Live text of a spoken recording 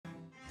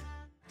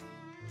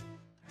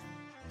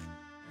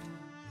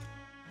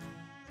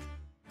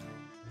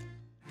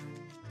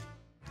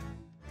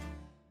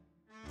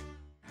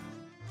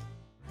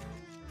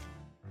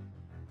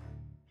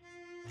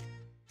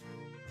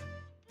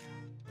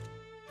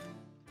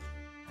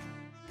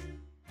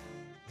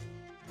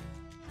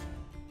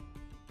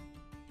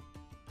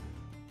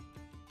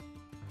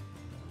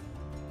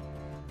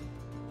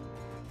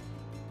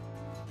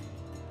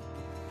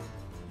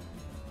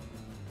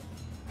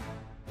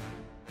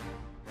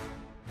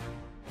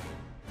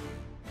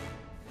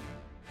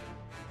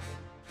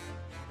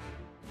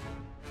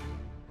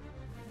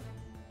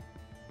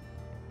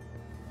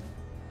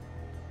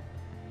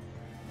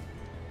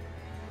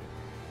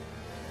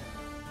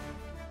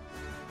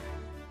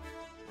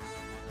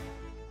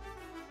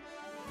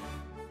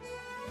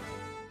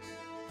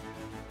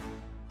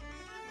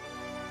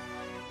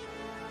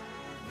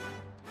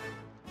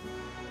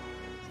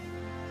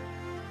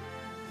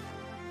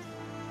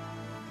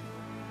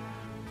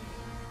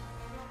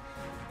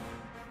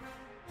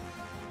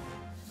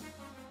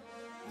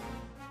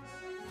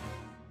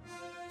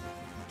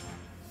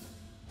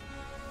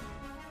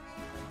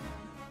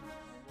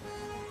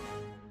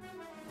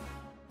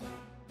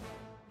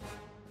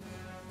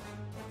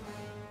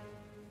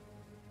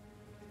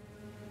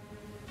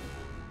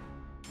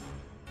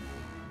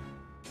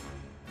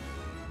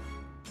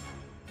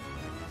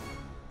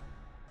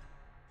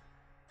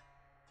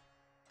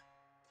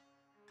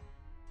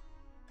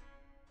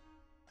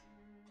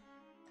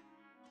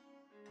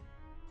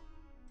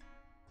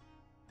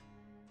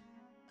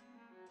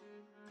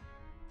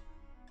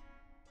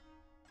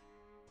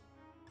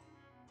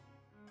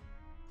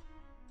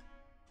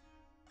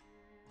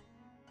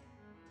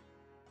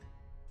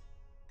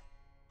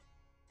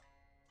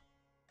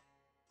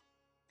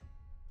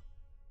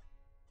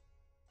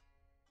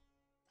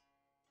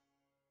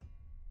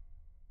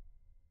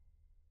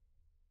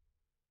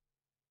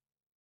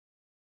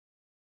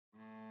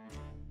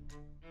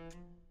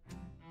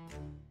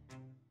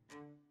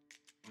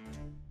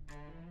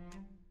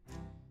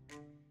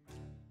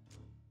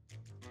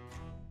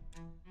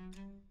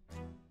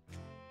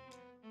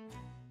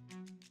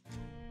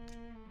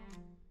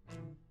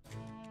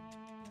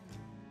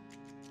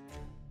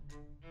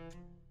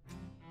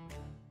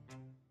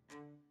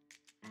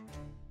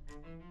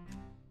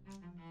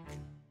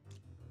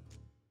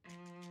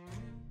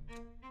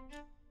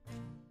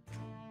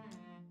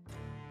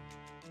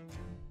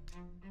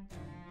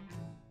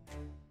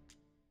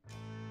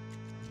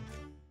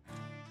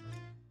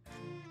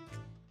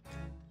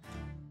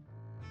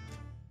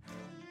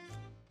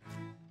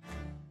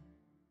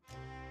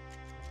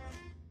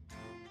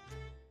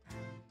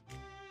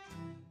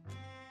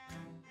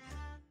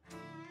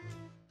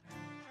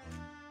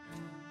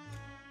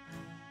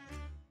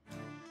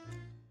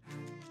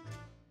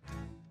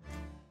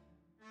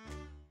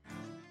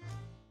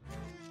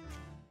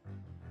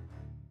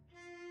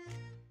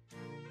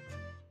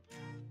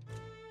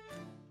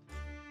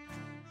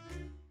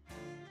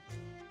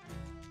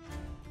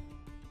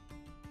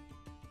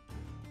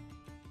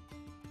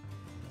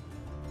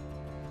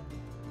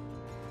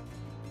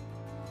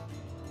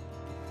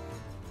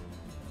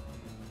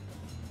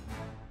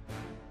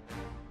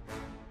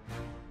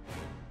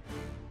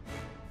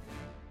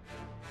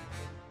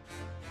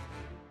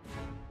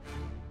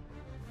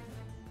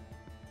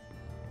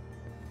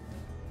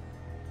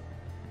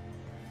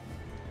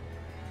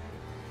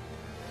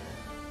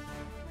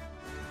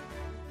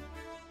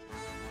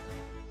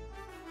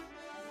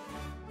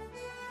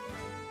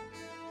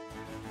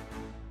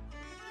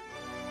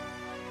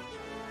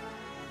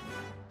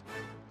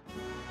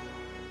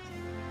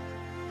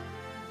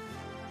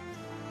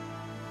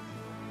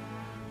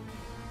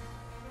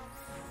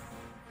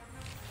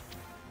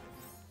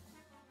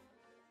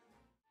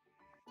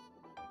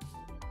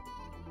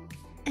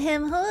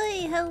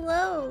Hoi,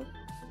 hello.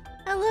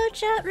 Hello,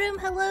 chat room.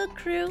 Hello,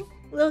 crew.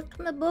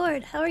 Welcome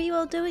aboard. How are you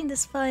all doing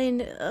this fine?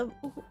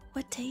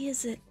 What day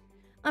is it?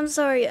 I'm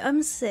sorry,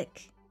 I'm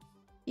sick.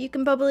 You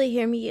can probably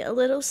hear me a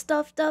little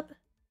stuffed up,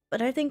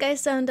 but I think I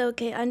sound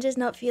okay. I'm just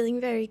not feeling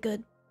very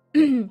good.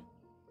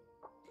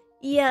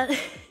 Yeah.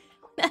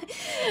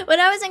 When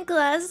I was in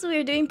class, we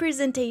were doing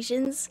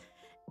presentations,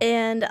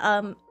 and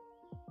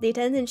the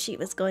attendance sheet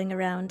was going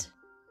around.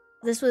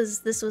 This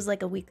was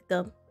like a week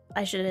ago.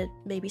 I should have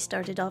maybe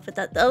started off with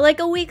that. Like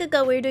a week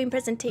ago, we were doing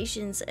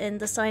presentations, and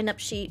the sign-up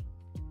sheet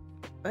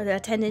or the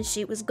attendance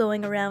sheet was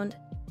going around,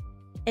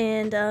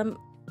 and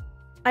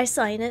I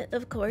sign it.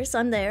 Of course,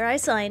 I'm there. I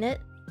sign it,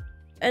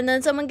 and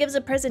then someone gives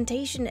a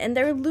presentation, and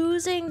they're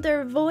losing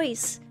their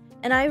voice.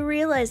 And I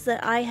realized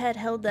that I had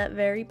held that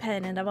very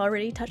pen, and I've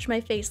already touched my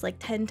face like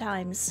 10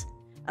 times.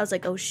 I was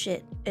like, oh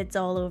shit, it's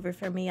all over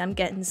for me. I'm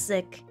getting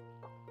sick.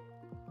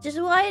 Just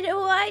why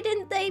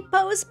didn't they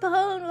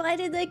postpone? Why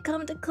did they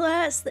come to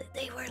class?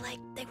 They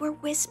were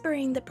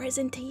whispering the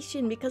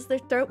presentation because their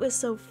throat was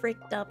so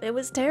freaked up. It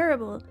was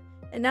terrible.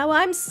 And now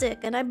I'm sick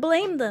and I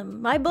blame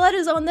them. My blood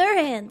is on their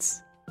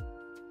hands.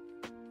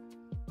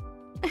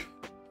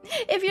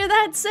 If you're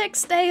that sick,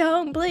 stay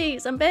home,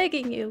 please. I'm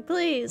begging you,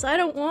 please. I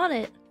don't want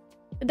it.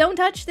 Don't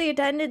touch the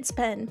attendance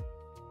pen.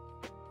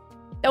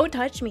 Don't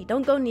touch me.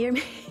 Don't go near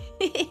me.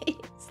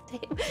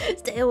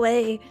 Stay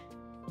away.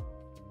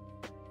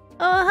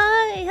 Oh,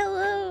 hi,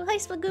 hello, hi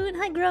Spagoon,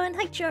 hi Gron,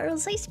 hi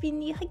Charles, hi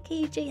Spinny, hi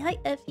KJ, hi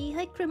Effie,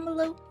 hi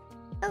Crimolo,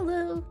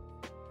 hello,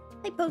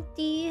 hi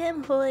Pokey,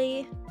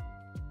 Hoi,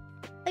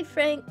 hi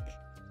Frank.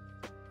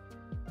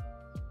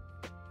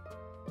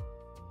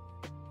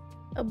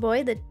 Oh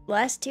boy, the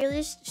last tier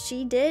list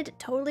she did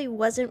totally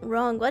wasn't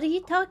wrong. What are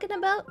you talking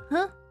about,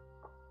 huh?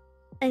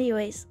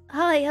 Anyways,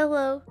 hi,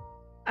 hello.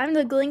 I'm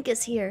the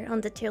Glinkus here on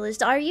the tier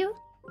list, are you?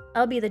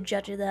 I'll be the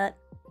judge of that.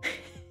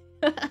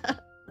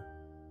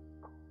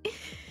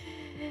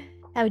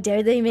 How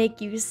dare they make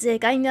you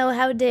sick? I know,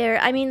 how dare.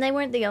 I mean, they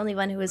weren't the only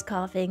one who was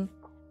coughing,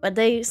 but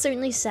they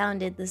certainly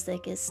sounded the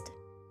sickest.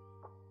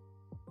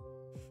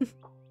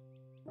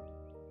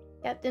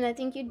 Captain, I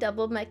think you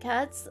doubled my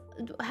cats.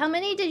 How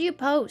many did you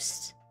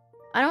post?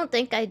 I don't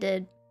think I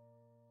did.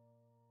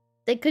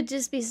 They could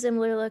just be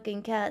similar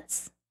looking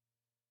cats.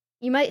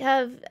 You might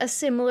have a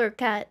similar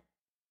cat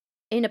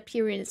in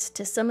appearance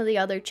to some of the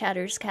other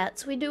chatters'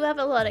 cats. We do have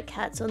a lot of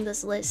cats on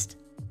this list.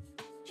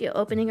 Chia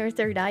opening her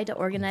third eye to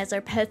organize our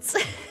pets.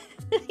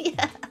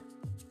 Yeah.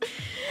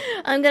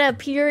 I'm gonna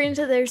peer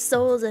into their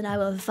souls and I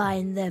will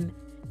find them.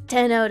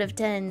 10 out of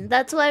 10.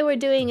 That's why we're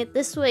doing it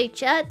this way,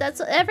 chat. That's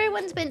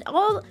everyone's been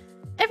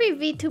every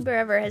VTuber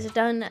ever has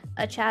done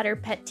a chatter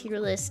pet tier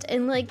list.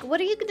 And like,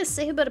 what are you gonna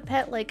say about a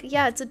pet? Like,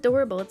 yeah, it's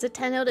adorable. It's a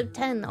 10 out of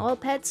 10. All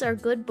pets are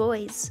good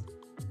boys.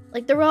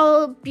 Like, they're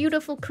all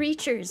beautiful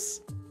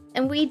creatures.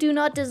 And we do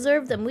not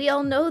deserve them. We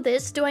all know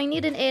this. Do I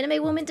need an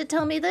anime woman to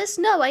tell me this?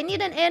 No, I need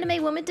an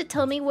anime woman to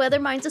tell me whether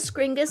mine's a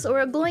Skringus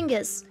or a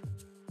Gloingus.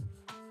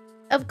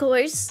 Of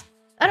course.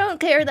 I don't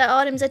care that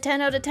Autumn's a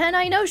 10 out of 10.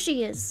 I know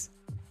she is.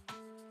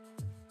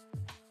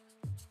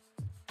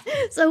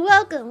 So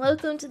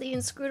welcome to the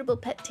Inscrutable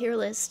Pet Tier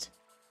List.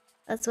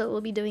 That's what we'll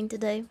be doing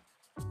today.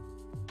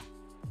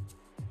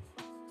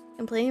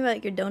 Complaining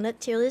about your donut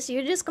tier list?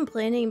 You're just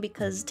complaining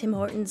because Tim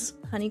Hortons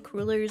honey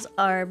crullers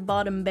are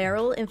bottom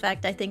barrel. In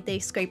fact, I think they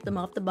scraped them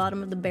off the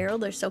bottom of the barrel.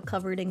 They're so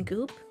covered in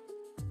goop.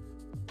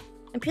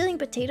 I'm peeling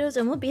potatoes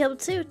and won't be able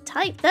to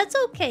type. That's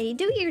okay.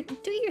 Do your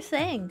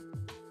thing.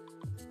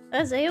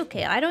 That's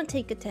a-okay. I don't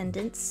take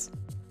attendance.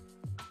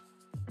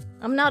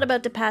 I'm not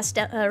about to pass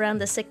around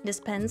the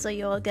sickness pen so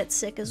you all get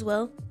sick as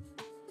well.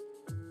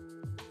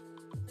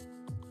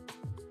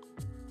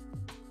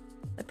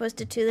 I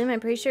posted to them. I'm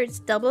pretty sure it's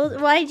doubled.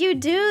 Why'd you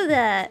do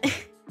that?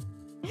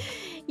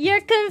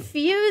 You're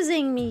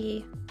confusing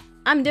me.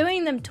 I'm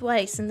doing them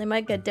twice and they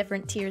might get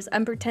different tiers.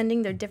 I'm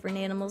pretending they're different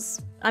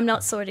animals. I'm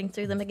not sorting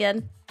through them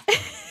again.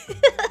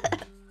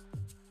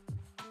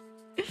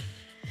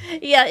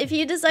 Yeah, if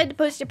you decide to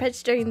post your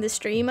pets during the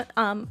stream,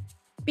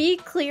 be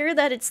clear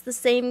that it's the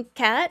same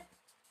cat.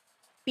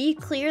 Be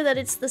clear that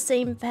it's the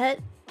same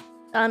pet.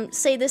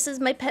 Say this is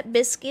my pet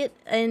Biscuit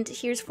and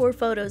here's 4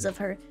 photos of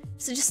her.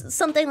 So just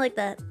something like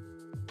that.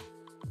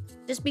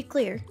 Just be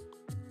clear.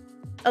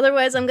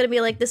 Otherwise, I'm gonna be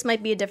like, this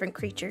might be a different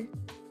creature.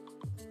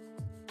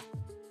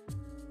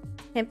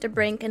 Hamster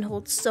brain can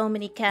hold so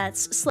many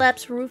cats.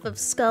 Slaps roof of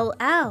skull.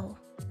 Ow!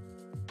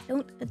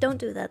 Don't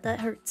do that.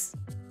 That hurts.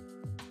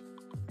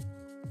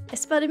 I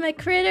spotted my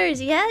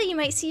critters. Yeah, you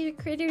might see your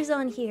critters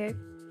on here.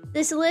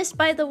 This list,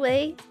 by the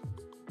way,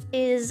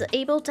 is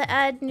able to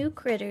add new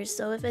critters.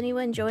 So if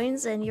anyone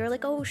joins and you're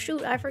like, oh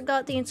shoot, I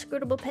forgot the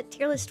Inscrutable Pet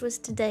Tier List was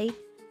today,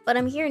 but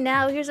I'm here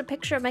now. Here's a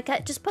picture of my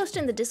cat. Just post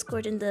in the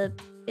Discord in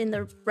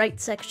the right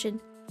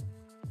section.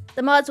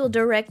 The mods will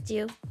direct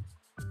you.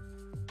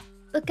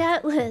 The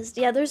cat list.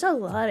 Yeah, there's a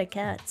lot of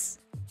cats.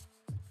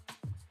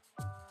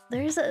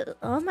 There's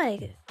all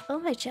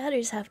my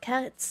chatters have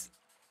cats.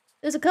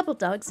 There's a couple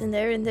dogs in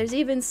there, and there's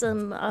even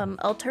some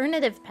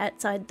alternative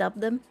pets, I'd dub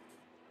them.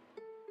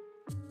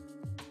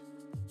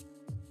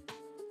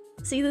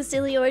 See the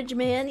silly orange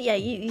man? Yeah,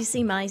 you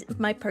see my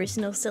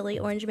personal silly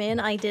orange man.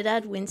 I did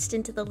add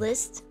Winston to the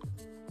list.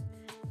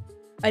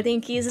 I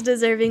think he's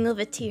deserving of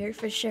a tier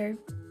for sure.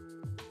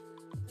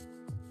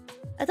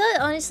 I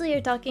thought honestly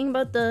you're talking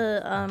about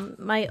the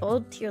my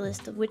old tier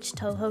list of which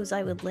Tohos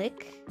I would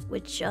lick.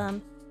 Which how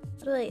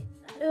do I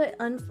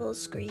unfull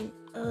screen?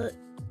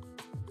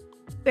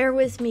 Bear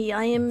with me,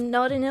 I am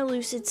not in a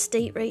lucid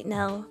state right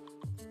now.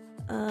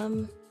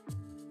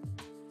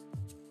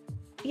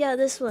 Yeah,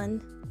 this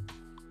one.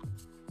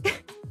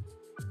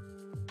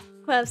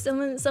 Wow,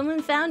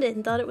 someone found it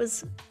and thought it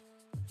was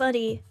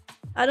funny.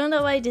 I don't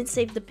know why I didn't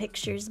save the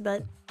pictures,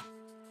 but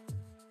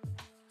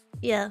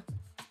yeah.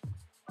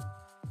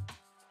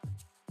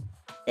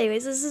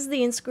 Anyways, this is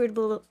the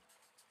Inscrutable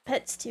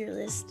Pets tier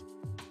list.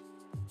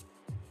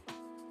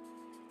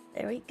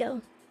 There we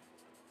go.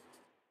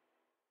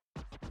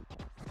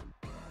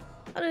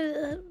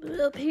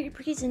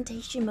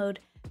 Presentation mode.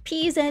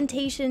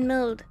 Presentation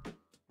mode.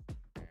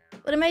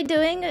 What am I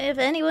doing? If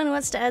anyone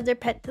wants to add their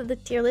pet to the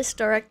tier list,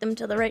 direct them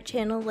to the right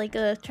channel like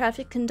a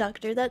traffic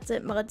conductor. That's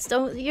it, mods.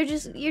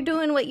 You're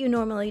doing what you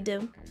normally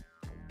do.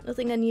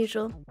 Nothing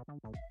unusual.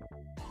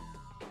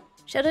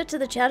 Shout out to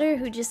the chatter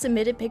who just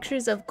submitted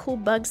pictures of cool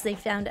bugs they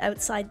found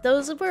outside.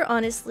 Those were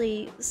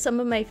honestly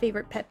some of my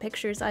favorite pet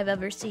pictures I've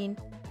ever seen.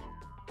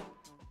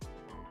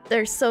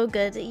 They're so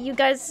good. You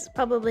guys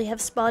probably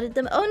have spotted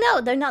them. Oh no,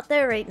 they're not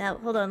there right now.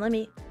 Hold on, let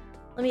me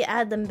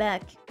add them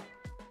back.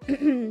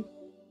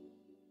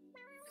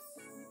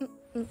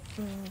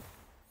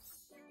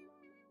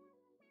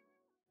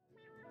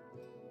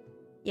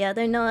 Yeah,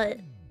 they're not.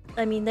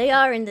 I mean, they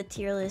are in the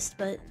tier list,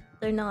 but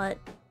they're not.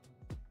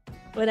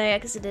 When I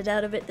exited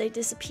out of it, they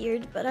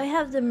disappeared, but I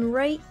have them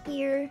right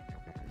here.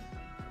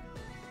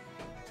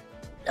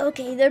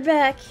 Okay, they're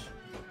back.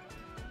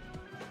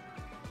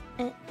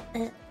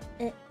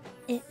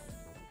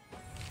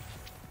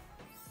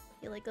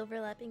 You like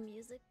overlapping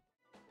music?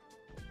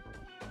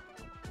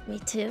 Me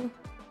too.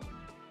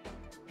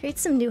 Create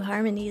some new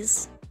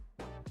harmonies.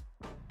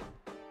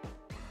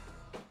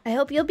 I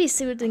hope you'll be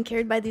soothed and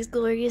cared by these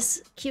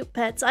glorious, cute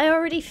pets. I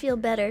already feel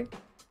better.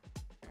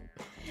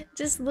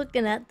 Just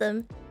looking at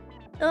them.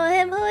 Oh,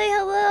 Emily,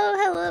 hello,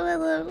 hello,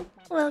 hello.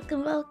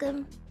 Welcome,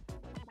 welcome.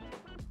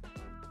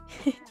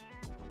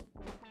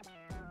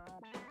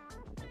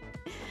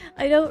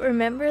 I don't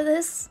remember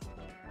this.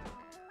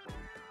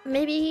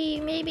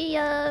 Maybe,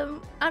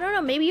 I don't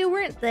know, maybe you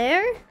weren't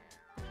there?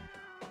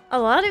 A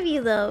lot of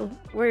you, though,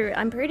 were,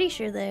 I'm pretty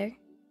sure, there.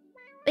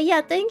 But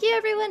yeah, thank you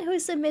everyone who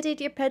submitted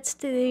your pets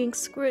to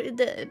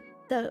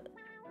the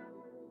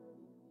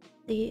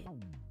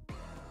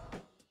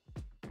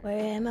Where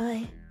am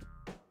I?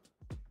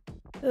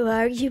 Who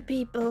are you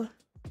people?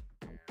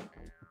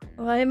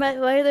 Why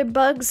are there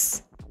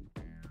bugs?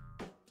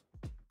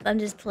 I'm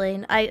just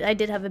playing. I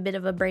did have a bit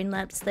of a brain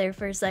lapse there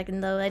for a second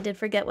though. I did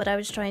forget what I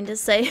was trying to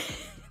say.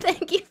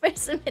 Thank you for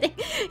submitting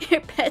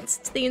your pets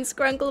to the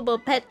Inscrutable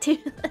Pet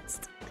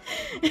Tierlist.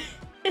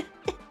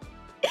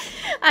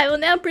 I will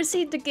now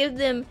proceed to give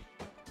them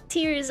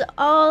tiers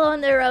all on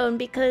their own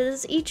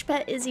because each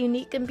pet is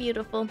unique and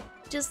beautiful.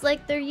 Just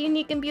like their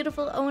unique and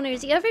beautiful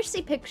owners. You ever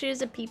see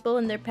pictures of people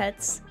and their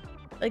pets?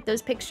 Like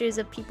those pictures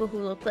of people who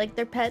look like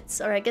their pets,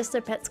 or I guess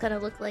their pets kind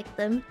of look like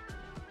them.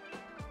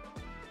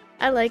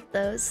 I like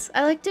those.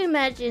 I like to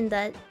imagine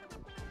that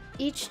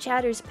each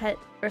chatter's pet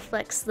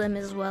reflects them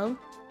as well.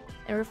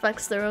 And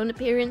reflects their own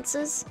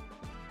appearances.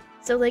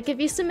 So like if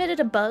you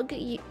submitted a bug,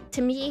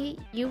 to me,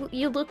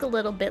 you look a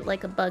little bit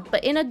like a bug,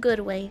 but in a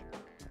good way.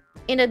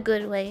 In a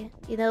good way,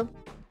 you know?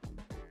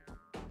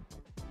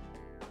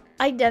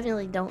 I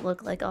definitely don't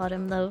look like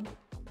Autumn though.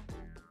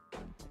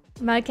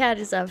 My cat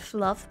is a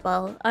fluff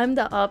ball. I'm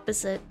the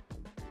opposite.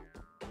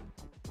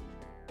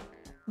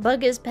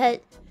 Bug as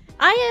pet.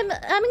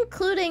 I'm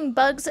including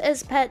bugs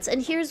as pets,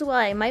 and here's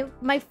why.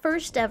 My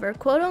first ever,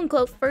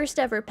 quote-unquote first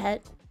ever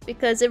pet,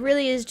 because it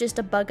really is just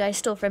a bug I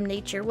stole from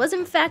nature, was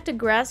in fact a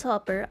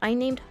grasshopper I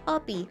named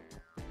Hoppy.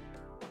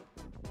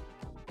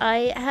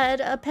 I had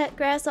a pet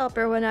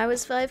grasshopper when I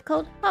was 5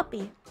 called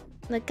Hoppy.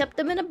 And I kept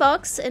him in a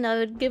box, and I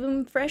would give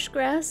him fresh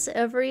grass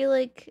every,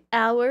 like,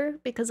 hour,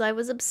 because I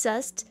was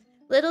obsessed.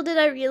 Little did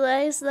I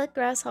realize that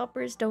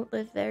grasshoppers don't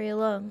live very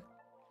long.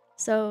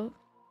 So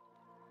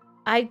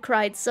I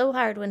cried so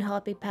hard when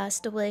Hoppy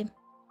passed away.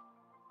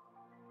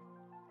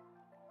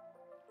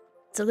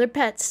 So they're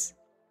pets.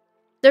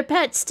 They're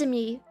pets to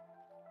me.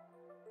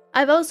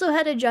 I've also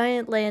had a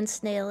giant land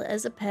snail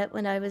as a pet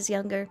when I was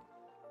younger.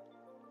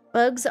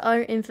 Bugs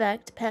are in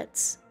fact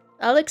pets.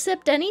 I'll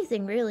accept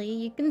anything really.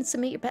 You can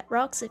submit your pet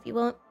rocks if you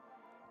want.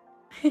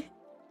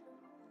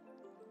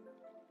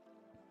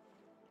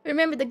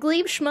 Remember, the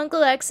glebe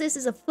schmunkle axis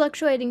is a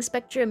fluctuating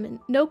spectrum, and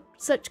no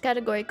such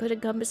category could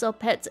encompass all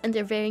pets and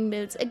their varying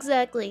moods.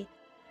 Exactly.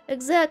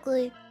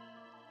 Exactly.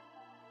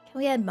 Can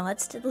we add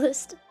mods to the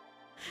list?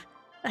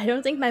 I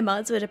don't think my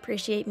mods would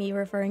appreciate me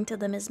referring to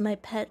them as my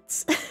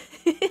pets.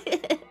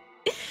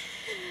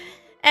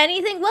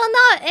 Anything? Well,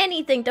 not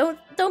anything. Don't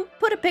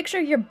put a picture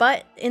of your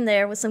butt in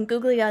there with some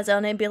googly eyes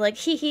on it and be like,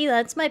 hee hee,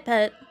 that's my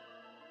pet.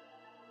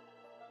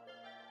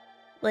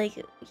 Like,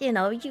 you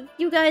know,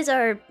 you guys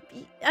are...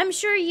 I'm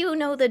sure you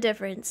know the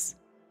difference.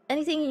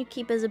 Anything you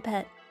keep as a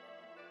pet.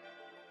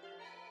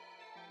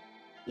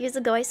 Years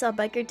ago, I saw a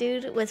biker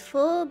dude with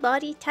full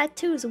body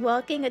tattoos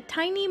walking a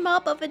tiny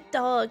mop of a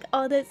dog.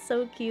 Oh, that's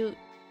so cute.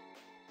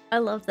 I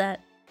love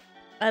that.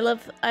 I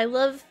love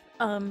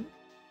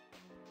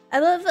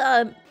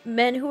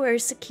men who are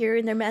secure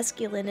in their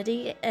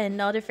masculinity and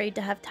not afraid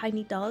to have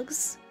tiny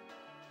dogs.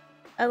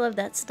 I love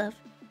that stuff.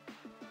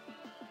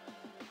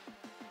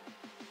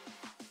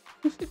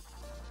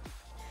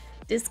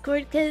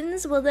 Discord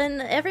kittens? Well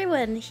then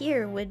everyone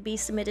here would be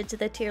submitted to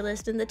the tier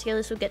list and the tier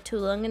list would get too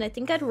long and I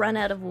think I'd run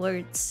out of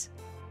words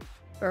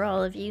for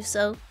all of you,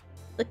 so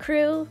the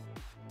crew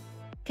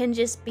can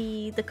just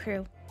be the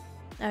crew.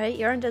 Alright,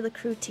 you're under the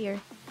crew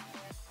tier.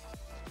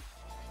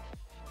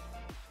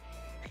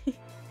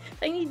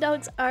 Tiny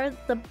dogs are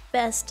the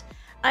best.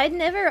 I'd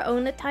never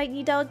own a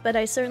tiny dog, but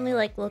I certainly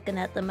like looking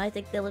at them. I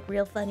think they look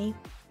real funny.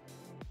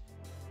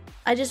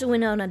 I just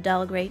wouldn't own a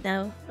dog right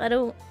now. I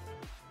don't...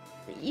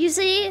 You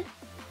see?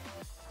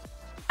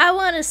 I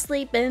want to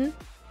sleep in.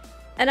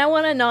 And I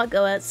want to not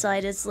go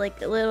outside as like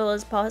little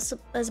as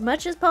possible. As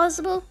much as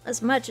possible?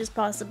 As much as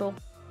possible.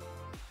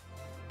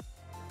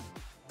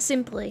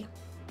 Simply.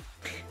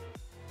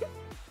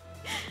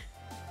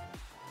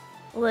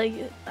 Like,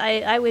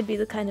 I would be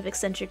the kind of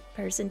eccentric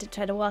person to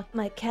try to walk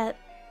my cat.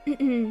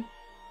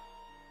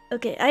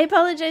 Okay, I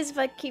apologize if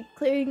I keep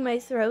clearing my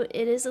throat.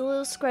 It is a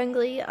little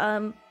scrungly.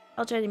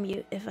 I'll try to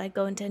mute if I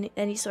go into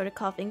any sort of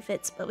coughing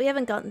fits, but we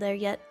haven't gotten there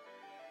yet.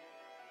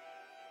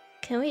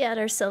 Can we add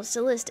ourselves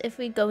to list? If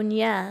we go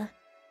yeah,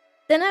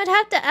 then I'd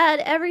have to add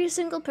every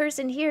single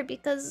person here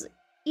because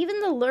even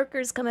the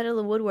lurkers come out of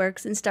the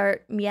woodworks and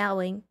start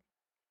meowing.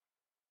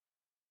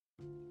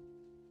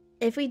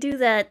 If we do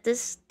that,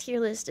 this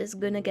tier list is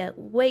gonna get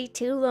way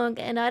too long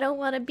and I don't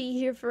want to be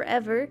here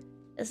forever.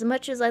 As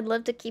much as I'd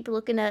love to keep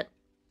looking at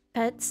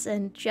pets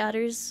and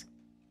chatters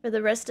for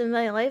the rest of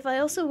my life, I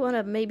also want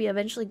to maybe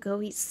eventually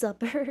go eat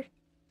supper.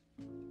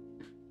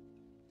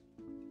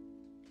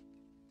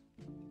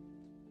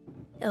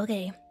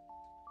 Okay.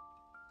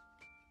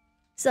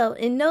 So,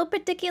 in no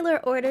particular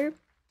order,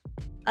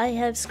 I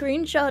have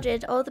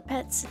screenshotted all the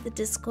pets in the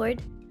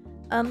Discord.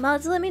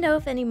 Mods, let me know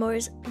if any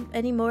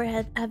more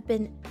have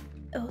been...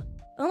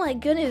 Oh my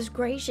goodness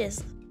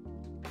gracious.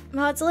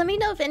 Mods, let me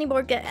know if any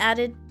more get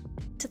added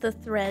to the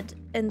thread,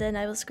 and then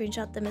I will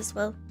screenshot them as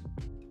well.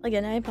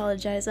 Again, I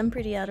apologize, I'm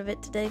pretty out of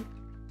it today.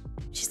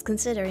 She's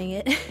considering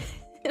it.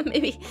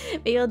 maybe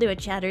I'll do a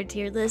chatter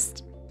tier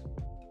list.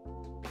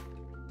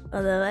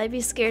 Although I'd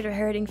be scared of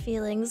hurting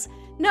feelings.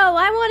 No,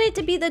 I want it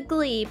to be the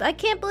glebe. I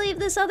can't believe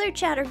this other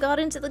chatter got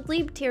into the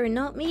glebe tier and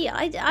not me.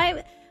 I'm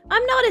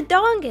not a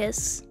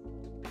dongus.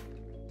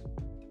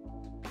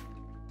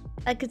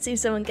 I could see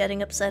someone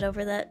getting upset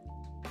over that.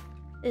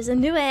 There's a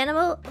new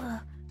animal.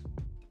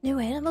 New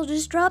animal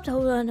just dropped.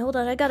 Hold on.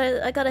 I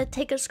gotta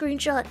take a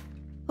screenshot.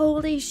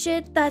 Holy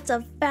shit, that's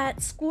a fat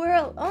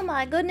squirrel. Oh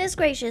my goodness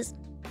gracious.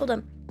 Hold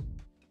on.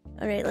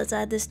 Alright, let's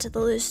add this to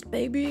the list,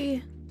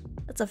 baby.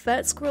 That's a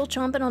fat squirrel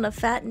chomping on a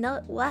fat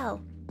nut.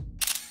 Wow.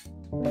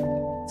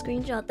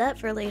 Screenshot that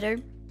for later.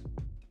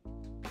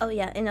 Oh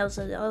yeah, and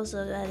also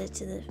add it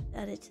to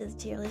the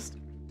tier list.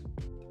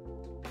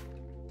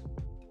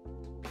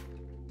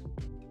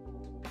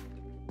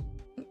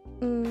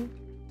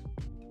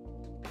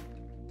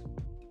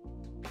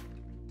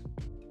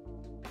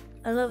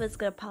 I don't know if it's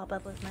gonna pop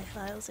up with my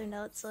files or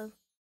not, so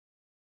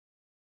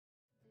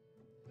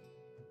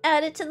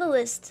add it to the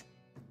list.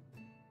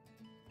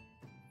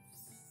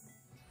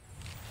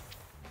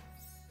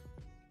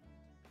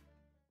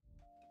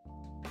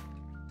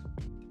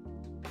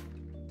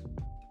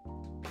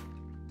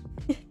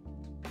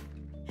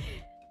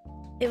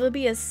 It will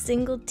be a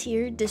single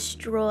tier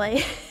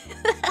destroy.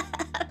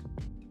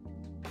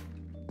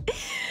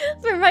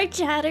 For my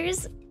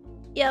chatters.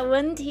 Yeah,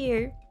 one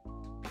tier.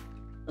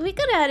 We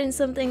could add in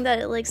something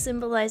that like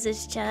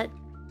symbolizes chat.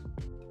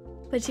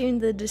 Put you in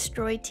the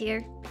destroy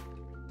tier.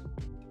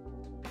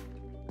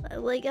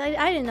 Like,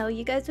 I don't know,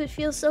 you guys would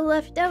feel so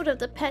left out of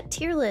the pet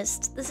tier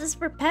list. This is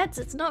for pets,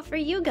 it's not for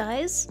you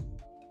guys.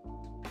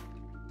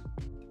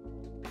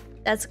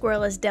 That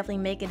squirrel is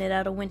definitely making it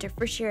out of winter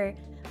for sure.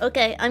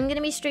 Okay, I'm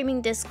gonna be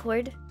streaming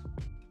Discord.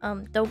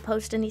 Don't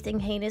post anything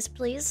heinous,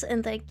 please,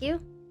 and thank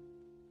you.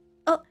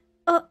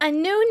 Oh, a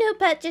new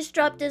pet just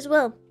dropped as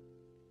well.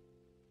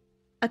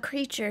 A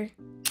creature.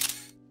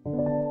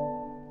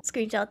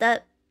 Screenshot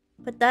that.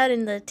 Put that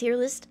in the tier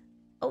list.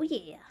 Oh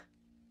yeah.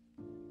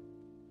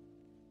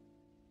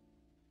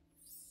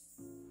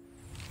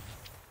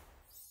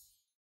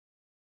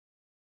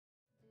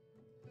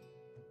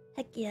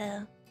 Heck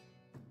yeah.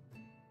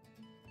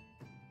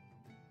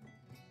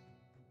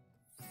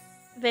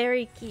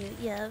 Very cute,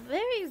 yeah,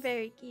 very,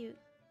 very cute.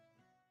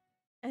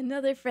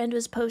 Another friend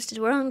was posted.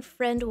 We're on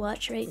friend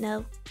watch right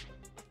now.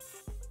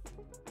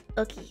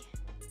 Okay.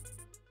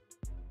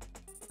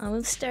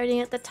 I'm starting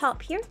at the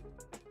top here.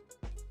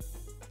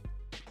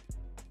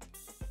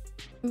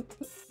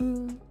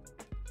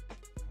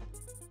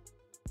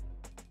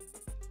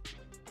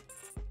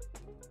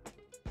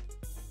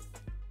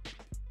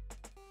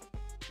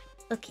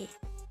 Okay.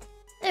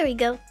 There we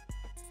go.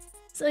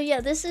 So yeah,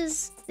 this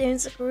is the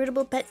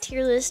Inscrutable Pet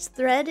Tier List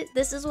thread.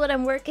 This is what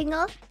I'm working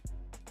on.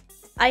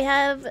 I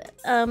have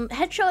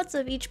headshots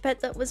of each pet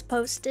that was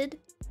posted.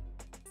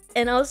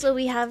 And also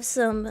we have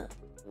some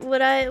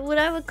what I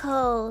would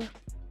call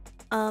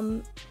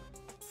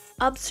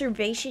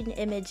observation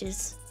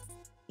images.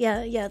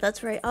 Yeah,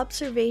 that's right.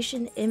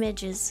 Observation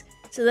images.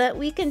 So that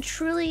we can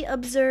truly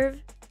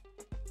observe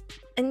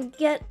and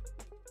get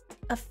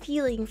a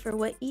feeling for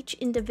what each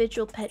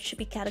individual pet should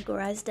be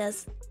categorized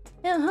as.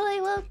 Yeah, hi,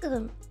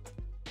 welcome.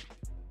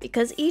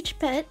 Because each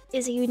pet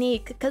is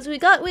unique. Because we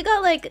got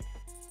like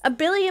a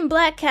billion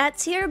black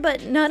cats here,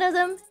 but none of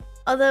them,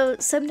 although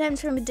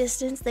sometimes from a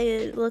distance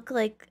they look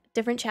like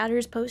different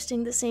chatters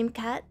posting the same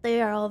cat,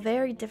 they are all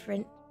very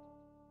different.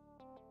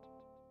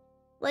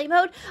 Light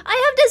mode?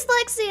 I have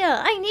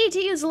dyslexia! I need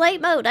to use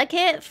light mode. I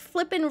can't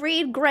flip and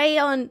read gray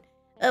on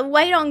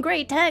white on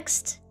gray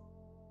text.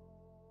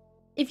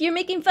 If you're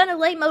making fun of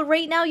light mode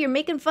right now, you're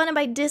making fun of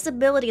my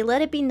disability.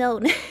 Let it be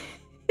known.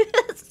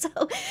 So,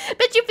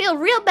 bet you feel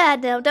real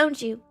bad now, don't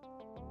you?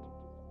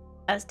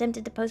 I was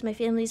tempted to post my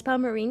family's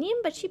Pomeranian,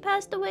 but she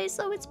passed away,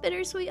 so it's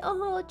bittersweet.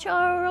 Oh,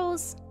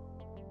 Charles.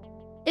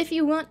 If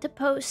you want to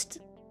post,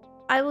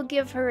 I will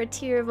give her a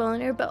tier of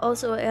honor, but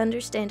also I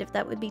understand if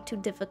that would be too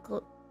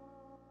difficult.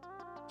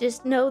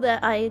 Just know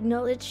that I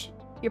acknowledge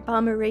your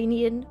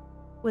Pomeranian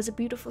was a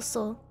beautiful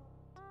soul.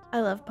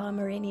 I love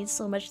Pomeranians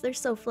so much. They're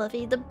so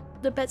fluffy.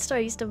 The pet store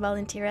I used to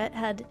volunteer at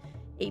had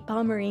a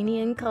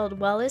Pomeranian called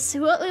Wallace,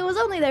 who was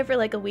only there for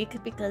like a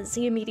week because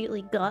he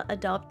immediately got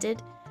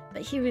adopted.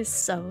 But he was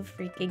so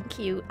freaking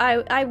cute.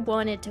 I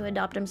wanted to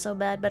adopt him so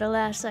bad, but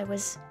alas, I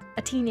was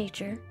a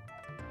teenager.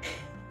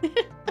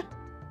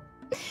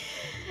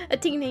 A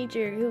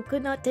teenager who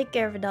could not take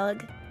care of a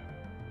dog.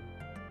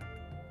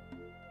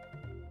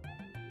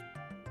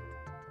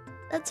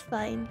 That's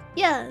fine.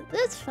 Yeah,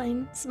 that's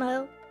fine.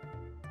 Smile.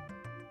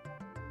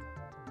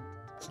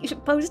 You're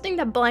posting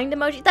the blind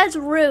emoji? That's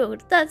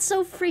rude. That's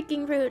so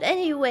freaking rude.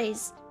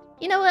 Anyways,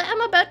 you know what?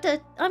 I'm about to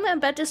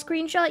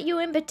screenshot you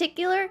in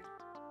particular.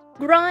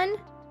 Gron,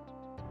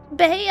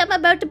 Bay, I'm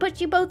about to put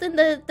you both in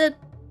the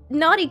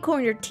naughty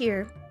corner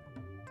tier.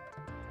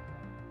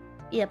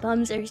 Yeah,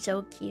 Poms are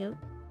so cute.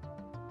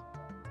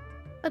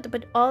 I'm about to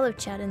put all of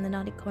chat in the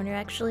naughty corner,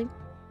 actually.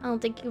 I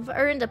don't think you've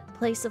earned a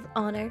place of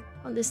honor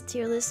on this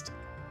tier list.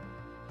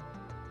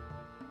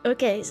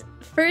 Okay,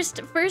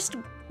 first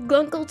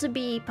Gunkle to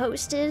be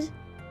posted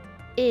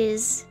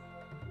is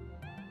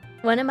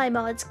one of my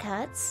mod's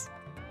cats.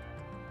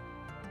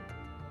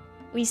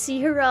 We see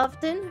her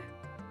often.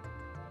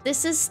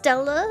 This is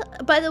Stella.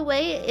 By the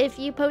way, if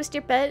you post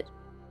your pet,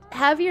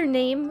 have your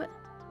name,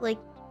 like,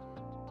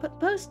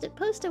 post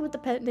it with the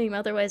pet name,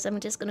 otherwise I'm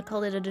just gonna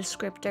call it a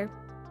descriptor.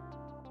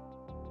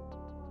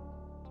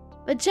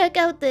 But check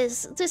out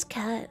this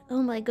cat.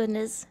 Oh my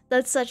goodness,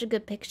 that's such a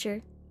good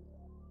picture.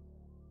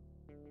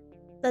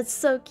 That's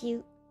so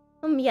cute.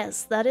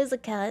 Yes, that is a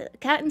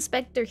cat. Cat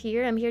inspector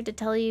here. I'm here to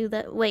tell you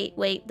that-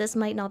 wait, this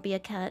might not be a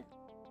cat.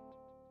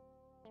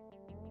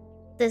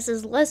 This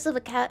is less of a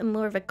cat and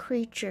more of a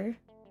creature.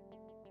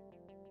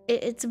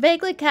 It's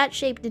vaguely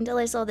cat-shaped until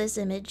I saw this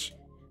image.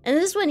 And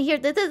this one here,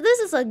 this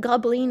is a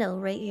goblino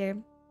right here.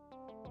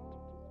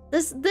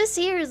 This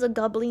here is a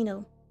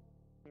goblino.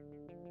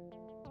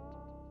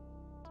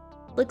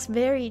 Looks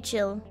very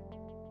chill.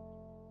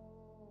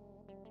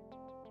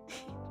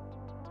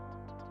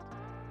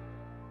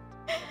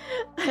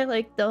 I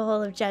like the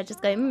whole of chat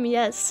just going,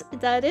 yes,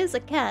 that is a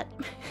cat.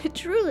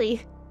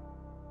 Truly.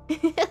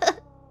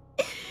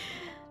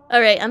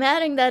 Alright, I'm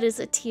adding that as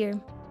a tier.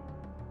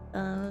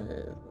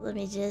 Let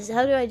me just...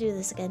 How do I do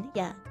this again?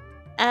 Yeah.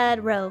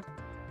 Add row.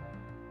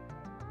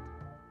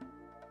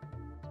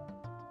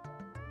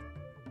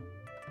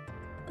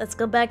 Let's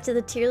go back to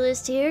the tier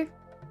list here.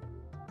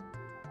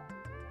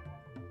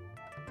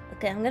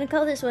 Okay, I'm gonna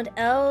call this one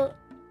El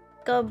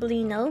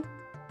Goblino.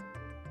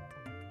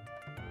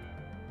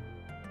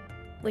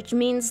 Which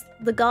means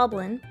the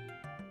goblin.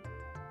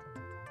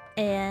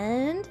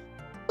 And...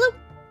 Bloop!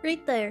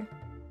 Right there.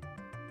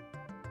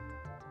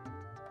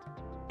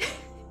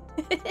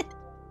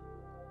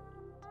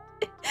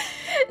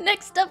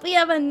 Next up, we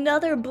have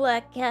another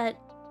black cat.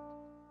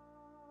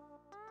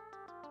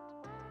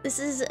 This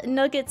is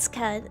Nugget's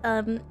cat.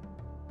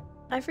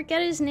 I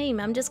forget his name.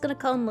 I'm just gonna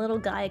call him Little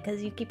Guy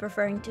because you keep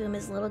referring to him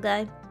as Little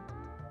Guy.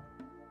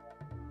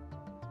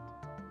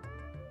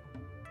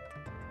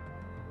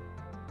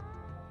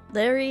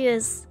 There he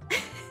is.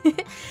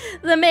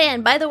 The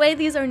man. By the way,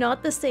 these are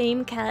not the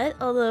same cat,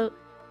 although,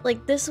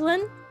 like this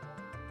one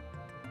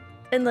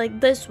and like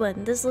this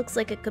one, this looks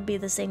like it could be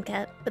the same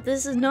cat, but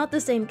this is not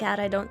the same cat,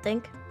 I don't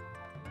think.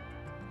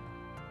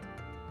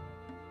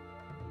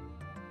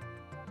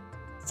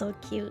 So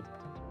cute.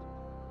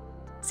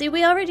 See,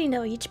 we already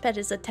know each pet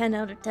is a 10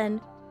 out of 10.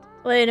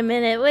 Wait a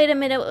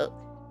minute.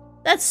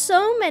 That's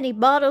so many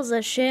bottles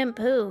of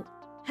shampoo.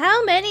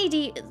 How many do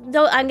you...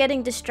 No, I'm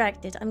getting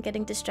distracted.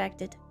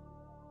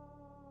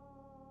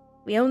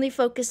 We only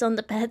focus on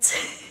the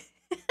pets.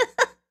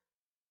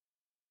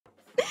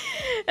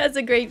 That's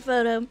a great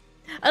photo.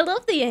 I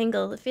love the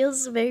angle. It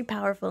feels very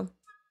powerful.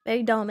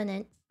 Very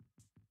dominant.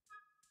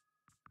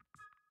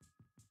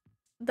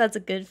 That's a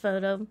good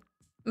photo.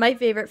 My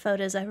favorite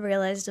photos I've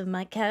realized of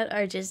my cat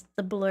are just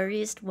the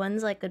blurriest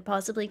ones I could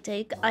possibly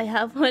take. I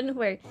have one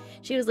where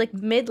she was like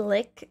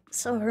mid-lick,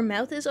 so her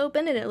mouth is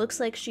open and it looks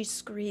like she's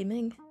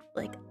screaming.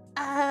 Like,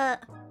 ah.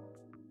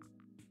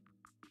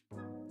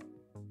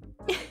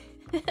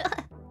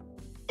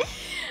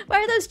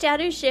 Why are those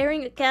chatters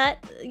sharing a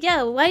cat?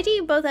 Yeah, why do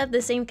you both have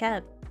the same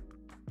cat?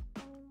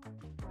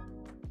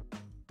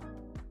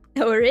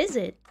 Or is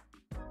it?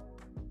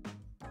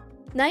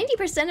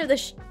 90% of the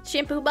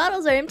shampoo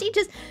bottles are empty,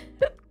 just...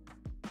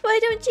 Why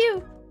don't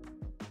you?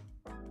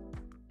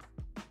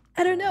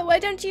 I don't know, why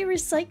don't you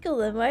recycle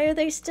them? Why are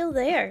they still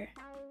there?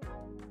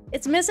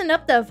 It's messing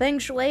up the feng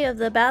shui of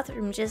the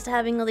bathroom, just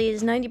having all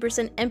these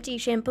 90% empty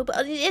shampoo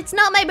bottles. It's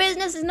not my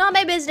business, it's not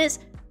my business!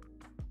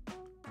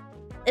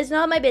 It's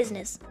not my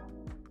business.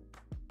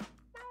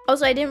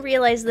 Also, I didn't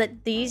realize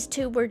that these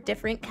two were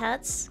different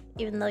cats,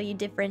 even though you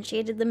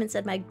differentiated them and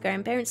said my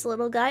grandparents'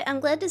 little guy. I'm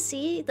glad to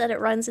see that it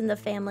runs in the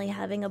family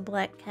having a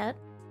black cat.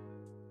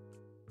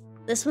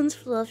 This one's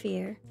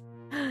fluffier.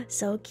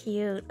 So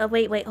cute. Oh,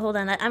 wait, hold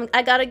on.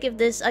 I gotta give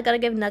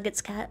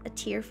Nugget's cat a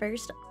tier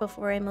first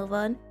before I move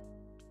on.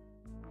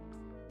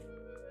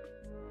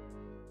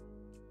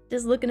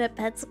 Just looking at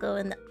pets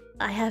going,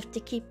 I have to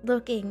keep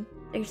looking.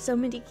 There's so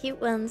many cute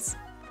ones.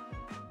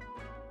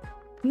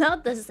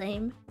 Not the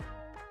same.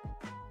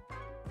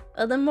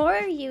 Well, the more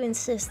you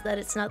insist that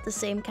it's not the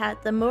same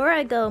cat, the more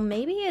I go,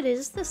 maybe it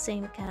is the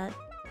same cat.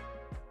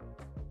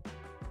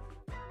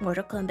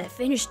 Mortal Kombat,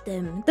 finish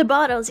them. The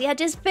bottles, yeah,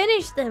 just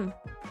finish them.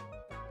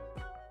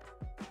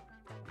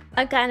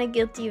 I'm kind of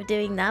guilty of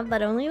doing that,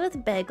 but only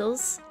with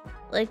bagels.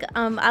 Like,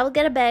 I'll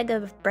get a bag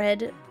of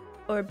bread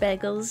or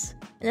bagels,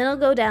 and then I'll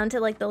go down to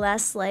like the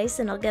last slice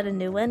and I'll get a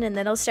new one, and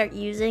then I'll start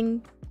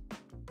using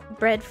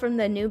bread from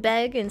the new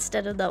bag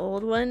instead of the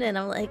old one, and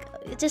I'm like,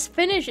 just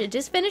finish it,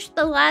 just finish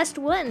the last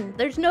one.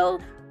 There's no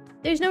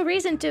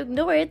reason to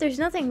ignore it, there's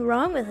nothing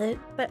wrong with it.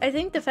 But I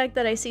think the fact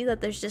that I see that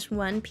there's just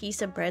one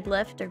piece of bread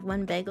left or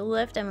one bagel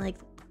left, I'm like,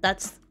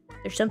 there's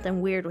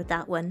something weird with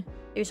that one.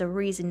 There's a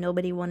reason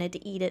nobody wanted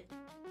to eat it.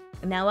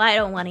 And now I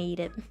don't want to eat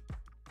it.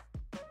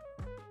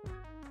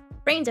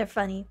 Brains are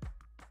funny.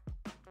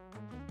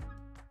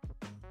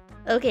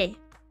 Okay,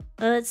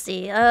 let's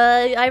see.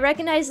 I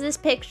recognize this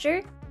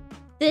picture.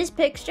 This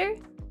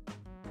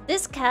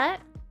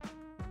cat,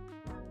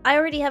 I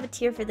already have a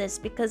tier for this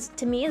because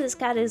to me this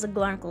cat is a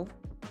glarnkle.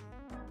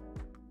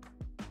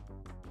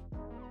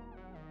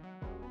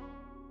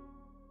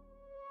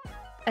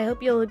 I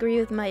hope you'll agree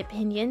with my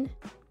opinion,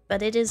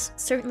 but it is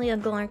certainly a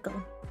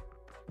glarnkle.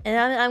 And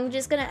I'm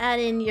just gonna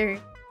add in your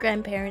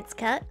grandparents'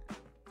 cat.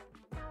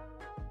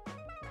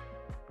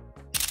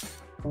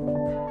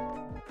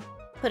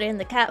 Put it in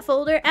the cat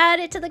folder,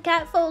 add it to the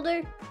cat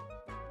folder.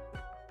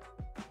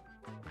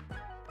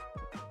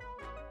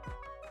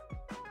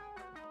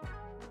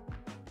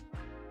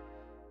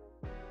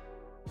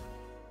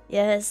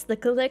 Yes, the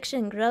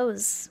collection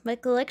grows. My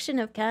collection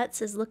of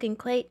cats is looking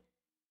quite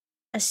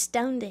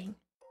astounding.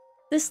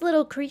 This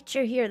little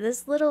creature here,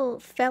 this little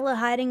fella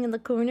hiding in the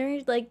corner,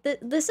 like,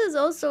 this is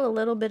also a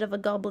little bit of a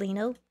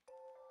goblino.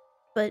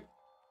 But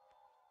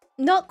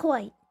not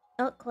quite.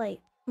 Not quite.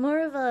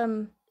 More of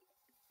a...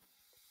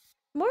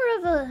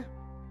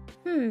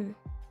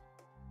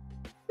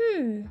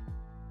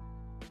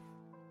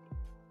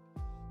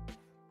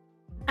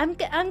 I'm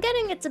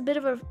getting it's a bit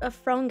of a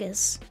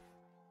frongus.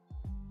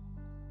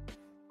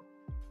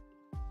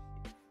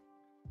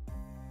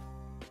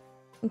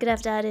 I'm gonna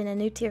have to add in a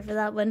new tier for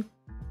that one.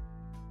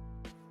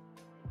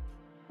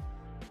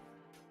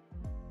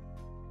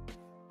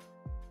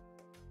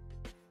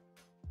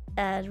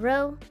 Add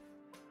row.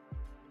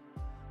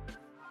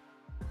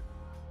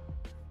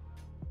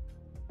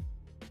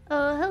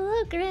 Oh,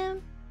 hello,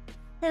 Grim.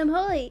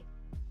 Hoy.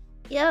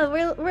 Yeah,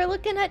 we're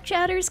looking at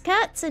Chatter's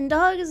cats and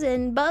dogs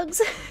and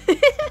bugs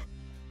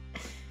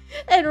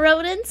and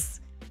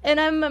rodents, and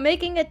I'm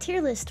making a tier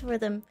list for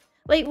them.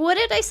 Wait, what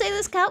did I say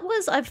this cat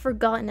was? I've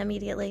forgotten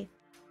immediately.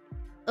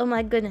 Oh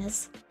my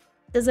goodness.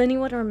 Does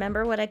anyone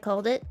remember what I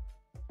called it?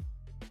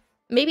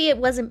 Maybe it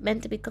wasn't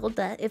meant to be called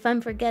that, if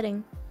I'm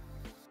forgetting.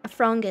 A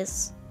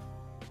frongus.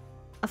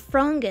 A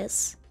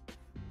frongus.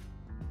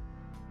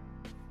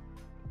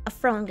 A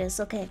frongus,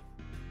 okay.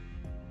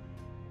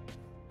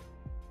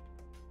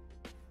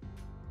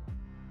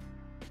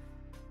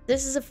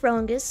 This is a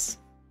frongus.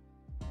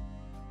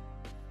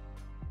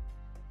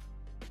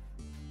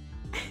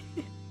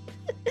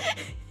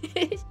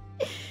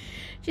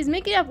 She's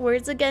making up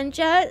words again,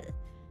 chat.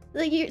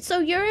 So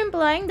you're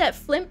implying that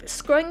Flimp,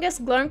 Scrungus,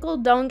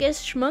 Glarnkle,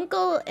 Dongus,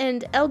 Schmunkle,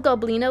 and El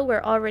Goblino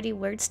were already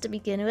words to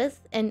begin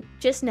with, and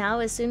just now,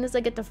 as soon as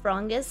I get to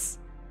Frongus,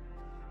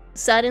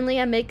 suddenly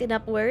I'm making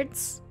up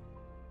words?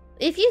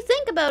 If you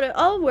think about it,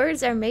 all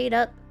words are made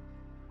up.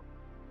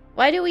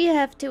 Why do we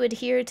have to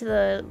adhere to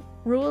the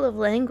rule of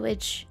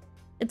language?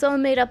 It's all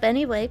made up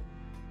anyway.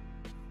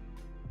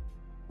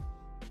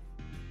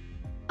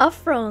 A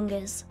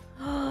Frongus.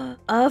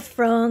 A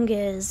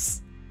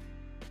fungus.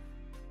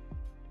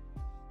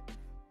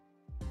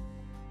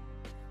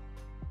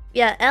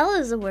 Yeah, L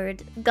is a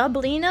word.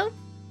 Goblino?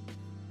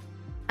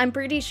 I'm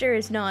pretty sure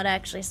it's not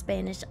actually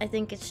Spanish. I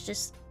think it's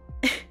just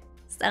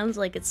sounds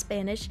like it's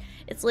Spanish.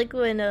 It's like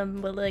when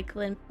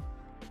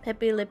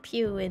Pepe Le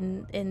Pew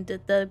in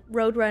the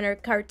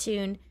Roadrunner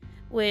cartoon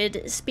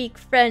would speak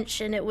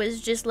French, and it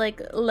was just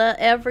like la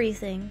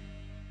everything.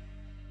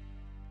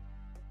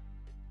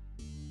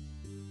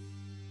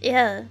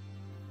 Yeah.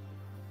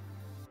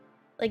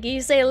 Like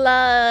you say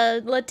la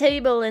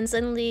table and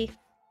suddenly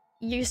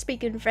you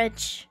speak in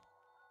French.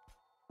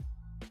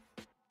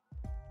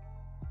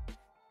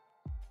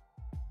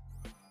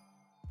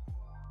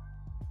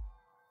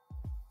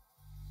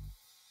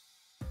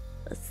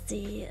 Let's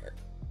see.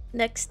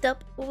 Next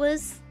up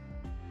was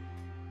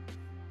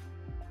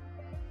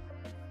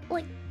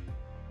like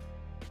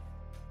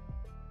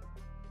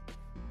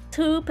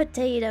 2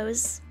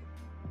 potatoes.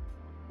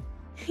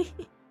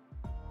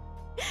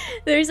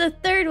 There's a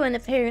third one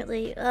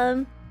apparently.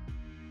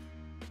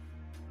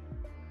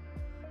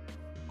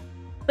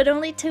 But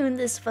only 2 in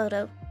this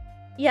photo.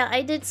 Yeah,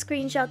 I did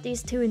screenshot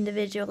these 2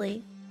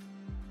 individually.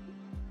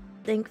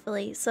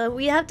 Thankfully. So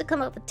we have to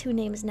come up with 2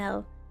 names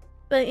now.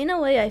 But in a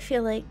way, I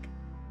feel like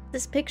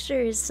this picture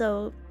is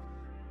so...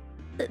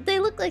 They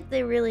look like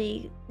they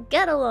really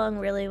get along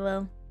really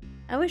well.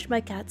 I wish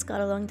my cats got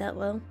along that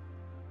well.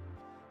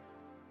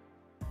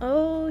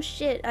 Oh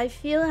shit, I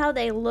feel how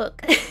they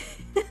look.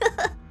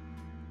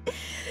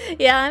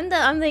 Yeah, I'm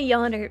the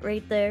yawner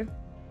right there.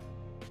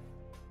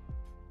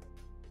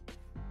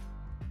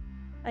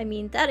 I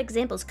mean, that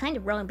example's kind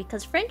of wrong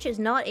because French is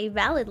not a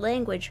valid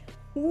language.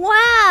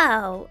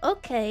 Wow!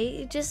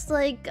 Okay, just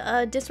like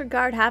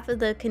disregard half of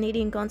the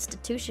Canadian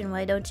Constitution,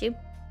 why don't you?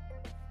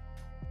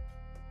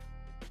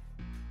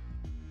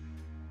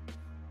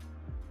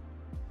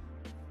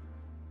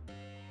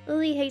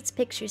 Lily hates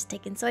pictures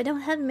taken, so I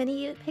don't have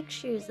many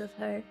pictures of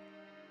her.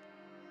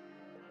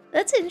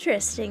 That's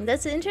interesting.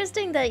 That's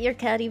interesting that your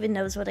cat even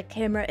knows what a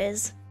camera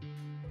is.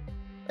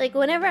 Like,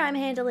 whenever I'm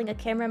handling a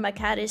camera, my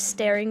cat is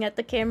staring at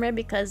the camera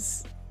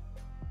because...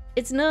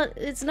 It's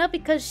not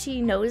because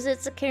she knows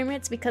it's a camera,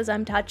 it's because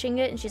I'm touching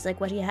it and she's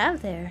like, what do you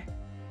have there?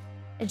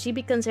 And she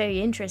becomes very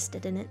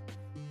interested in it.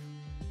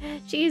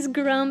 She's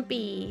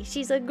grumpy.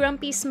 She's a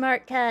grumpy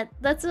smart cat.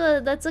 That's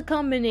a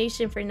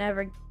combination for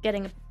never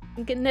getting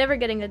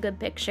a good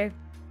picture.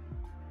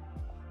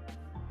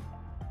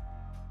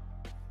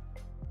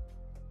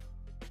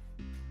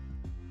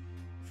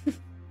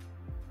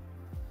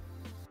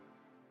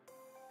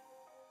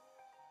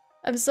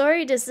 I'm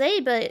sorry to say,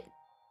 but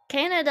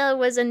Canada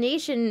was a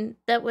nation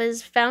that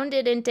was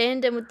founded in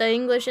tandem with the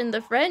English and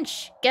the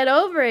French. Get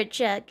over it,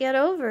 chat. Get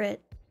over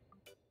it.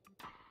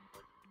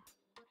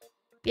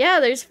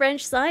 Yeah, there's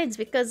French signs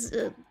because,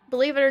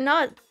 believe it or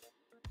not,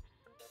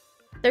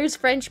 there's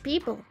French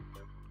people.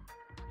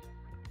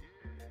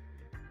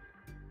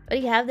 What do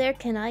you have there?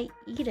 Can I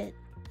eat it?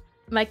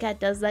 My cat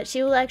does that.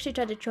 She will actually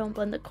try to tromp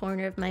on the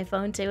corner of my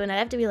phone too, and I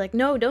have to be like,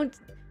 no, don't.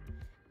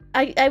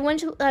 I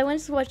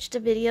once watched a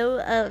video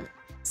of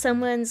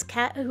someone's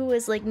cat who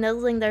was like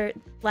nuzzling their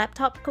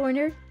laptop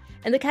corner,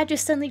 and the cat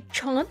just suddenly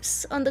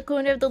chomps on the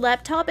corner of the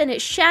laptop and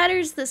it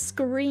shatters the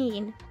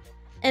screen.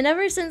 And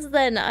ever since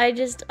then, I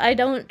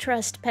don't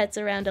trust pets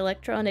around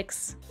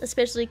electronics,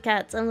 especially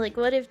cats. I'm like,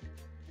 what if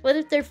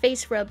their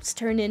face rubs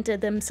turn into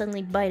them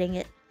suddenly biting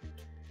it?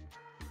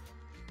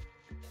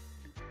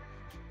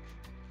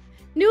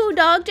 New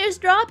dog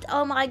just dropped?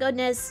 Oh my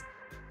goodness.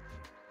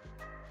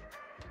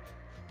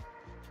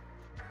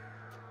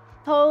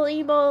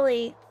 Holy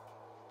moly.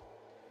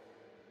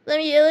 Let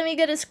me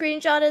get a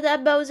screenshot of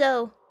that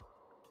bozo.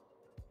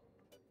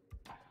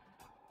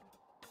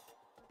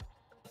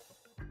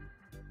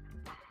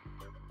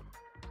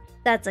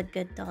 That's a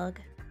good dog.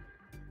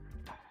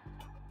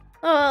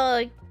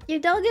 Oh, your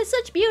dog has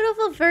such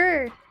beautiful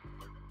fur.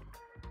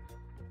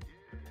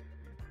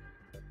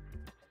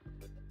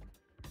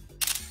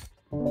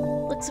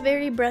 Looks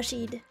very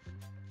brushied.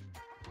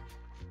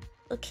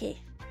 Okay,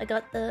 I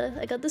got the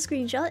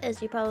screenshot, as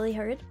you probably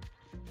heard.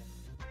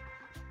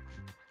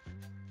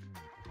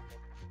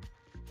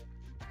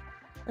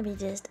 Let me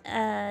just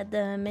add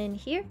them in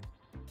here.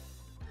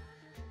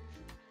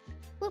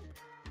 Whoop.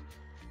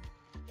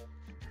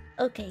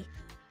 Okay,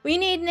 we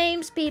need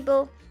names,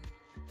 people.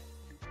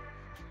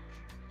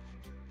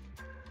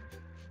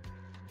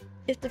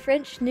 If the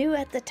French knew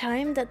at the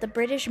time that the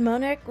British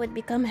monarch would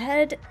become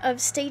head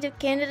of state of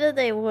Canada,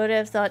 they would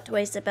have thought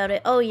twice about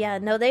it. Oh yeah,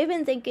 no, they've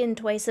been thinking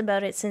twice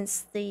about it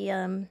since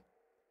the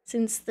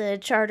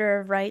Charter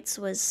of Rights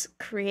was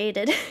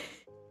created.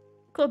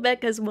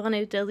 Quebec has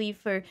wanted to leave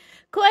for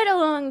quite a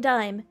long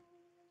time.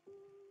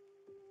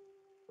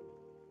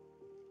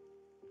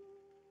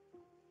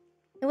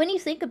 And when you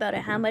think about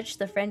it, how much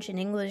the French and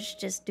English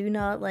just do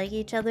not like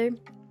each other,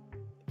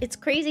 it's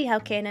crazy how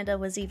Canada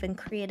was even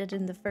created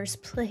in the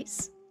first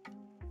place.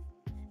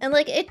 And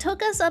like, it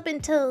took us up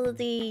until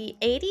the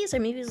 80s, or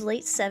maybe it was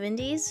late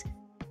 70s,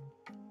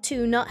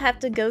 to not have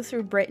to go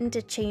through Britain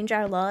to change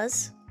our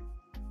laws.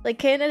 Like,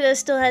 Canada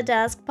still had to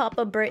ask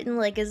Papa Britain,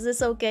 like, is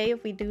this okay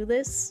if we do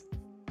this?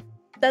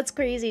 That's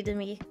crazy to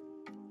me.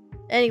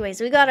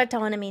 Anyways, we got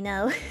autonomy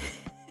now.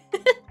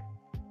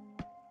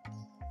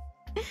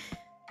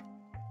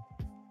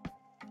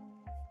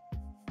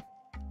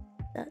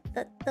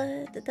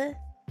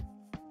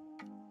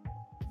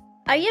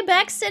 Are you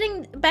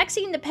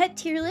backseating the pet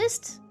tier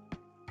list?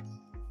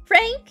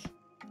 Frank?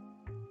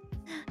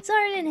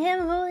 Sergeant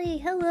Ham Holy,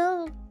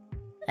 hello.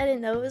 I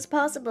didn't know it was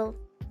possible.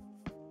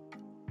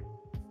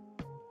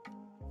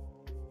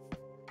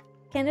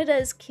 Canada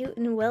is cute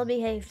and well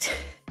behaved.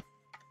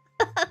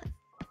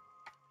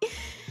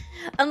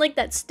 Unlike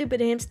that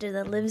stupid hamster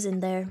that lives in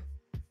there.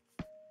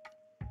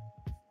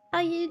 How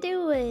you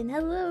doing?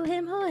 Hello,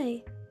 Ham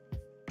Hoy.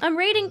 I'm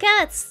raiding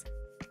cats.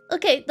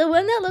 Okay, the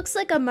one that looks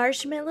like a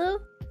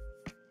marshmallow.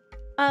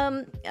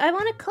 I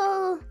wanna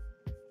call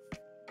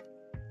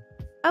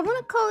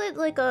it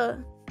like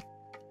a...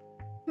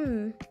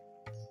 I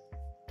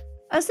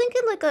was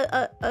thinking like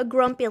a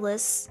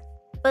grumpulus.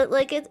 But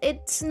like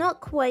it's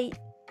not quite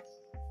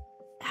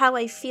how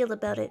I feel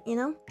about it, you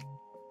know?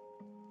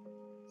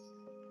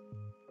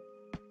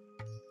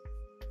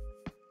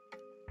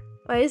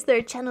 Why is there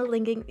a channel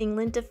linking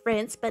England to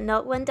France but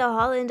not one to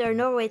Holland or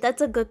Norway?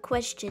 That's a good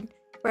question.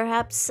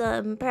 Perhaps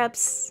a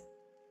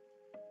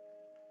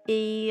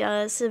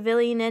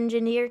civilian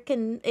engineer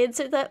can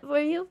answer that for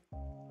you?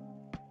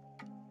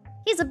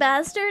 He's a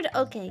bastard?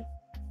 Okay.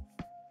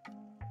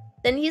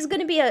 Then he's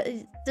gonna be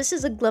a... This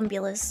is a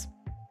glumbulus.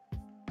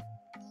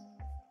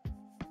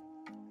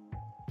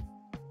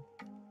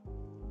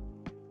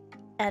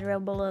 Add row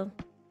below.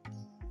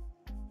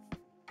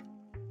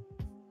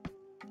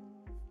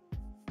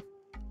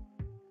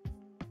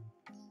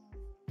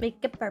 Make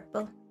it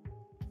purple.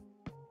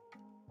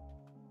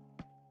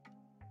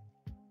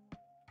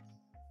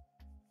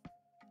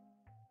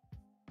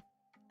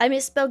 I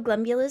misspelled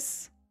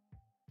glumbulus.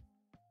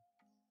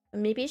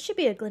 Maybe it should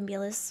be a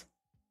glumbulus.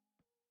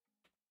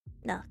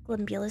 No,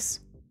 glumbulus.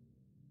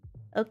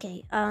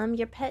 Okay,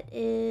 your pet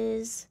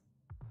is...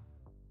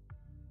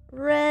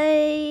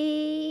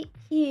 right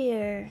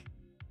here.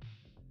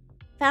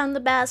 Found the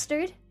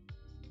bastard.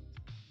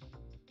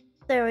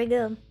 There we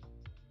go.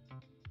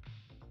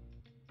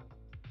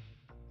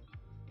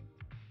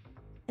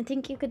 I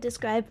think you could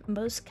describe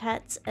most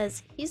cats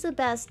as he's a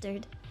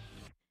bastard.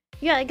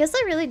 Yeah, I guess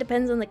that really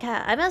depends on the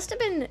cat. I must have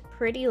been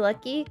pretty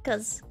lucky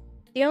because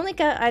the only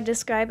cat I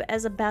describe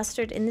as a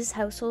bastard in this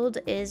household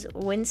is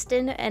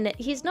Winston, and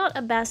he's not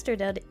a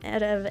bastard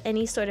out of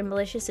any sort of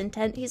malicious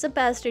intent. He's a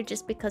bastard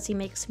just because he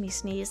makes me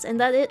sneeze, and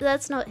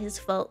that's not his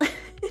fault.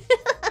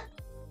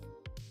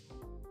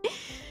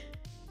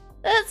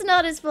 That's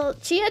not his fault.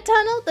 Chia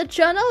tunnel? The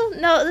channel?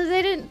 No,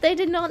 they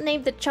did not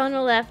name the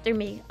channel after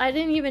me. I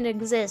didn't even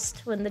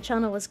exist when the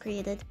channel was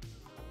created.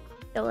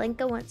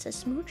 Dolenka wants a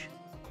smooch.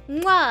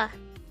 Mwah!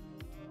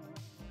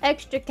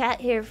 Extra cat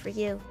hair for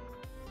you.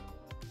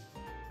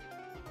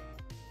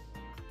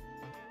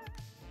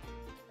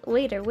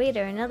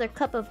 Waiter, another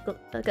cup of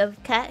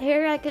cat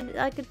hair I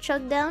could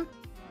chug down.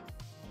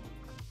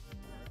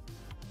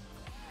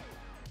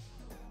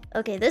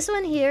 Okay, this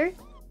one here.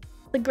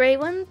 The gray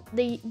one,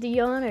 the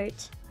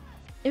yonert.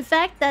 In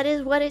fact, that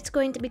is what it's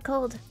going to be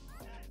called.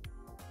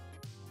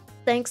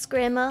 Thanks,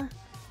 Grandma.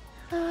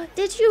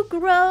 Did you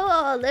grow?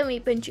 Oh, let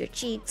me pinch your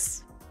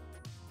cheeks.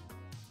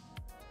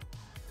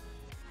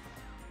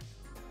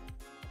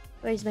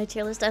 Where's my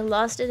tier list? I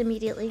lost it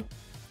immediately.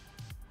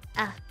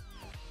 Ah.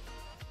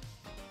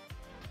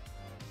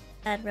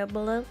 Add row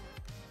below.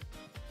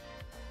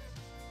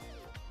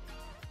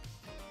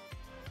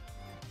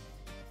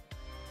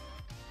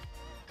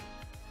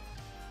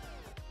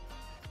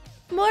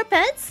 More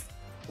pets?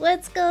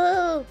 Let's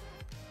go!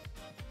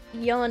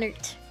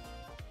 Yonert.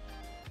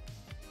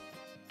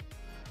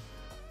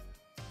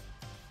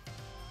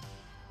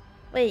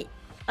 Wait,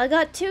 I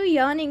got 2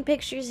 yawning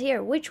pictures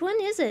here. Which one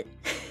is it?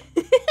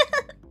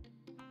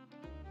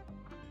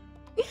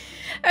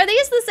 Are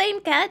these the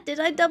same cat? Did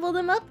I double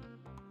them up?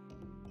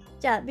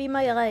 Yeah, be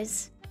my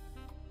eyes.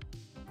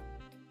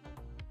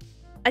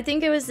 I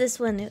think it was this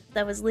one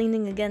that was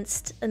leaning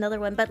against another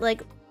one, but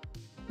like,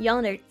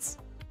 yawnerts.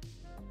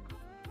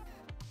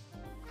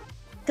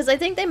 Because I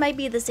think they might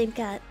be the same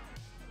cat.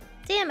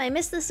 Damn, I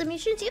missed the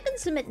submissions. You can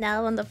submit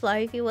now on the fly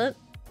if you want.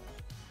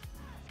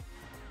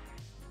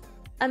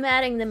 I'm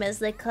adding them as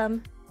they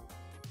come.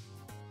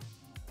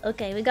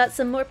 Okay, we got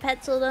some more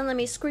pets. Hold on, let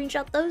me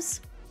screenshot those.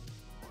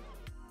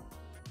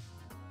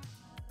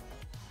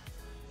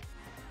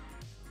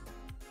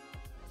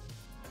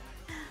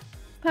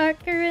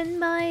 Parker and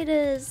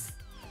Midas.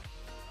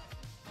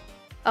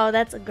 Oh,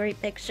 that's a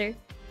great picture.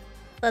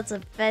 That's a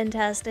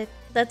fantastic.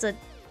 That's a...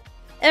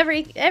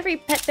 Every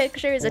pet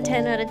picture is a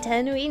 10 out of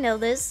 10. We know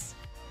this.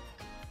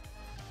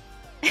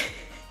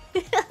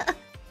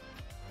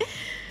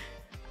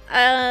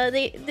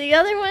 The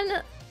other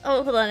one...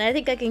 Oh, hold on. I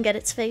think I can get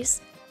its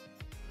face.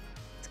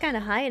 It's kind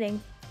of hiding.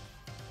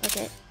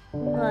 Okay.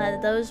 We'll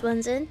add those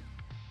ones in.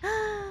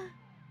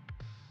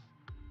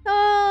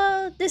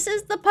 Oh, this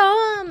is the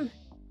poem.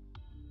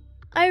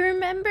 I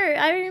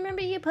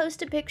remember you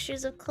posted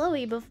pictures of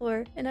Chloe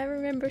before, and I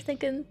remember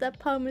thinking that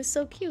palm was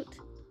so cute.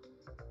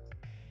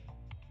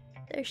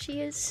 There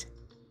she is.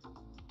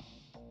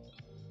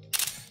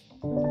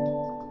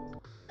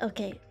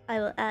 Okay, I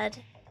will add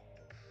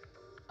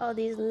all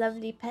these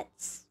lovely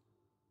pets.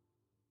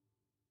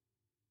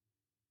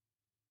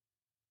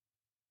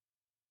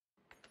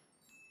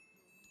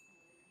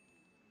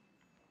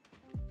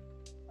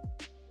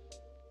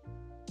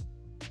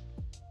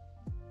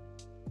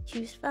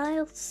 Choose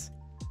files.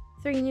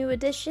 3 new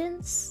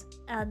additions.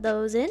 Add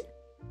those in.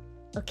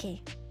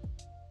 Okay.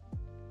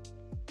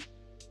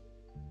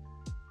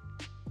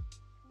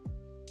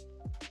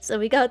 So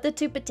we got the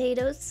 2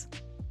 potatoes.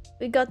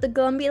 We got the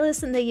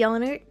globulus and the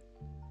yogurt.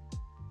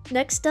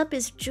 Next up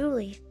is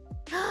Julie.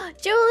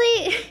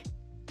 Julie!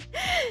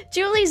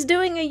 Julie's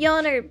doing a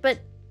yogurt, but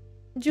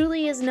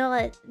Julie is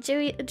not.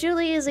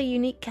 Julie is a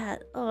unique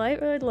cat. Oh, I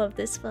really love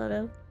this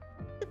photo.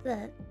 Look at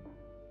that.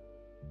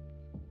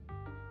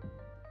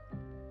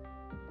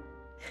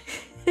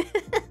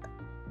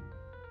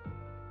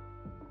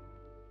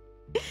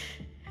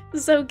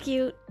 So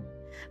cute.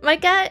 My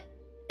cat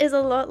is a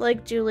lot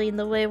like Julie in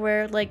the way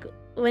where, like,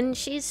 when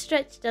she's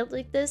stretched out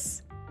like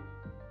this,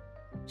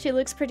 she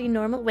looks pretty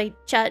normal. Wait,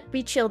 chat,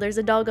 be chill. There's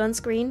a dog on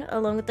screen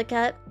along with the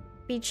cat.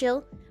 Be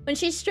chill. When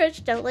she's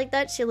stretched out like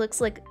that, she looks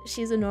like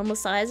she's a normal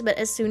size, but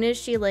as soon as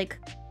she, like,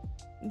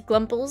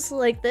 glumples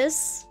like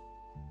this...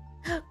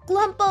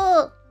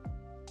 Glumple!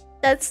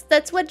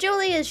 That's what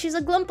Julie is. She's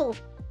a glumple.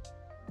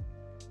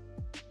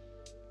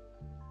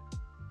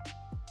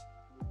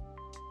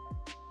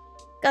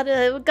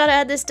 Gotta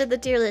add this to the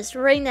tier list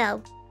right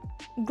now.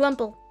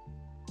 Glumple.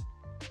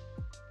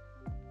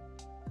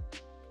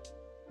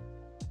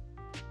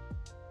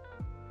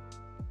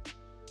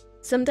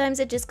 Sometimes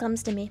it just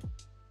comes to me.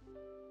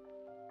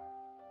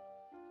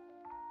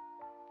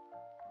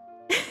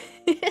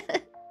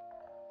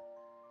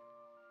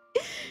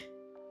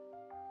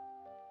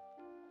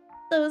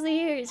 Those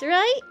ears,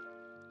 right?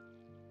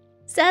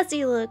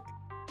 Sassy look.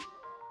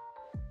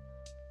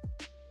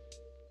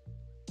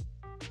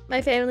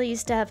 My family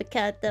used to have a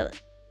cat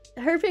that...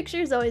 Her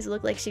pictures always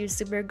look like she was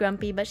super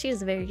grumpy, but she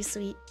was very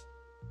sweet.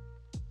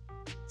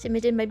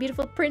 Submitted my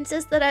beautiful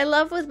princess that I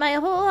love with my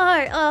whole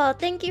heart. Oh,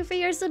 thank you for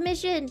your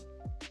submission.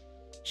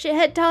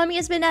 Shithead Tommy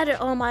has been added.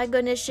 Oh my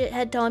goodness,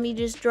 Shithead Tommy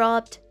just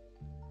dropped.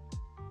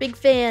 Big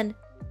fan.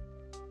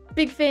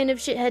 Big fan of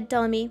Shithead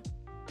Tommy.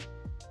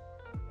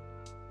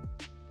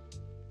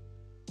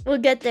 We'll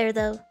get there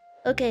though.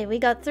 Okay, we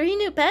got 3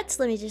 new pets.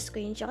 Let me just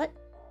screenshot.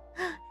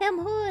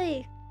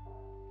 Hamhoy!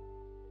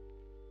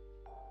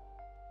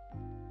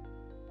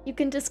 You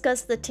can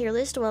discuss the tier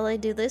list while I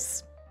do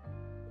this.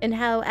 And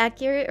how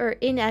accurate or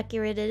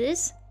inaccurate it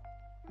is.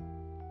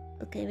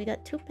 Okay, we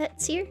got 2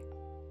 pets here.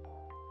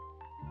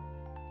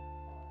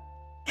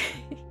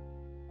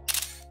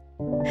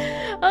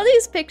 All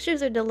these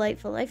pictures are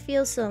delightful. I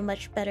feel so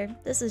much better.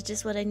 This is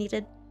just what I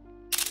needed.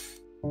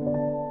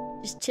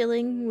 Just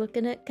chilling,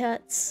 looking at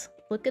cats,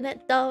 looking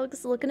at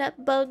dogs, looking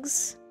at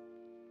bugs.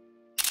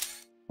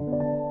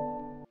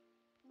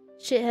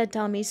 Shithead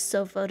Tommy's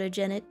so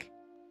photogenic.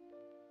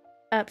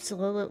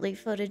 Absolutely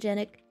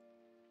photogenic.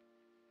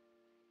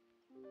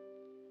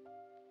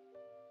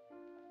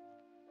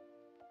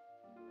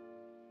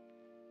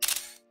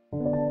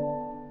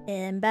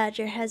 And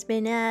Badger has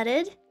been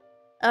added.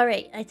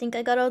 Alright, I think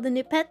I got all the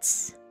new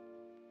pets.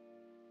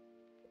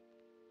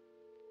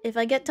 If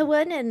I get to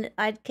one and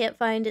I can't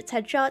find its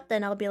headshot,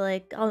 then I'll be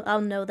like,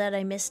 I'll know that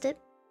I missed it.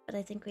 But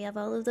I think we have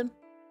all of them.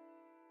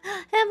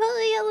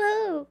 Emily,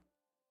 hello!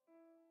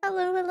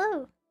 Hello,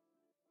 hello.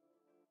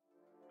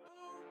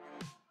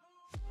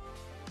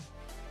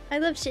 I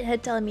love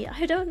Shithead Tommy.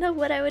 I don't know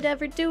what I would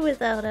ever do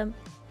without him.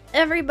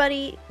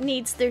 Everybody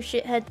needs their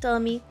Shithead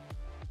Tommy.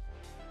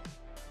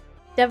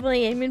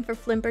 Definitely aiming for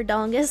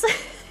Flimperdongus.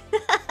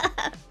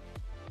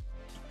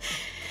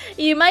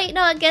 You might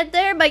not get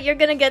there, but you're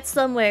gonna get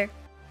somewhere.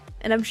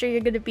 And I'm sure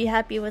you're gonna be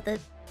happy with it.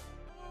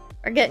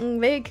 We're getting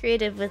very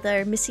creative with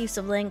our misuse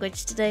of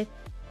language today.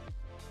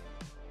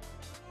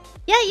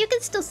 Yeah, you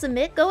can still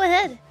submit. Go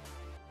ahead.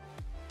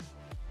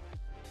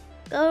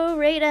 Go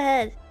right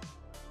ahead.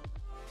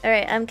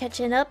 Alright, I'm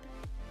catching up.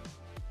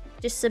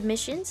 Just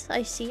submissions.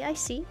 I see, I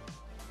see.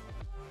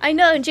 I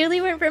know, Julie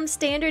went from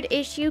standard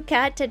issue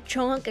cat to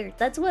chonker.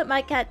 That's what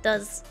my cat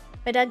does.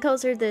 My dad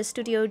calls her the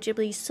Studio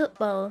Ghibli soot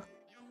ball.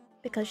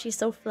 Because she's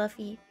so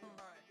fluffy.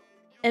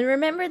 And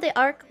remember the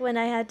arc when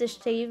I had to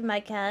shave my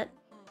cat?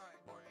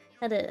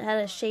 Had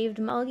a shaved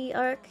Moggy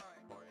arc?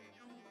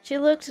 She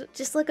looked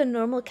just like a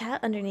normal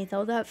cat underneath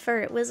all that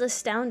fur. It was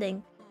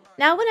astounding.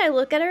 Now when I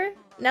look at her,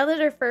 now that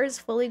her fur is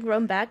fully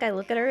grown back, I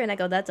look at her and I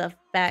go, that's a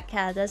fat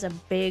cat. That's a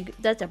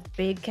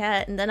big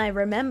cat. And then I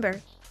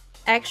remember,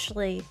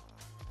 actually,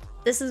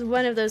 this is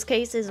one of those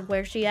cases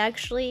where she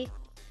actually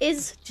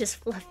is just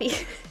fluffy.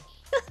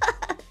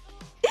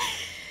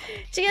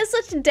 She has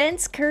such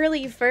dense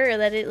curly fur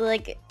that it,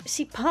 like,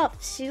 she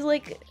pops. She's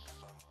like...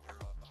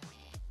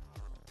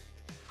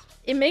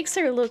 It makes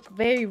her look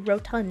very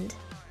rotund.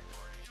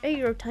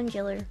 Very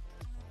rotungular.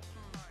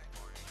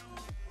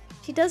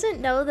 She doesn't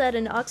know that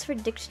an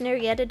Oxford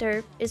Dictionary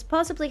editor is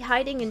possibly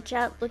hiding in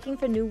chat looking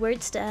for new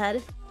words to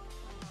add.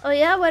 Oh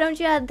yeah, why don't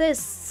you add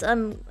this?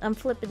 I'm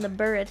flipping the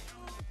bird.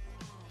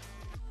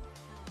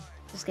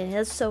 Just kidding,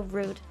 that's so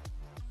rude.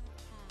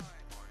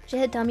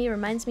 Shithead Tommy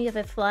reminds me of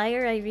a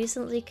flyer I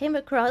recently came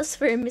across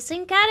for a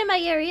missing cat in my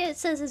area. It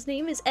says his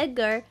name is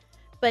Edgar,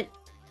 but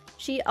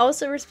she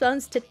also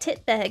responds to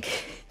Titbag.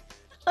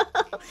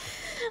 Oh,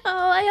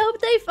 I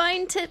hope they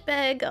find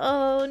Titbag.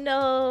 Oh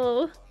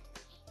no.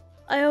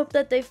 I hope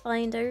that they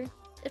find her.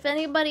 If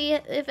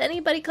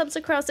anybody comes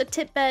across a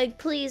Titbag,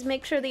 please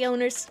make sure the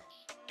owners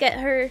get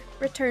her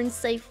returned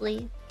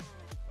safely.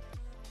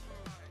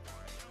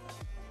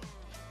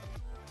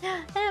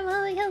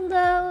 Emily,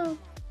 hello!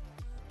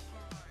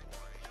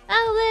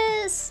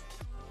 Alice!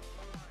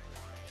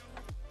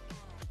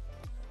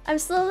 I'm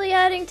slowly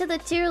adding to the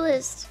tier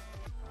list.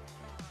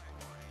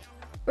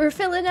 We're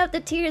filling out the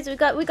tiers. We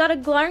got a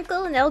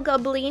Glarnkle, an El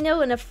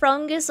Goblino, and a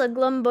Frungus, a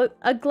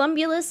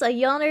Glumbulus, a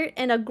Yawner,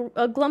 and a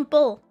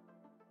Glumple.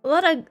 A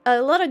lot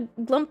of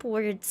glump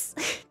words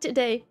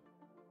today.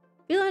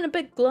 Feeling a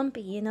bit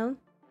glumpy, you know?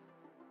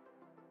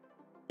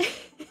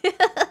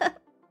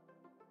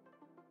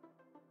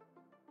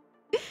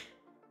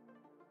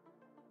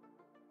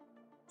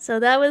 So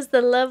that was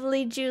the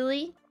lovely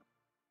Julie.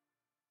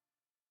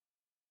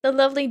 The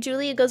lovely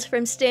Julie goes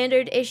from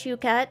standard issue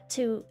cat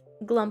to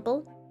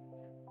Glumple.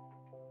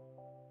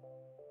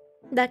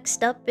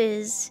 Next up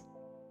is...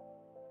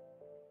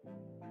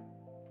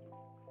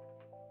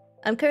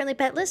 I'm currently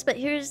petless, but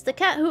here's the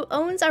cat who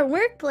owns our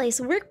workplace.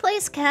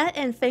 Workplace cat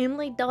and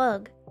family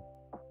dog.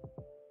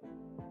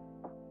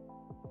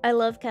 I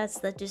love cats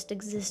that just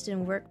exist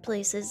in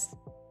workplaces.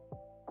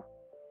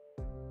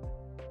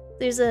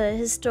 There's a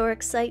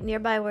historic site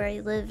nearby where I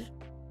live,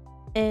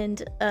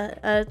 and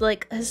a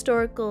like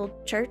historical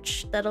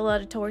church that a lot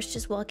of tourists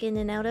just walk in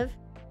and out of.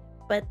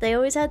 But they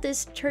always had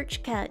this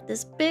church cat,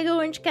 this big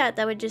orange cat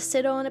that would just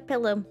sit on a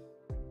pillow.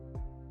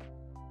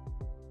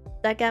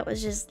 That cat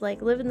was just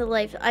like living the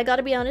life. I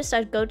gotta be honest,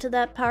 I'd go to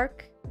that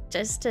park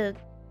just to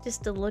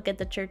look at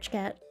the church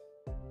cat.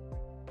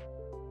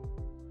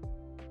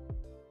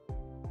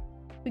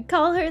 We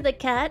call her the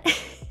cat.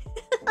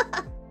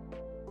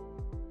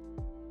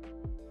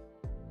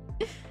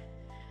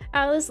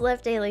 Alice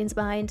left aliens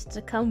behind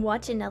to come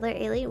watch another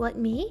alien. What,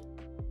 me?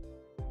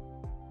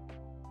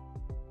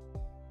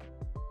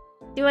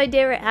 Do I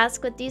dare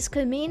ask what these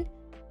could mean?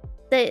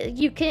 That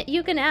you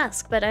can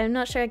ask, but I'm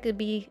not sure I could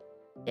be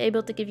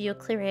able to give you a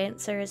clear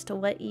answer as to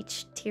what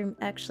each tier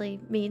actually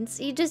means.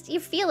 You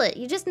feel it.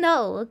 You just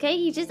know,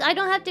 okay? I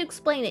don't have to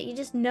explain it. You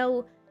just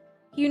know.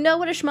 You know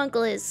what a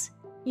schmunkle is.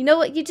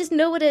 You just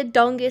know what a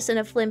dongus and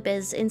a flimp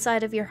is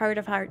inside of your heart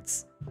of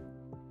hearts.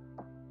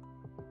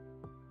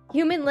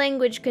 Human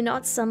language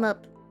cannot sum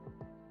up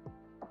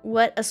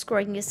what a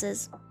scroingus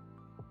is.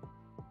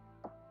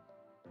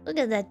 Look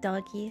at that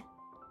doggy.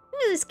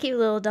 Look at this cute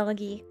little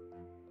doggy.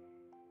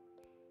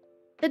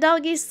 The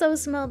doggy's so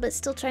small, but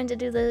still trying to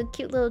do the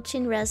cute little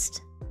chin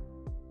rest.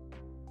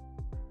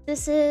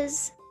 This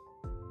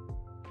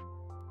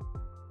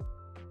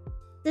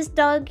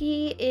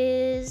doggy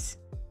is...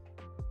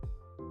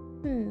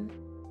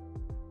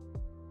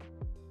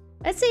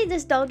 I'd say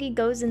this doggy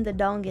goes in the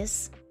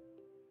dongus.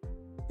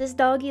 This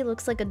doggy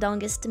looks like a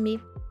dongus to me.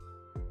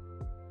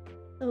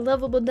 A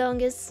lovable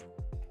dongus.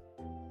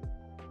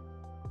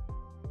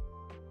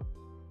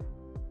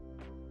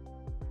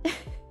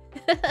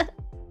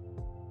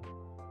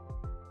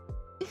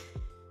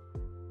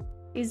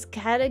 These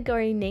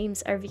category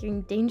names are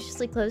veering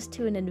dangerously close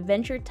to an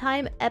Adventure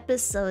Time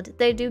episode.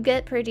 They do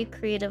get pretty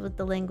creative with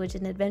the language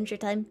in Adventure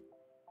Time.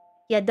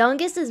 Yeah,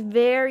 dongus is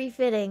very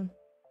fitting.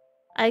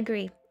 I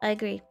agree.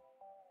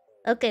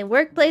 Okay,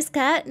 workplace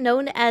cat,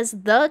 known as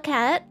the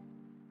cat.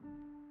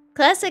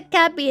 Classic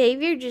cat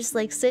behavior, just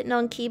like sitting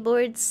on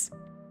keyboards,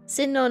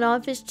 sitting on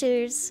office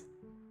chairs,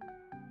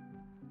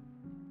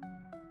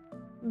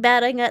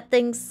 batting at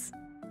things.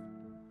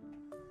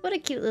 What a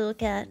cute little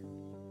cat.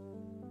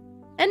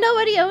 And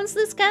nobody owns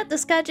this cat?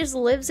 This cat just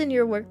lives in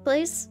your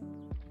workplace?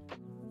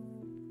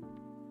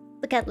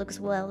 The cat looks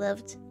well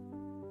loved.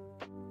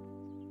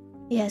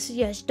 Yes,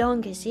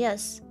 dongus,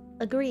 yes.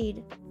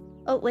 Agreed.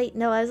 Oh wait,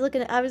 no, I was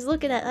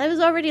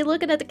already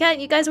looking at the cat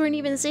and you guys weren't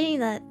even seeing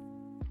that.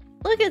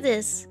 Look at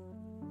this.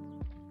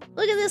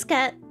 Look at this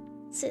cat.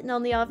 Sitting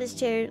on the office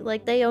chair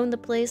like they own the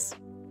place.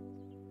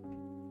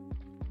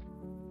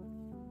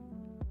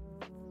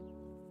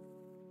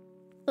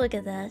 Look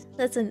at that.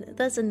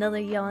 That's another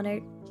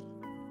yawner.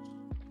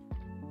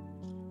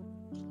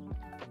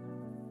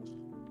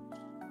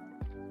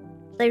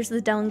 There's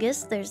the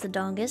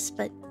dongus,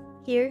 but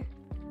here,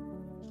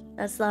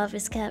 that's the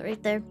office cat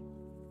right there.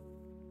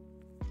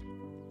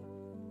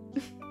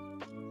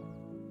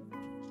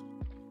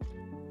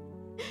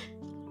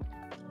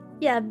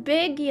 Yeah,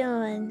 big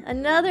yawn.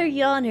 Another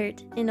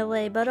yawnert in a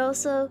way, but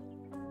also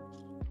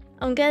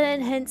I'm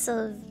getting hints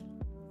of...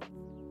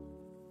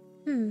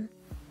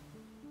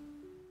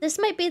 This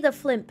might be the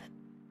flimp,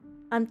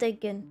 I'm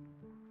thinking.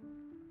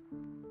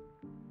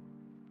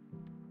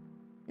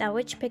 Now,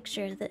 which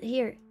picture?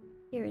 Here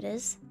it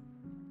is.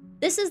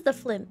 This is the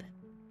Flimp.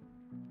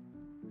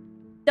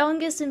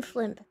 Dongus and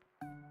Flimp.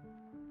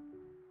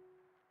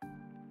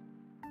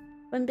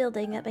 One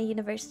building at my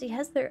university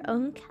has their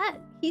own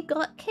cat. He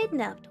got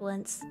kidnapped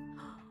once.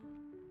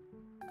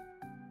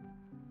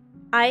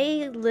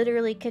 I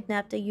literally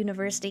kidnapped a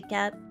university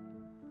cat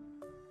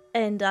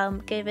and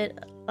gave it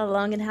a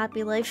long and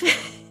happy life.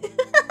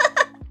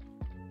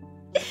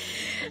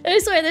 I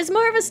swear, there's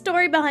more of a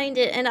story behind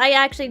it, and I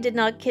actually did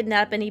not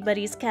kidnap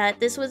anybody's cat.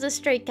 This was a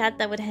stray cat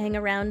that would hang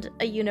around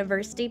a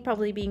university,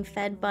 probably being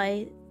fed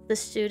by the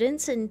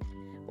students, and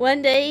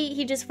one day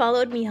he just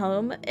followed me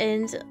home,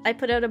 and I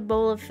put out a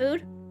bowl of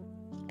food,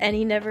 and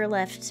he never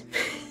left.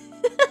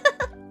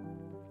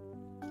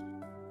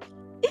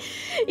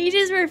 He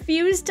just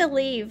refused to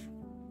leave.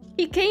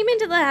 He came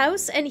into the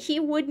house, and he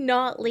would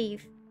not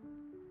leave.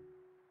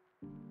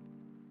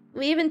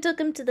 We even took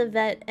him to the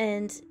vet,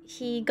 and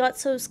he got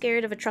so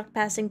scared of a truck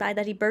passing by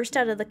that he burst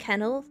out of the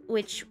kennel,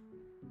 which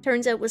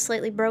turns out was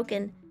slightly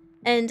broken.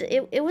 And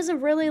it was a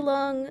really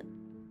long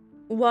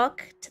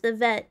walk to the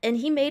vet, and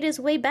he made his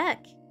way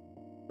back.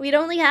 We'd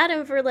only had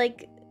him for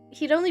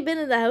he'd only been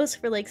in the house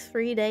for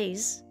 3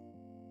 days.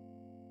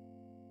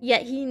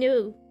 Yet he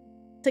knew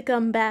to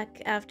come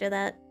back after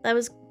that. That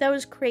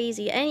was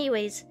crazy.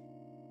 Anyways,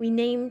 we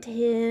named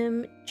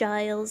him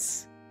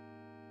Giles.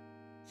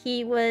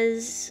 He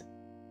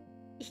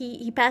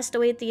passed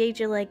away at the age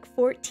of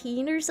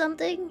 14 or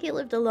something. He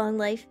lived a long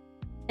life.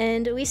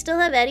 And we still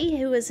have Eddie,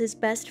 who was his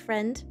best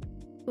friend,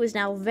 who is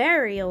now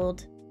very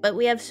old. But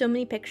we have so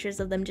many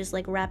pictures of them just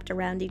wrapped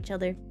around each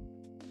other.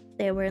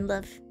 They were in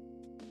love.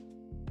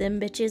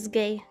 Them bitches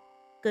gay.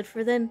 Good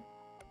for them.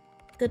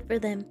 Good for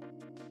them.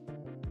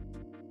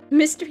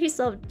 Mystery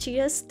solved.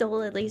 Chia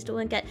stole at least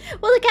one cat.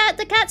 Well,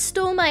 the cat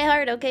stole my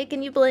heart, okay?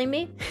 Can you blame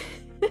me?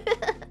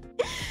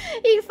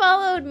 He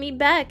followed me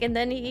back, and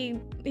then he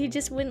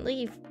just wouldn't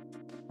leave.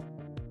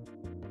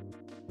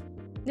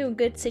 Knew a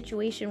good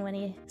situation when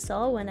he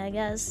saw one, I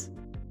guess.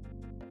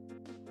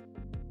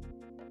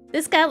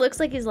 This guy looks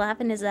like he's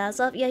laughing his ass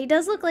off. Yeah, he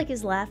does look like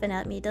he's laughing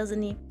at me,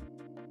 doesn't he?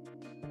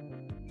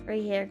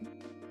 Right here.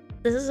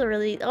 This is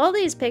all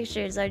these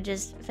pictures are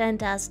just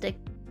fantastic.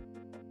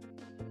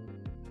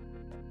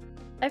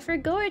 I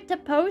forgot to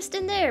post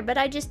in there, but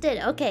I just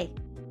did. Okay.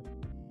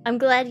 I'm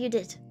glad you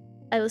did.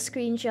 I will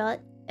screenshot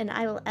and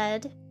I will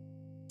add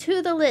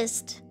to the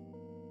list.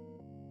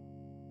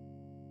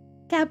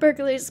 Cat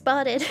burglar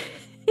spotted.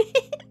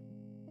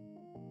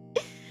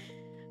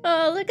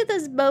 Oh, look at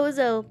this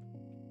bozo.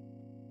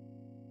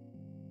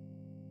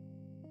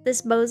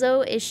 This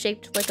bozo is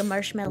shaped like a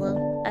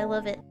marshmallow. I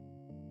love it.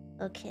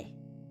 Okay.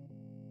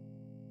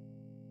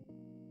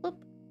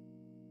 Whoop.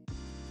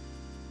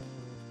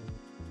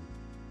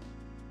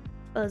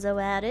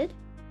 Bozo added.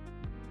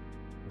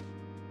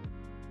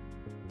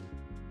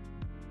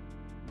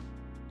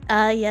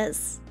 Ah,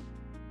 yes.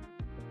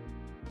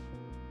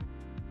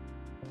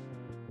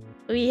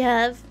 We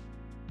have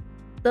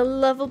the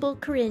lovable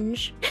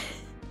cringe.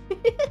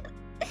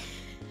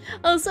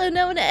 Also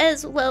known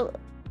as, well,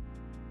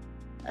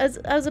 as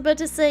I was about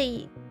to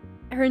say,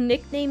 her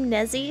nickname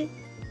Nezzy,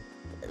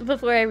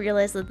 before I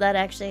realized that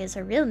actually is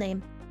her real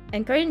name,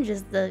 and Cringe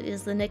is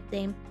the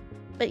nickname.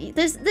 But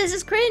this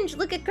is Cringe.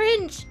 Look at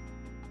Cringe.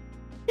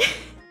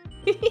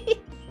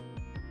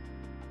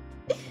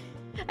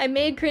 I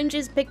made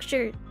Cringe's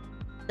picture,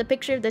 the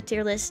picture of the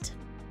tier list.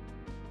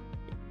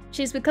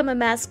 She's become a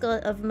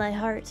mascot of my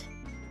heart.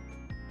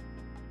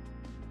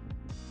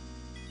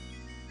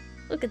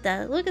 Look at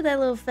that. Look at that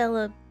little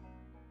fella.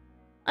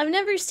 I've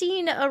never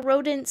seen a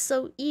rodent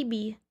so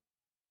eeby.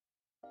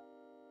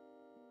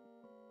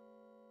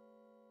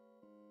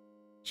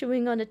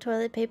 Chewing on a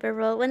toilet paper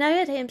roll. When I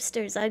had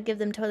hamsters, I'd give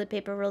them toilet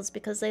paper rolls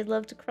because they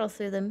loved to crawl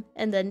through them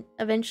and then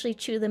eventually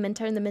chew them and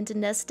turn them into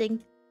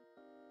nesting.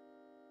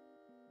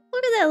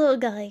 Look at that little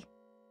guy.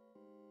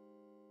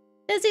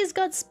 He's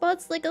got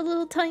spots like a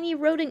little tiny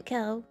rodent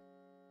cow.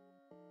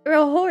 Or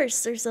a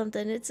horse or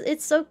something.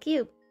 It's so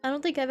cute. I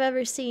don't think I've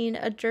ever seen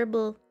a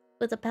gerbil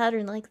with a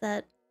pattern like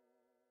that.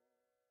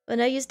 When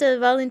I used to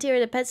volunteer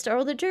at a pet store,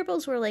 all the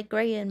gerbils were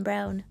gray and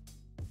brown.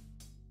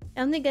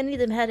 I don't think any of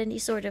them had any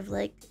sort of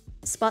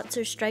spots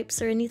or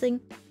stripes or anything.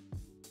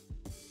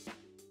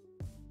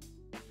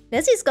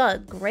 Nessie's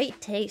got great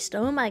taste.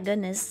 Oh my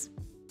goodness.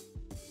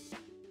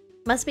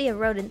 Must be a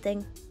rodent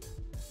thing.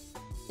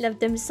 Love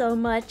them so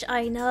much.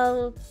 I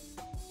know.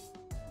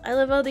 I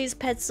love all these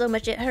pets so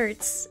much it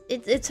hurts.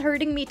 It's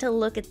hurting me to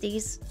look at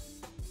these.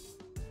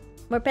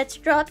 More pets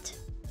dropped?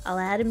 I'll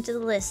add them to the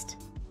list.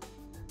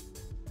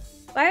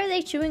 Why are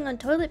they chewing on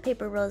toilet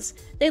paper rolls?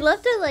 They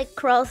love to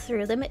crawl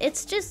through them.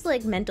 It's just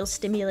mental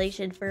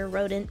stimulation for a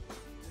rodent.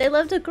 They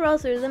love to crawl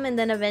through them and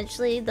then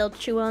eventually they'll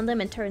chew on them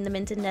and turn them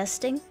into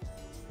nesting.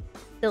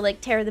 They'll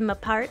tear them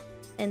apart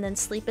and then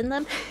sleep in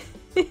them.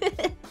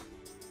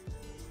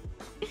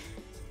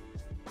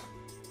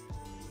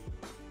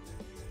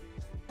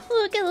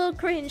 Look at little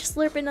Cringe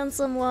slurping on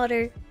some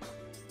water.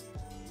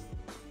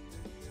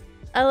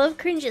 I love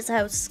Cringe's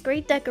house.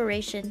 Great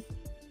decoration.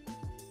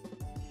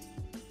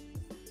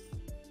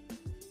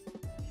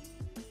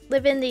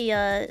 Living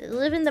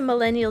the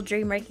millennial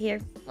dream right here.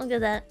 Look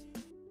at that.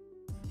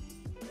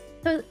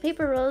 Toilet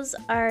paper rolls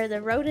are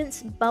the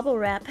rodents' bubble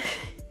wrap.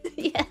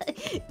 Yeah.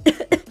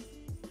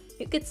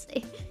 You could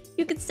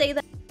say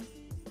that.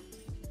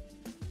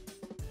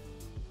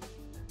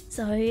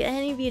 Sorry,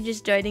 any of you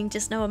just joining,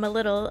 just know I'm a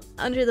little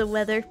under the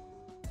weather.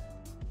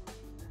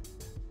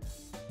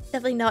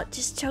 Definitely not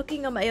just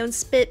choking on my own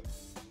spit.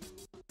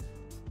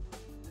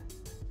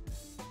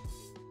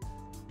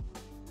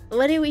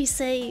 What do we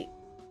say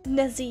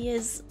Nessie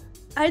is?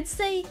 I'd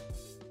say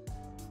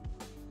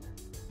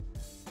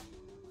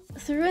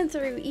through and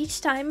through, each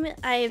time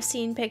I have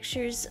seen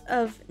pictures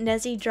of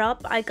Nessie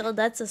drop, I go,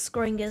 that's a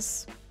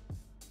scroingus.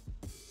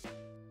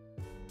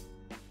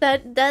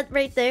 That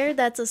right there,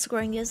 that's a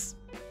scroingus.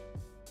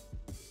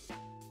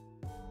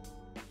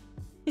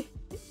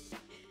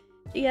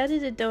 She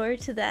added a door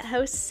to that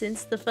house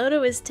since the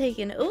photo was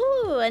taken.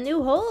 Ooh, a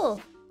new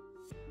hole.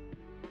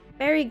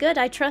 Very good.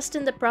 I trust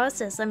in the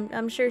process.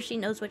 I'm sure she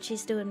knows what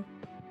she's doing.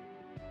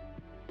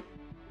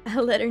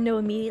 I'll let her know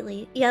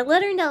immediately. Yeah,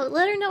 let her know.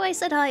 Let her know I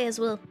said hi as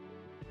well.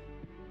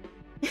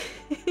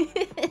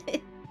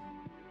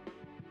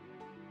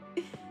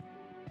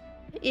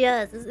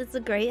 Yeah, it's a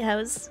great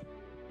house.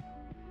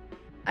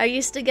 I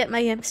used to get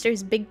my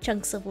hamsters big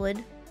chunks of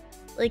wood.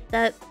 Like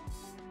that.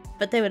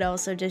 But they would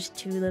also just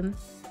chew them.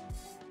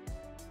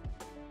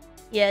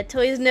 Yeah,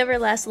 toys never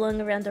last long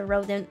around a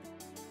rodent.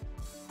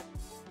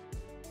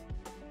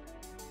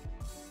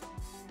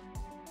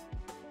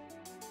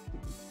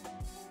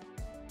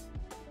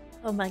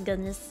 Oh my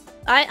goodness.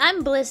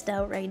 I'm blissed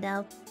out right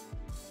now.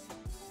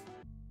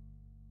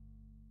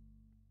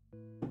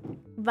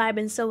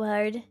 Vibing so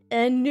hard.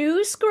 A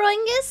new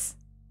scroingus?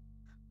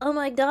 Oh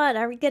my god,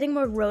 are we getting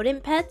more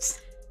rodent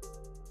pets?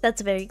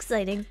 That's very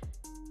exciting.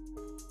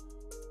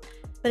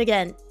 But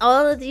again,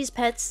 all of these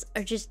pets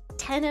are just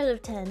 10 out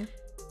of 10.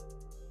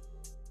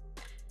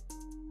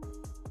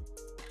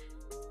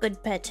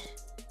 Good pet.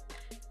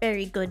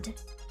 Very good.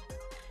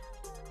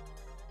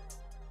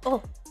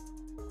 Oh.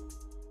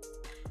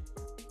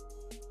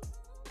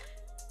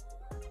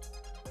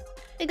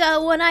 We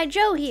got One-Eyed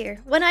Joe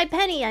here. One-Eyed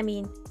Penny, I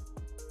mean.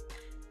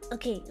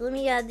 Okay, let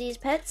me add these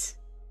pets.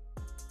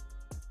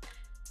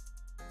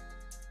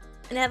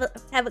 And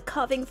have a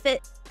coughing fit.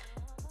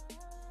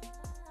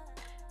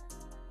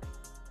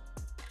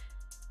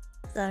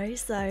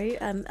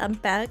 Sorry. I'm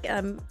back.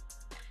 I'm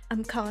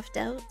coughed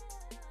out.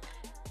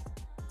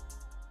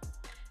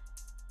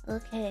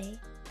 Okay.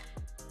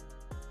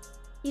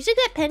 You should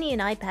get Penny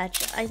an eye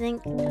patch. I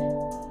think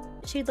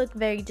she'd look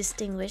very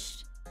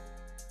distinguished.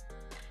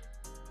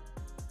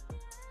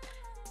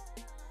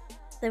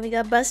 Then we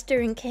got Buster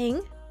and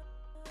King.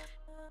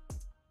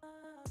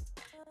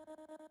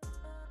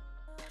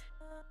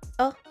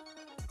 Oh.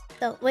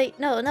 No, wait,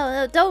 no,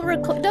 don't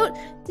record,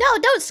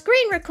 don't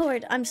screen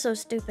record! I'm so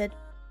stupid.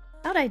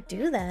 How'd I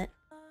do that?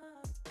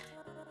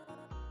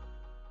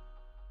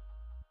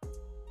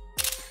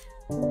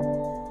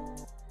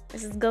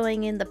 This is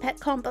going in the pet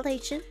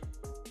compilation.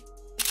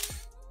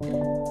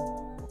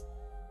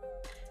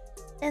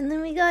 And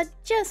then we got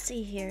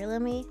Jessie here.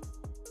 Let me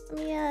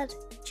add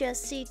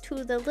Jessie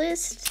to the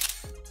list.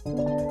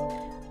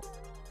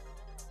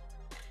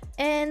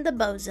 And the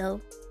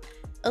bozo.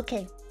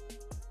 Okay.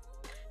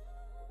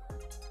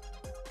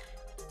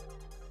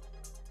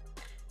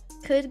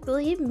 Could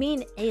glebe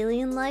mean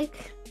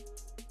alien-like?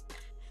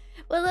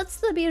 Well, that's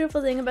the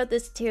beautiful thing about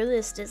this tier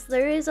list, is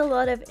there is a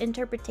lot of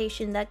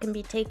interpretation that can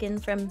be taken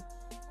from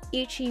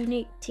each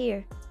unique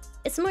tier.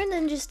 It's more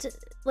than just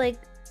like,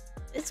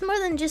 it's more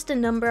than just a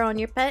number on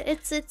your pet.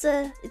 It's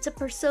a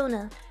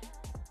persona.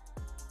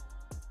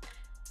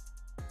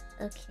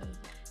 Okay.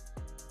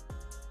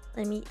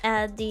 Let me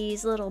add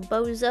these little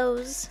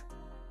bozos.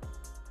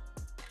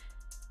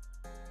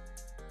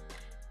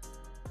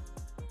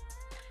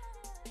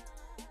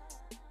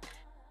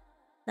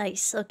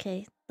 Nice,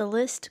 okay. The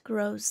list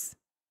grows.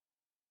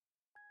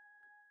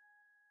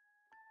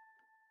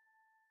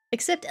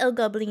 Except El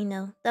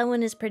Goblino. That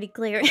one is pretty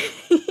clear.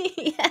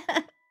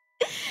 Yeah.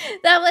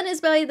 That one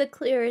is probably the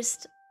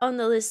clearest on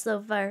the list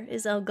so far,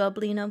 is El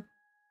Goblino.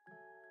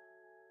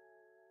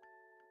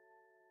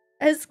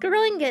 A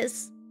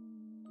Scroingus.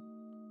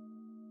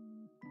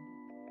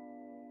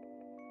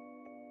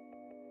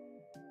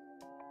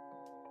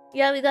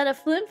 Yeah, we got a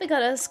Flimp, we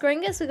got a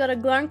Scroingus, we got a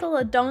Glarnkle,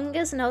 a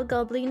Dongus, an El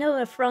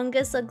Goblino, a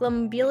Frongus, a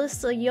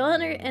Glumbulus, a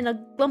Yawner, and a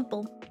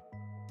Glumple.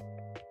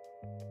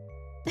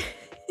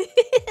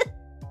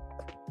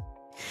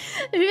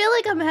 I feel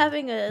like I'm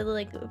having a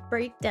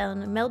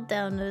breakdown, a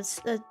meltdown,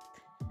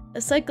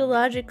 a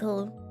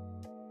psychological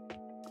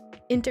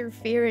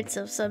interference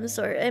of some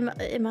sort.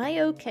 Am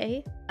I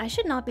okay? I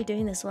should not be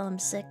doing this while I'm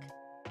sick.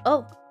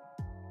 Oh.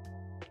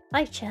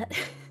 Hi, chat.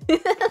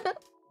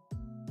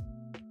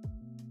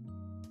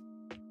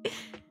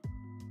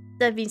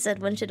 That being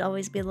said, one should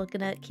always be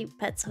looking at cute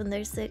pets when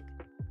they're sick.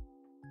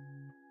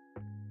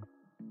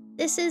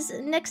 This is...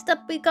 Next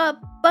up we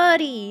got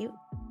Buddy.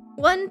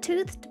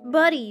 One-toothed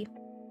Buddy.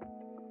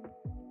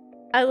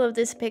 I love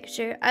this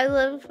picture. I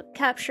love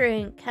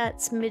capturing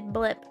cats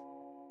mid-blip.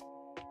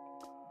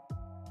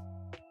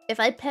 If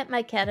I pet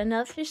my cat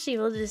enough, she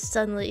will just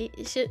suddenly...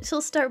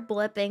 She'll start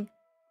blipping.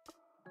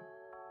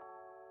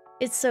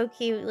 It's so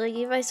cute. Like,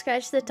 if I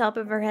scratch the top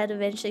of her head,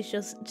 eventually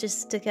she'll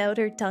just stick out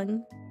her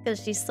tongue.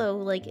 Because she's so,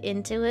 like,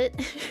 into it.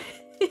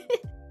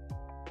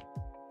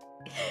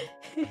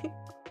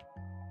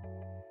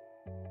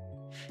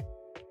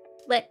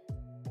 But...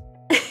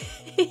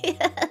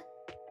 yeah.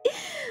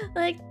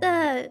 Like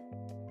that.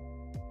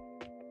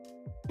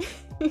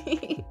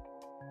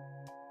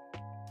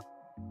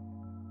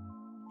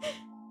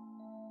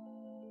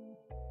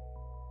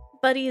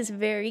 Buddy is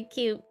very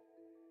cute.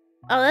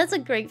 Oh, that's a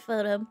great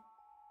photo.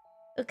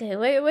 Okay,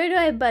 where do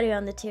I have Buddy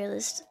on the tier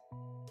list?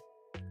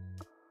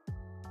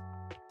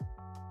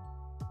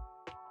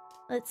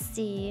 Let's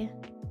see.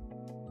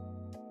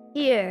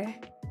 Here.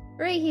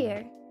 Right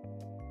here.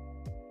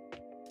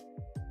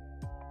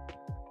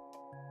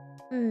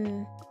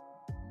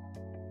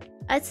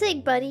 I'd say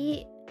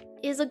Buddy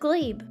is a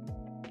glebe.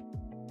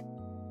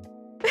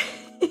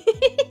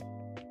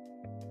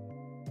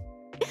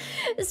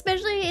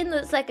 Especially in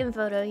the second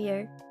photo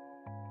here.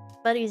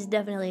 Buddy's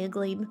definitely a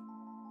glebe.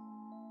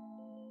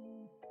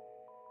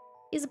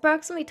 He's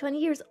approximately 20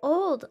 years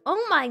old.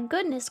 Oh my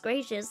goodness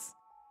gracious.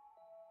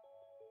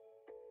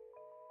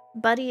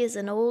 Buddy is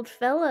an old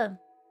fella.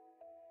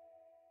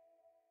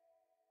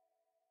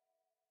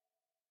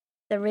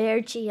 The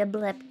rare Chia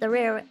blip. The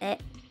rare...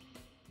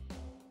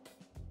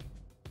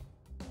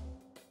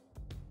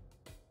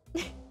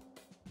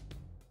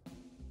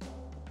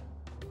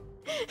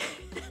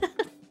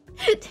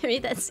 To me,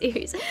 that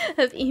series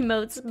of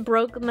emotes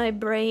broke my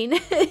brain.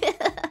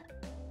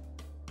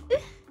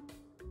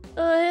 Oh,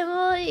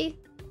 Emily.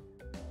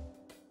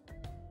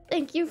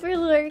 Thank you for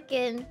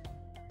lurking.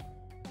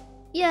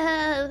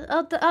 Yeah,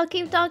 I'll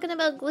keep talking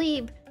about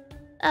Glebe.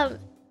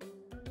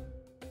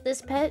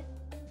 This pet.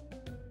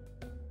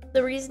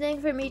 The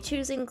reasoning for me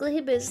choosing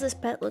Glebe is this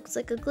pet looks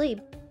like a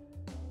Glebe.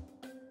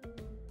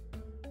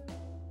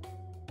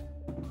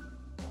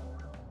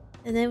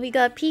 And then we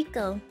got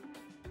Pico.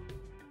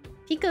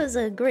 Pico's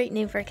a great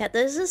name for a cat.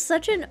 This is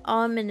such an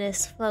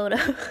ominous photo.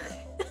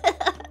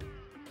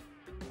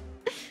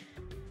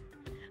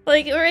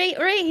 Like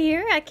right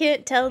here, I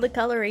can't tell the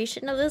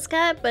coloration of this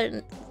cat, but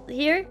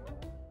here,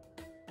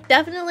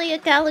 definitely a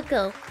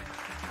calico.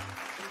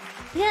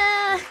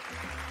 Yeah,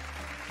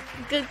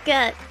 good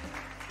cat.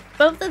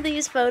 Both of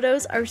these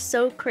photos are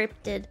so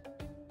cryptid.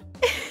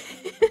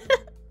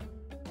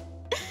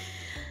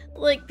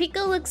 Like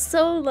Pico looks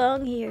so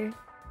long here.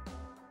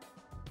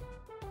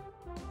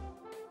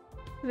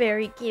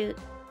 Very cute.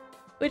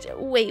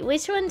 Wait,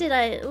 which one did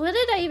what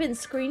did I even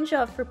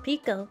screenshot for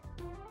Pico?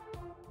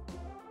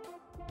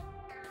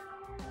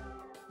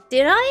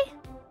 Did I?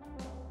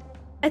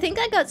 I think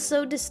I got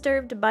so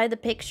disturbed by the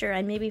picture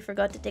I maybe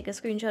forgot to take a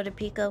screenshot of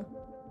Pico.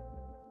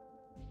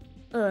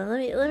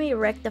 Let me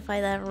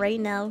rectify that right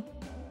now.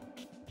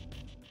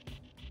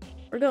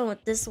 We're going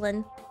with this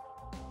one.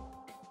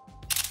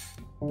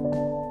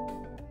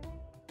 Oh,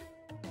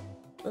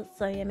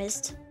 sorry, I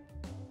missed.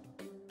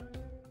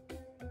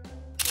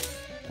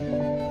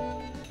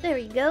 There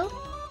we go.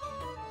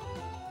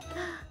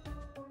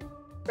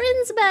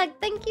 Friends back,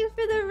 thank you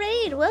for the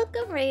raid.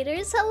 Welcome,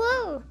 raiders.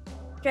 Hello.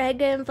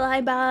 Dragon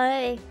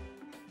flyby.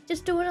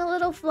 Just doing a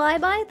little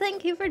flyby.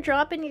 Thank you for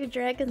dropping your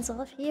dragons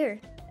off here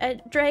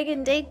at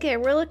Dragon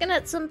Daycare. We're looking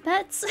at some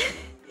pets.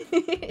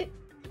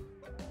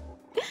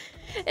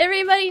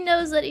 Everybody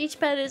knows that each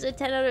pet is a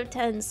 10 out of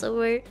 10, so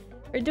we're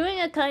doing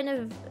a kind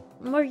of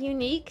more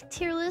unique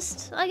tier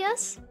list, I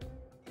guess.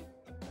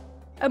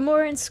 A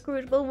more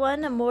inscrutable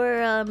one, a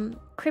more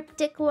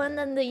cryptic one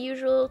than the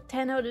usual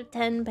 10 out of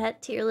 10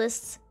 pet tier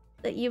lists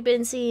that you've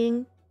been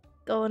seeing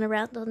going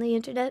around on the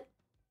internet.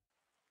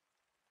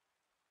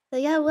 So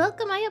yeah,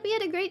 welcome. I hope you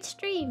had a great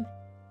stream.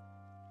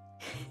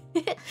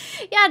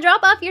 Yeah,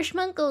 drop off your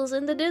schmunkles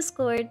in the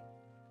Discord.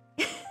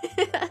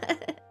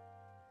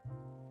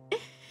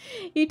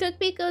 You took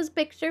Pico's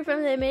picture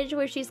from the image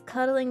where she's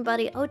cuddling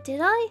Buddy. Oh, did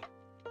I?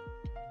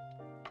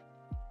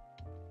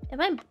 Am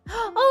I?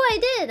 Oh,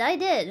 I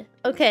did.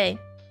 Okay.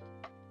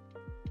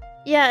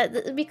 Yeah,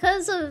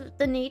 because of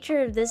the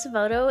nature of this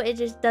photo, it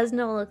just does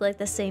not look like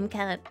the same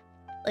cat.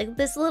 Like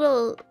this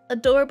little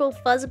adorable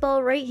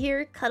fuzzball right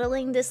here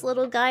cuddling this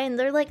little guy, and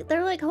they're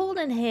like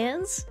holding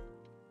hands.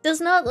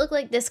 Does not look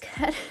like this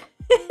cat.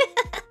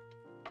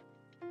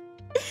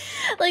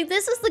 Like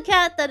this is the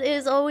cat that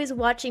is always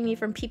watching me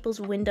from people's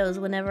windows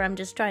whenever I'm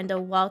just trying to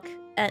walk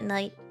at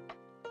night.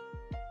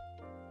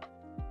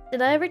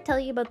 Did I ever tell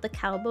you about the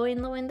cowboy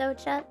in the window,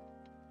 chat?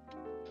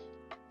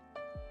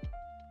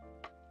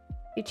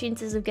 Your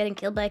chances of getting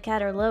killed by a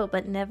cat are low,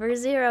 but never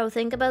zero.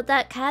 Think about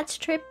that. Cats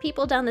trip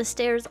people down the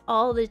stairs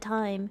all the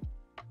time.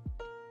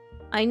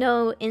 I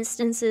know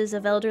instances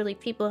of elderly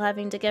people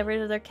having to get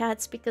rid of their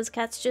cats because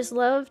cats just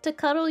love to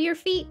cuddle your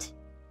feet.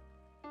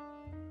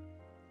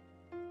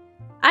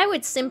 I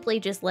would simply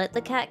just let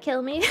the cat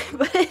kill me,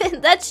 but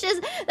that's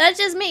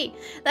just me.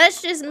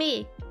 That's just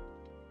me.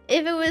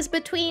 If it was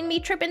between me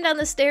tripping down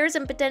the stairs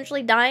and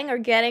potentially dying or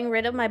getting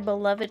rid of my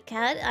beloved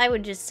cat, I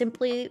would just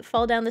simply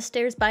fall down the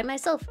stairs by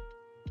myself.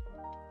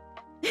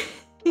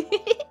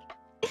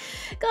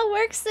 Got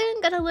work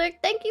soon, gotta lurk.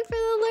 Thank you for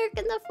the lurk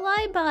and the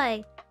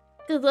flyby.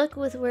 Good luck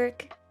with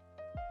work.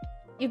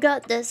 You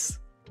got this.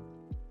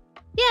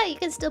 Yeah, you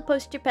can still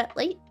post your pet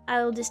late.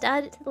 I will just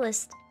add it to the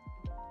list.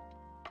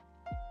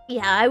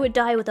 Yeah, I would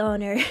die with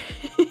honor.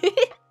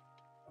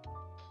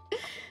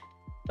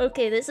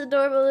 Okay, this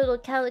adorable little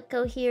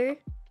calico here.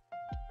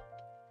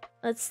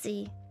 Let's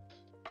see.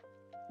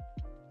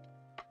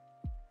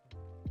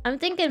 I'm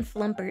thinking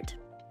Flumpert.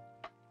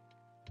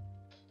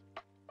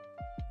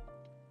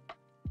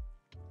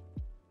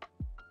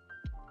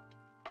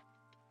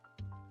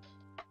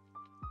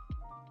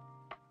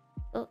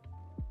 Oh,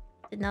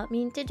 did not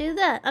mean to do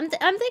that. I'm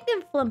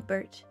thinking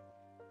Flumpert.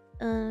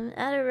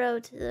 Add a row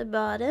to the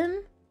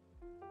bottom.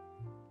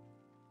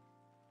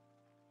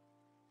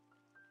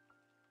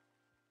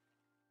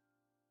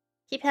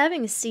 Keep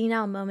having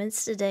senile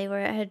moments today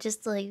where I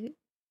just like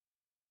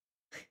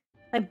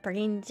my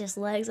brain just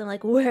lags. I'm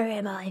like, where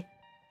am I?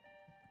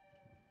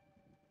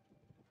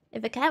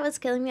 If a cat was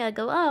killing me, I'd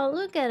go, oh,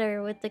 look at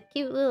her with the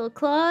cute little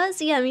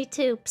claws. Yeah, me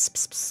too. Psst,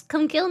 psst, psst,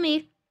 come kill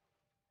me.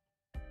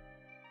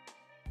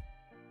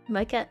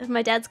 My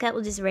dad's cat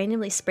will just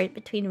randomly sprint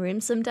between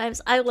rooms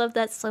sometimes. I love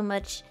that so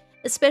much.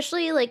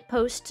 Especially like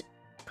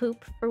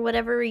post-poop for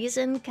whatever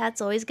reason.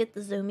 Cats always get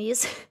the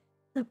zoomies.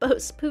 The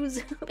post-poo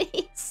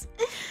zoomies.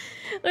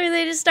 Where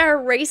they just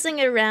start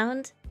racing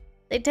around.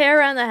 They tear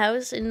around the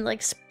house and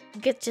like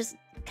get just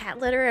cat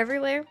litter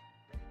everywhere.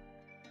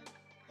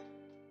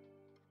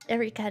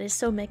 Every cat is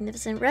so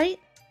magnificent, right?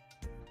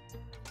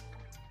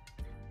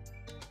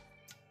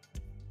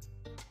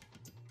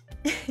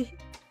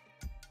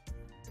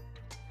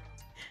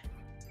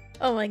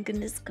 Oh my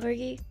goodness,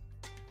 Corgi.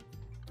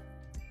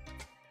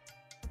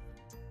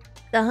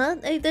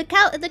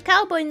 The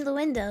cowboy in the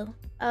window.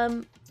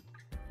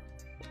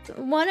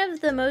 One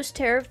of the most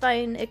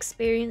terrifying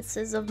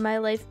experiences of my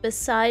life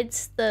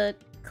besides the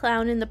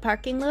clown in the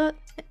parking lot,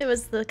 it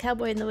was the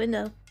cowboy in the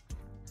window.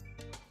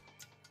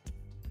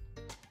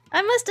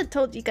 I must have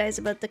told you guys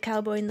about the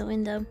cowboy in the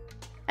window.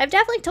 I've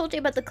definitely told you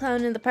about the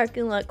clown in the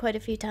parking lot quite a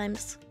few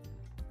times.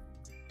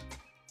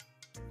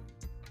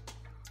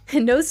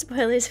 No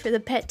spoilers for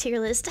the pet tier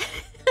list.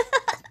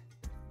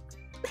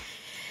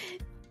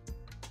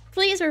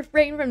 Please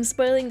refrain from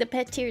spoiling the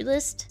pet tier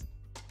list.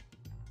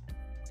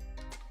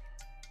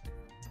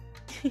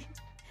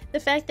 The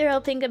fact they're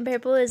all pink and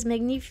purple is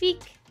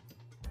magnifique.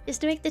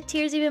 Just to make the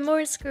tiers even more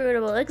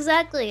inscrutable.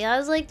 Exactly. I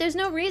was like, there's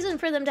no reason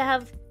for them to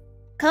have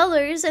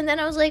colors. And then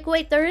I was like,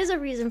 wait, there is a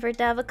reason for it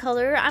to have a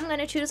color. I'm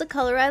gonna choose a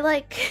color I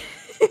like.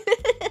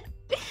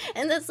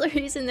 And that's the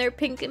reason they're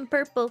pink and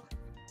purple.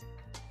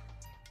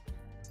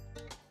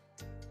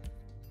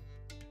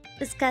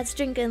 This cat's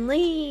drinking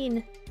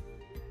lean.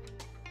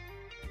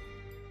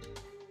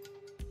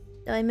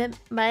 Oh, I meant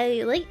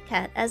my late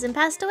cat, as in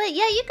passed away.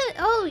 Yeah, you can.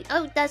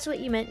 Oh, that's what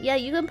you meant. Yeah,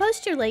 you can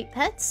post your late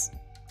pets.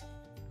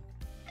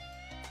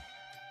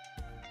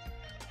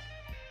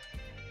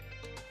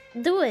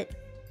 Do it.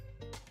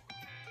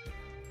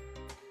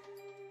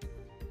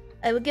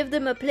 I will give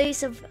them a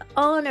place of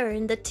honor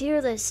in the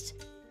tier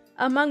list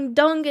among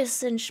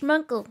Dongus and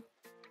Schmunkle.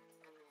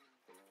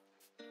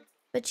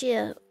 But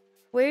yeah,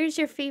 where's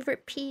your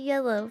favorite pea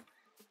yellow?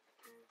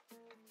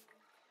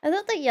 I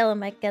thought that yellow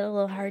might get a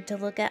little hard to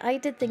look at. I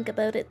did think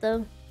about it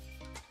though.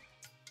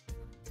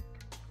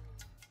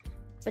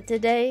 But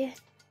today,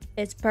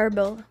 it's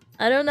purple.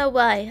 I don't know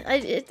why.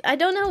 I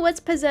don't know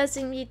what's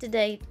possessing me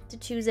today to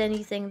choose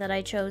anything that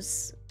I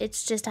chose.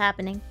 It's just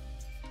happening.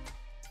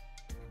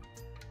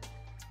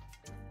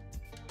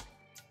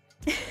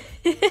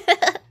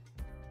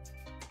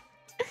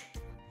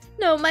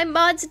 No, my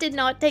mods did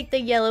not take the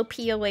yellow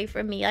pea away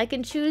from me. I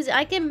can choose.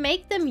 I can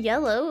make them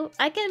yellow.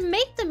 I can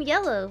make them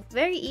yellow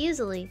very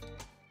easily.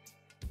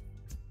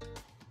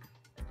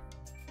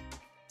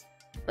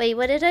 Wait,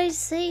 what did I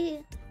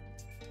say?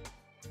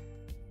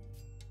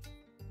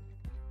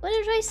 What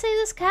did I say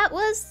this cat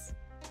was?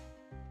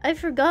 I've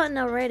forgotten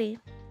already.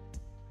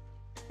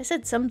 I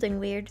said something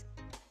weird.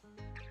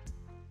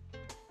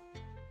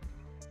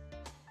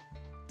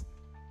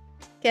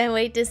 Can't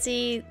wait to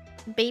see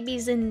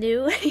babies in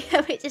new.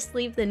 Yeah, we just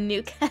leave the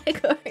new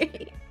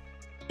category.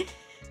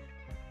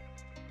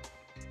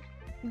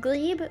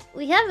 Glebe?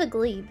 We have a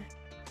glebe.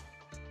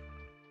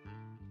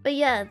 But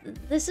yeah,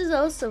 this is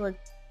also a...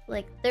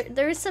 Like,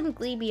 there are some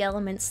glebe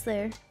elements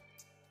there.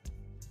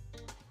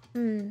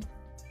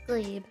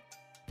 Glebe.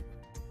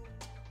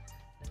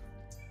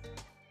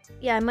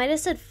 Yeah, I might have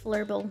said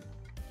flurble.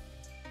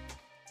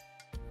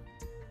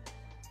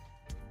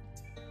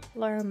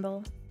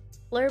 Flurble.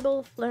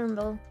 Flurble,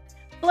 flurble.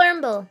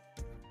 Flurble!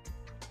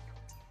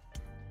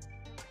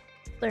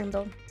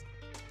 Flurble.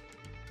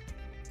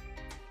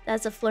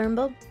 That's a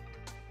flurble.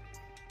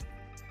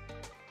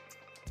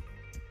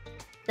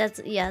 That's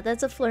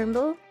a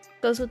flurble.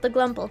 Goes with the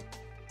glumble.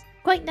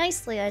 Quite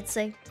nicely, I'd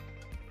say.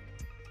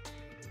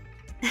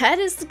 That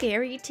is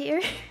scary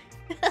tier.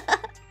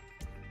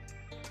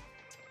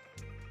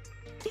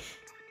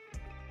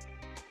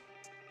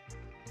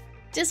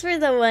 Just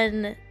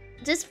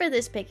for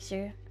this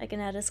picture, I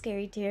can add a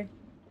scary tier.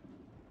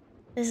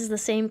 This is the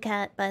same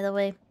cat, by the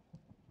way.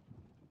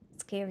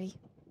 Scary.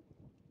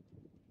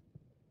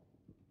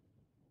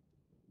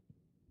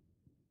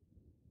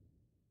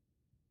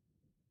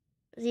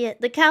 Yeah,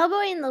 the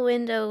cowboy in the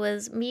window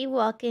was me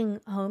walking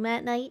home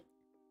at night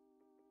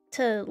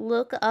to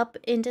look up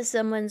into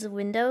someone's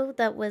window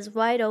that was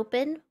wide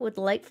open with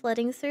light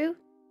flooding through,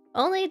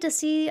 only to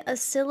see a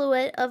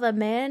silhouette of a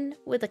man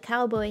with a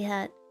cowboy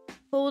hat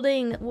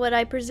holding what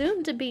I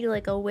presume to be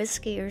like a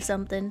whiskey or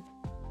something.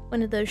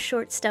 One of those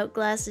short, stout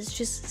glasses,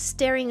 just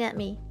staring at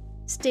me,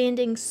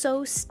 standing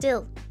so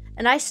still.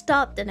 And I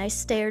stopped and I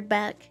stared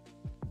back.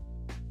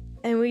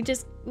 And we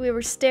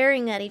were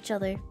staring at each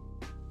other.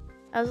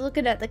 I was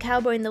looking at the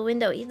cowboy in the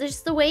window.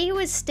 Just the way he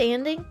was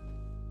standing,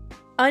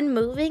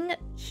 unmoving,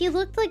 he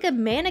looked like a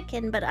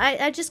mannequin, but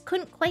I just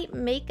couldn't quite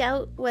make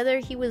out whether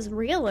he was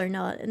real or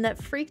not, and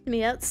that freaked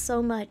me out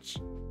so much.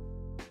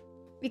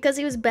 Because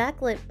he was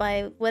backlit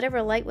by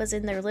whatever light was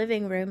in their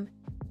living room,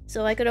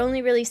 so I could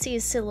only really see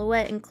his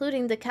silhouette,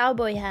 including the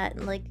cowboy hat,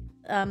 and like,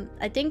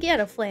 I think he had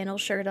a flannel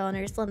shirt on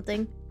or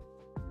something.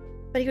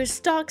 But he was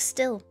stock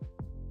still.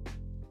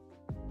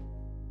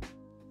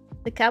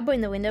 The cowboy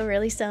in the window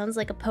really sounds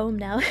like a poem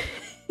now.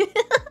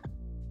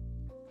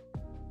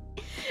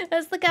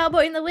 That's the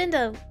cowboy in the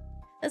window.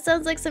 That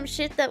sounds like some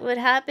shit that would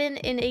happen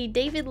in a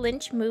David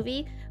Lynch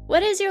movie.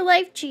 What is your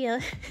life, Chia?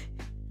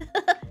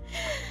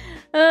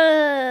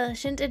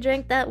 Shouldn't have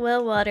drank that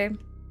well water.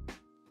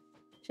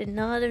 Should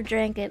not have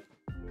drank it.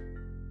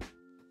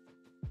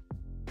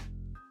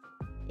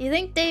 You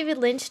think David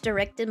Lynch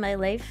directed my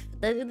life?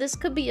 This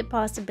could be a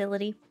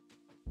possibility.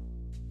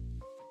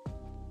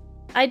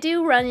 I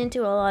do run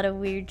into a lot of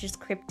weird,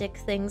 just cryptic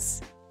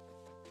things.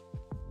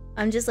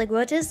 I'm just like,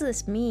 what does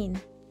this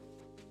mean?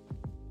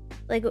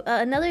 Like,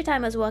 another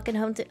time I was walking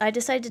home, I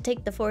decided to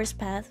take the forest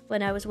path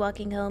when I was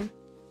walking home.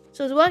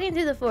 So I was walking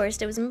through the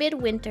forest, it was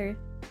midwinter,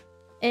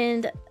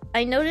 and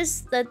I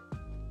noticed that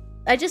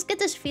I just get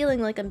this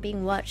feeling like I'm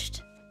being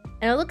watched.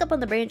 And I look up on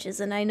the branches,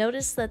 and I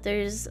notice that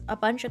there's a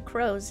bunch of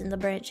crows in the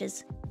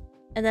branches.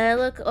 And then I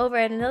look over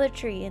at another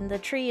tree, and the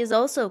tree is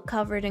also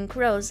covered in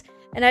crows.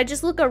 And I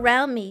just look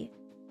around me,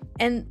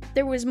 and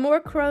there was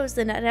more crows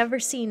than I'd ever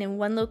seen in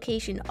one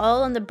location,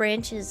 all on the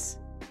branches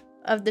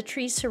of the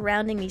trees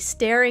surrounding me,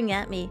 staring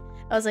at me.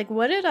 I was like,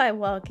 what did I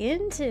walk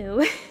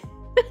into?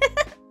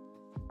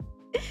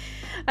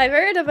 I've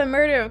heard of a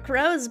murder of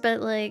crows, but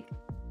like,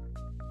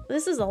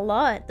 this is a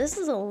lot. This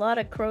is a lot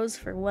of crows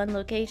for one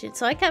location.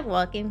 So I kept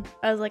walking.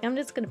 I was like, I'm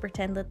just gonna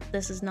pretend that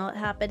this is not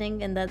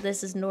happening and that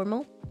this is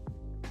normal.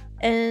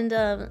 And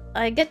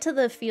I get to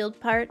the field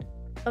part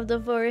of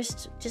the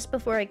forest just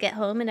before I get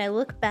home, and I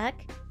look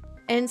back,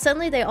 and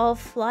suddenly they all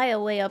fly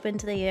away up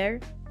into the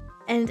air.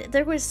 And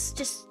there were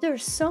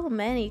so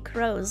many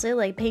crows. They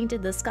like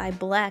painted the sky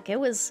black. It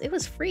was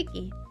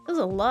freaky. It was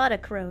a lot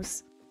of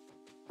crows.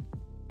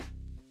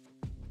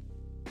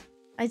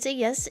 I'd say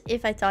yes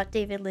if I thought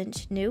David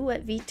Lynch knew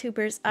what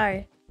VTubers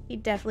are. He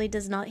definitely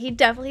does not. He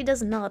definitely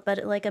does not,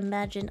 but like,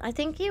 imagine. I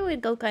think he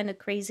would go kind of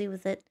crazy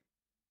with it.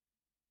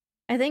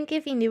 I think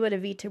if he knew what a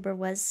VTuber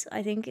was,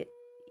 I think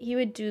he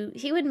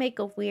would make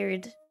a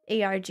weird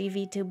ARG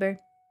VTuber.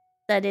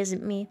 That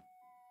isn't me.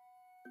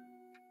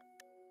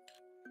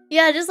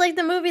 Yeah, just like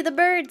the movie The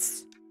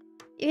Birds.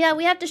 Yeah,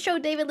 we have to show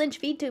David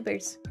Lynch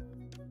VTubers.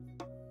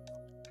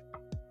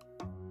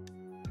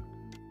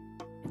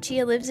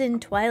 Chia lives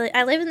in Twilight.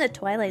 I live in the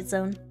Twilight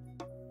Zone.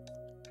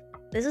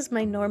 This is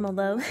my normal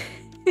though.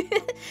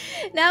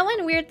 Now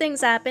when weird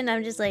things happen,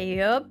 I'm just like,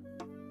 yup.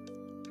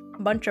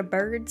 Bunch of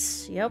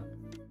birds, yup.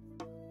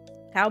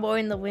 Cowboy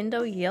in the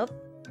window, yup.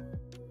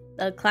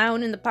 The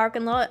clown in the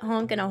parking lot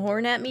honking a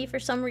horn at me for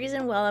some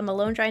reason while I'm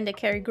alone trying to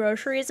carry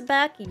groceries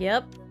back,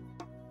 yup.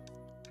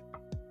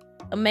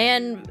 A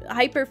man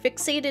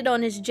hyper-fixated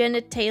on his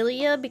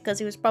genitalia because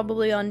he was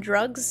probably on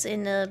drugs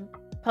in a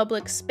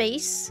public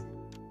space.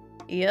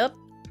 Yep.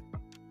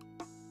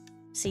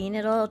 Seen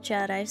it all,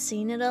 Chad. I've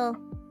seen it all.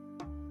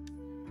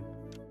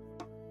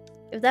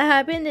 If that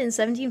happened in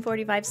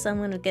 1745,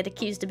 someone would get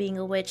accused of being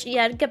a witch.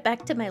 Yeah, I'd get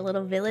back to my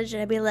little village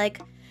and I'd be like,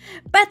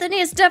 Bethany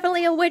is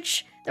definitely a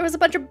witch! There was a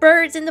bunch of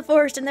birds in the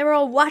forest and they were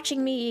all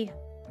watching me!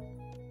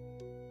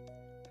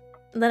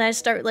 And then I'd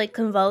start, like,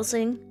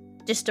 convulsing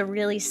just to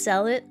really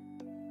sell it.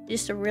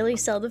 Just to really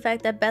sell the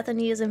fact that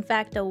Bethany is in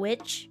fact a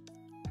witch.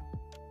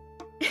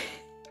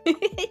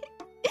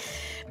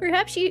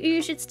 Perhaps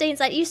you should stay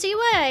inside. You see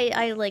why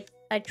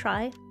I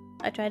try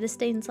to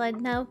stay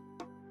inside now?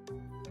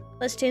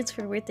 Less chance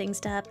for weird things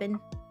to happen.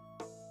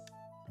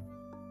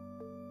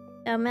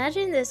 Now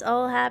imagine this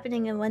all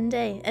happening in one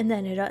day, and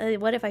then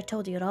what if I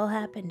told you it all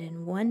happened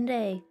in one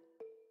day?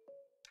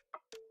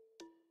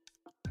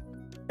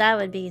 That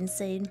would be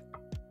insane.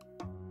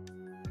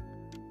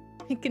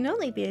 It can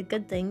only be a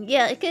good thing.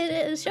 Yeah,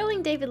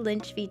 showing David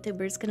Lynch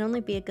VTubers can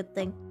only be a good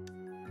thing.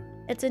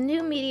 It's a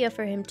new media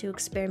for him to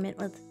experiment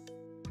with.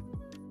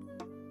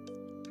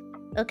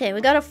 Okay,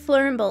 we got a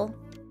Flurnble.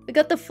 We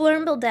got the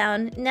Flurnble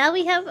down. Now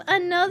we have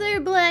another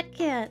black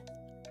cat.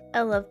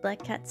 I love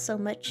black cats so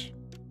much.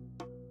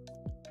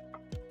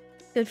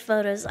 Good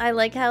photos. I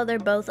like how they're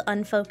both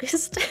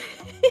unfocused.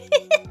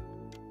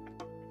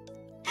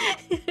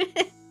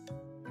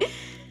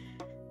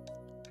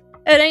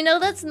 And I know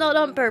that's not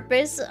on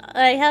purpose.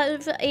 I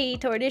have a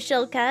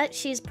tortoiseshell cat.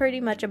 She's pretty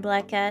much a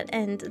black cat,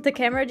 and the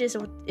camera just,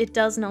 it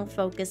does not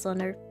focus on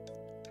her.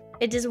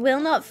 It just will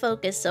not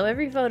focus, so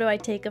every photo I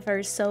take of her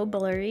is so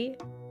blurry.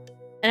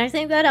 And I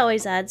think that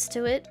always adds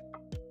to it.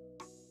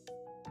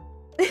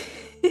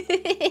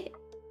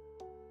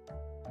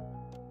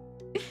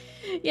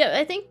 Yeah,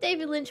 I think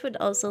David Lynch would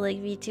also like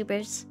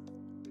VTubers.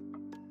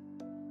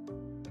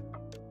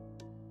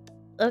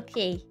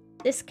 Okay,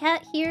 this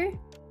cat here,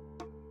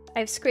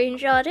 I've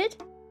screenshotted.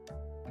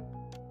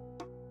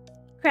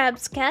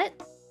 Crab's cat.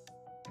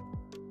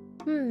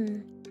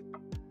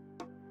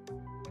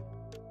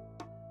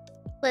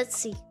 Let's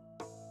see.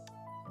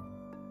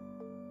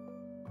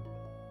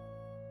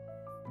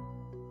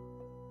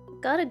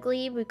 We got a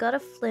glebe, we got a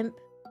flimp.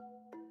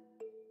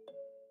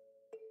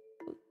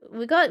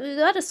 We got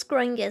a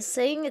scrungus.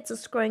 Saying it's a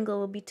scrungle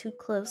will be too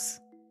close.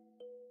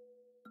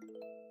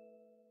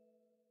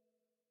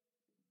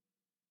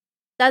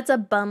 That's a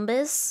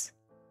bumbus.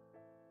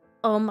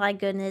 Oh my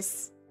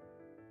goodness.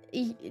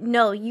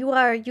 No, you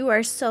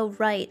are so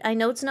right. I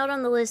know it's not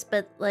on the list,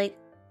 but like,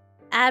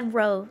 add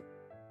row.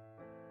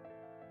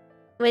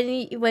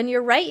 When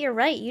you're right, you're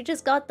right. You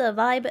just got the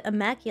vibe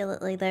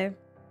immaculately there.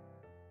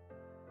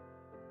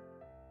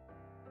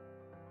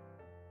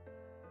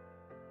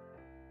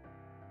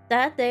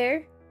 That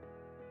there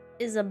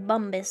is a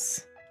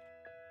bumbus.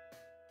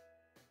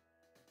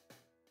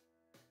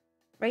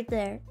 Right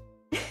there.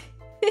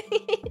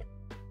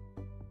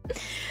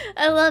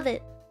 I love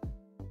it.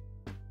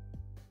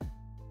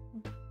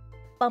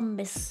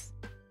 Bumbus.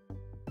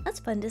 That's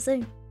fun to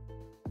sing.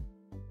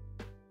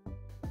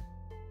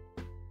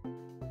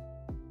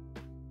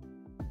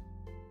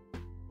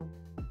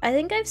 I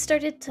think I've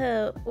started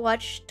to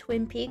watch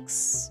Twin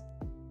Peaks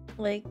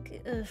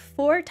like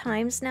 4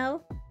 times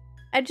now.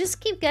 I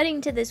just keep getting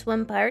to this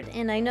one part,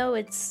 and I know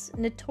it's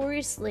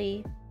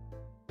notoriously...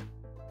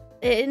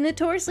 It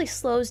notoriously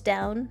slows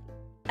down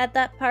at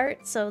that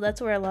part, so that's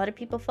where a lot of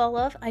people fall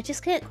off. I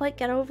just can't quite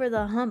get over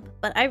the hump,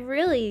 but I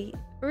really,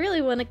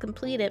 really want to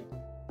complete it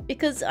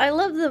because I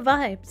love the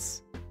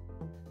vibes.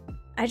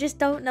 I just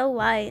don't know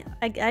why.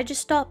 I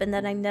just stop and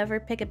then I never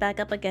pick it back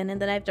up again, and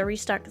then I have to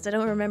restart because I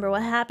don't remember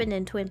what happened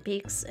in Twin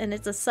Peaks, and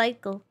it's a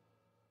cycle.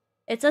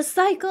 It's a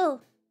cycle!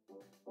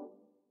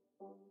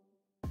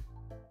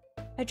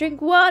 I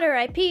drink water,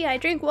 I pee, I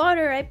drink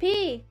water, I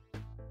pee!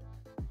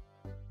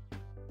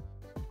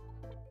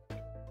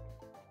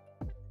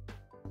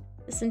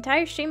 This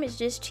entire stream is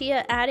just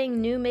Chia adding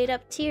new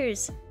made-up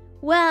tears.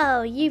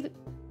 Wow, you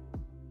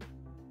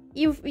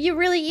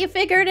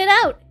figured it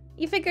out!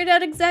 You figured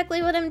out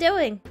exactly what I'm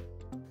doing.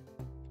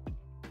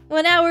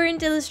 1 hour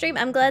into the stream,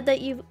 I'm glad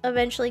that you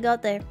eventually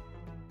got there.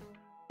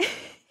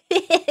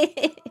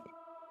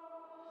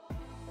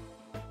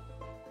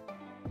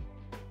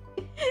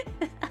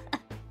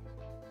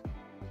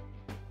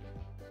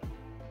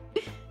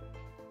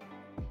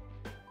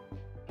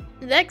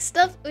 Next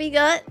up, we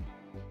got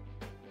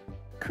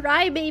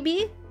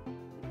Crybaby.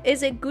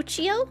 Is it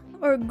Guccio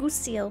or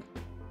Guccio?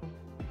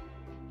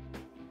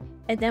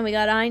 And then we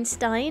got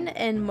Einstein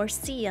and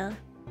Morcia.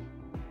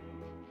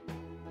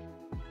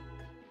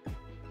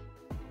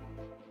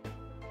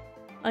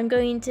 I'm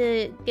going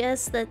to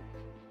guess that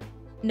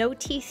no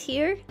teeth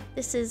here.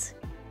 This is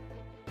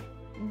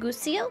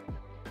Guccio.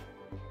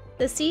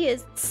 The C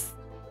is tss.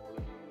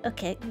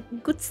 Okay,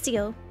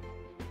 Guccio.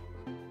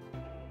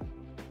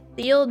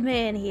 The old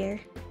man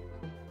here.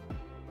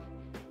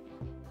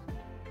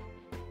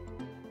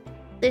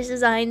 This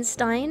is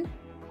Einstein.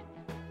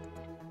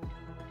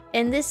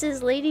 And this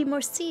is Lady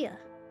Morcia.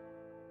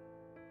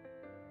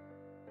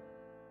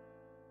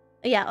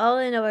 Yeah, all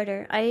in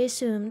order. I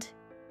assumed.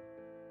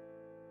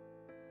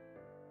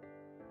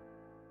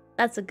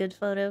 That's a good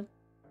photo.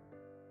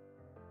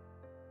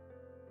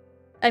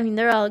 I mean,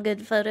 they're all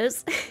good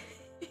photos.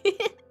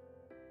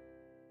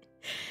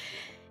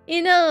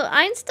 You know,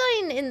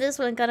 Einstein in this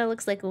one kind of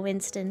looks like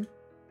Winston.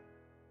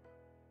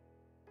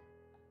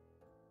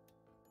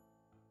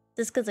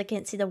 Just because I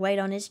can't see the white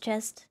on his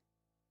chest.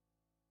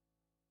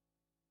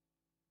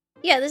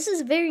 Yeah, this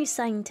is very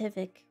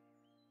scientific.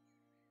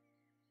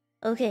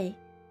 Okay.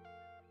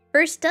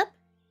 First up,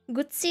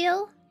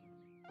 Guccio.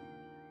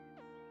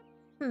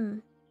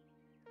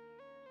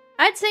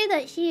 I'd say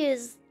that he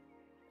is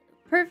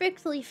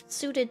perfectly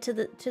suited to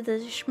the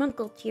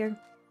schmunkle tier.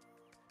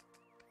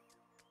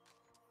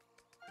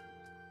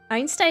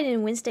 Einstein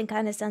and Winston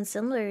kind of sound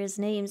similar as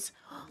names.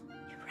 Oh,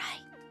 you're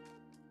right.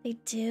 They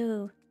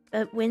do.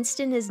 But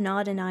Winston is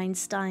not an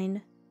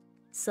Einstein.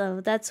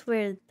 So that's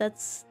where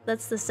that's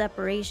the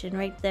separation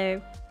right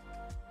there.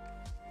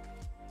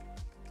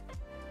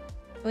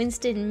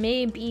 Winston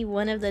may be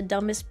one of the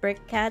dumbest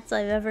brick cats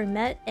I've ever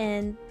met,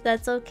 and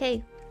that's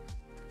okay.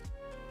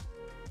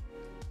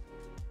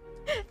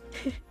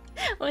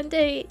 One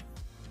day,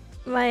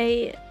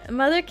 my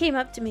mother came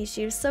up to me.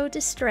 She was so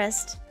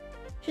distressed.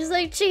 She's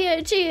like,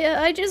 Chia,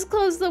 I just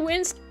closed the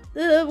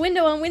the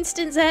window on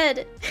Winston's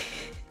head.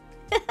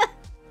 I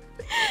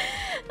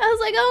was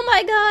like, oh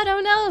my god,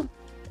 oh no.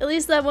 At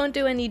least that won't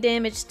do any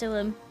damage to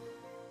him.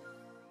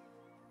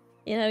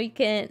 You know, you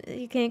can't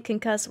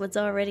concuss what's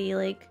already,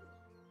 like,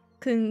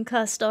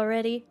 concussed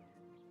already.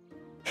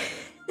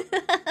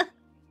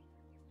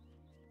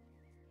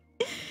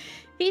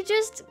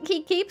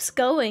 He keeps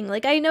going.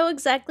 Like, I know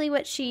exactly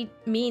what she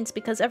means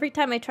because every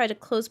time I try to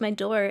close my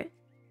door,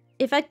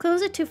 if I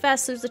close it too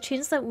fast, there's a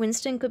chance that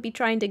Winston could be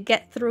trying to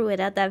get through it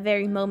at that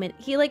very moment.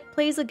 He, like,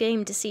 plays a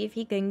game to see if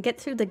he can get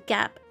through the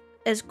gap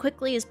as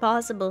quickly as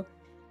possible.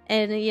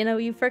 And, you know,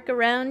 you frick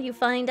around, you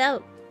find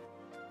out.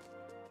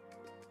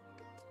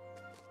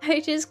 I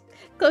just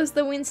closed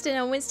the Winston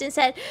on Winston's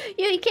head.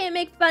 You can't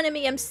make fun of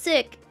me, I'm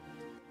sick.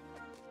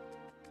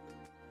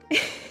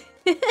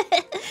 I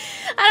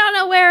don't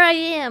know where I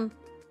am.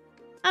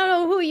 I don't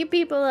know who you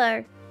people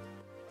are.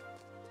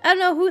 I don't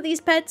know who these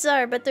pets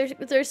are, but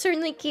they're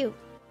certainly cute.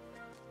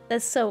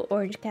 That's so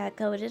orange cat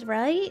coated,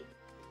 right?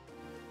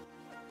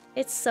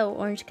 It's so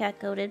orange cat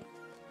coated.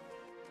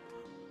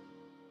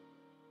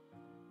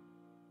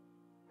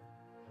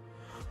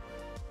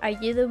 Are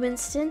you the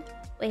Winston?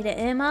 Wait,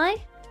 am I?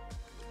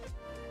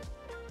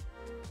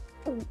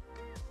 Ooh.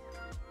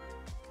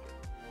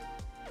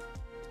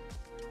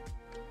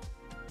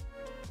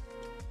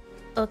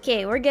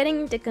 Okay, we're getting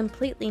into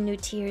completely new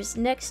tiers.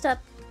 Next up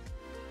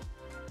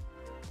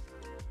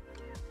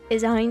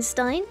is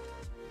Einstein.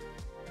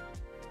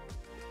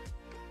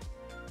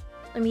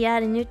 Let me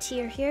add a new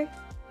tier here.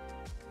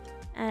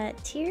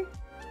 Tier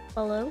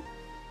below.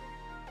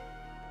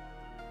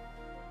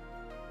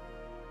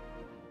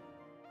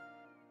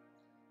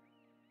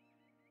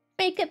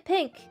 Make it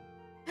pink.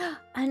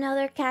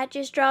 Another cat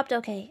just dropped.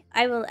 Okay,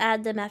 I will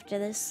add them after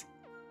this.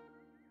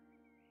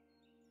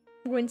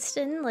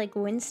 Winston, like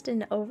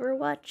Winston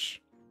Overwatch?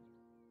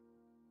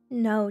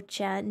 No,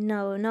 chat.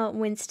 No, not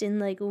Winston,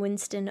 like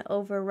Winston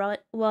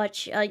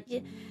Overwatch.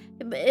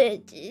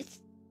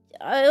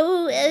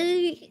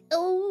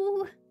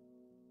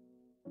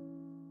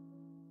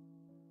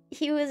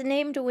 He was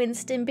named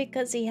Winston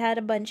because he had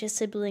a bunch of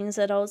siblings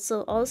that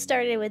also all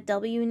started with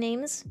W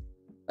names.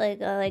 Like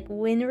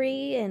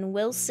Winry and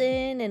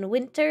Wilson and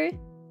Winter.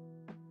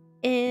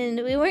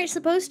 And we weren't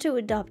supposed to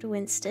adopt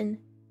Winston.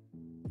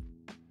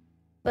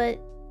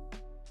 But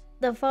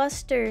the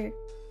foster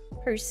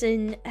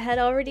person had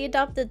already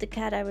adopted the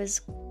cat I was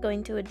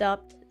going to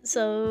adopt.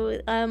 So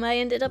I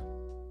ended up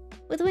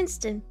with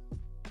Winston.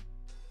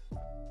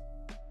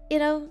 You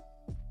know,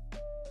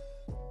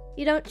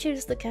 you don't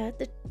choose the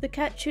cat. The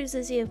cat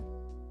chooses you.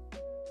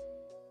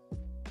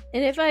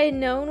 And if I had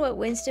known what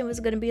Winston was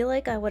going to be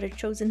like, I would have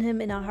chosen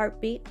him in a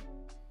heartbeat.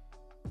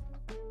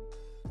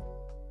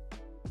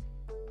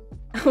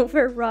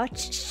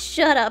 Overwatch,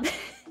 shut up.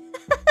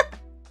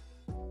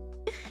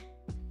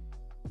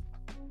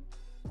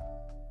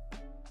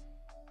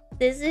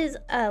 This is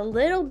a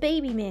little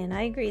baby man.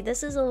 I agree.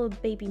 This is a little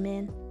baby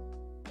man.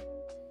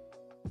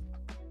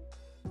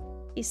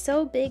 He's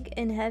so big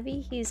and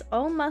heavy. He's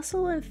all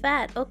muscle and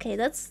fat. Okay,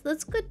 that's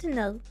good to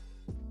know.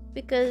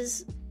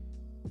 Because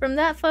from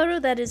that photo,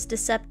 that is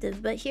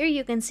deceptive. But here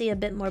you can see a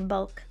bit more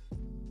bulk.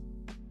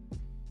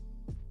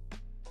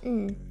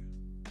 I'd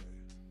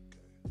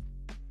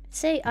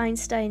say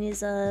Einstein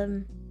is,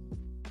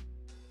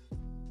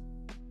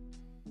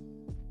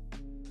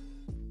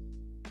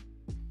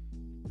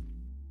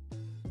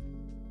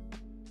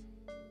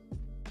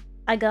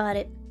 I got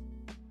it.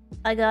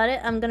 I got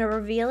it. I'm gonna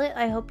reveal it.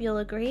 I hope you'll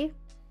agree.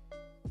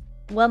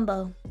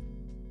 Wumbo.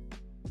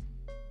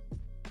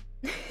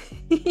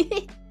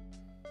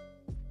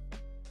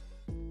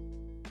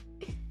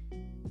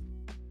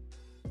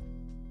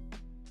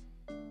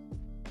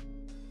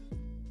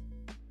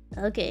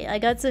 Okay, I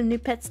got some new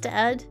pets to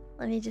add.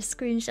 Let me just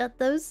screenshot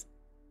those.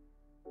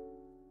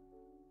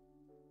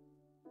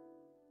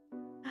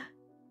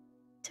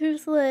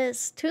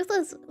 Toothless.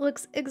 Toothless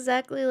looks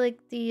exactly like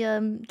the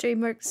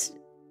DreamWorks,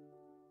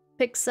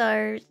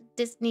 Pixar,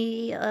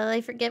 Disney,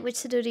 I forget which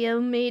studio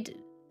made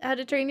How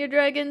to Train Your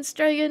Dragon's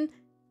dragon.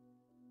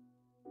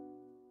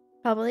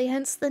 Probably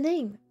hence the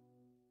name.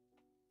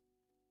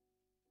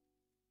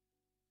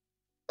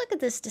 Look at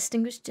this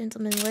distinguished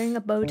gentleman wearing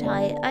a bow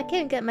tie. I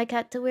can't get my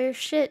cat to wear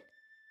shit.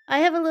 I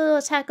have a little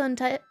attack on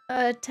a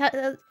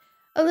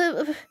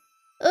little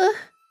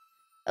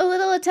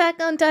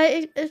attack on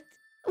Titan.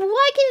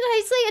 Why can't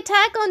I say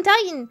Attack on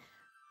Titan?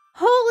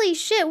 Holy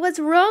shit, what's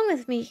wrong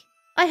with me?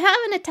 I have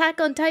an Attack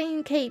on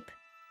Titan cape.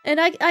 And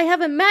I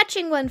have a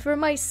matching one for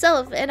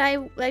myself. And I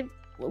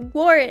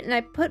wore it and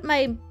I put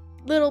my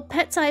little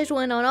pet-sized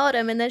one on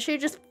Autumn and then she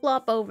just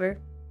flop over.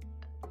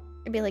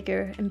 I'd be like,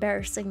 you're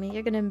embarrassing me.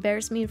 You're gonna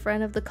embarrass me in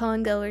front of the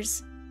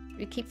con-goers.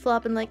 You keep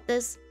flopping like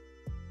this.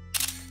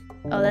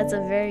 Oh, that's a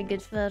very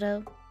good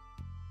photo.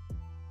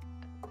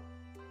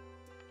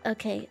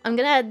 Okay, I'm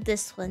gonna add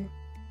this one.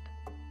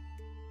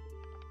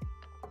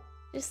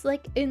 Just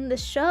like in the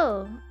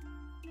show.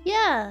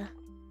 Yeah.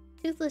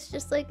 Toothless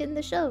just like in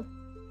the show.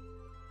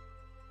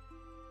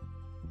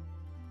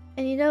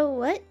 And you know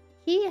what?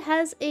 He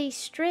has a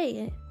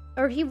stray.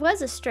 Or he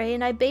was a stray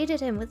and I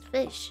baited him with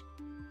fish.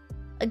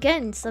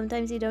 Again,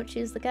 sometimes you don't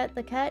choose the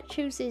cat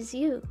chooses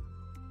you.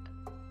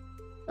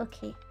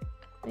 Okay,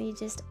 let me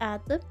just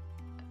add them.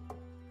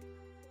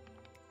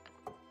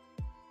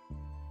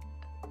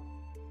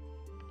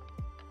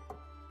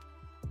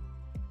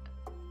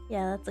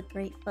 Yeah, that's a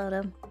great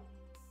photo.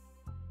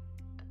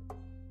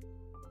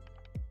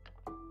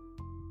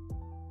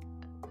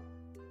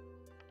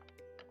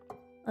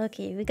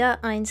 Okay, we got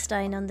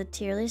Einstein on the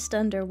tier list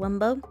under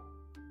Wumbo.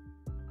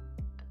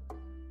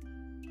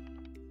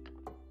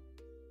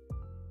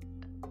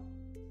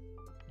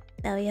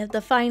 Now we have the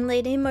fine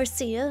lady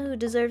Marcia, who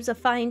deserves a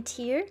fine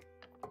tier.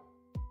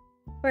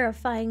 For a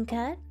fine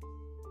cat.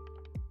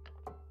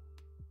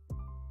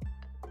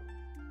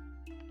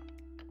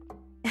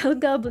 El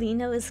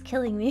Goblino is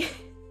killing me.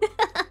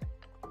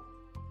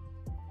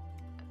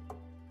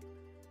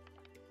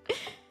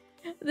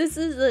 This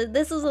is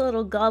a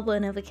little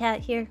goblin of a cat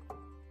here.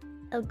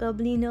 El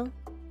Goblino.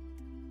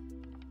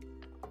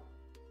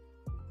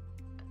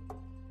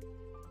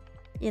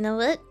 You know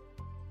what?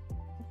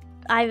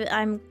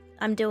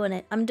 I'm doing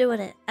it. I'm doing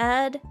it.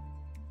 Add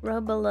row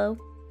below.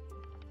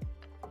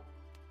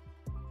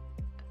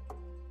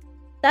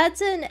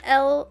 That's an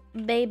El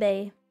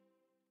Bebe.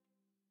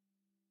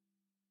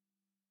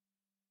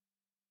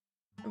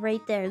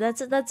 Right there.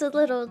 That's a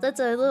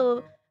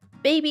little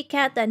baby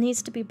cat that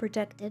needs to be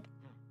protected.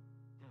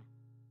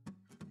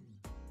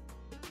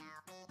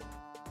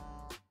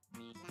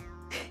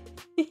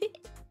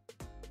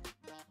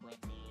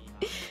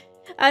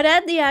 I'd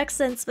add the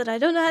accents, but I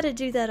don't know how to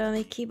do that on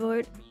my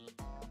keyboard.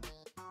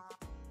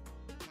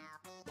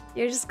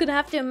 You're just gonna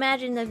have to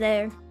imagine they're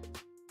there.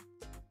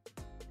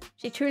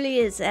 She truly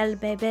is El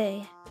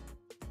Bebe.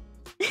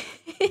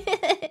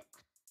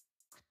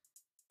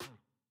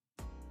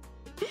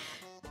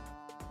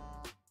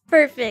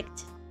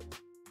 Perfect.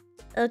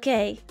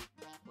 Okay.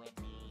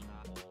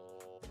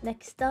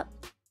 Next up.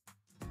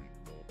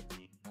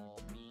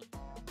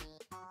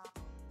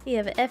 We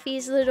have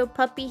Effie's little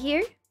puppy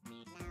here.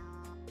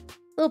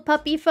 Little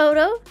puppy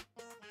photo.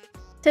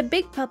 To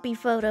big puppy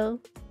photo.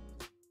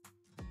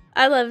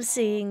 I love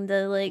seeing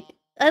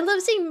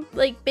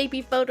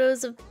baby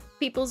photos of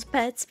people's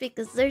pets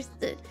because this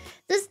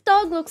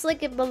dog looks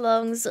like it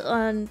belongs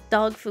on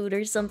dog food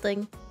or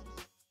something.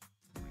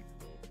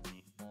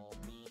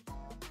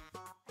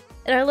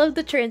 And I love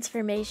the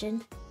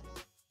transformation.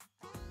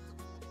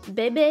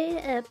 Bebe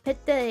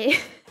pete.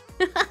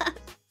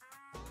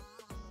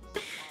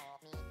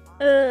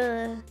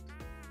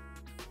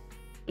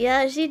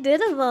 Yeah, she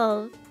did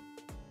evolve.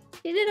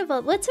 She did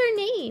evolve. What's her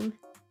name?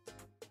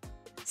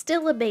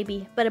 Still a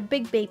baby, but a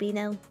big baby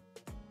now.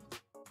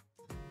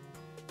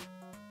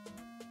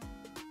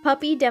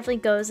 Puppy definitely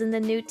goes in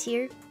the new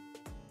tier.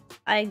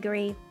 I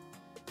agree.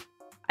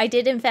 I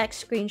did in fact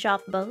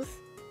screenshot both.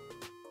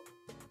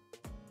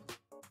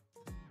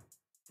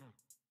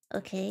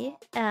 Okay,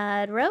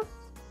 add row.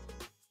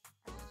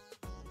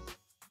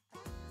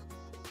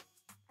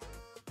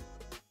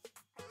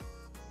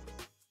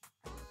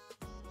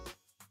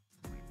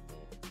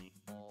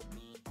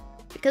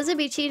 Because it'd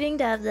be cheating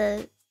to have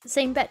the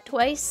same pet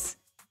twice,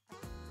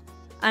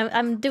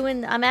 I'm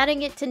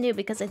adding it to new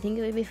because I think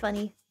it would be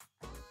funny.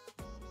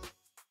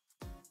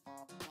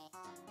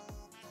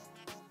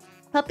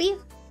 Puppy,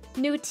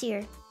 new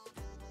tier.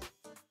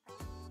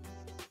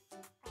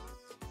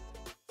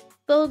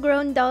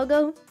 Full-grown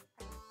doggo.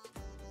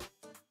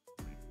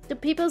 Do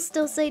people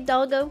still say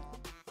doggo?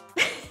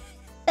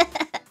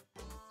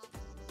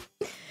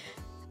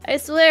 I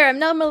swear, I'm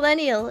not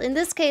millennial. In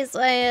this case,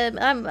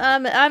 I'm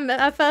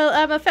a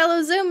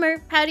fellow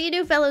Zoomer. How do you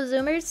do, fellow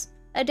Zoomers?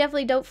 I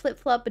definitely don't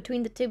flip-flop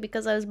between the two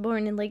because I was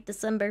born in late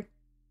December.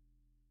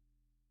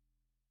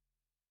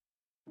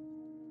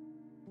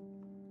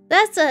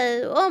 That's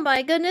a... Oh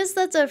my goodness,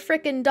 that's a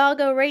frickin'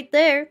 doggo right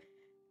there.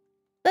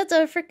 That's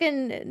a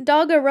frickin'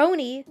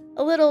 doggeroni.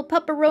 A little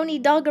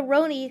pupperoni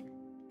doggeroni.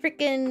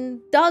 Frickin'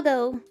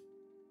 doggo.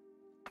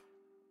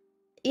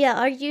 Yeah,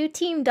 are you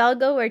team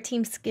doggo or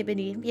team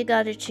skibbity? You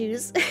gotta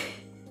choose.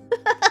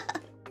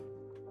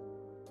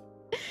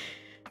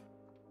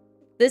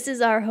 This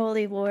is our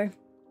holy war.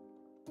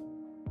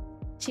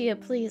 Chia,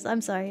 please.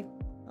 I'm sorry.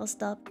 I'll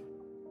stop.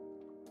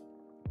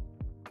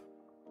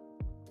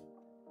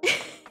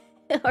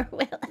 Or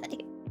will I?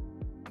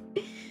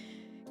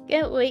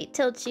 Can't wait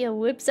till Chia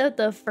whips out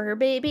the fur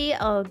baby.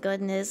 Oh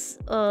goodness.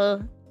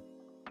 That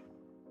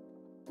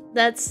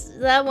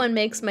one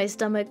makes my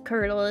stomach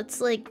curdle.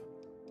 It's like,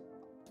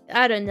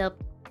 I don't know.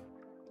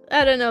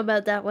 I don't know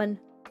about that one.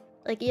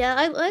 Like, yeah,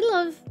 I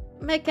love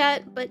my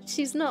cat, but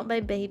she's not my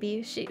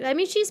baby. I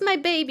mean, she's my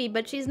baby,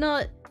 but she's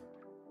not...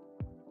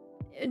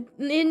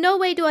 In no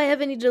way do I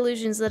have any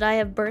delusions that I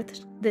have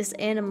birthed this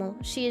animal.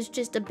 She is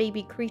just a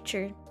baby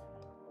creature.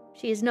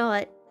 She is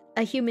not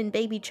a human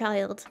baby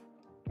child.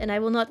 And I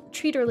will not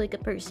treat her like a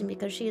person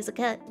because she is a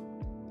cat.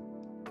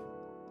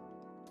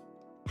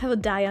 I will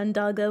die on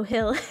Doggo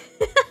Hill.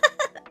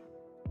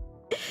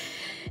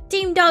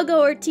 Team Doggo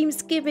or Team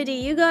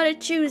Skibbity, you gotta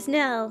choose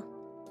now.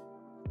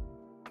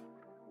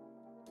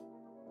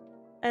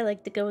 I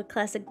like to go with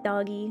classic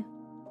doggy.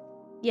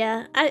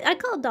 Yeah, I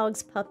call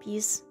dogs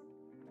puppies.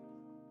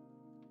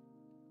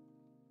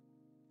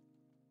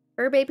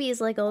 Fur baby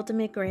is like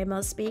ultimate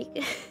grandma speak.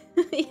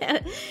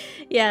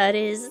 Yeah, it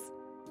is.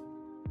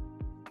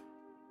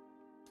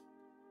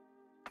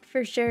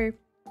 For sure.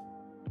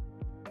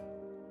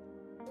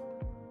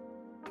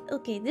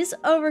 Okay, this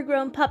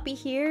overgrown puppy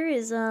here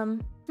is,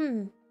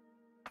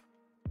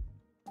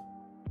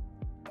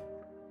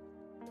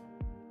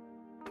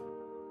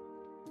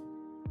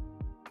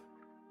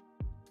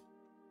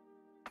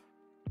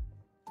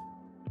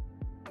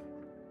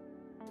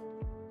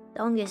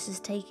 Dongus is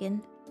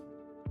taken.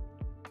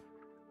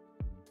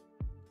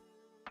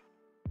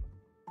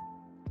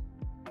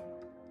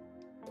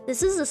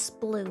 This is a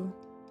sploo.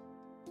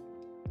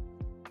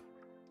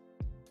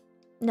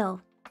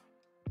 No.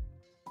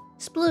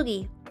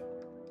 Sploogie.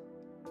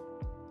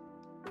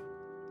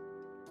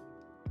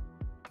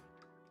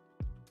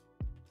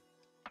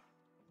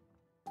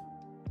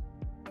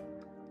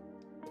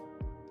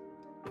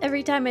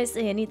 Every time I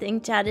say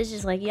anything, Chad is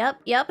just like, yep.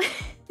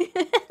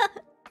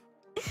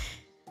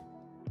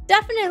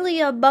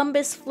 Definitely a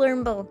Bumbus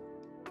Flurmble.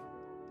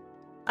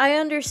 I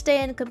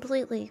understand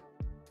completely.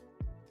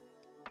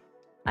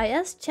 I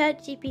asked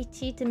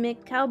ChatGPT to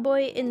make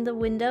Cowboy in the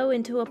Window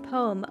into a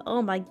poem.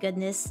 Oh my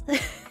goodness.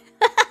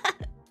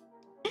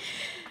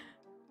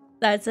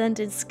 That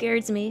sentence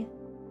scares me.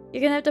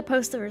 You're gonna have to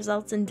post the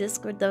results in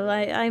Discord though.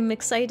 I'm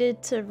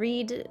excited to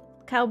read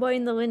Cowboy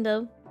in the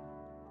Window.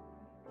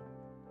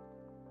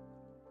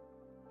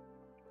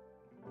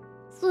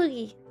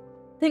 Sploogie.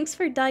 Thanks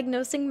for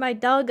diagnosing my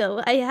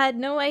doggo. I had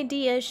no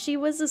idea she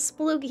was a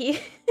sploogie.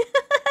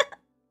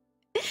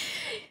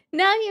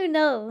 Now you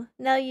know.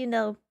 Now you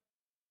know.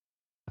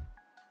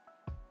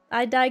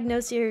 I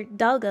diagnose your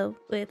doggo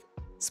with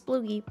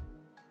sploogie.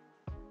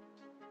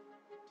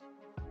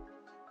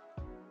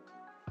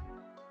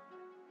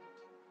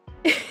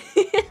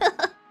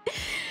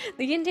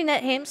 The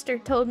internet hamster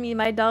told me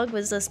my dog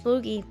was a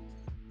sploogie.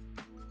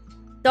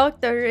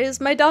 Doctor,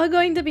 is my dog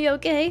going to be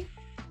okay?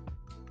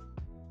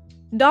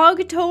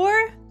 Dog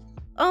tour?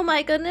 Oh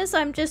my goodness,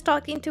 I'm just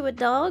talking to a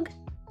dog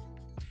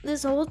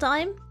this whole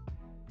time?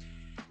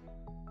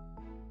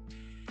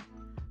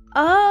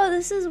 Oh,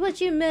 this is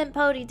what you meant,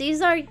 Pody.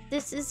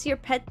 This is your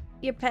pet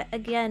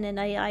again, and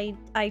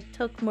I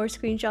took more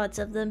screenshots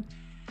of them.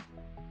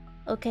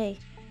 Okay.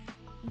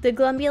 The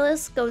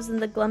Glumbulus goes in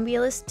the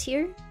Glumbulus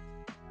tier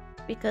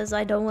because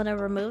I don't want to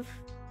remove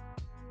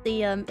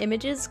the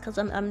images because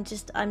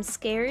I'm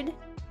scared.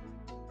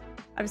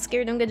 I'm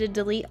scared I'm gonna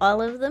delete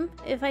all of them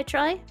if I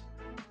try.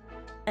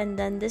 And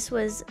then this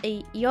was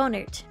a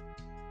Yonert.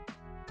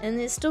 And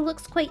it still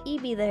looks quite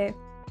EB there.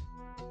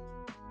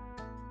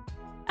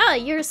 Ah,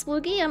 you're a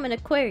Sploogie? I'm an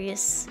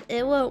Aquarius.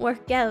 It won't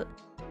work out.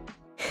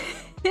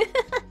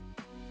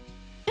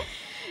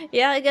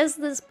 Yeah, I guess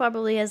this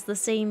probably has the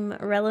same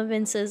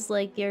relevance as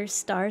like your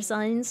star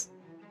signs.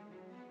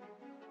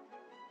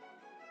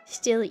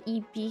 Still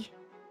EP.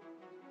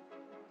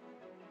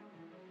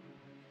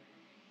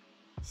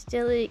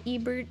 Still a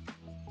Ebert.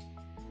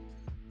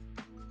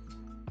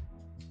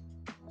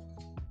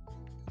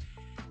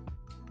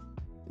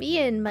 Me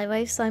and my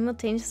wife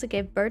simultaneously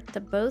gave birth to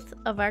both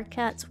of our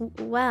cats.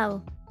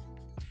 Wow.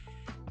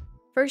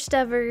 First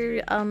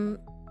ever,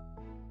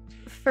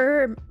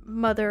 fur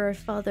mother or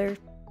father.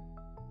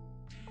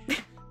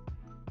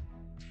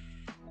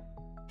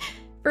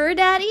 Fur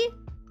daddy?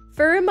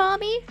 Fur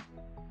mommy?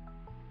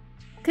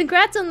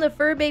 Congrats on the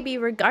fur baby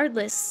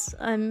regardless.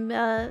 I'm,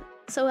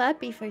 so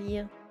happy for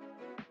you.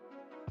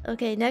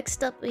 Okay,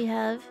 next up we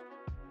have...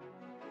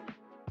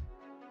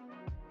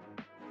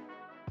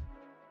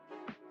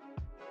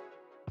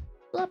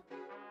 Blop.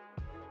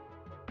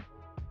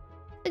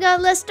 I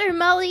got Lester,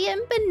 Molly,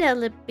 and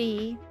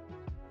Penelope.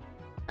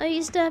 I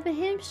used to have a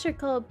hamster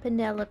called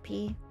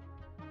Penelope.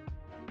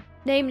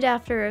 Named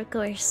after, of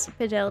course,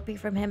 Penelope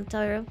from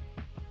Hamtaro.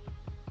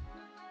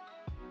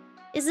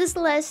 Is this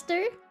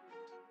Lester?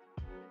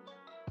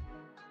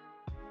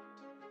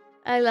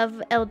 I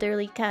love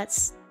elderly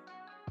cats.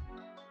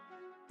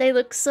 They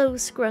look so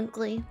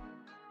scrunkly.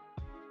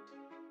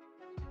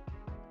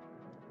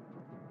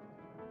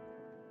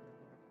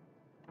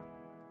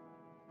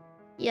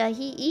 Yeah,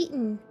 he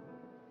eating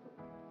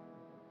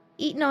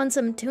on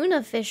some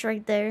tuna fish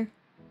right there.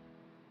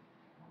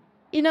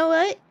 You know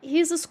what?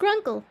 He's a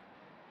scrunkle.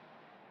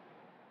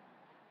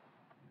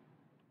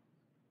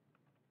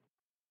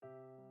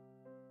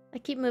 I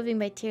keep moving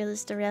my tier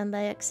list around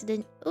by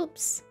accident.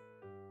 Oops.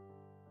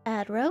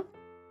 Add row.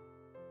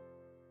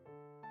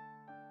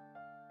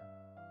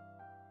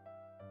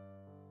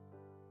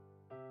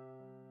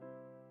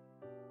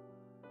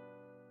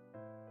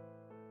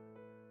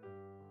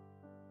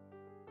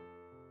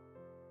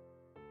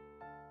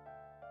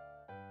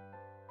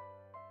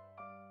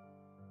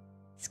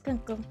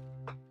 Skrunkle.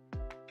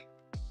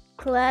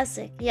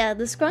 Classic. Yeah,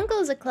 the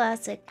Skrunkle is a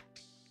classic.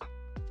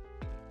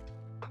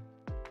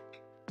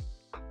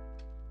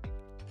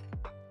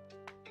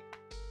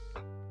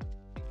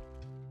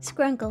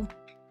 Skrunkle.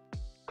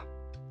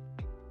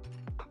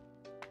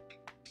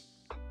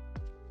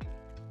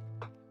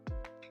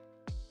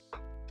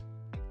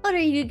 What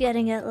are you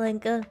getting at,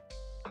 Lenka?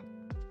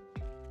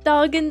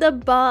 Dog in the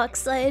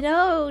box, I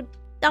know!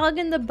 Dog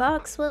in the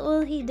box, what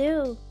will he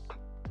do?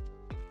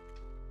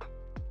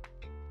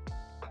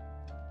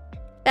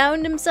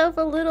 Found himself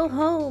a little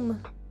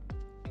home.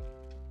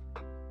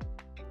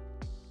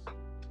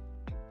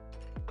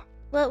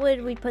 What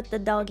would we put the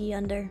doggy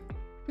under?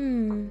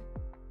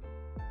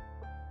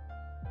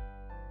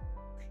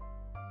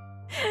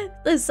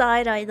 The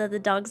side eye that the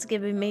dog's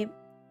giving me.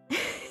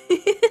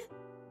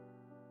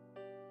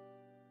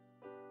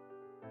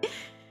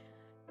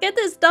 Get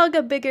this dog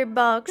a bigger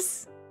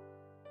box.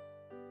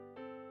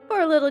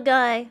 Poor little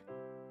guy.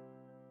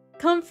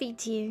 Comfy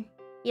tier.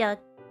 Yeah,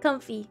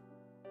 comfy.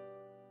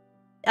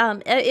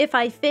 If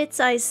I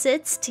fits, I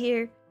sits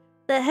tier.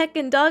 The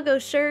heckin' doggo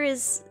sure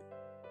is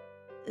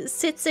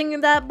sitsing in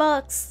that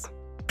box.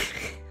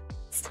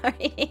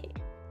 Sorry.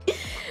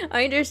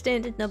 I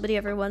understand that nobody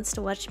ever wants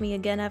to watch me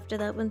again after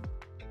that one.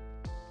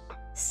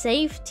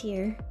 Safe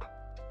tier.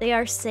 They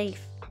are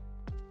safe.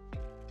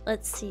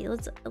 Let's see.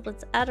 Let's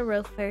add a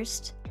row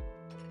first.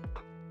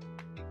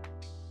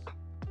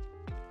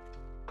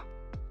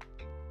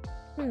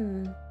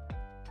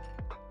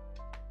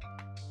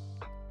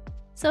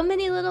 So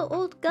many little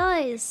old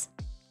guys.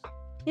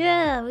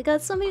 Yeah, we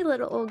got so many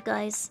little old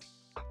guys.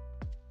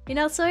 You're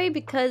not sorry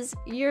because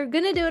you're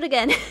gonna do it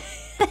again.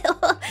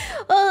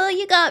 Oh,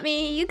 you got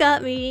me. You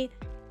got me.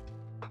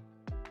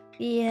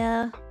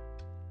 Yeah.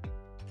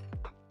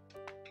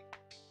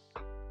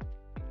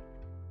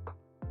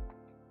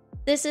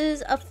 This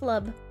is a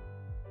flub.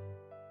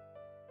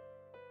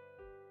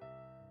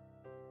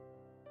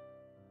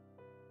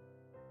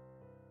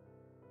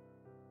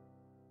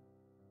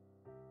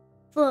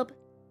 Flub.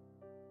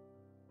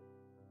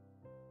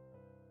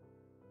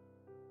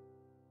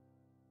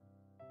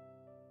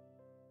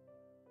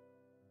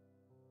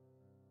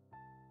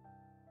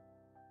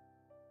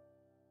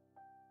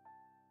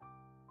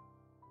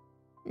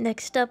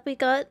 Next up, we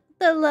got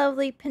the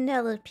lovely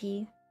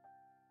Penelope.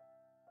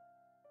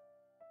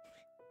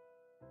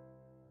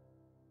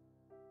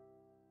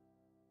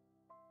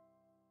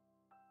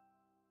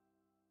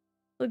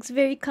 Looks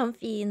very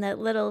comfy in that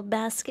little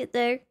basket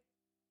there.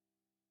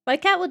 My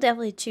cat will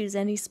definitely choose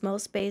any small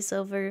space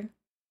over...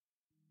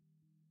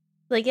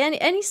 Like,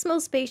 any small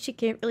space she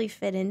can't really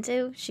fit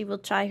into, she will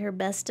try her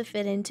best to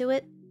fit into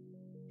it.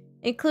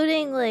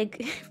 Including,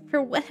 like,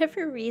 for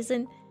whatever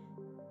reason,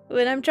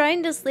 when I'm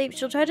trying to sleep,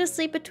 she'll try to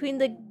sleep between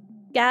the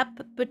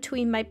gap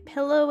between my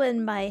pillow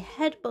and my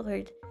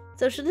headboard.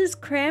 So she'll just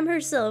cram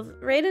herself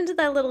right into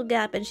that little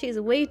gap, and she's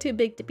way too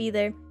big to be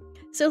there.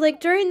 So, like,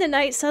 during the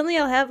night, suddenly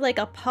I'll have, like,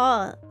 a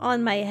paw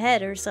on my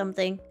head or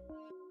something.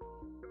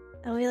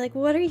 I'll be like,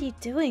 what are you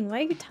doing? Why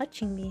are you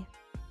touching me?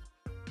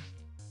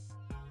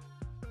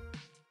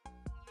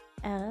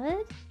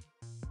 Add.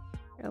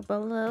 Go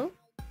below.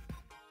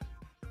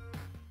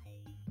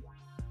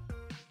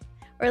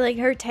 Or, like,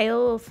 her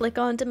tail will flick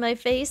onto my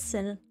face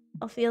and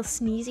I'll feel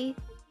sneezy.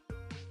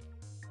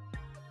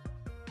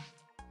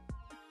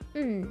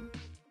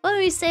 What do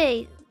we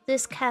say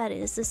this cat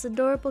is? This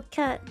adorable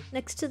cat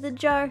next to the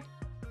jar.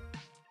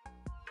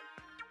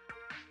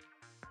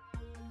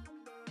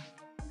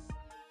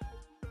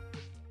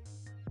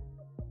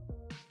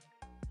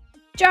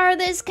 Jar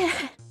this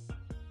cat!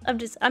 I'm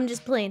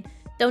just playing.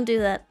 Don't do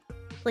that.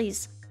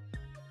 Please.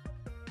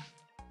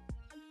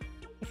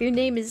 If your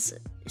name is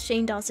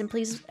Shane Dawson,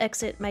 please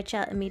exit my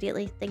chat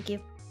immediately. Thank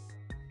you.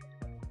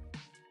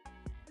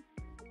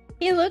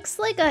 He looks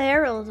like a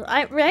herald.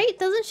 Right?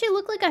 Doesn't she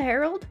look like a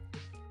herald?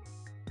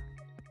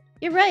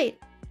 You're right.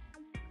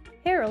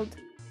 Herald.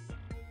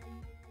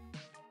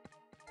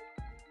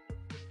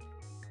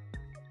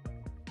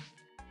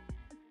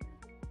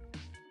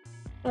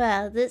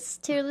 Wow, this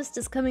tier list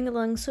is coming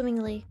along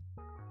swimmingly.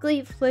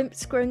 Glee, Flimp,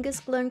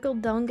 Scrungus,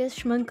 Glurnkle, Dongus,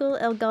 Schmunkle,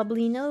 El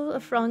Goblino,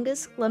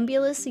 Afrongus,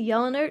 Glumbulus,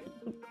 Yawner,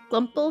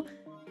 Glumple,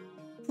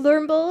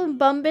 Flurmble,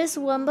 Bumbus,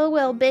 Wumbo,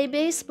 Well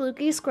Bebe,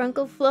 Splooky,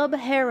 Scrunkle, Flub,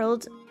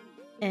 Herald,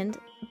 and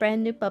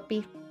brand new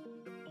puppy.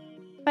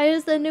 How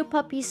does the new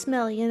puppy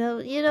smell? You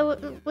know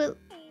what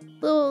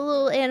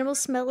little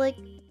animals smell like?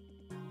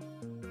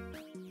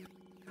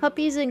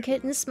 Puppies and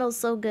kittens smell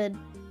so good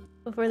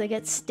before they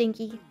get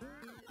stinky.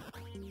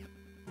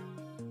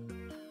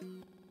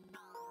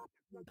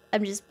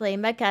 I'm just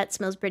playing. My cat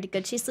smells pretty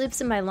good. She sleeps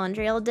in my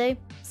laundry all day,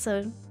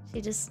 so she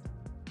just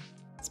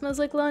smells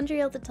like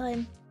laundry all the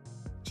time.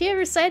 Chia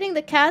reciting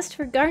the cast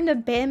for Garden of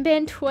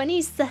Banban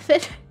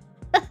 27.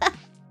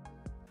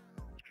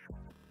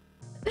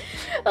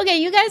 Okay,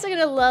 you guys are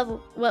gonna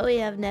love what we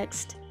have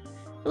next.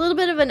 A little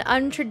bit of an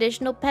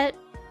untraditional pet.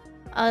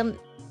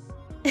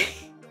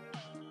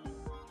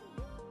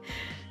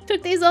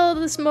 Took these all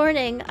this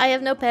morning. I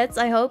have no pets,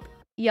 I hope.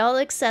 Y'all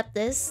accept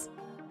this.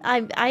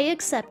 I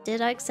accept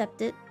it, I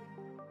accept it.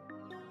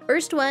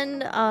 First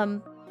one,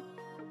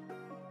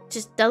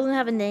 just doesn't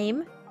have a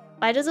name.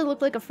 Why does it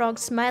look like a frog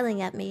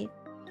smiling at me?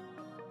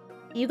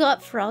 You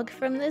got frog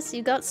from this?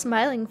 You got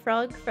smiling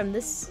frog from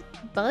this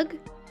bug?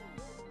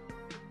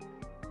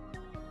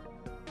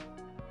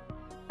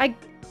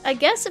 I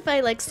guess if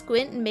I like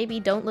squint and maybe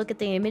don't look at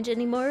the image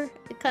anymore,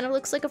 it kind of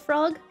looks like a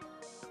frog.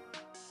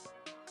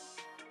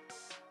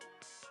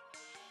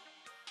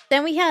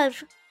 Then we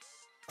have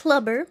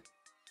Clubber,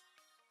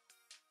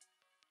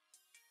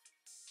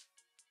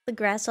 the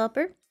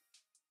grasshopper,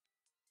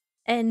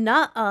 and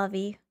not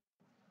Avi,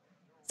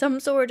 some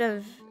sort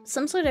of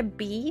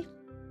bee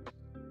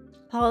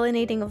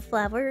pollinating of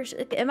flowers.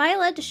 Am I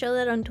allowed to show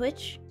that on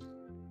Twitch?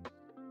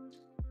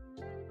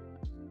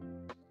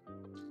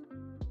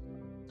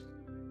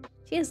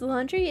 Chia's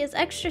laundry is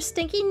extra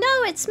stinky.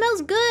 No, it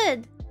smells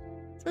good.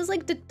 It smells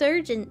like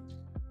detergent.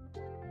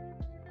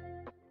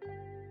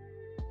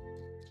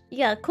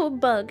 Yeah, cool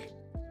bug.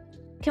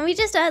 Can we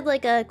just add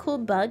like a cool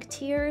bug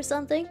tier or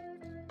something?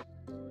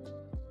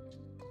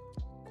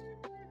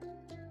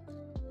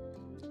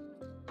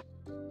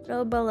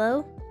 Row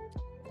below.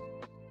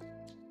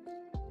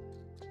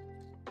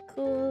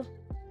 Cool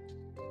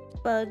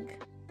bug.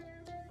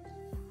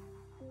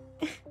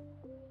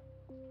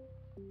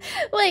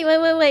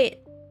 Wait.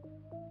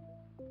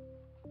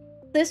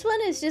 This one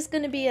is just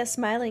gonna be a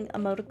smiling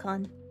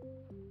emoticon.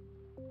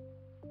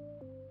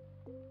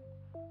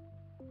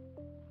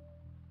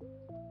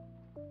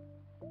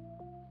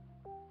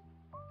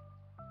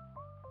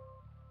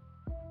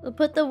 We'll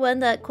put the one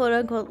that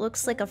quote-unquote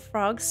looks like a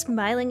frog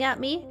smiling at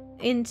me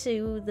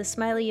into the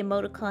smiley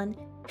emoticon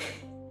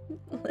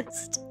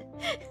list.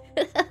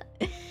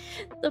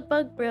 The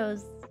bug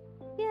bros.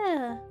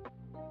 Yeah.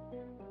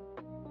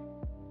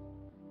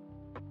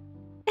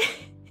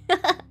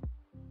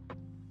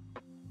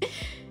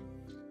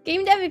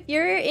 Game dev, if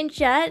you're in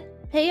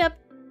chat, pay up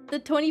the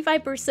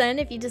 25%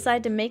 if you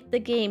decide to make the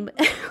game.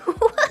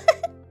 What?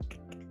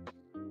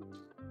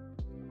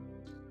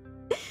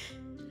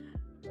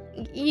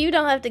 You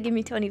don't have to give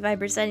me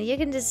 25%. You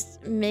can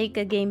just make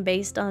a game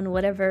based on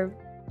whatever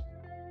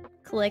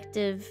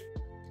collective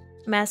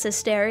mass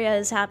hysteria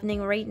is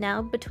happening right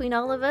now between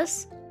all of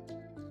us.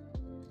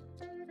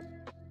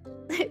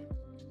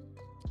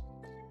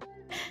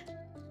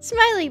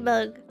 Smiley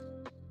bug.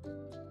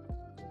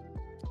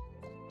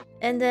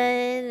 And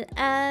then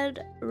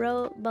add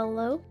row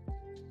below.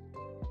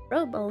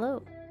 Row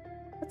below.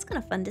 That's kind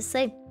of fun to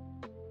say.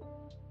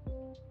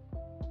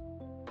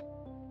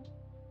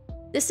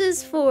 This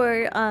is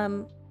for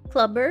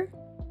Clubber.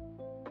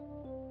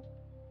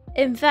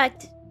 In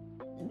fact,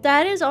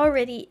 that is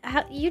already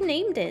how you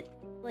named it.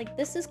 Like,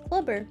 this is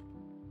Clubber.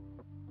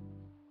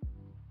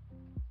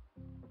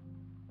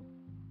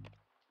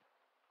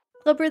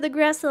 Clubber the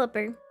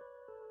grasshopper.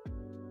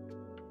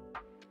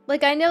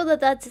 Like, I know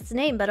that that's its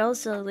name, but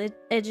also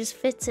it just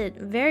fits it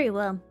very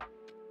well.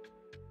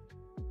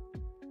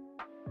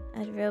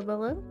 Add row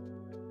below.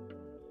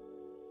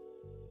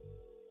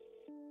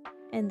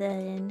 And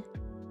then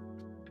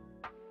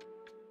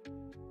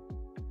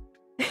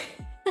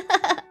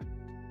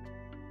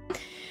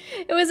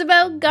it was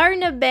about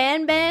Garna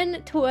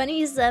Banban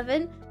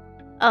 27.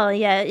 Oh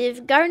yeah,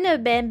 if Garna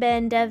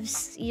Banban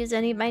devs use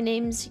any of my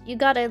names, you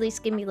gotta at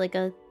least give me like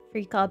a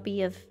free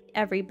copy of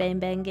every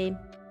Banban game.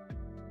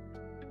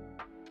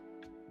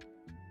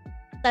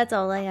 That's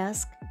all I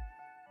ask.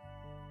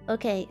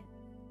 Okay,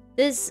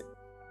 this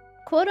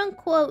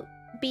quote-unquote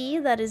bee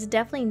that is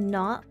definitely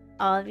not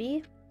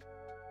Avi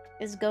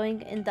is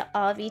going in the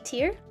Avi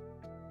tier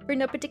for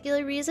no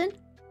particular reason.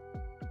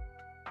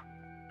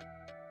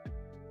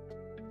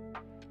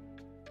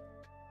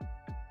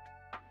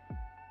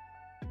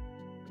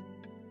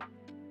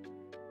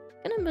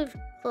 I'm gonna move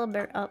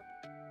Clubber up.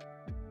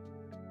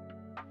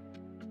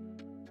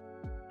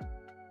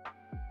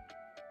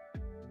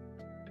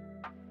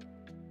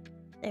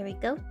 There we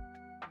go.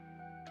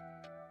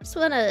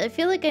 I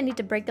feel like I need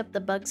to break up the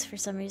bugs for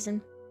some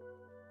reason.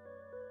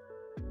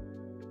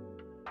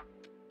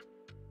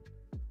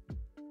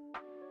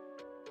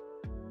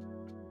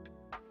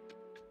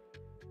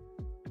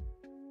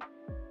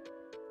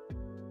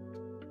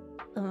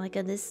 Oh my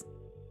goodness.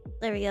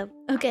 There we go.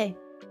 Okay.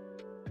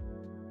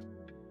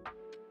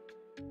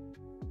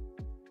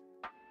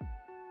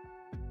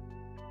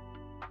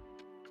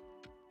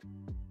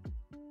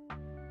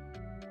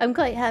 I'm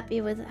quite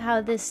happy with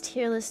how this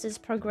tier list is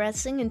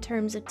progressing in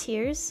terms of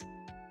tiers.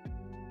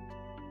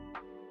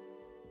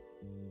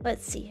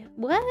 Let's see,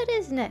 what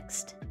is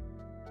next?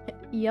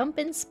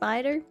 Yumpin'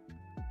 Spider?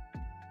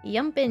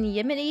 Yumpin'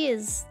 Yiminy,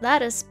 is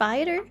that a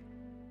spider?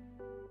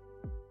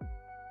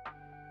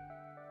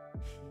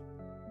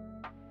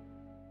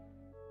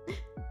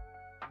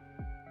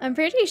 I'm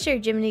pretty sure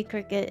Jiminy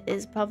Cricket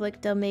is public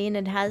domain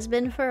and has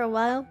been for a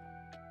while.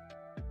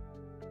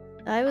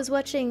 I was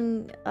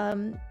watching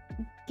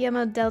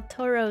Guillermo del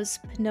Toro's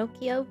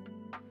Pinocchio,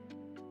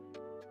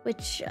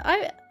 which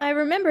I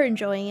remember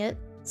enjoying it,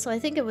 so I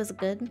think it was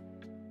good.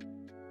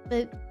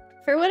 But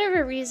for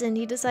whatever reason,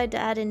 he decided to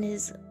add in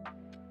his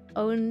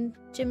own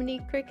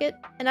Jiminy Cricket,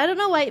 and I don't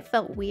know why it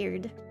felt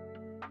weird.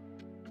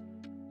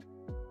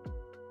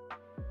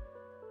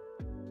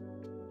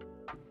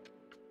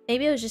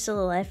 Maybe it was just a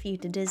little FU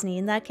to Disney.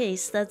 In that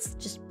case, that's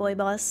just boy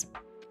boss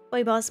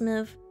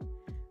move.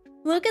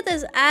 Look at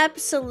this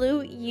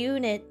absolute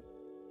unit.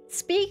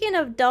 Speaking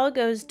of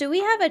doggos, do we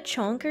have a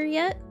chonker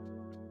yet?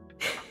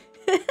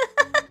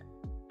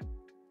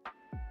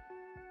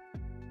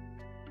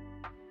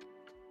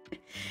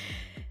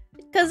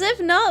 Because if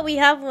not, we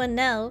have one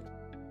now.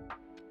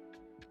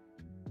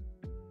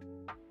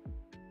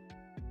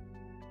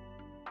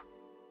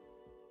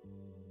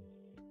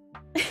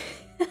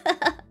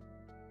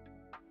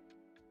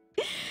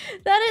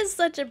 That is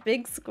such a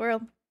big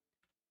squirrel.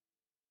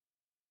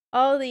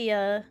 All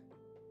the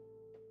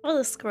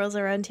squirrels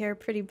around here are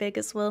pretty big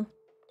as well.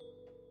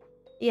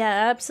 Yeah,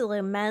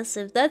 absolute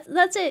massive.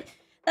 That's it.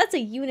 That's a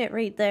unit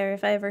right there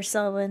if I ever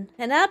saw one.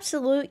 An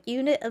absolute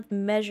unit of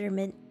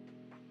measurement.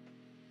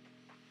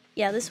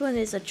 Yeah, this one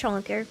is a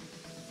chonker.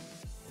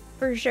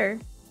 For sure.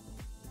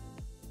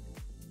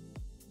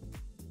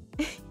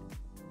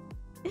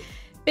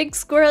 Big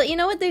squirrel. You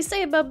know what they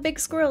say about big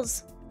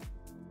squirrels?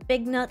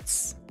 Big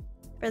nuts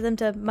for them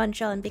to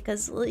munch on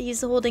because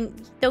he's holding...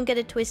 Don't get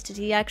it twisted.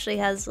 He actually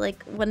has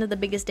like one of the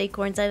biggest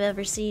acorns I've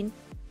ever seen.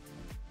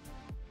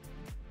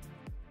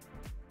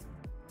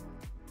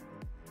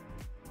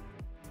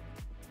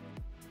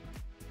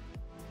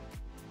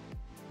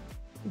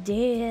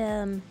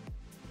 Damn.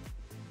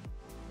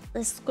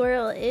 The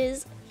squirrel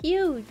is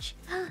huge.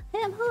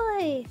 Ham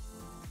hoy!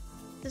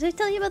 Did I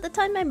tell you about the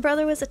time my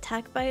brother was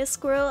attacked by a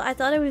squirrel? I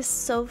thought it was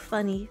so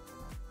funny.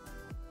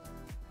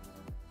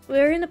 We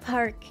were in a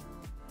park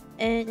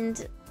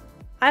and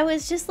I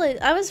was just like,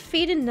 I was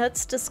feeding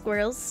nuts to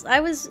squirrels. I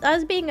was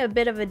being a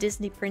bit of a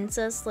Disney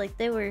princess. Like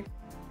they were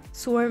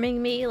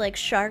swarming me like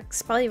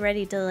sharks, probably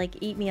ready to like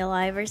eat me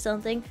alive or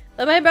something.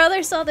 But my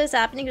brother saw this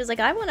happening. He was like,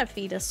 I want to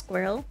feed a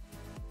squirrel.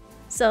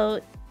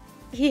 So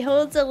he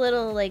holds a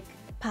little like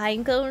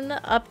pine cone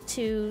up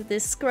to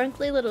this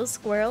scrunkly little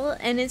squirrel,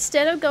 and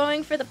instead of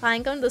going for the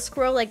pine cone, the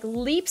squirrel like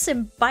leaps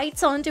and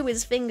bites onto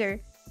his finger.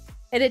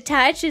 It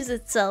attaches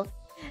itself.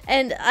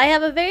 And I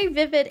have a very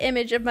vivid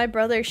image of my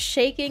brother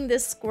shaking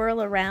this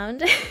squirrel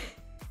around.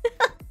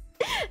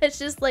 It's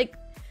just like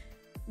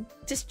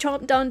just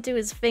chomped onto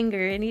his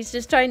finger, and he's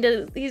just trying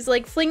to, he's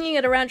like flinging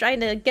it around trying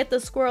to get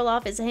the squirrel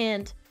off his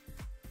hand.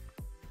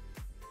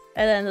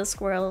 And then the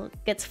squirrel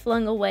gets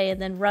flung away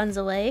and then runs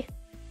away.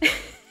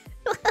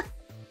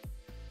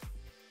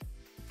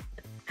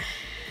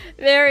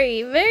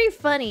 Very, very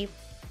funny.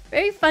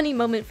 Very funny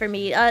moment for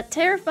me.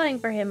 Terrifying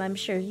for him, I'm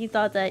sure. He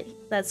thought that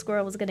that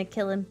squirrel was gonna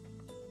kill him.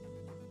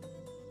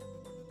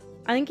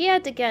 I think he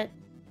had to get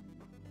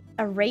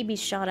a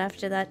rabies shot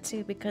after that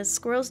too, because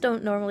squirrels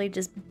don't normally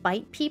just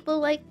bite people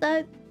like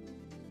that.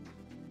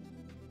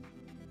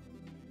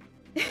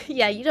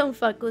 Yeah, you don't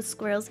fuck with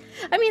squirrels.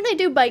 I mean, they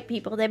do bite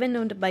people. They've been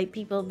known to bite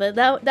people, but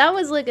that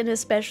was like an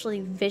especially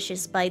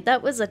vicious bite.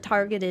 That was a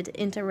targeted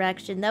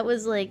interaction. That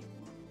was like...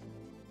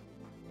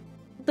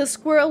 The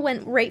squirrel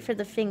went right for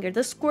the finger.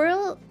 The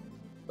squirrel,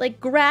 like,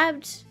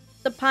 grabbed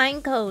the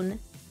pine cone,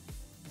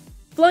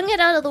 flung it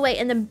out of the way,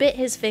 and then bit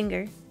his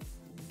finger.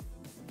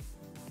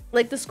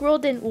 Like, the squirrel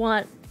didn't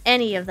want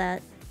any of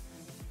that.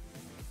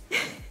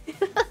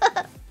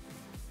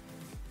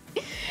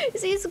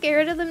 Is he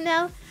scared of them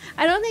now?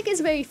 I don't think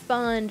he's very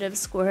fond of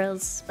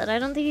squirrels, but I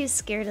don't think he's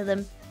scared of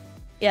them.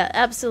 Yeah,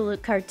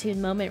 absolute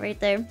cartoon moment right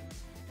there.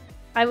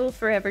 I will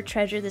forever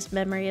treasure this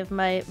memory of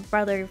my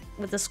brother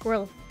with a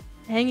squirrel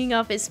hanging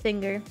off his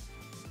finger.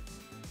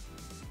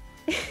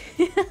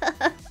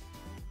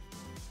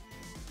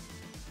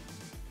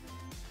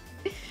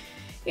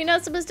 You're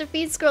not supposed to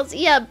feed squirrels.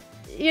 Yeah,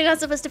 you're not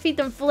supposed to feed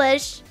them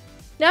flesh.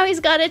 Now he's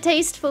got a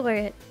taste for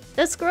it.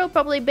 That squirrel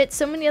probably bit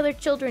so many other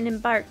children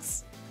in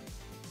parks.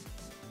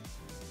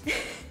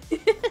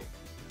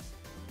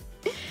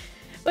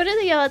 What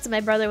are the odds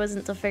my brother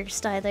wasn't the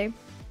first either?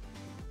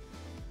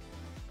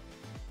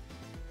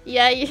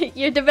 Yeah,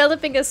 you're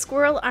developing a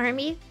squirrel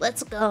army?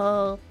 Let's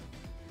go.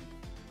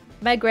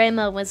 My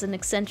grandma was an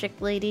eccentric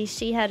lady.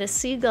 She had a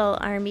seagull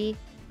army.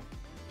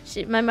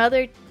 My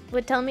mother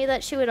would tell me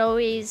that she would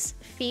always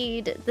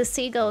feed the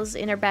seagulls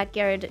in her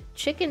backyard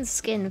chicken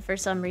skin for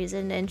some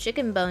reason and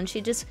chicken bone.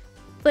 She'd just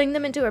fling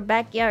them into her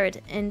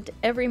backyard, and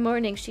every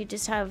morning she'd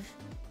just have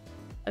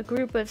a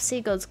group of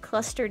seagulls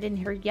clustered in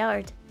her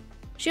yard.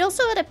 She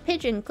also had a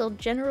pigeon called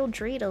General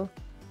Dreidel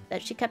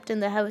that she kept in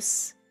the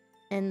house,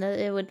 and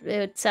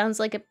it sounds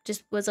like it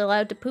just was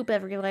allowed to poop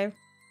everywhere.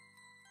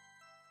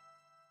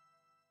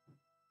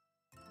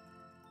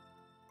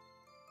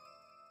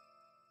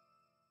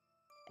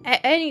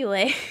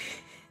 Anyway,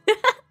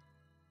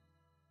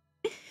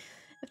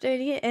 after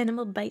any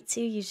animal bites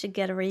you, you should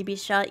get a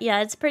rabies shot.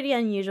 Yeah, it's pretty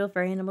unusual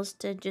for animals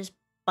to just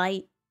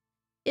bite.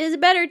 It's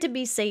better to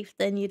be safe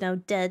than, you know,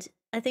 dead.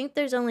 I think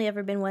there's only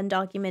ever been one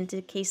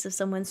documented case of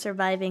someone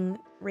surviving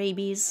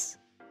rabies.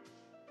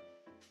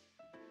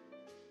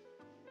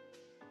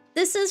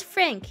 This is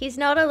Frank. He's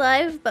not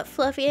alive, but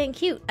fluffy and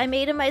cute. I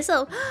made him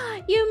myself.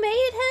 You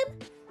made him?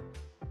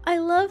 I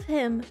love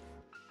him.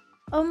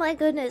 Oh my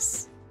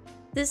goodness.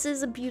 This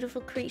is a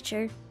beautiful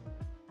creature.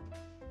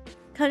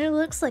 Kind of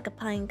looks like a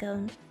pine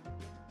cone.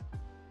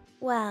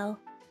 Wow.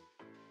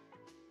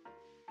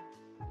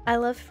 I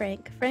love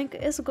Frank. Frank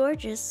is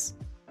gorgeous.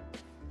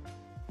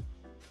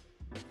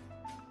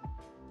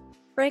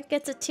 Frank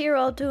gets a tier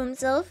all to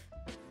himself.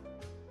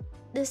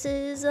 This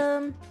is,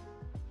 it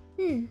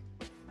would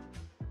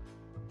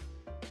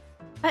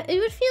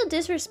feel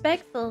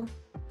disrespectful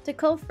to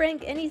call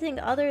Frank anything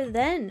other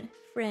than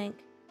Frank.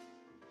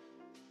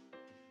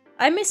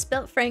 I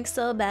misspelled Frank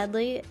so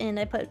badly, and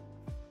I put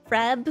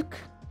Frab.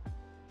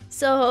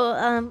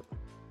 So,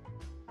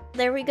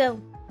 there we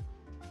go.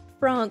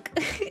 Frank.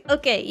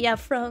 Okay, yeah,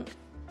 Frank.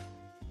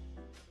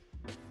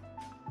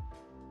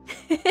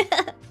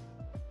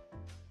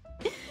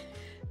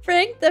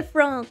 Frank the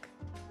Frank.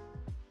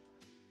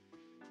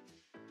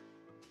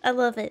 I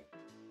love it.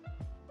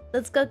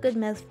 That's got good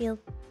mouthfeel.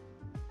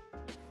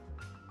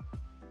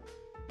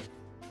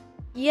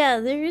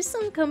 Yeah, there is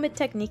some combat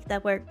technique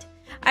that worked.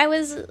 I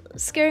was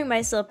scaring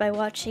myself by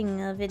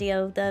watching a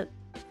video that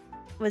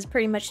was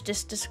pretty much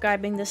just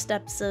describing the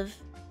steps of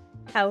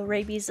how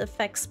rabies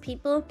affects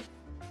people.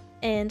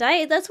 And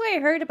that's where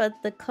I heard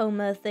about the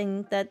coma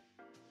thing, that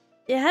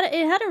it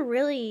had a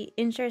really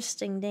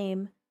interesting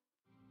name,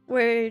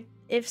 where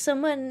if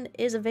someone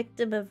is a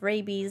victim of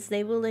rabies,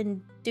 they will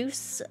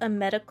induce a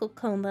medical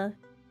coma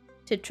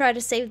to try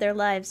to save their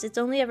lives. It's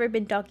only ever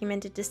been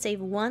documented to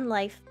save one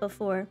life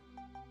before.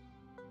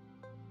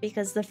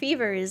 Because the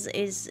fever is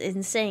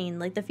insane.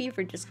 Like, the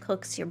fever just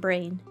cooks your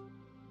brain.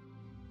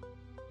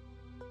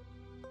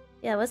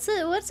 Yeah, what's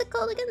it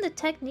called again? The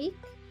technique?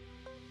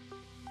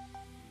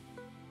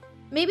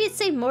 Maybe it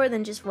saved more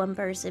than just one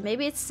person.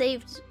 Maybe it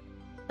saved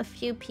a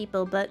few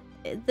people, but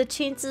the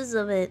chances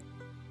of it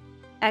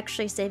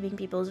actually saving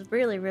people is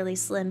really, really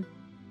slim.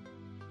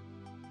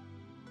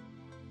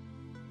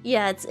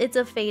 Yeah, it's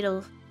a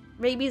fatal.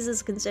 Rabies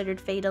is considered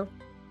fatal.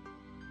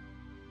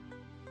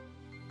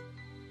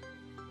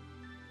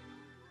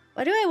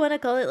 Why do I want to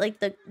call it like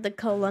the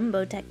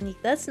Columbo technique?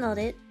 That's not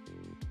it.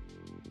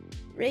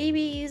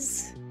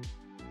 Rabies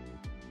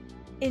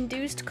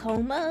induced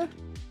coma?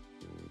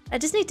 I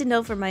just need to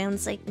know for my own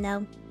sake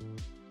now.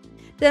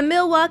 The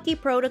Milwaukee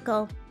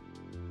Protocol.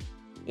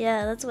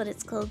 Yeah, that's what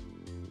it's called.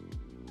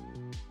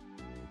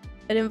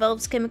 It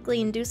involves chemically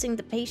inducing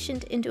the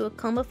patient into a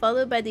coma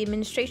followed by the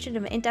administration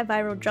of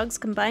antiviral drugs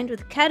combined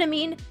with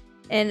ketamine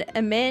and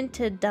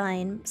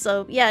amantadine.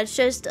 So yeah, it's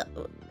just,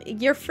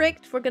 you're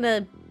fricked, we're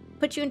gonna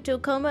put you into a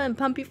coma and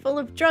pump you full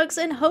of drugs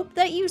and hope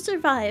that you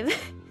survive.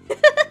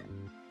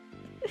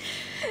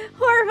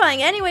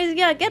 Horrifying. Anyways,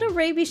 yeah, get a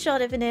rabies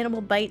shot if an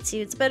animal bites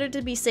you. It's better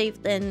to be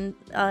safe than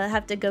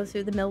have to go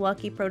through the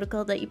Milwaukee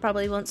Protocol that you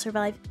probably won't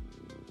survive.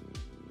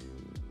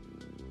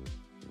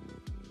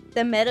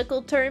 The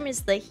medical term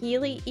is the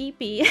Healy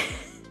EP.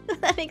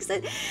 That makes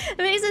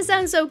it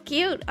sound so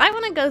cute. I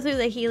want to go through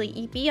the Healy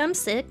EP. I'm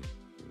sick.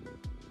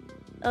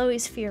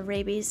 Always fear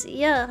rabies.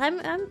 Yeah,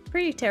 I'm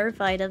pretty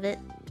terrified of it.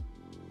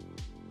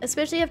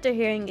 Especially after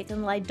hearing it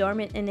can lie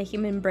dormant in a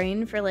human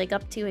brain for like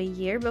up to a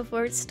year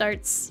before it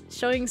starts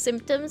showing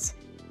symptoms.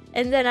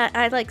 And then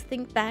I like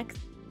think back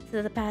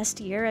to the past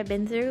year I've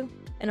been through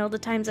and all the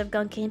times I've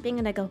gone camping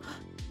and I go,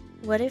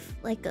 what if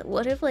like a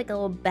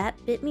little bat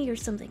bit me or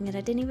something and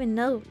I didn't even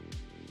know?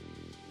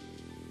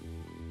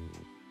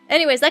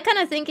 Anyways, that kind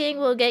of thinking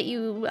will get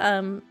you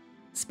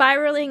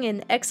spiraling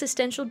in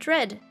existential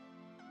dread.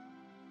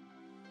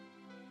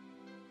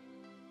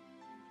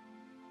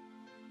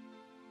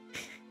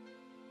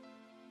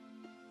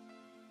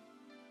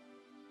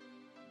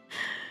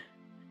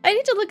 I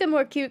need to look at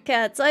more cute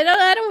cats. I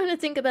don't want to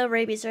think about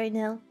rabies right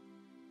now.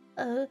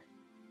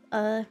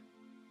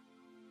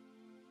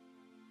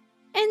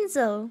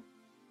 Enzo.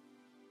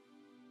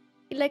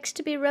 He likes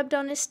to be rubbed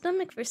on his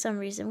stomach for some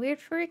reason. Weird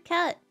for a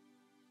cat.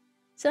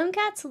 Some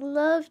cats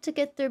love to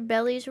get their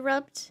bellies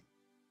rubbed.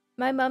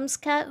 My mom's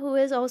cat, who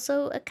is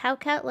also a cow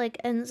cat like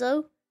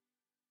Enzo,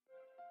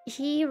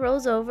 he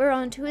rolls over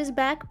onto his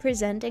back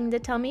presenting the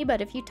tummy,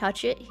 but if you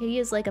touch it, he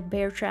is like a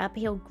bear trap.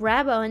 He'll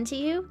grab onto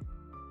you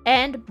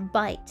and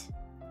bite.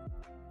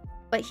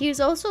 But he's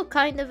also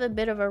kind of a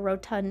bit of a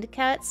rotund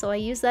cat, so I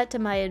use that to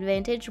my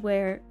advantage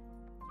where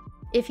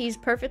if he's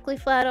perfectly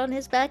flat on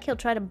his back, he'll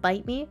try to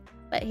bite me,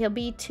 but he'll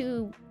be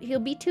too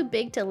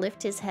big to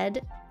lift his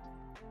head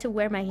to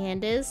where my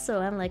hand is, so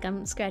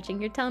I'm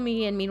scratching your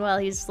tummy, and meanwhile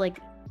he's like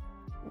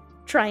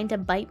trying to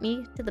bite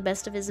me to the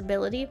best of his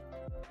ability.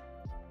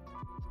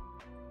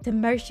 The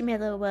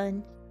marshmallow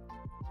one.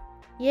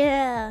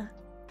 Yeah.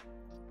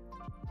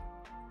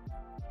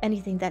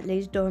 Anything that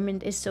lays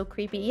dormant is so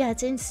creepy. Yeah,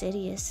 it's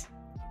insidious.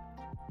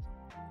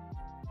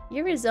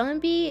 You're a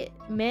zombie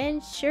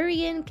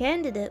Manchurian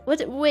candidate.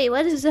 Wait,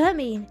 what does that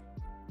mean?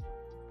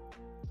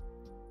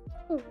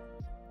 Ooh.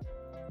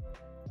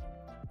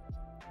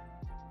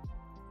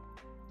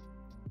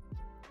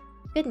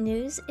 Good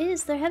news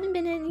is they haven't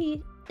been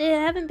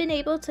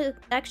able to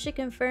actually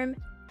confirm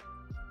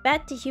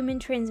bat to human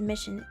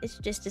transmission. It's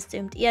just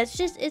assumed. Yeah,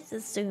 it's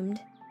assumed.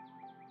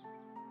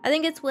 I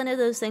think it's one of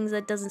those things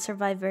that doesn't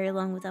survive very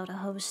long without a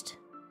host.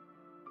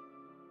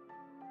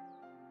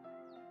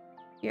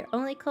 You're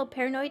only called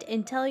paranoid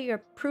until you're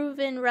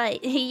proven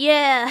right.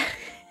 Yeah!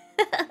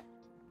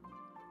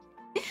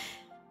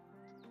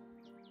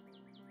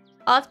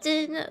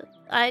 Often,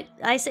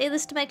 I say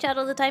this to my chat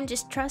all the time,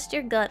 just trust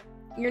your gut.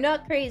 You're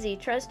not crazy.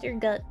 Trust your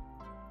gut.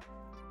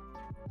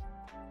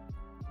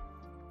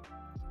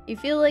 You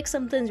feel like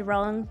something's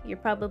wrong, you're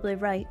probably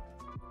right.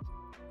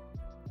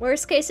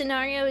 Worst case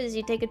scenario is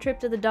you take a trip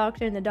to the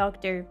doctor and the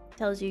doctor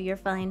tells you you're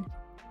fine.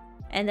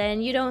 And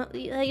then you don't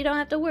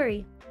have to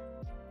worry.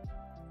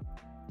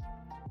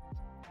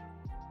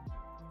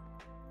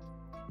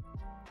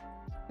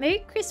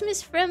 Merry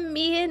Christmas from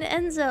me and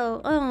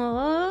Enzo.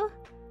 Aww.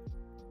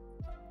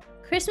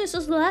 Christmas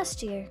was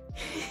last year.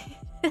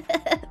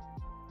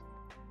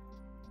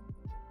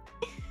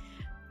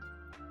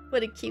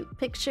 What a cute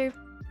picture.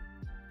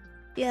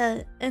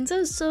 Yeah,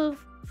 Enzo's so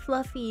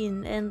fluffy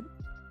and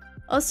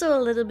also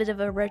a little bit of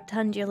a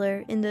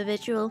rotundular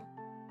individual.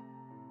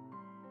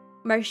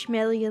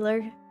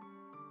 Marshmallow.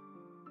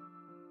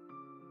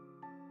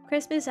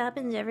 Christmas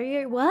happens every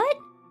year? What?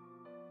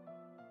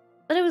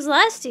 But it was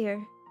last year.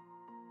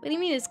 What do you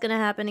mean it's gonna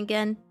happen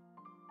again?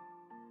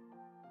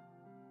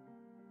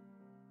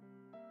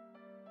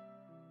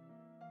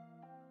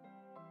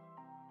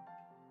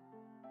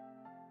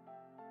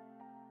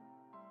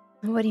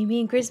 What do you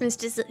mean? Christmas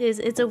just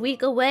it's a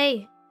week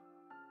away.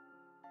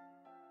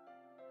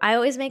 I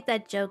always make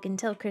that joke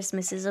until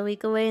Christmas is a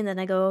week away and then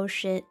I go, oh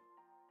shit.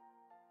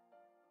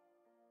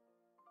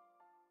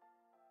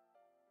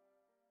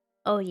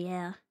 Oh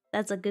yeah,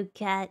 that's a good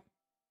cat.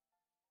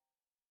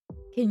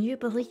 Can you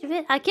believe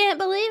it? I can't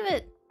believe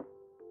it!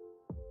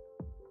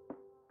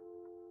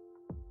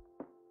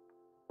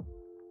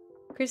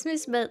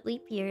 Christmas but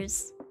leap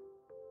years.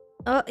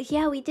 Oh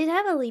yeah, we did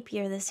have a leap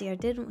year this year,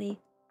 didn't we?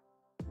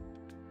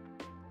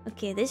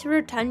 Okay, this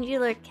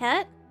rotundular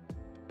cat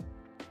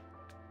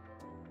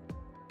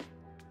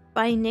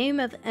by name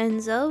of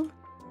Enzo.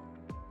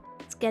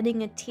 It's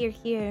getting a tier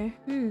here.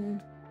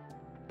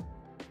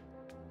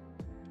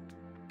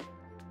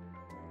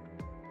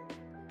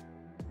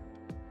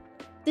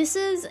 This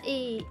is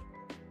a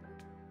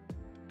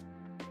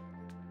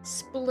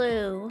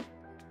Sploo.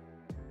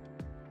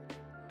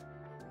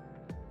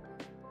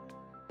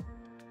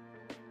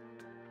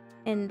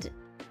 And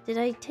did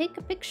I take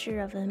a picture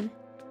of him?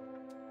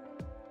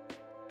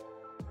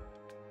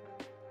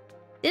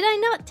 Did I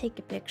not take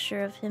a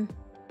picture of him?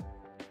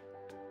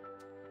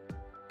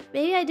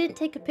 Maybe I didn't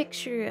take a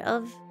picture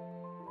of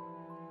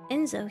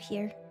Enzo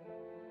here.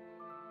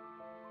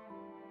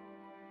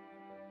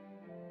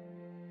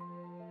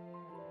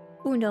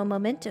 Uno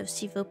momento,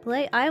 s'il vous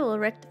plaît. I will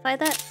rectify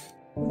that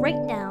right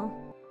now.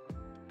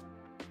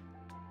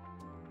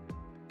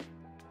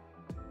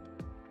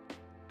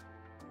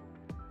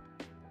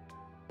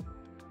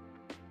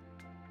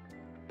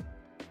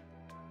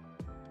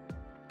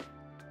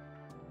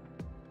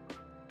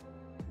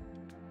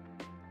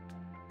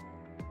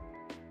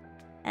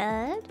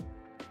 Add.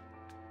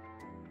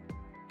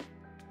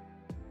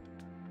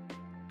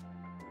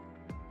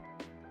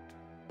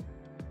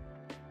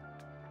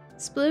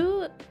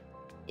 Sploo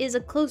is a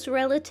close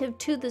relative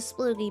to the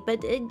Sploogie,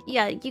 but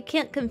yeah, you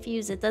can't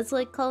confuse it. That's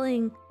like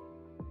calling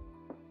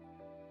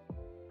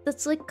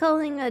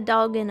a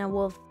dog and a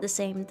wolf the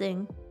same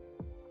thing.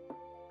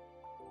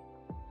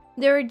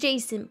 They're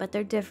adjacent, but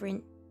they're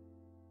different.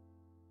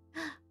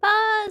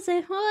 Pause!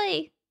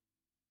 Ahoy!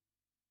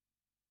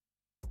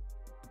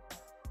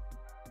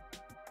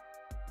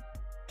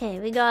 Okay,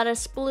 we got a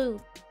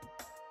Sploo.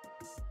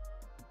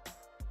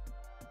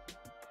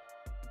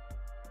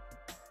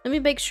 Let me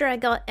make sure I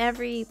got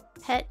every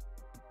pet.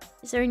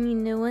 Is there any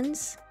new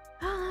ones?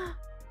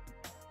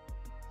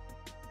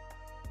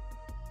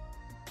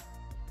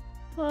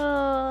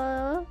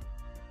 Oh,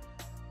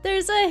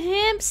 there's a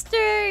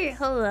hamster!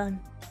 Hold on.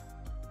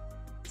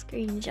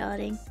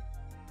 Screenshotting.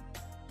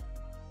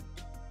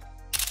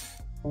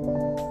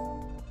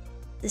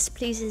 This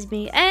pleases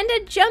me. And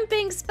a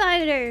jumping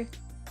spider!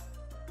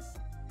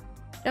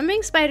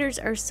 Jumping spiders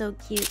are so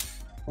cute.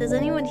 Does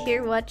anyone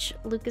here watch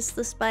Lucas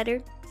the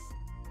Spider?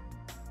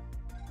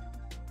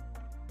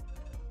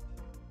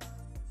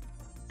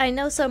 I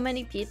know so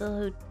many people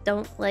who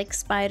don't like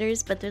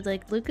spiders, but they're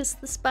like, Lucas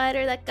the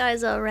Spider, that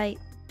guy's alright.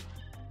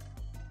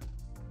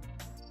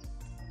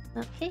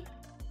 Okay,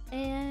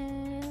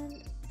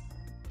 and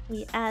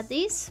we add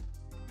these.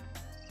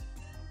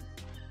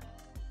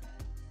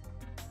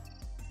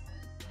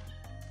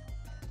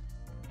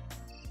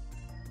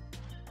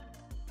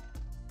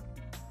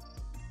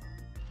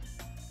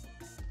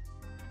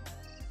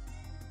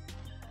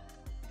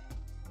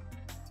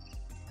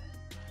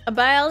 A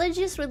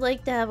biologist would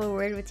like to have a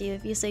word with you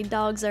if you say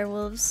dogs are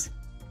wolves.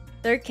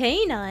 They're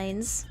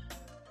canines.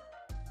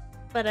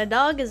 But a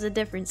dog is a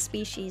different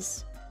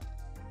species.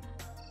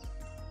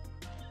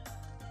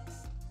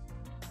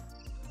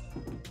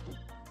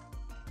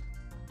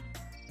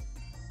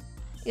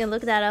 You can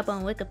look that up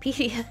on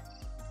Wikipedia.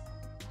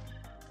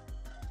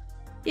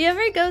 You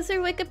ever go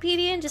through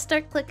Wikipedia and just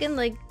start clicking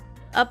like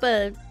up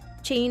a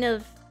chain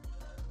of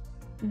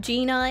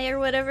genii or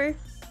whatever?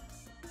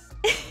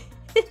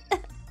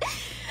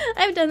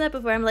 I've done that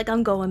before. I'm like,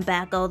 I'm going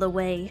back all the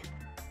way.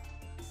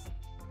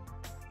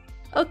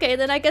 Okay,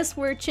 then I guess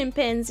we're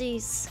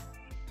chimpanzees.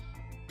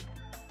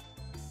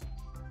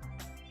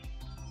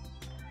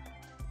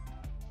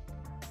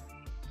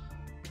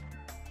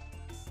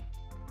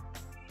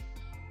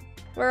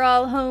 We're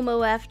all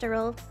homo after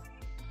all.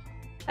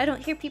 I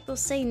don't hear people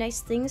say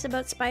nice things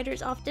about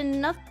spiders often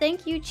enough.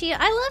 Thank you, Chia.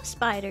 I love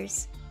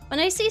spiders. When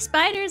I see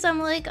spiders, I'm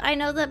like, I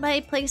know that my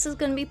place is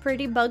gonna be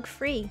pretty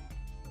bug-free.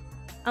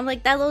 I'm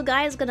like, that little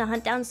guy is gonna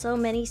hunt down so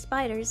many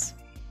spiders.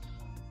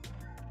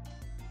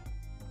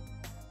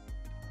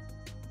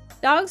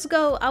 Dogs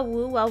go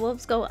awoo while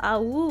wolves go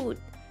awoo.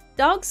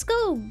 Dogs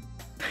go...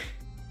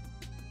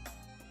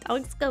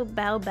 Dogs go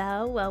bow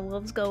bow while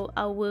wolves go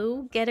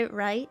awoo. Get it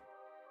right.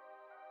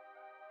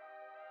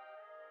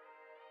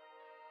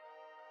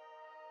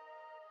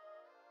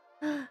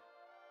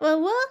 Well,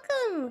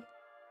 welcome,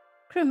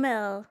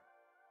 Krumel.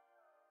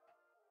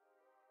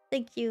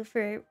 Thank you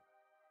for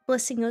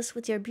blessing us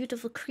with your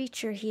beautiful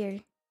creature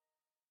here.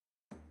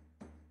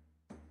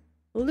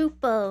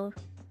 Lupo,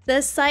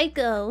 the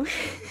psycho.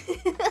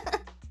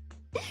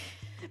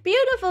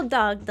 Beautiful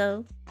dog,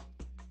 though.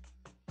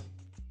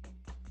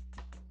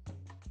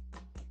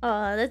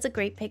 Oh, that's a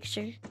great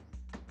picture.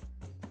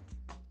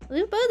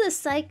 Lupo the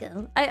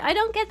psycho. I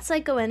don't get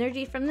psycho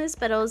energy from this,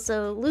 but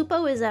also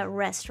Lupo is at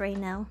rest right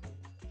now.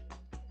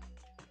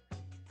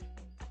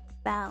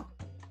 Bow.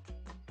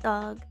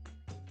 Dog.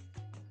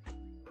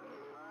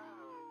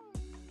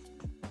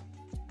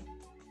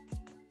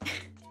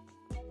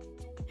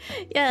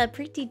 Yeah,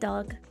 pretty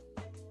dog.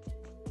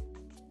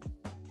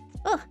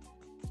 Oh,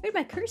 where'd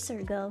my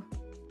cursor go?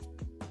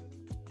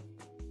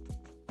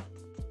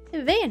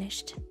 It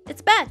vanished.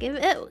 It's back.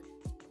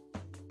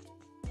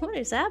 What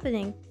is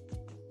happening?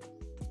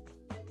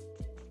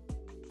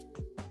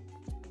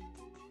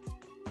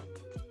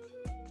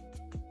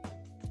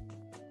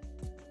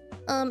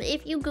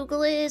 If you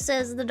Google it, it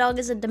says the dog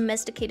is a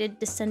domesticated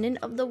descendant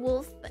of the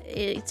wolf.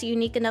 It's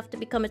unique enough to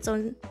become its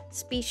own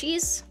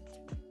species.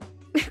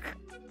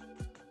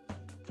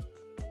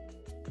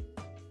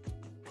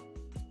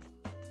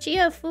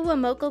 Chia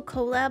Fuwamoko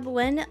collab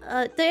when?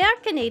 They are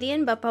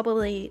Canadian, but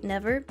probably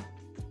never.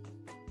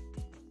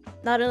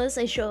 Not unless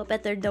I show up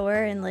at their door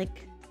and,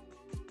 like,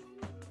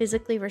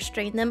 physically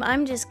restrain them.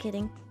 I'm just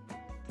kidding.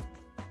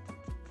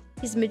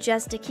 He's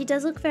majestic. He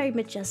does look very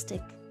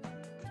majestic.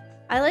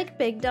 I like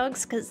big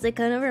dogs because they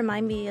kind of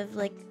remind me of,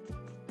 like,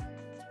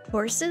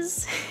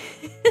 horses.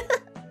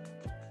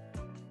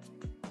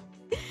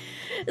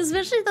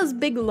 Especially those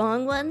big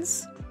long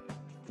ones.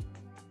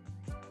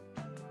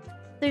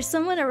 There's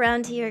someone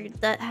around here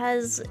that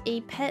has a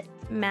pet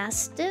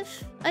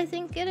mastiff, I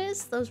think it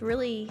is. Those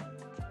really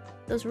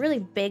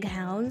big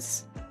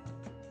hounds.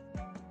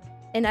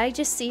 And I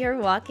just see her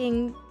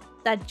walking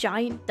that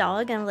giant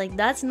dog and I'm like,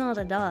 that's not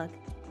a dog.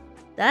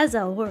 That's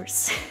a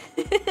horse.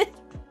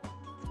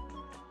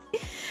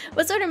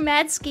 What sort of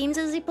mad schemes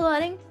is he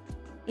plotting?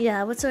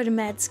 Yeah, what sort of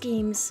mad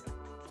schemes?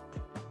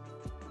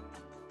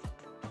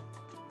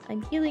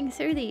 I'm healing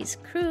through these.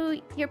 Crew,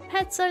 your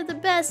pets are the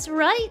best,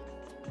 right?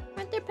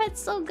 Aren't their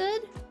pets so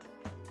good?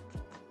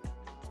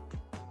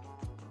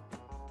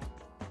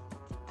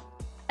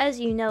 As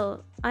you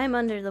know, I'm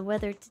under the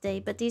weather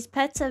today, but these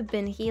pets have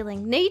been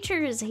healing.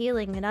 Nature is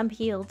healing and I'm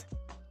healed.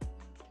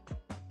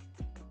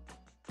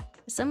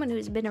 For someone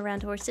who's been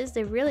around horses,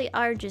 they really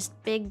are just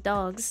big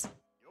dogs.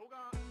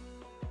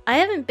 I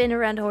haven't been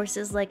around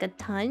horses like a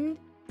ton,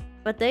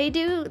 but they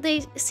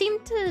seem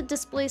to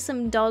display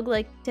some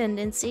dog-like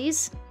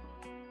tendencies.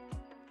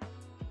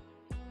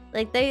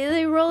 Like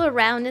they roll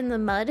around in the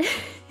mud. You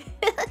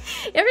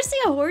ever see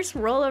a horse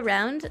roll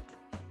around?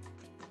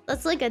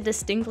 That's like a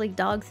distinctly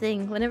dog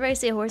thing. Whenever I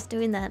see a horse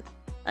doing that,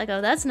 I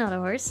go, that's not a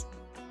horse.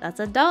 That's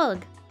a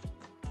dog.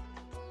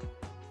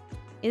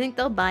 You think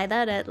they'll buy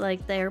that at,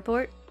 like, the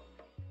airport?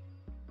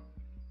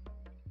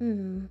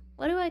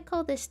 What do I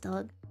call this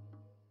dog?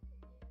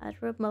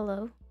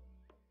 Adromolo.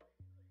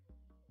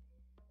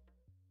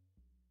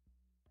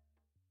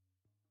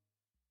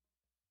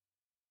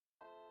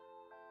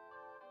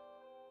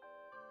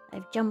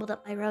 I've jumbled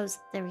up my rows.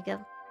 There we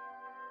go.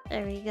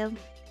 There we go.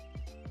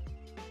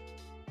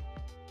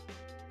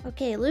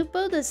 Okay,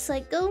 Lupo the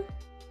psycho.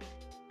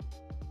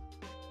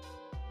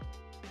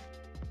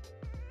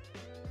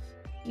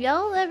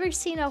 Y'all ever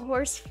seen a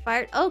horse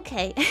fart?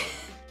 Okay.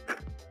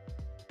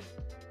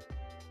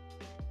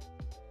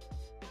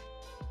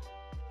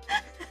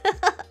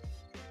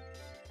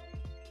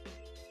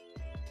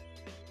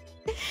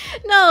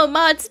 No,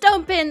 mods,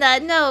 don't pin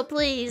that. No,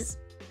 please.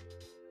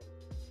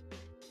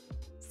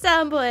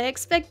 Soundboy,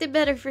 expected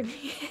better from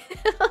me.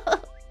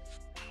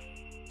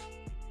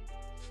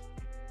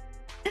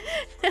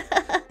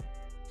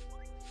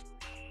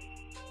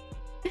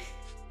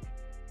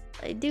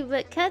 I do,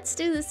 but cats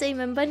do the same,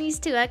 and bunnies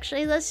too,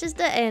 actually. That's just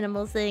an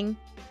animal thing.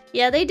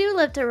 Yeah, they do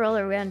love to roll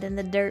around in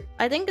the dirt.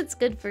 I think it's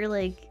good for,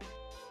 like,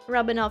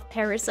 rubbing off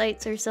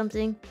parasites or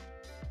something.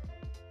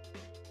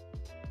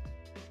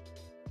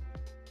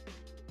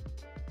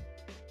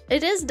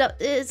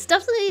 It's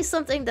definitely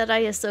something that I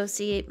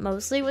associate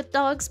mostly with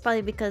dogs,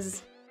 probably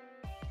because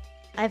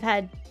I've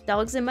had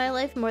dogs in my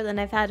life more than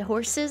I've had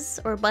horses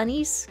or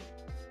bunnies.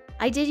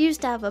 I did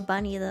used to have a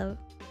bunny though.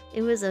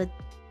 It was a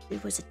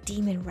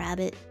demon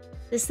rabbit.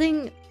 This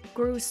thing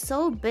grew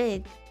so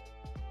big.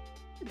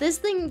 This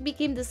thing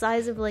became the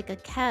size of like a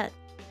cat.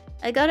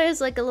 I got it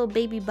as like a little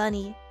baby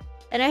bunny.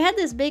 And I had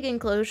this big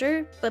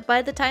enclosure, but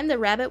by the time the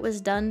rabbit was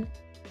done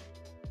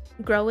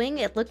growing,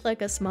 it looked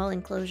like a small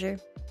enclosure.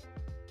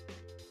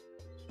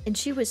 And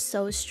she was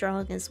so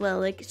strong as well.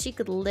 Like, she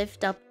could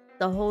lift up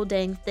the whole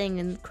dang thing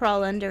and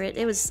crawl under it.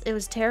 It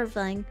was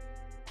terrifying.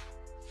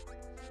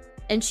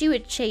 And she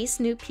would chase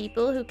new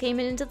people who came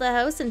into the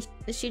house, and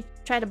she'd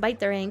try to bite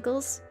their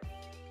ankles.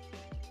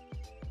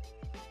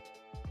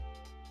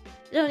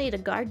 You don't need a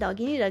guard dog,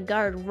 you need a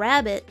guard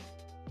rabbit.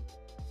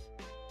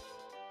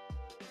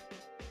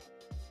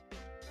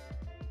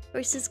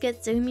 Horses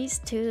get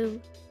zoomies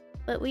too,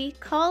 but we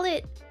call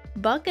it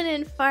bucking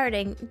and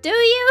farting. Do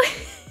you?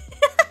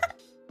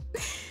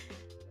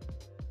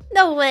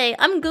 No way,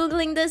 I'm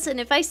googling this, and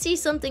if I see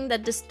something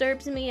that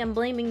disturbs me, I'm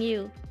blaming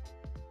you.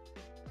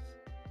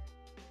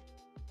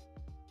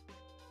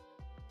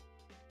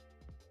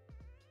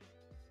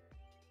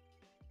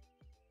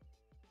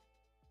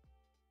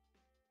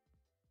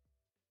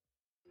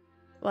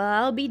 Well,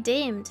 I'll be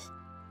damned.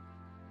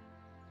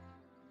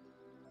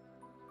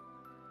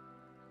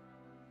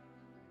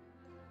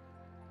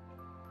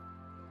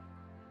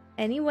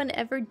 Anyone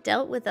ever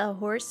dealt with a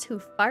horse who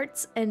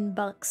farts and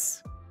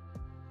bucks?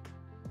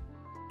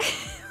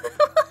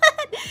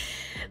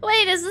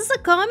 What? Wait, is this a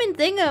common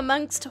thing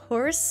amongst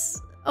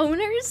horse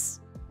owners?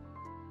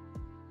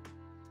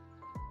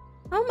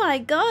 Oh my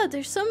god,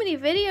 there's so many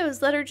videos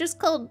that are just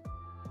called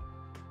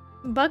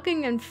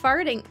bucking and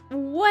farting.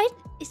 What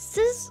is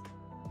this?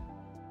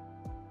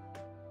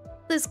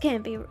 This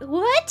can't be.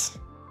 What?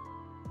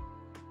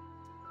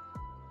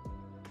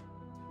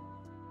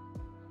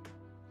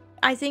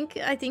 I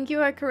think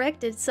you are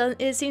correct. It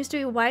seems to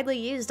be widely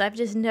used. I've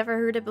just never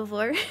heard it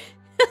before.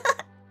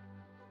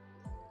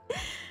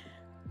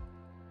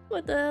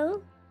 What the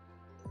hell?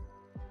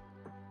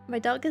 My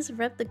dog has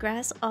ripped the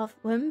grass off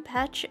one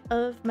patch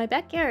of my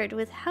backyard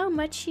with how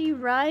much he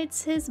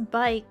rides his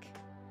bike.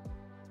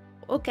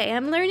 Okay,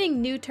 I'm learning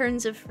new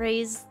turns of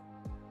phrase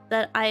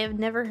that I have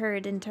never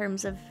heard in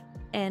terms of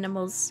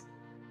animals.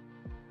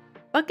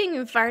 Bucking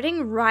and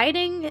farting,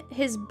 riding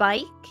his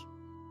bike?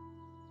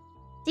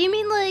 Do you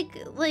mean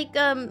like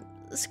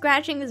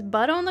scratching his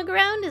butt on the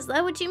ground? Is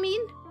that what you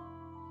mean?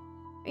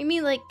 Or you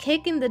mean like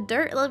kicking the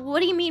dirt? Like, what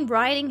do you mean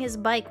riding his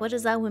bike? What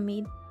does that one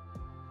mean?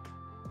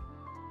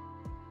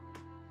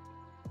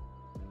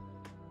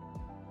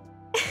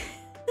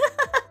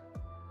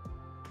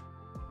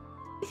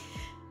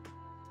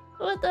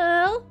 What the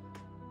hell?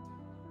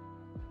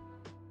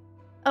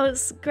 Oh,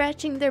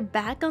 scratching their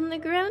back on the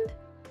ground?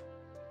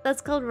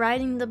 That's called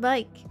riding the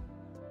bike.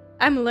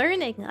 I'm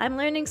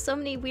learning so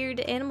many weird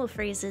animal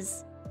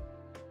phrases.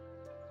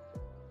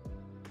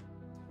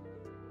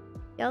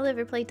 Y'all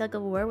ever played tug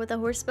of war with a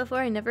horse before?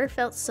 I never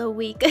felt so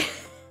weak.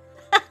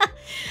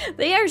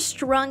 They are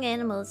strong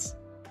animals.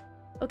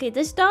 Okay,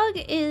 this dog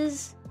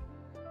is...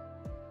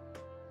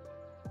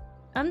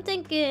 I'm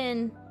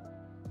thinking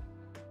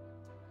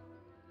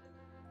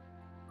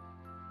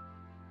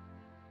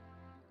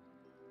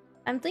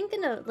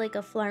of like a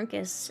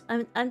Flarnkis.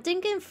 I'm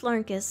thinking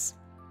Flarnkis.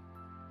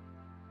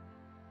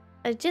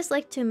 I'd just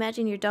like to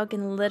imagine your dog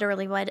can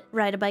literally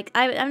ride a bike.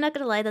 I'm not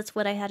gonna lie, that's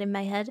what I had in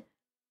my head.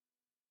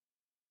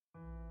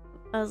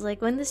 I was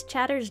like, when this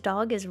Chatter's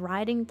dog is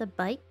riding the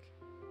bike,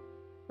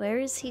 where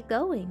is he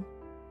going?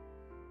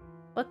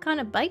 What kind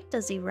of bike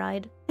does he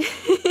ride?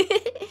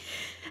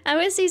 How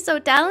is he so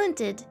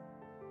talented?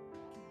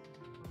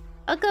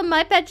 How come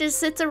my pet just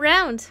sits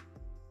around?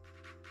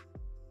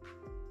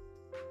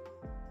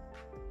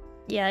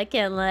 Yeah, I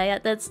can't lie.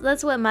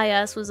 That's what my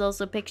ass was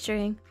also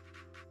picturing.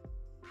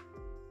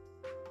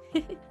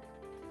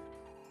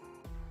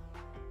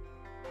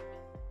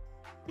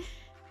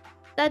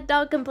 That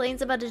dog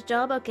complains about his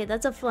job? Okay,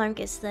 that's a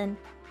Flarnkis then.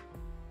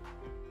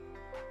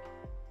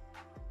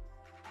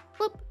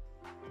 Whoop.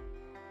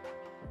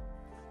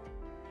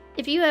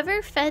 If you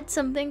ever fed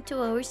something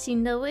to a horse, you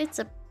know it's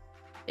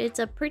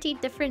a pretty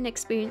different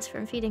experience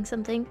from feeding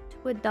something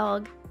to a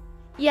dog.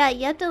 Yeah,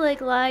 you have to like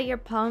lie your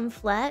palm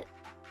flat.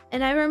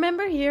 And I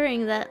remember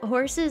hearing that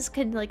horses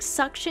can like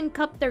suction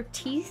cup their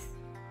teeth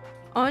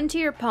onto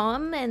your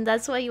palm, and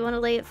that's why you want to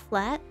lay it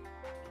flat.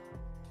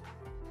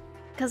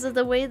 Because of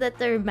the way that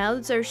their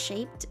mouths are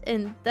shaped,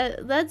 and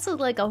that's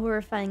like a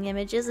horrifying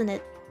image, isn't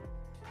it?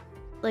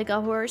 Like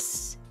a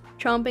horse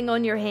chomping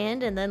on your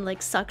hand and then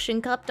like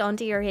suction cupped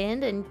onto your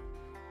hand, and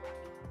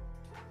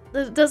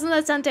doesn't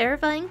that sound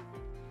terrifying?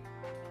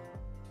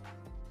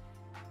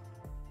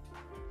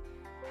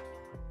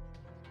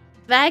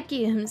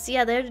 Vacuums,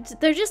 yeah,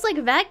 they're just like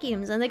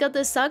vacuums, and they got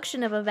the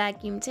suction of a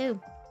vacuum too.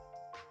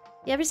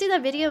 You ever see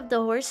that video of the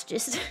horse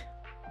just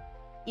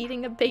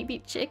eating a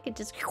baby chick? It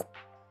just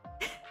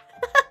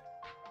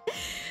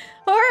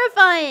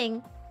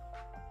horrifying.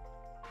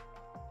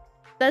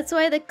 That's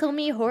why they call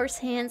me Horse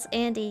Hands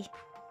Andy.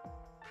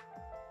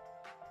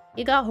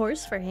 You got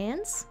horse for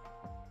hands?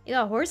 You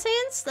got horse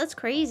hands? That's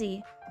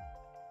crazy.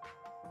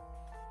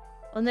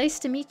 Well, nice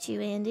to meet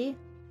you, Andy.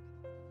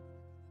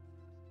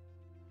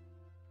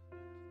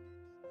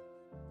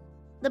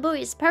 The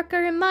boys,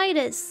 Parker and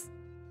Midas.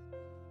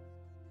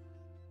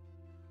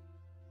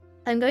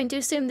 I'm going to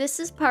assume this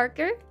is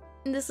Parker,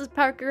 and this is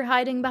Parker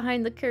hiding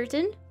behind the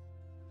curtain.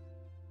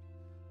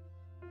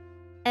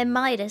 And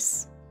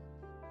Midas.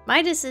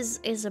 Midas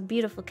is a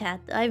beautiful cat.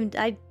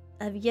 I've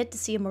yet to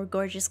see a more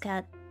gorgeous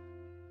cat.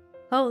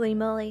 Holy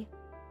moly.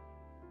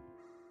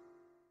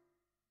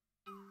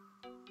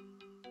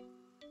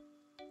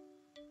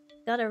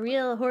 Got a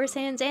real horse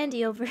hands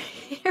Andy over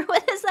here.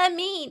 What does that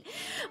mean?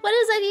 What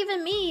does that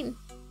even mean?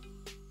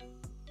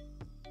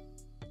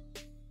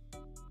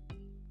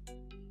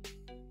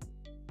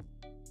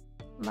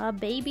 My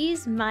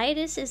babies,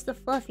 Midas is the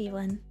fluffy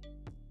one.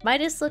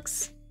 Midas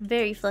looks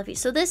very fluffy.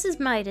 So this is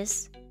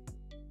Midas.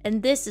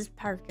 And this is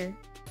Parker.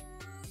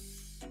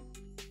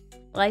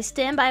 Well, I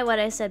stand by what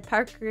I said.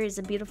 Parker is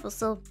a beautiful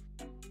soul.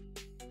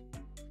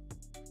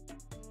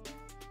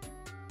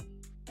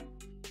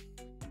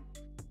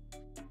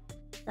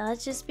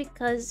 That's just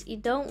because you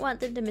don't want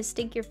them to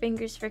mistake your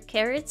fingers for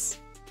carrots.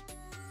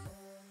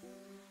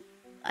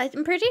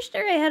 I'm pretty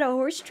sure I had a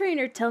horse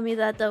trainer tell me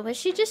that though. Was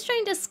she just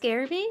trying to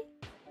scare me?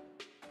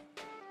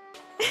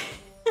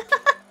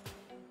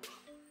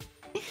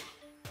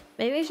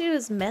 Maybe she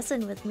was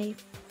messing with me.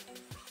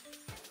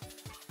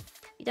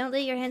 You don't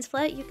lay your hands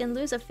flat, you can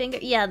lose a finger.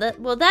 Yeah,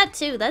 that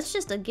too. That's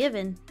just a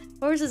given.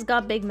 Horses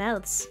got big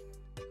mouths.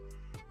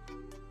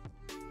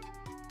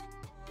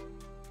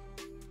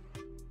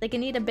 They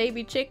can eat a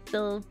baby chick,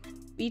 they'll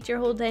eat your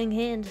whole dang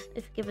hand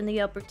if given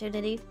the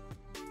opportunity.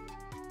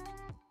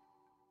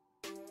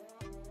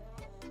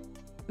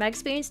 My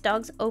experience,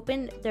 dogs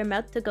open their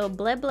mouth to go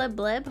bleb bleb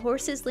bleb,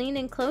 horses lean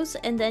in close,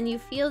 and then you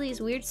feel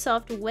these weird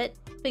soft wet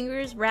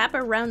fingers wrap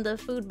around the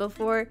food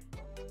before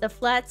the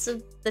flats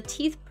of the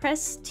teeth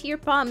press to your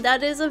palm.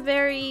 That is a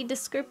very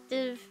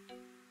descriptive...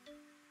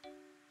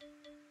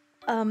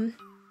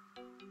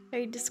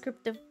 very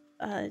descriptive,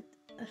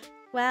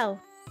 wow.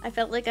 I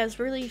felt like I was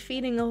really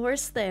feeding a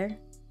horse there.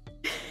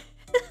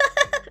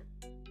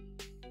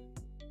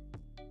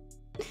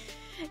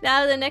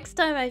 Now, the next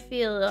time I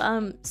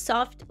feel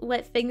soft,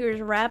 wet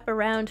fingers wrap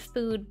around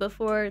food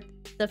before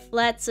the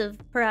flats of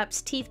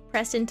perhaps teeth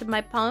press into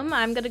my palm,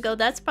 I'm gonna go,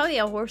 that's probably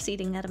a horse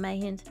eating out of my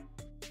hand.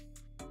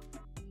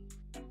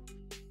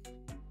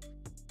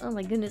 Oh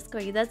my goodness,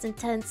 Corey, that's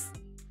intense.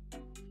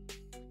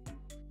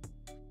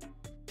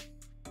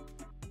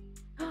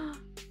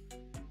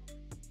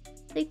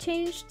 They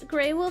changed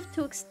Grey Wolf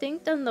to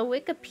extinct on the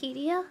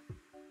Wikipedia?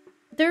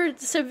 They're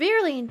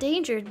severely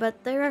endangered,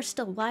 but there are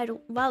still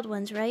wild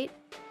ones, right?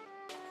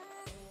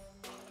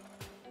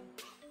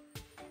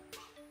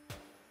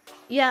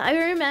 Yeah, I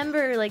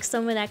remember like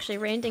someone actually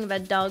ranting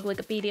about dog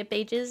Wikipedia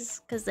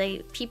pages because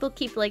people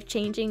keep like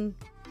changing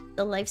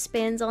the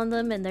lifespans on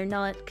them and they're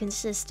not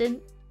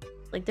consistent.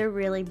 Like they're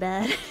really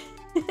bad.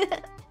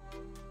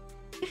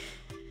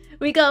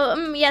 We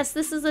go, yes,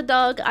 this is a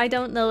dog. I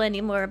don't know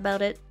any more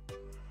about it.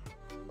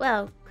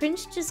 Wow,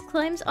 Cringe just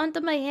climbs onto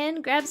my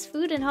hand, grabs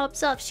food, and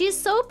hops off. She's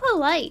so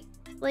polite.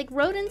 Like,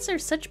 rodents are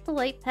such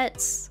polite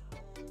pets.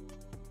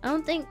 I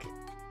don't think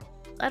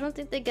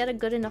they get a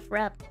good enough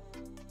rap.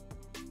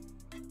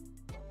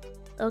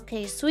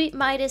 Okay, Sweet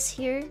Midas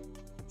here.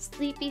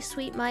 Sleepy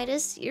Sweet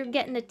Midas. You're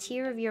getting a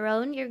tier of your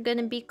own. You're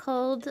gonna be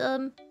called,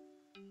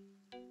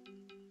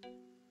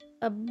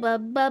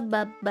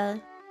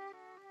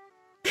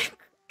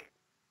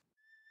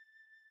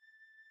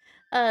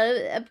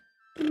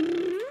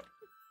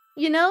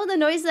 you know the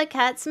noise that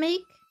cats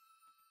make?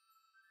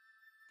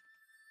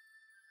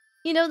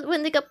 You know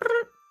when they go,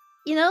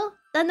 you know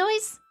that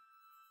noise?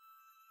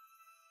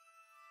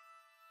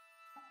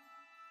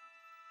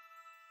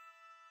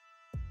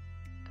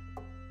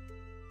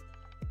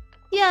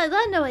 Yeah,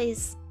 that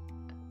noise.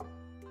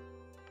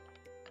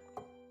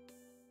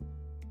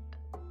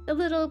 The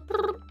little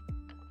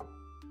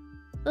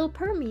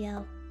purr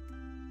meow.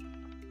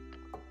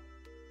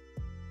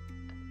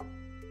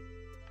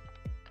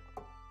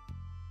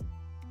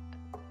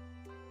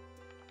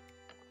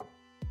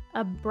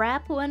 A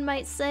brap, one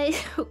might say.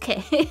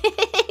 Okay.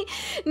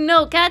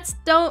 No, cats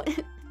don't.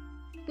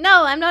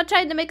 No, I'm not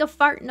trying to make a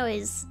fart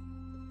noise.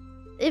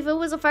 If it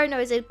was a fart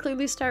noise, it'd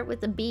clearly start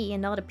with a B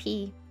and not a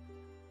P.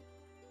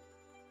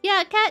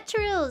 Yeah, cat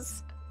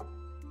trills.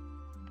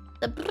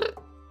 The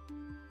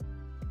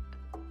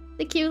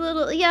cute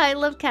little... Yeah, I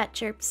love cat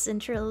chirps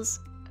and trills.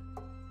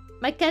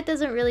 My cat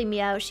doesn't really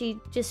meow, she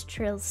just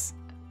trills.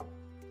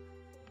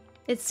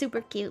 It's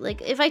super cute.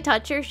 Like, if I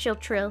touch her, she'll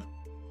trill.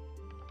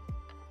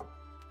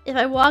 If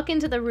I walk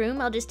into the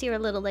room, I'll just hear a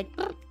little like...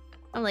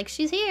 I'm like,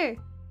 she's here.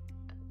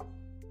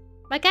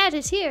 My cat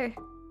is here.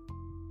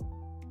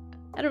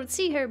 I don't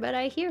see her, but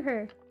I hear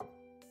her.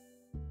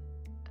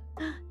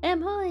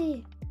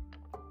 Ahoy!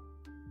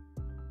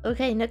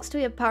 Okay, next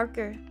we have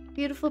Parker.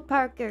 Beautiful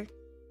Parker.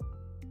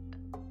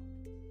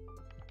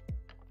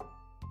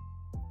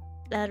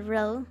 That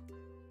row.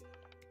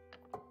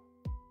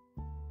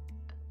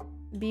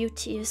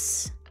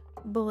 Beauteous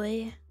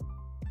boy.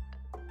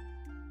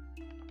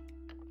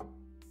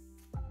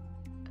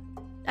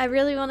 I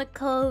really want to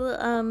call,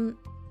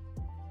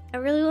 I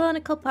really want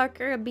to call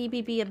Parker a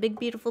BBB, a big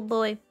beautiful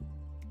boy.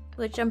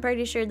 Which I'm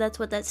pretty sure that's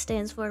what that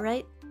stands for,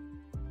 right?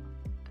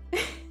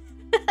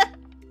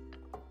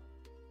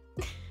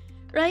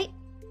 Right?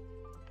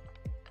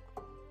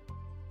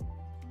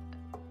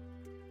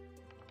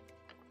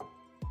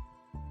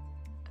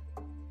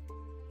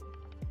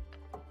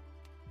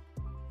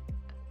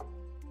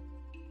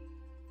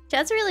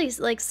 Chad's really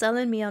like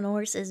selling me on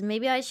horses.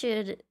 Maybe I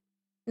should,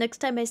 next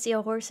time I see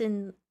a horse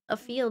in a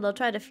field, I'll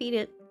try to feed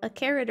it a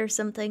carrot or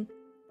something.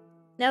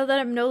 Now that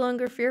I'm no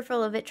longer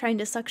fearful of it trying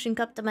to suction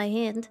cup to my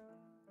hand.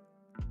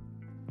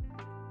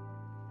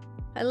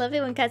 I love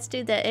it when cats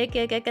do the egg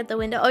at the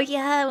window. Oh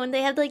yeah, when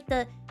they have like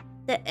the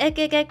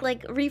egg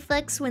like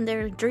reflex when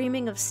they're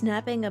dreaming of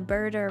snapping a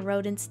bird or a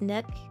rodent's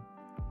neck.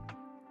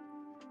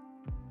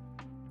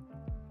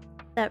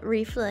 That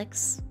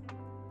reflex.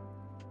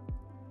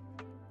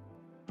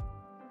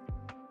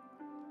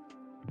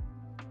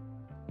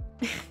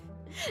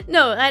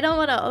 No, I don't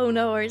want to own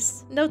a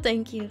horse. No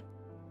thank you.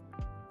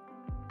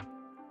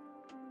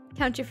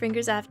 Count your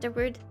fingers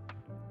afterward.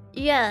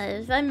 Yeah,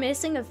 if I'm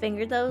missing a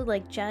finger though,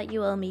 like chat,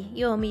 you owe me.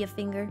 You owe me a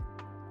finger.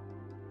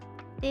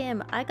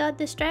 Damn, I got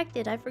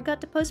distracted. I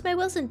forgot to post my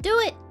Wilson. Do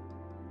it!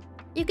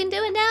 You can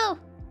do it now!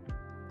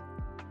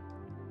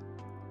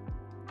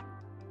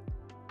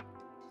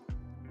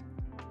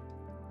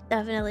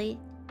 Definitely.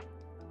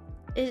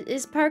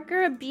 Is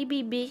Parker a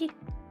BBB?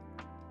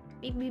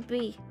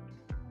 BBB.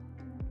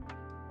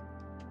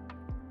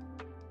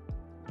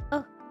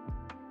 Oh.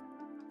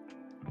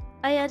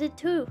 I added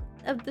 2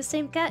 of the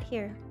same cat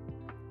here.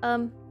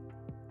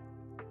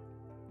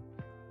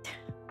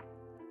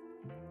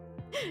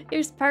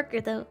 Here's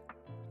Parker though.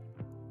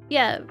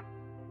 Yeah.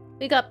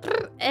 We got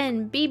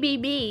and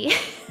BBB.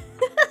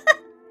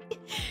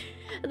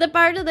 The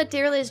part of the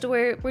tier list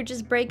where we're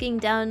just breaking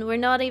down, we're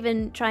not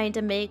even trying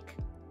to make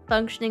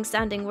functioning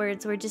sounding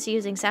words, we're just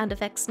using sound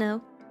effects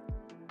now.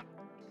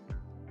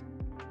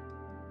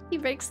 He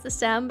breaks the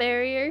sound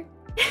barrier.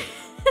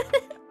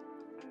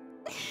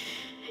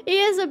 He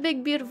is a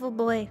big beautiful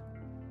boy.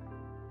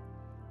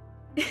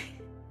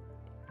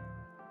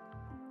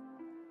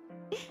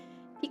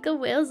 Pico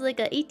wails like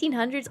a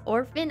 1800s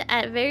orphan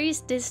at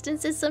various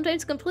distances,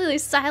 sometimes completely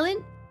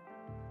silent.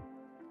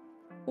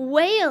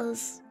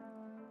 Wails!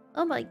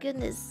 Oh my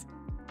goodness.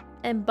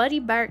 And Buddy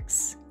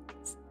barks.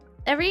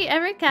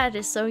 Every cat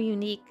is so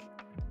unique.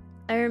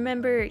 I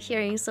remember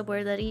hearing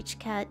somewhere that each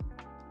cat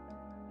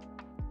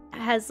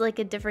has like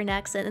a different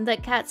accent and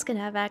that cats can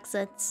have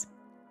accents.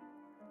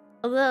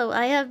 Although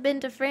I have been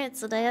to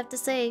France and I have to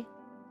say,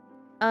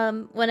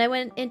 when I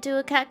went into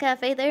a cat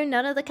cafe there,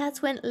 none of the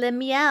cats went le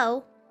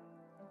meow.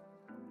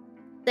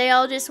 They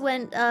all just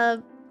went,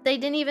 they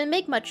didn't even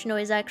make much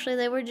noise actually,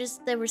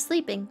 they were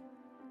sleeping.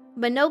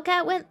 But no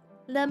cat went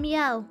le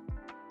meow.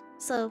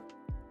 So,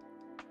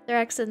 their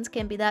accents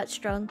can't be that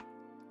strong.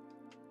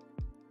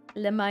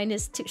 Le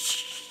 -2.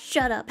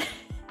 Shut up.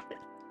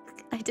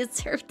 I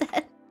deserve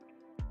that.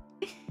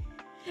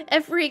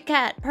 Every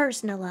cat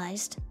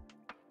personalized.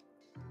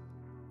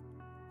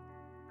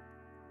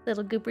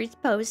 Little Goober's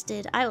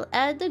posted. I will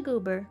add the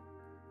Goober.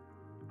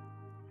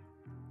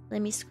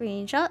 Let me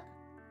screenshot.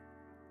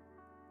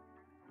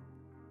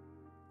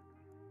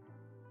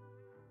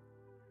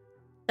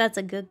 That's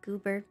a good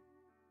Goober.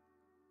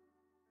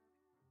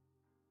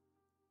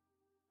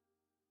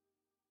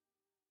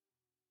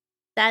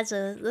 That's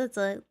a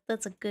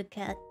good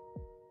cat.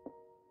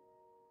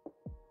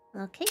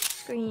 Okay,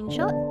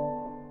 screenshot.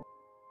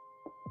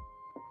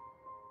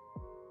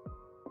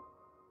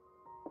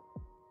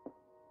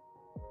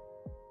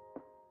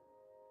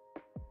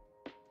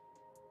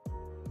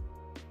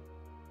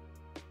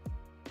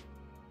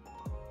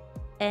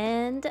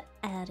 And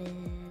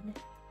added.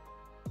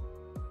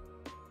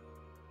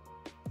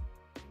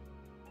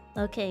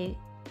 Okay.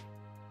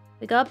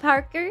 We got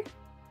Parker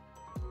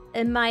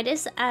and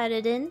Midas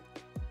added in.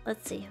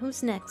 Let's see,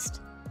 who's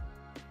next?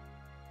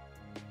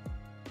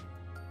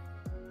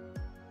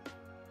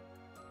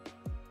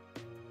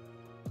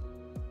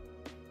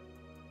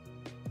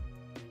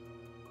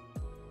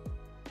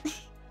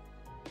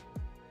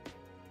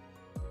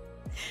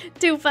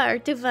 Too far,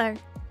 too far.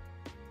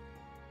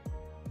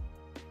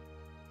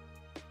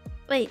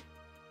 Wait.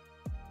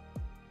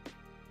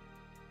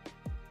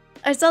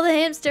 I saw the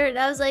hamster and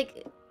I was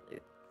like,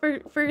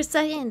 for a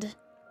second,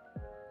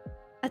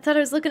 I thought I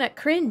was looking at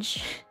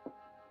cringe.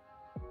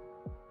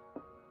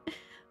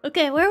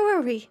 Okay, where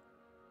were we?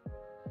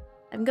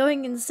 I'm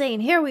going insane.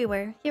 Here we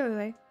were.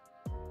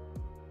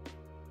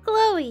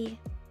 Chloe!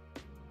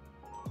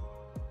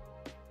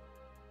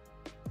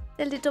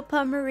 The little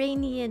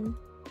Pomeranian.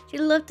 She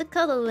loved to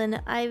cuddle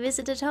when I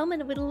visited home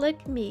and would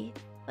lick me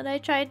when I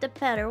tried to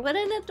pet her. What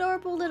an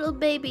adorable little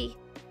baby.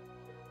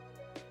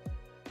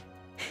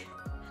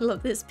 I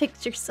love this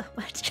picture so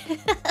much.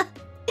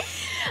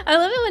 I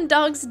love it when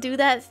dogs do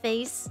that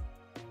face.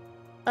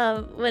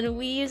 When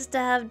we used to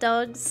have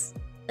dogs,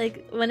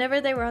 like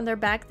whenever they were on their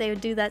back, they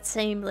would do that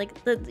same,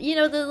 like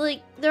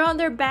they're on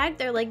their back,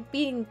 they're like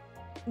being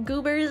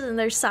goobers and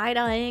they're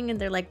side-eyeing and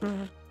they're like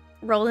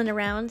rolling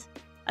around.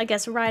 I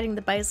guess riding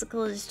the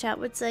bicycle, as chat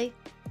would say.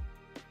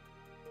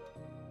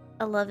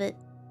 I love it.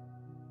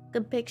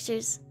 Good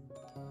pictures.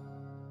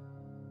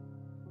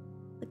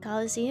 The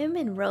Colosseum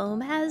in Rome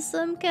has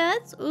some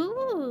cats.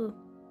 Ooh.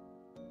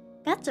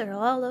 Cats are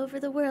all over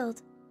the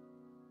world.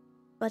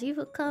 Buddy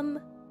will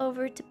come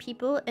over to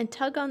people and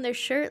tug on their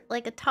shirt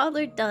like a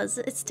toddler does.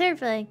 It's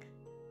terrifying.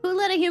 Who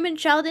let a human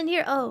child in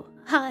here? Oh,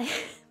 hi.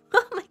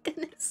 Oh my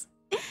goodness.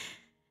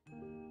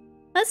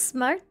 That's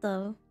smart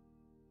though.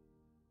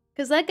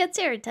 Because that gets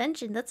your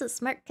attention. That's a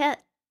smart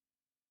cat.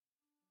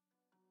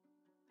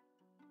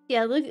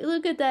 Yeah,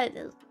 look at that.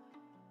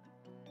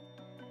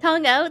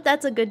 Tongue out,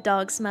 that's a good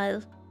dog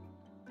smile.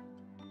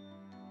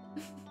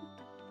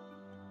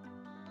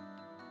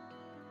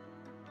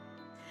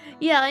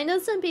 Yeah, I know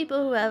some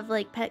people who have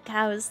like pet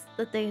cows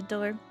that they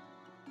adore.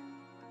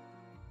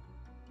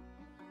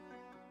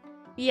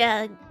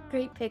 Yeah,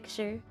 great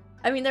picture.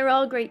 I mean, they're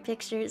all great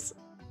pictures.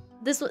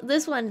 This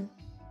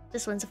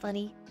one's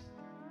funny.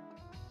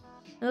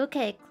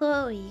 Okay,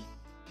 Chloe.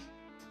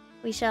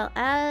 We shall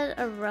add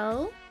a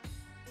row.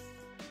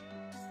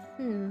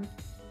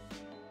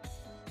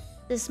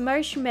 This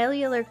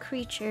marshmallow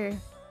creature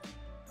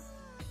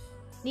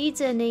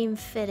needs a name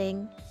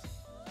fitting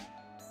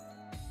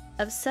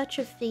of such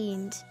a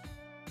fiend.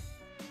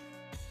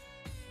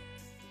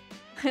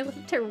 I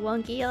liked her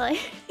wonky eye.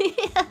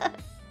 Yeah.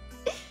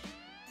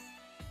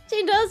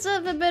 She does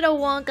have a bit of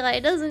wonk eye,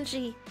 doesn't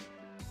she?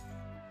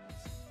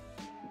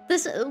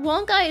 This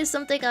wonk eye is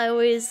something I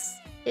always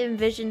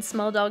envision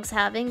small dogs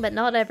having, but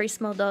not every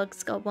small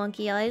dog's got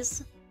wonky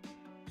eyes.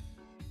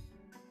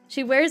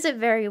 She wears it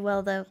very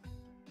well, though.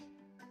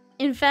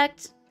 In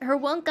fact, her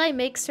wonk eye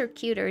makes her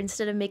cuter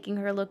instead of making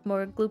her look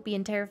more gloopy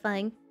and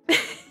terrifying.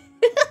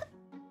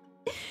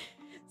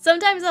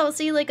 Sometimes I'll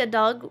see like a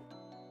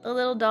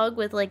little dog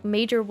with like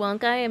major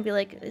wonk eye and be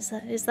like, is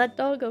that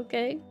dog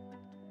okay?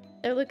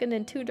 They're looking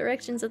in two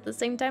directions at the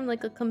same time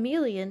like a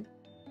chameleon.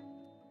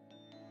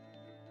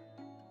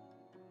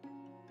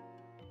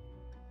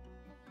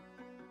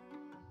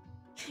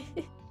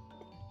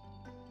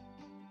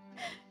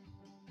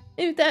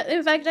 In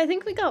fact, I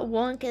think we got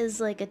Wonk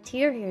as like a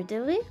tier here,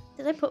 did we?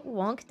 Did I put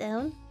Wonk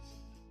down?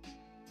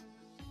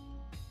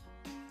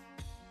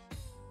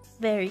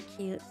 Very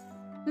cute.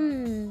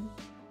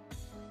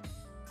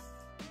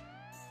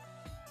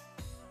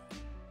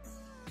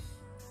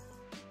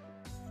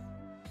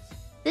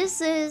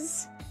 This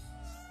is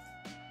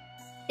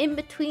in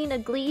between a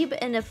glebe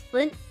and a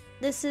flint.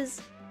 This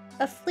is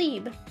a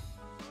flebe.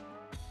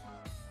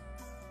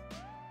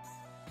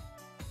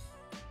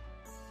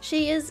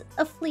 She is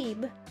a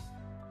flebe.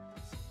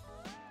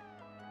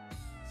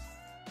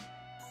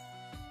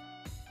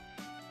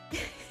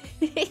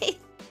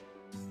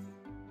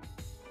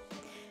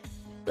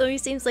 Chloe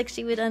seems like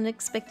she would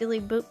unexpectedly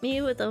boot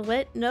me with a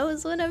wet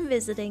nose when I'm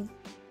visiting.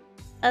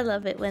 I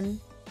love it when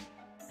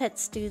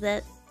pets do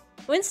that.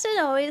 Winston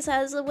always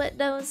has a wet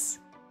nose,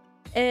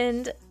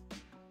 and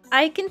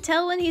I can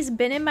tell when he's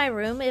been in my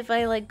room if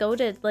I like go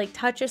to like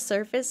touch a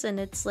surface and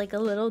it's like a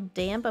little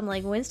damp. I'm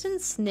like, Winston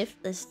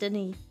sniffed this, didn't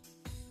he?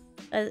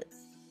 A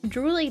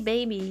drooly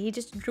baby. He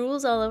just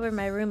drools all over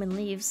my room and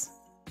leaves.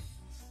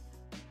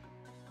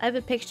 I have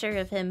a picture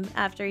of him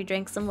after he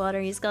drank some water.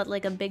 He's got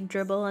like a big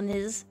dribble on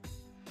his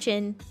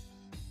chin.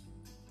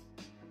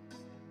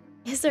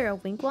 Is there a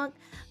wink wonk?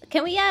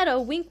 Can we add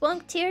a wink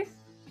wonk tier?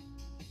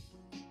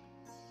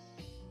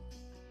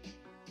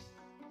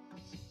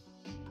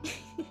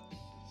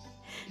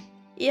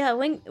 Yeah,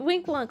 wink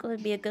wonk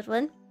would be a good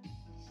one.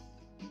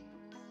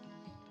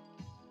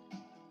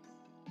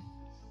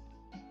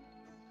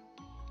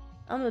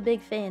 I'm a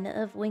big fan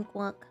of wink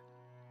wonk.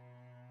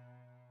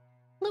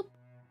 Bloop.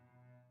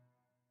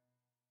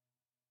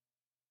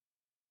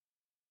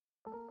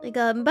 We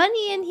got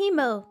Bunny and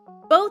Hemo.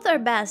 Both are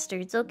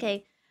bastards.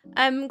 Okay.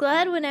 I'm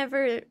glad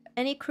whenever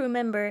any crew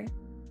member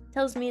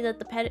tells me that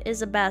the pet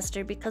is a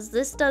bastard, because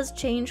this does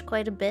change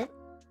quite a bit.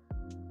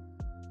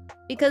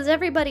 Because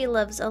everybody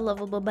loves a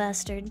lovable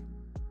bastard.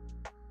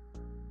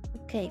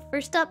 Okay,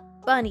 first up,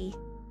 Bunny.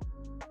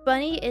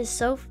 Bunny is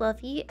so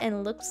fluffy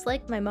and looks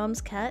like my mom's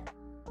cat.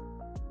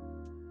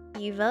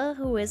 Eva,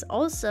 who is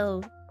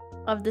also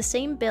of the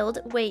same build.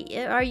 Wait,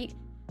 are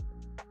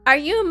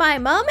you my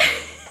mom?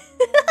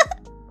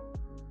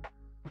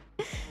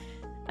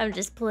 I'm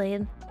just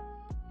playing.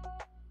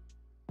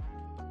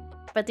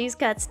 But these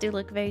cats do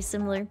look very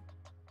similar.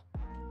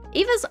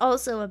 Eva's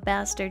also a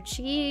bastard.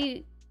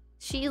 She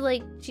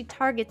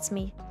targets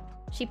me.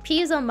 She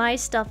pees on my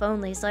stuff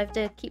only, so I have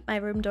to keep my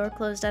room door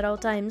closed at all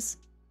times.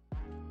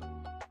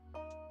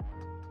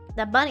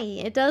 That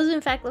bunny, it does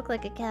in fact look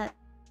like a cat.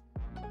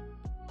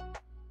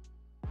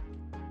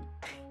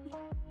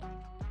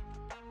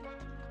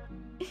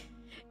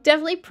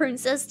 Definitely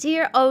princess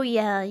tier. Oh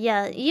yeah,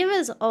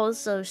 Eva's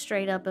also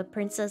straight up a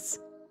princess.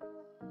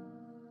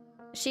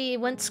 She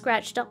once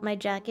scratched up my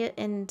jacket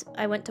and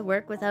I went to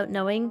work without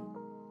knowing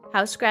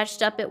how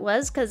scratched up it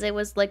was, because it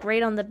was like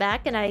right on the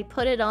back, and I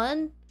put it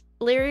on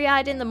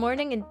bleary-eyed in the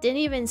morning and didn't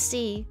even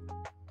see.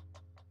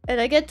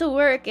 And I get to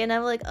work and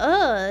I'm like,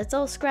 oh, it's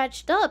all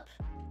scratched up.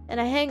 And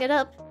I hang it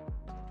up.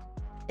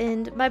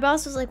 And my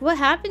boss was like, what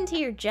happened to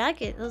your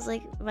jacket? I was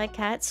like, my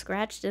cat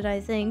scratched it, I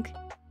think.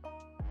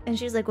 And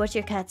she was like, what's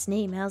your cat's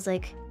name? And I was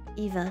like,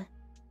 Eva.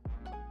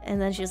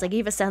 And then she was like,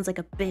 Eva sounds like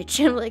a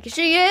bitch. I'm like,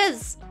 she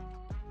is!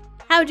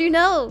 How'd you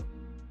know?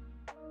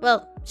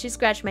 Well, she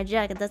scratched my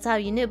jacket, that's how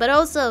you knew. But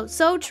also,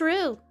 so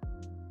true.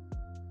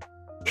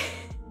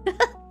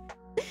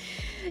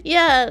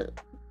 Yeah.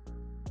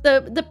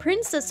 The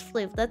princess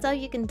floof, that's how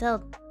you can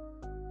tell.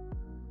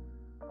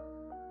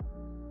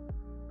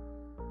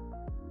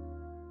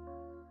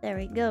 There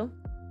we go.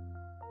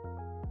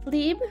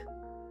 Fleeb.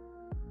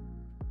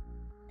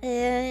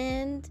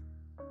 And...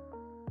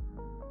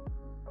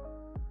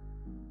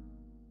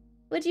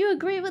 would you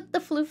agree with the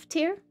floof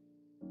tier?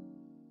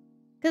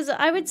 Because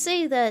I would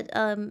say that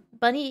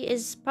Bunny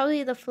is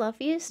probably the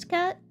fluffiest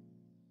cat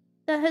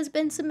that has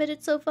been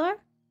submitted so far.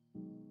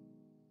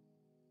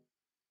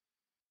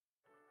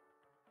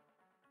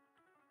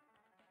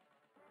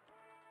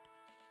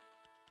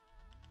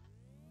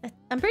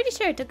 I'm pretty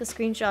sure I took a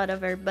screenshot of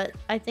her, but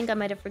I think I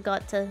might have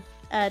forgot to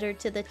add her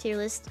to the tier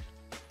list.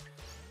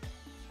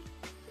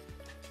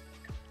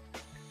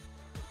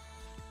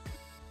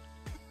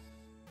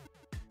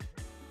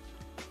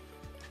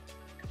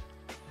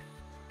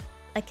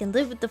 I can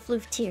live with the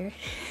floof tier.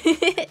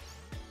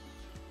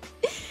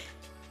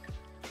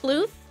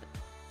 Floof.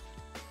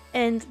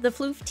 And the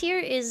floof tier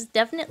is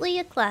definitely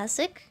a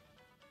classic.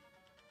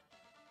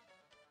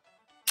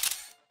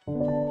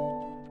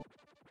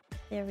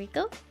 There we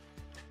go.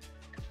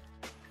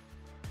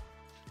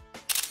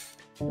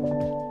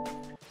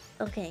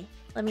 Okay,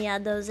 let me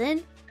add those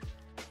in.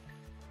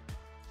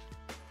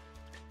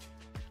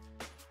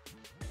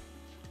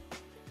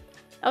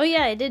 Oh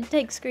yeah, I did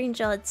take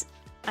screenshots.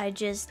 I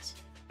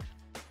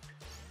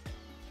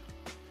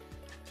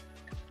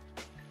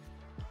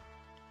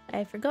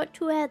forgot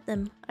to add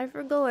them. I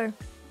forgot.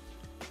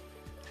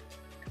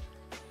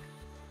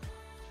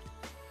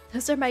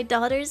 Those are my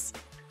daughters.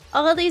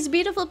 All these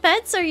beautiful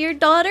pets are your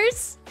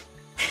daughters?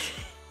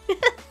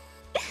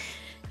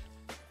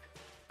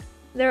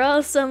 They're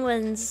all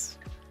someone's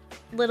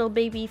little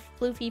baby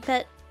floofy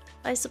pet,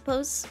 I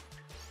suppose.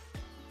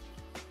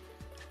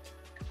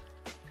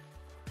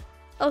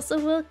 Also,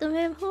 welcome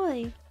him,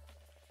 hoy.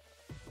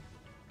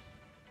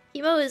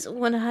 Emo is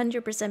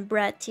 100%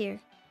 brat tier.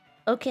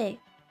 Okay.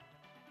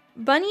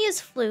 Bunny is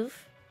floof.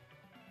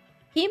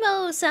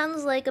 Hemo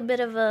sounds like a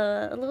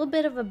little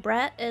bit of a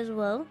brat as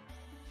well.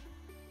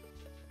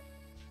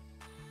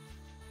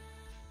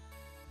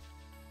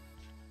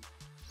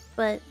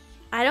 But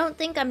I don't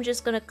think I'm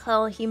just gonna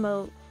call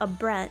Hemo a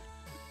brat.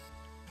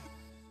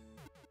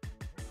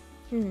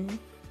 I'm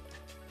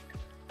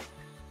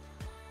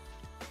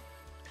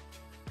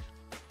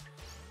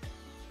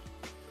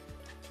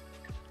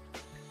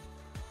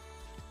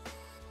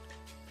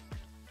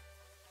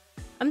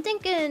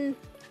thinking...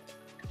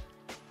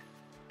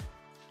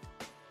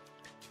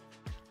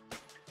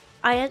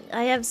 I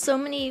have so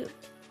many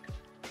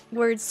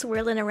words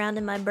swirling around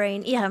in my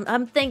brain. Yeah,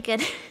 I'm thinking.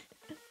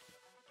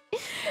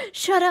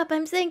 Shut up,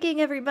 I'm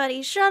thinking,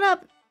 everybody. Shut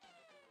up.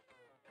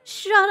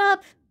 Shut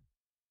up.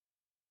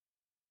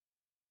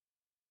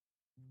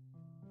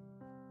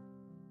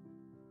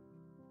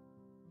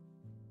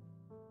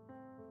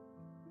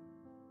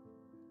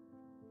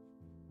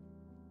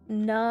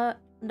 No,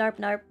 narp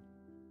narp.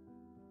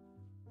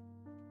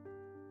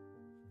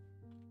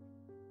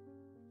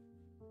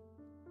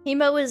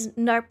 Hemo is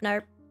narp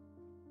narp.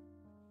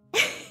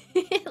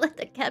 Let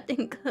the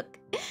captain cook.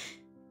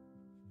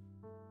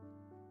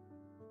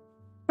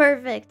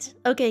 Perfect.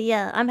 Okay,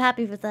 yeah, I'm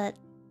happy with that.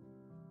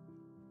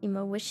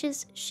 Hemo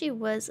wishes she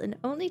was an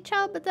only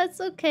child, but that's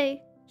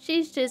okay.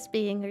 She's just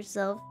being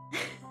herself.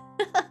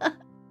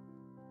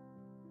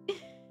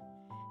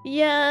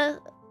 Yeah,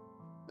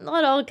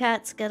 not all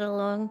cats get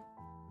along.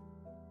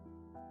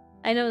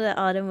 I know that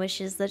Autumn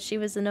wishes that she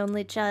was an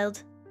only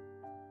child.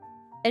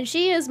 And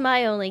she is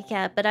my only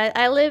cat, but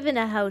I live in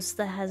a house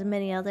that has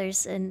many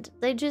others, and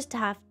they just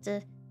have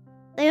to...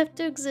 They have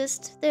to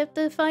exist. They have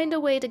to find a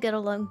way to get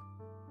along.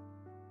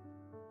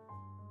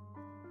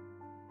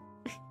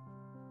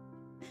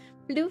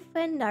 Floof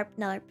and narp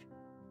narp.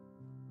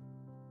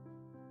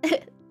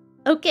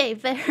 Okay,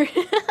 fair.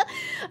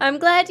 I'm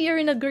glad you're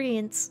in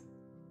agreement.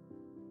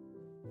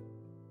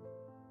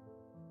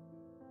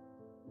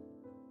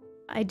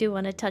 I do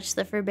want to touch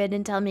the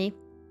forbidden tummy.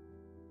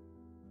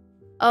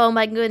 Oh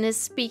my goodness,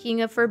 speaking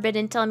of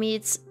forbidden tummy,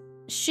 it's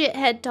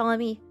shithead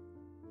Tommy.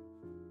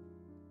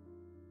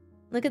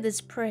 Look at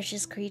this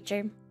precious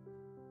creature.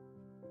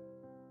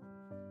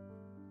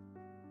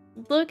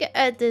 Look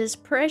at this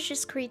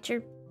precious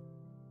creature.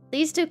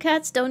 These two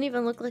cats don't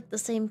even look like the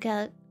same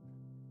cat.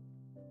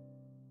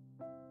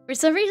 For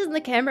some reason, the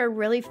camera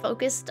really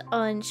focused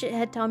on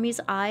shithead Tommy's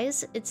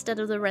eyes instead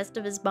of the rest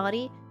of his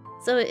body.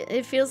 So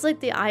it feels like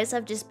the eyes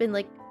have just been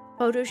like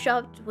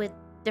photoshopped with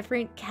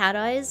different cat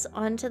eyes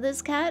onto this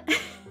cat.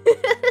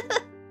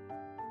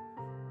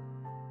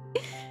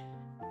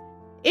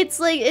 It's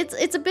like,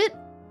 it's a bit,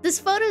 this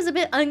photo is a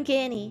bit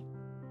uncanny.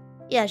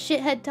 Yeah,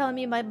 shithead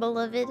Tommy, my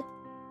beloved.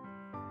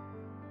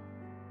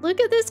 Look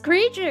at this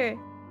creature!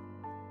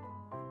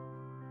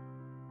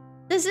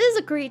 This is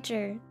a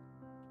creature!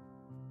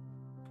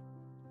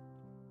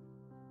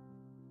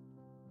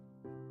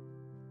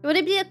 Would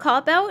it be a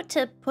cop-out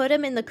to put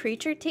him in the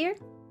creature tier?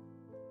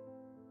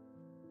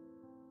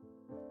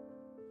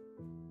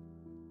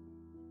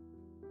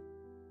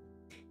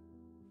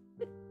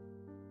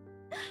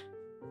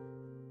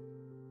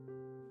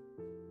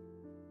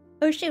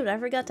 Oh shoot, I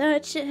forgot to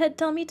add Shithead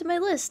Tommy to my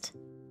list.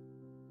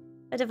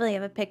 I definitely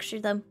have a picture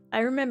though.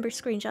 I remember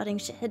screenshotting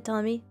Shithead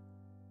Tommy.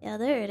 Yeah,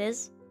 there it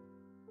is.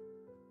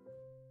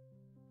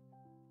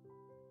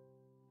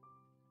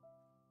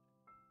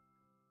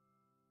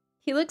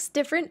 He looks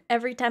different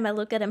every time I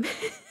look at him.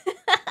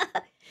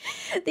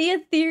 The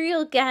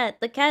ethereal cat.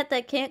 The cat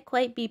that can't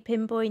quite be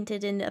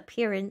pinpointed in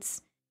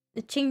appearance.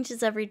 It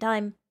changes every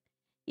time.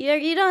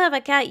 You don't have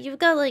a cat, you've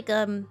got like,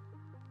 you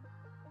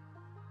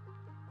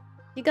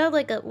got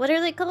like a, what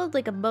are they called?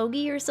 Like a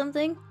bogey or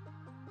something?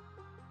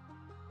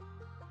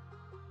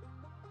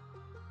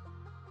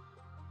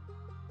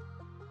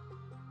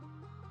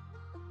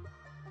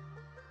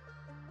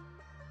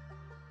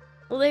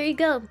 Well, there you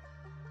go.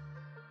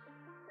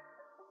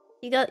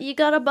 You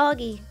got a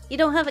boggy. You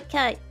don't have a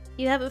cat.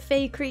 You have a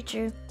fey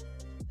creature.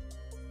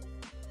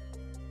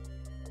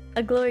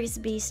 A glorious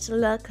beast,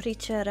 la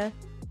creatura.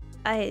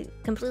 I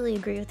completely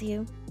agree with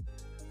you.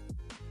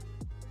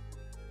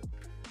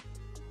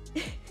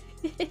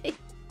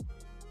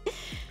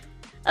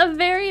 A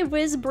very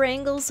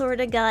whiz-brangle sort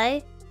of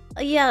guy.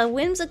 Yeah, a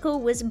whimsical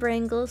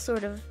whiz-brangle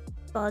sort of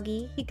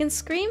boggy. He can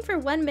scream for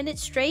 1 minute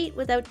straight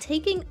without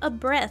taking a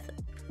breath.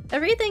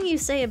 Everything you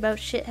say about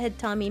Shithead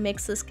Tommy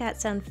makes this cat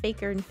sound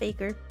faker and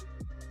faker.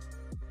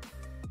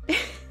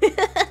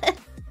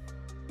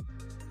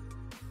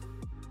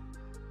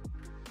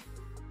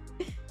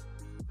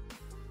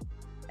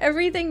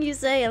 Everything you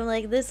say, I'm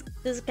like, this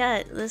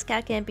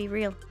cat can't be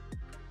real.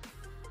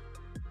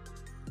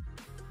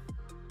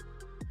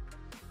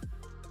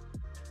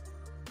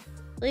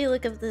 Let me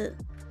look up the...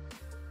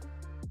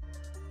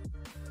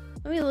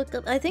 Let me look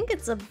up... I think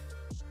it's a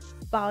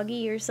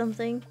boggy or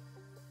something.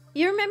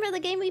 You remember the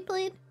game we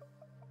played?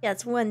 Yeah,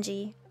 it's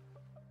 1G.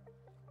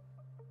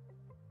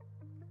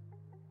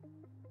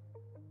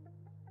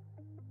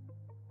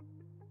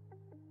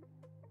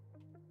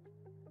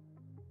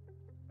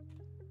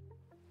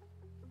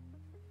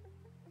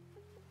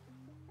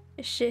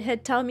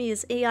 Shithead Tommy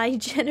is AI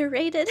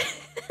generated.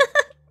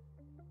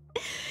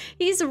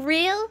 He's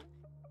real?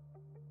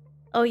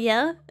 Oh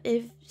yeah?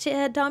 If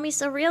Shithead Tommy's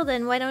so real,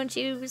 then why don't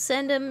you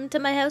send him to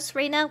my house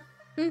right now?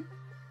 Why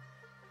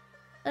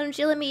don't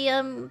you let me,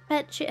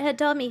 pet Shithead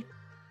Tommy?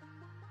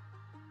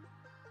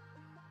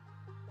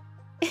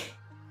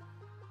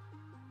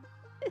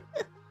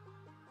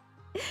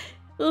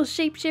 Little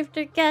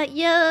shapeshifter cat,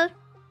 yeah.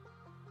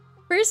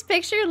 First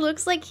picture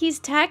looks like he's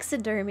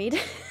taxidermied.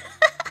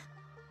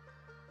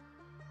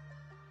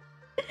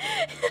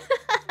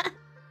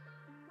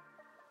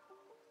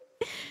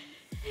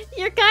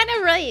 You're kind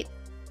of right.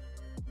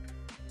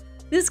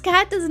 This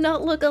cat does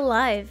not look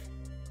alive.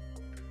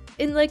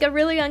 In like a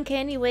really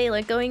uncanny way,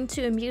 like going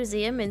to a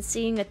museum and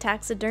seeing a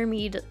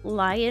taxidermied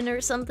lion or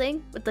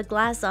something with the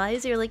glass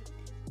eyes, you're like,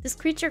 this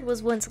creature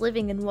was once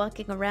living and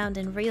walking around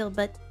and real,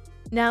 but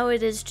now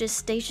it is just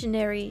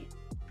stationary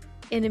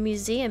in a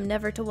museum,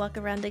 never to walk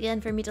around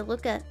again for me to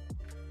look at.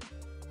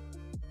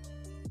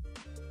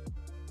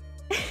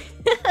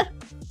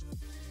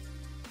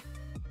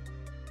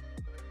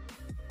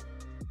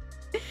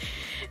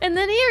 And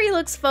then here he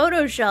looks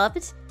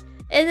photoshopped.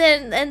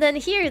 And then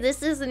here,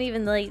 this isn't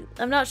even like,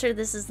 I'm not sure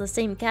this is the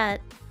same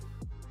cat.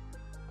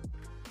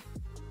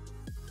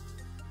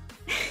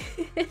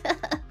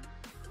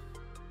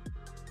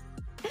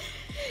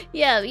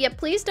 Yeah,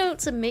 please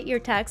don't submit your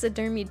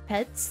taxidermied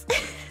pets.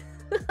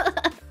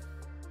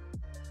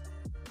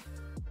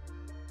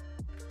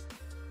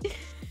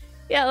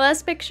 Yeah,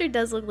 last picture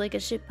does look like a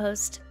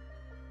shitpost.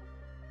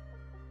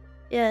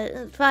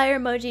 Yeah, fire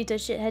emoji to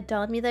Shithead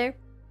Tommy there.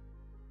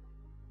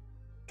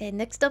 Okay,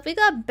 next up we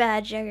got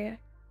Badger.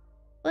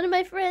 One of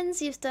my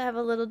friends used to have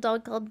a little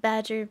dog called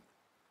Badger.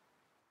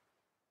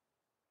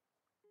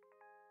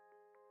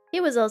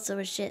 He was also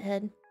a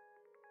shithead.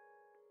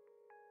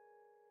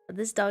 But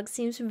this dog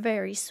seems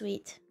very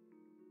sweet.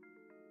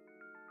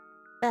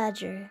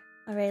 Badger.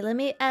 Alright, let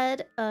me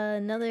add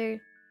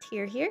another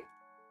tier here.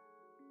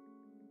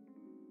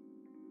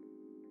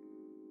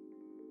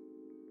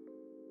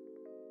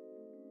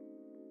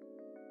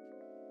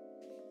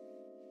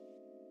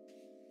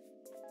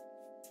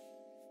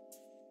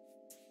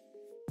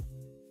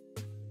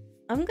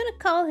 I'm gonna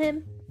call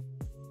him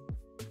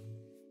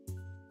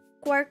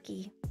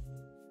Quarky.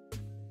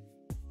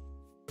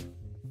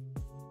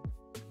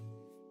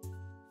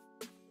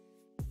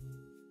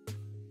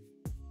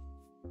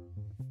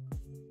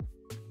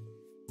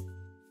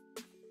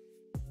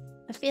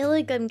 I feel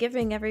like I'm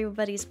giving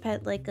everybody's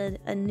pet like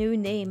a new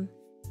name.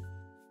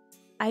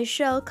 I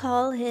shall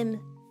call him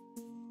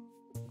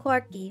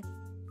Quarky.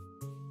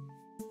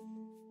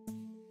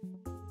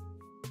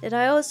 Did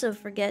I also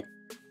forget?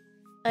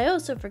 I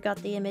also forgot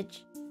the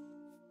image.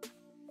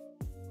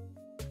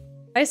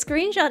 I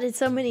screenshotted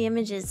so many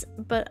images,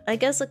 but I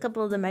guess a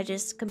couple of them I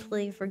just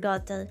completely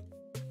forgot to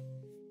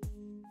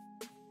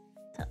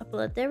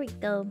upload. There we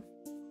go.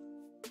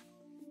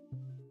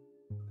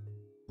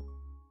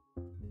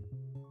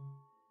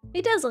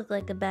 He does look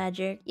like a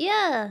badger.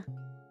 Yeah!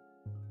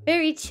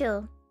 Very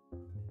chill.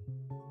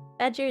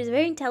 Badger is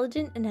very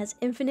intelligent and has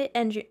infinite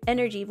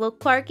energy. Well,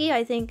 Clarky,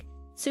 I think,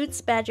 suits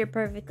Badger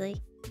perfectly.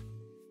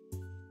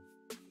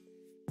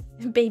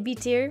 Baby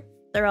tier?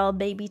 They're all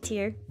baby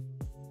tier.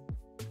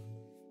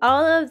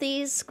 All of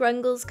these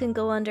scrungles can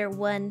go under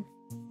one.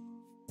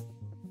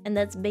 And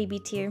that's baby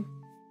tier.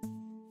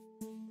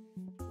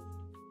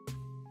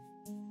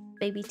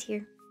 Baby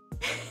tier.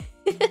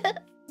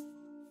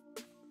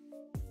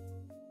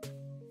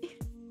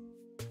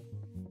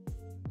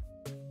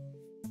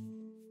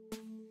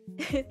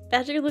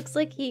 Badger looks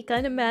like he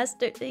kind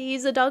of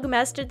he's a dog who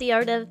mastered the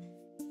art of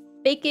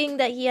faking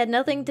that he had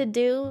nothing to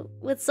do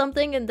with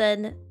something, and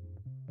then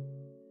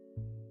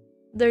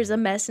there's a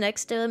mess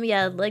next to him.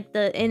 Yeah, like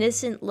the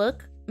innocent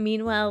look.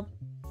 Meanwhile,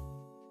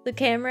 the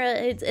camera,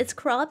 it's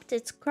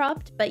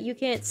cropped, but you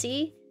can't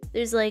see.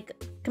 There's like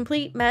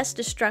complete mass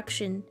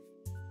destruction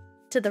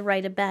to the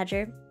right of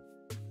Badger.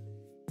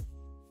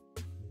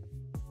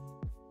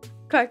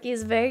 Karki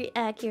is very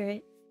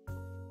accurate.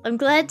 I'm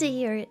glad to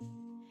hear it.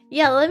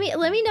 Yeah, let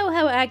me know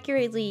how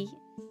accurately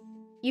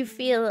you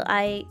feel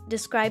I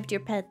described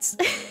your pets.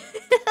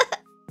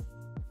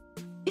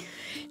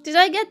 Did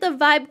I get the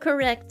vibe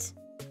correct?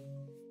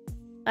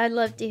 I'd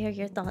love to hear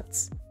your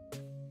thoughts.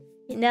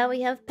 Now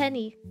we have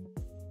Penny.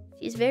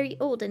 She's very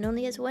old and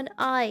only has one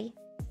eye.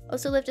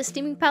 Also left a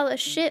steaming pile of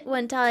shit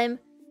one time.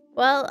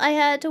 Well, I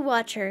had to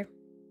watch her.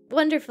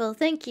 Wonderful,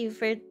 thank you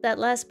for that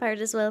last part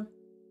as well.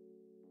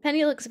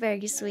 Penny looks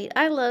very sweet.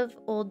 I love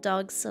old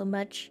dogs so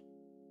much.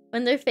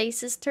 When their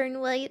faces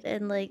turn white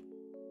and, like,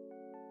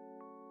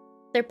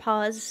 their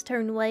paws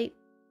turn white.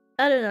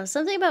 I don't know,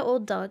 something about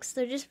old dogs.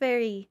 They're just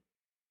very,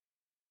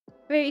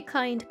 very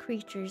kind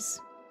creatures.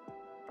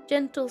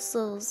 Gentle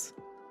souls.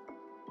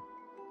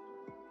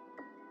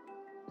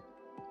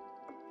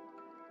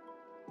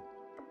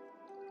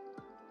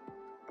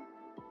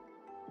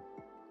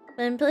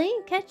 When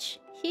playing catch,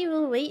 he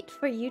will wait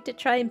for you to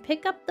try and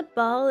pick up the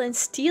ball and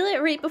steal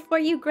it right before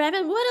you grab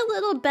it. What a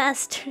little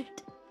bastard.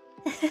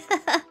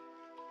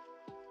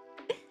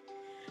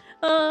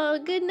 Oh,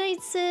 good night,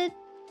 Sid.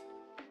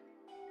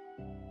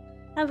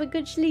 Have a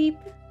good sleep.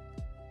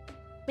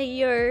 May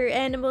your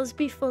animals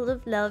be full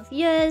of love.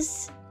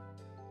 Yes.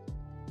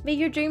 May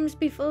your dreams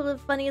be full of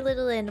funny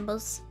little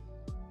animals.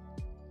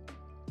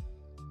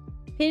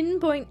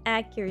 Pinpoint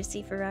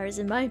accuracy for ours,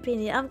 in my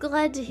opinion. I'm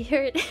glad to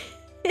hear it.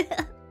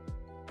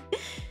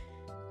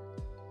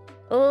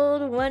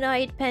 Old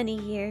one-eyed Penny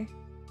here.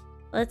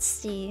 Let's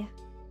see.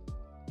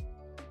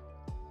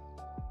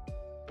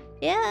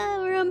 Yeah,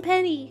 we're on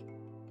Penny.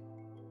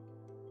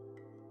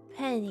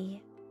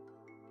 Penny.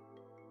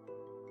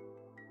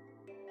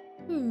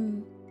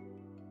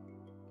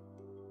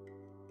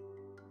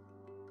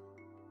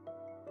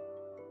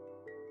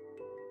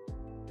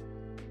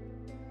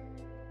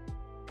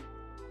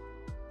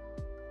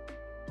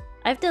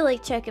 I have to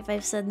like check if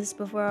I've said this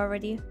before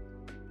already.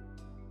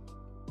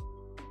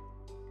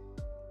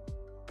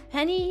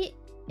 Penny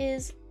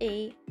is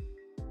a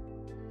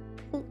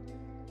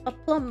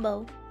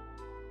plumbo.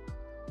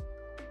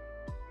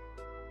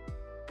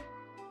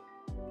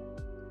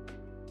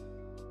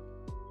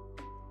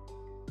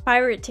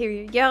 Pirate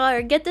terrier.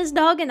 Yeah, get this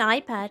dog an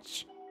eye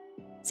patch.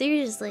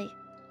 Seriously.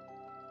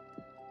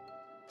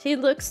 She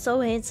looks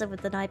so handsome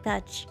with an eye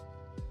patch.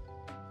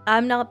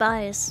 I'm not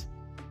biased.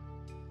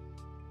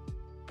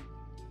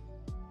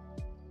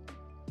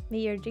 May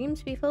your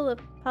dreams be full of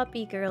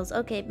puppy girls.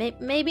 Okay,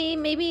 maybe,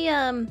 may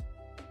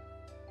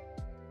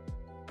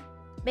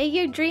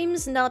your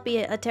dreams not be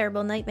a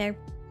terrible nightmare.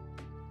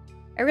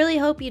 I really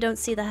hope you don't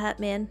see the Hat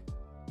Man.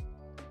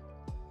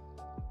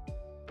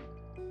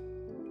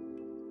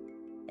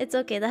 It's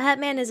okay, the Hat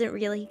Man isn't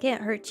real. He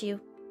can't hurt you.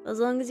 As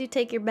long as you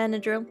take your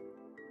Benadryl.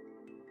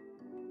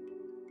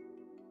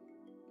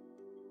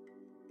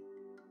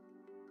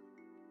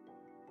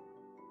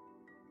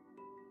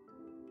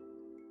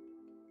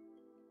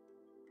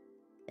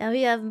 Now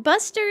we have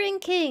Buster and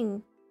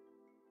King.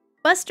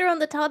 Buster on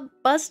the top.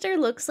 Buster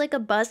looks like a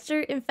Buster.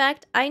 In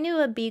fact, I knew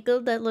a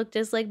beagle that looked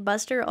just like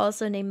Buster,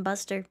 also named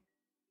Buster.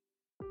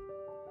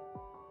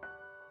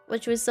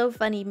 Which was so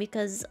funny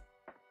because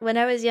when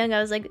I was young,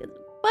 I was like,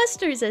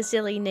 Buster's a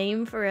silly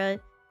name for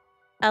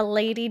a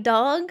lady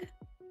dog.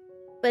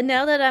 But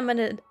now that I'm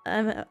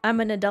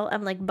an adult,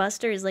 I'm like,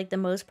 Buster is like the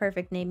most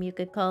perfect name you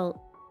could call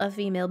a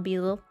female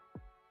beagle.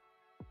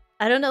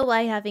 I don't know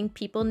why having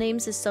people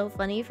names is so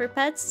funny for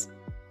pets.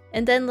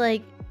 And then,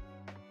 like,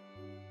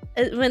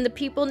 when the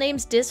people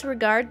names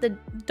disregard the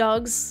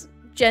dog's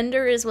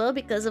gender as well,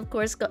 because, of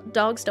course,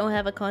 dogs don't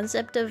have a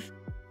concept of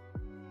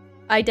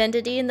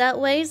identity in that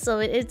way, so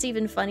it's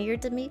even funnier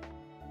to me.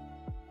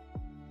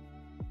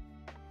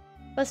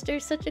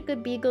 Buster's such a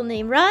good beagle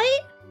name,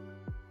 right?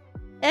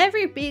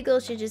 Every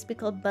beagle should just be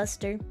called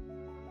Buster.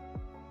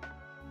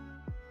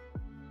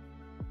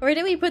 Where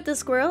did we put the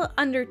squirrel?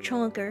 Under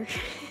Chonker.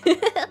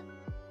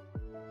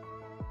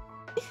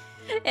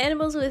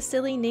 Animals with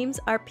silly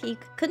names are peak.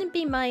 Couldn't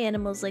be my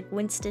animals like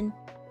Winston.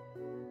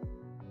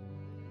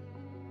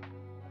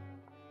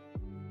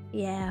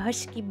 Yeah,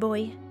 husky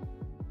boy.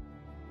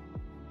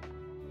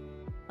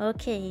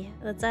 Okay,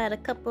 let's add a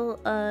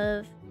couple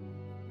of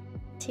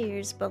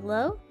tiers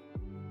below.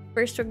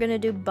 First, we're gonna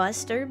do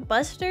Buster.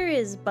 Buster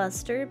is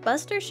Buster.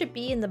 Buster should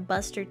be in the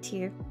Buster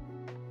tier.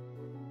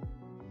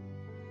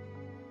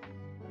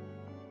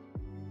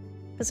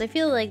 Because I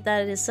feel like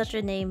that is such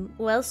a name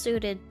well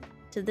suited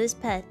to this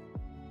pet.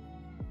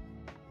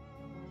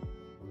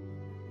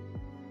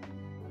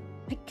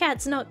 My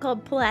cat's not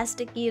called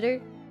Plastic Eater.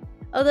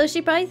 Although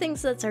she probably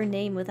thinks that's her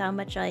name with how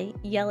much I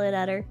yell it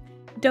at her.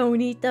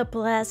 Don't eat the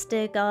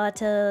plastic,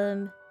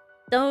 Autumn.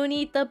 Don't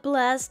eat the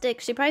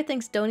plastic. She probably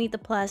thinks don't eat the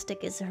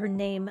plastic is her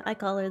name. I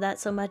call her that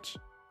so much.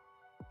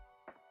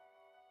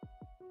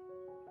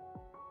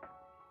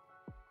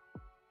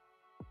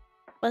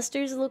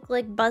 Busters look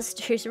like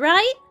Busters,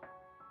 right?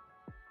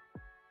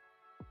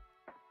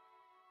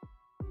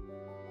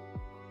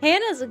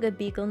 Hannah's a good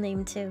beagle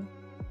name too.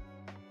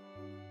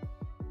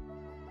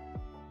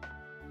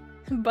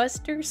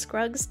 Buster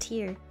Scruggs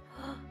tier.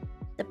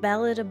 The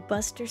Ballad of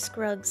Buster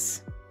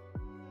Scruggs.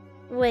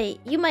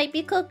 Wait, you might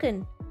be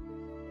cooking.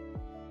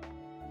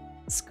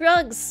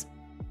 Scruggs.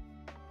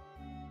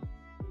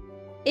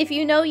 If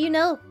you know, you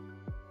know.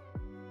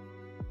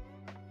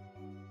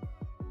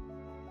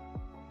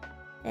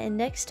 And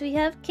next we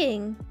have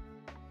King.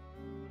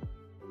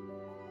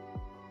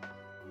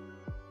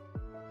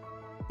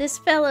 This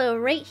fellow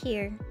right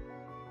here.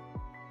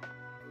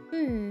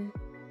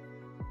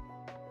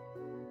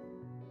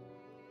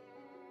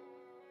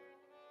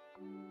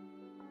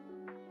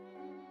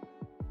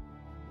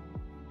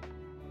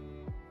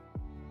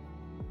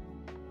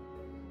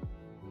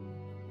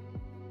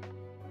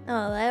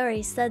 Oh, I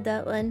already said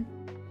that one.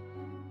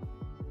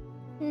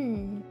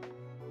 I'm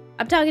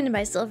talking to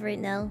myself right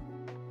now.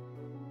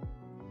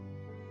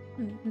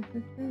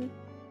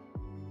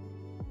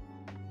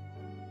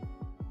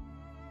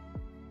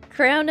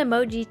 Crown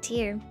emoji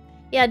tier.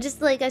 Yeah,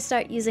 just like I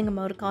start using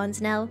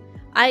emoticons now.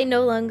 I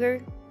no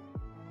longer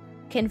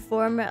can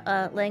form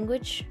a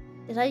language.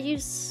 Did I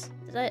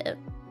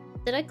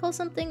call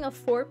something a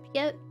forp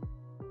yet?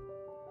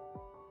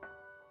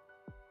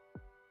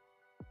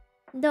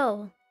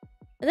 No.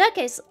 In that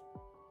case,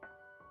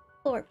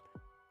 forp.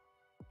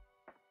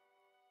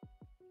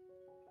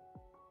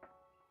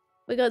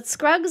 We got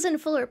Scruggs and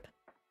Florp.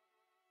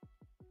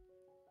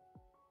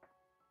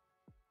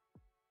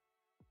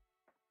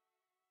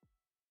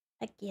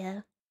 Heck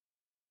yeah.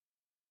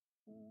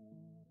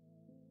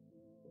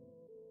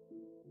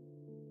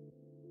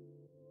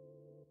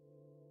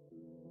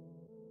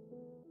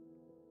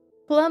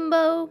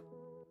 Plumbo,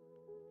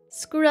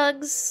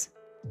 Scruggs,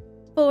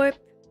 Forp.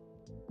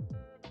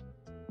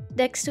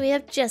 Next we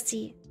have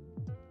Jessie.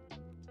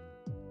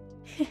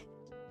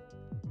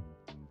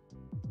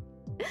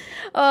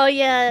 Oh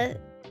yeah,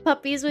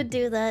 puppies would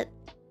do that.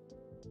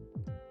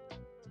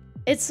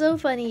 It's so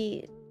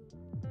funny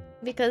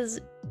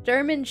because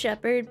German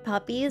Shepherd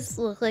puppies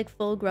look like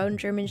full-grown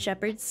German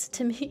Shepherds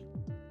to me.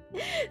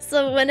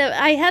 So when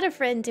I had a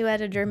friend who had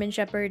a German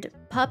Shepherd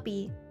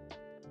puppy,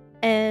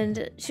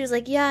 and she was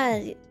like,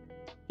 yeah,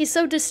 he's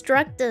so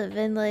destructive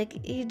and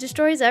like he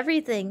destroys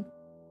everything.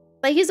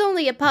 But he's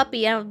only a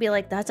puppy. I would be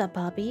like, that's a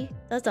puppy.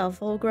 That's a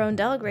full-grown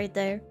dog right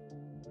there.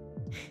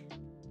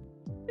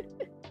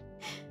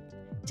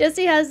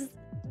 Jessie has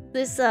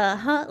this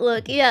huh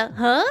look. Yeah,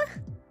 huh?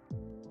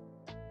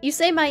 You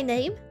say my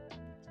name?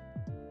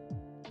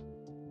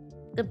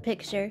 Good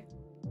picture.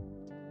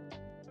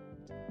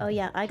 Oh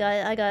yeah, I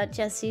got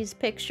Jessie's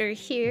picture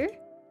here.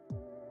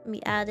 Let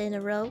me add in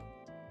a row.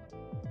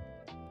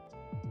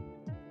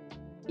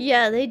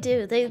 Yeah, they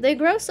do. They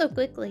grow so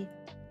quickly.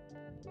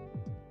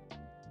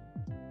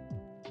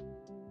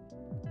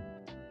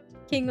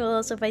 King will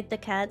also fight the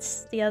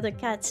cats, the other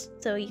cats,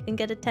 so you can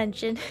get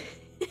attention.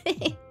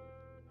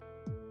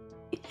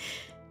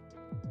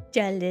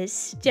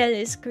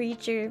 Jealous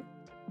creature.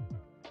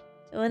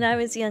 When I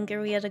was younger,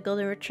 we had a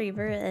golden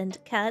retriever and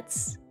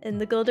cats,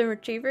 and the golden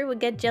retriever would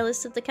get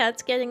jealous of the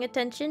cats getting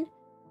attention,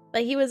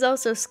 but he was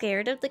also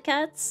scared of the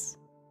cats.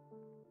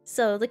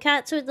 So the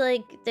cats would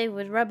they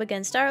would rub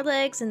against our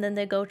legs, and then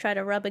they'd go try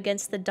to rub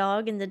against the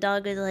dog, and the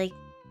dog would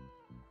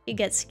he'd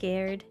get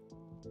scared.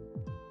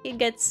 He'd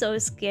get so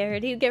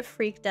scared, he'd get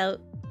freaked out.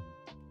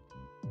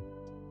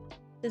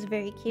 It was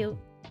very cute.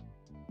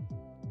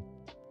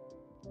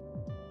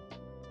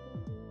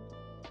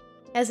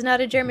 That's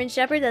not a German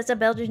Shepherd, that's a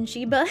Belgian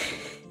Shiba.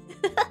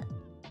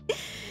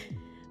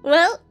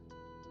 Well,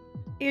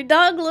 your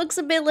dog looks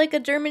a bit like a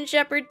German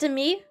Shepherd to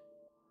me.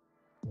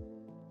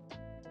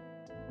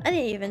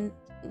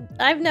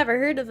 I've never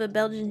heard of a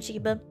Belgian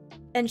Shiba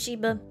and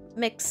Shiba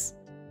mix.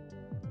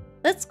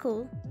 That's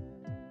cool.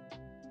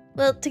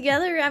 Well,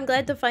 together, I'm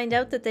glad to find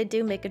out that they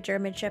do make a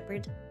German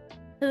Shepherd.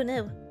 Who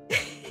knew?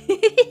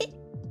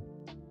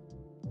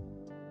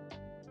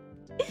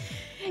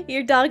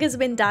 Your dog has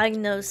been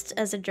diagnosed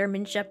as a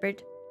German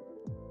Shepherd.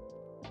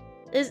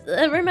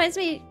 That reminds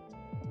me,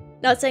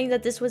 not saying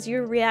that this was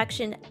your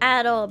reaction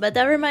at all, but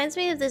that reminds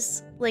me of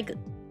this, like,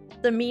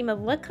 the meme of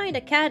what kind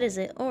of cat is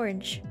it?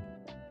 Orange.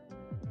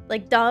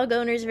 Like dog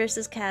owners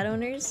versus cat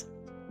owners.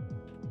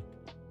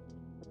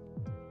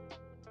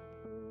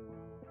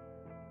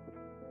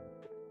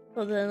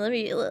 Hold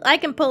on, I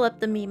can pull up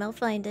the meme, I'll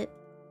find it.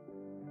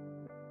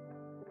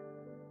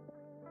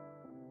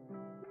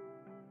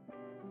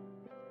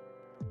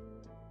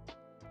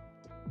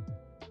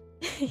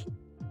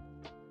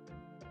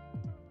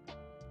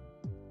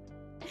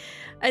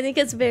 I think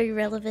it's very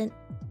relevant.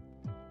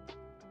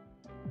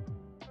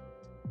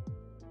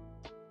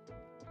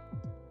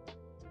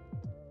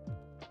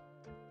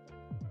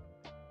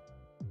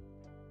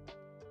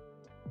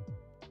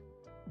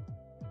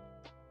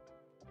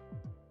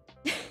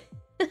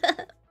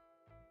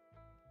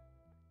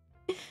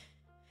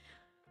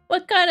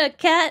 What kind of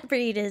cat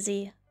breed is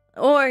he?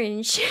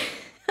 Orange.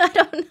 I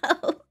don't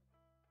know.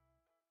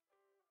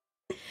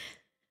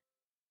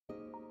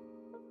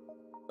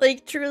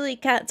 Like, truly,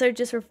 cats are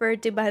just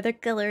referred to by their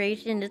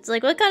coloration. It's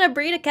like, what kind of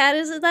breed of cat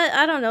is it that?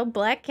 I don't know,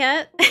 black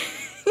cat?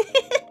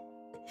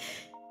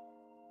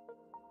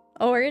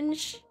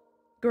 Orange?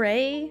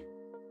 Gray?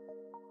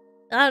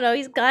 I don't know,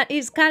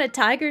 he's kind of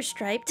tiger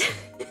striped.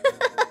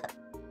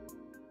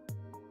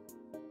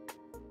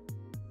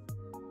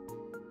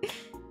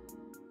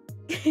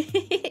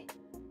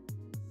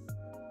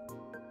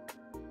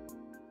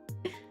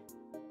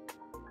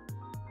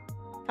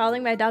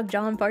 Calling my dog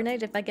John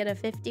Fortnite if I get a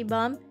 50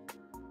 bomb.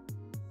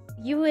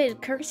 You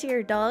would curse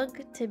your dog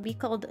to be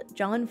called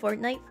John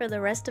Fortnite for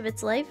the rest of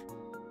its life?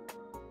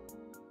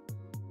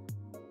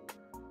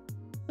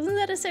 Wasn't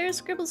that a Sarah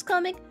Scribbles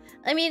comic?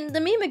 I mean, the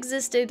meme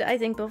existed, I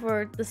think,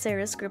 before the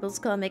Sarah Scribbles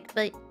comic,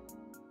 but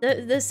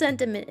the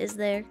sentiment is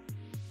there.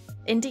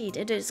 Indeed,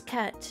 it is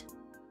cat.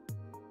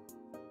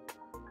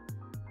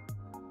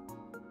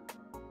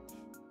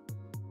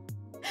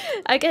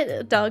 I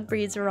get dog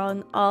breeds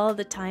wrong all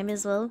the time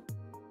as well.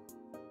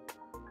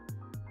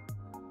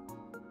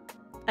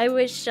 I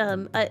wish,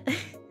 I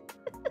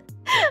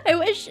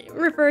wish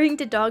referring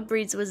to dog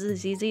breeds was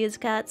as easy as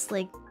cats.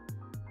 Like,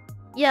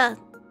 yeah,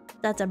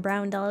 that's a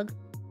brown dog.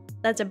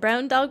 That's a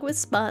brown dog with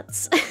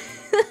spots.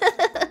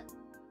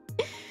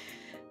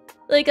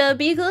 Like, a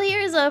beagle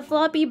here is a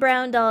floppy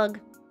brown dog.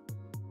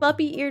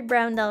 Floppy-eared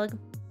brown dog.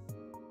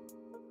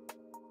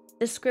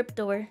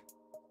 Descriptor.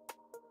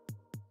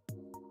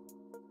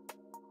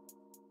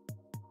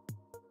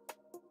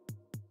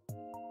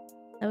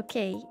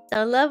 Okay,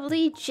 the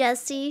lovely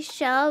Jessie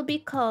shall be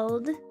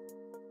called.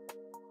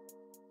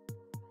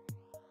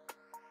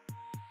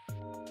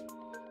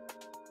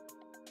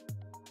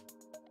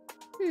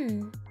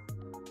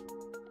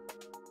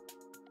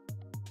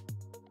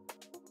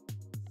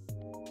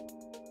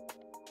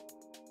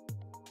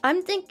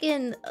 I'm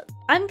thinking,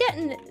 I'm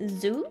getting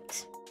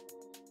Zoot.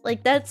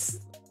 Like, that's...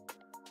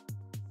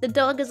 The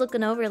dog is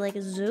looking over like a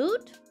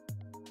Zoot?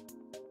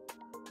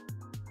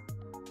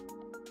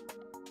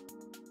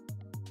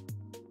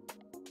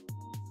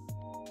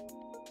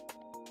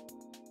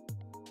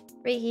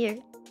 Right here.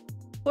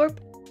 Corp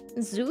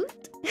Zoot?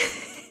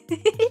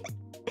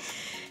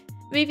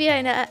 Maybe I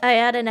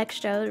add an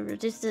extra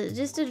just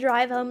to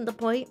drive home the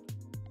point.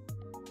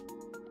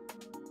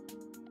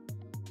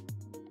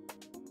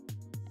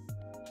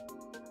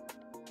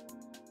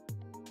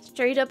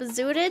 Straight up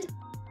zooted?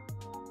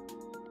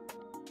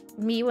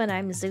 Me when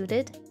I'm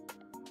zooted?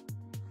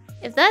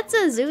 If that's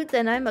a zoot,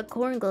 then I'm a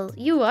corngle.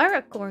 You are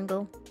a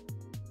corngle.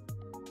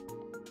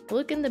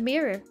 Look in the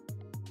mirror.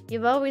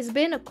 You've always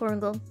been a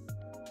corngle.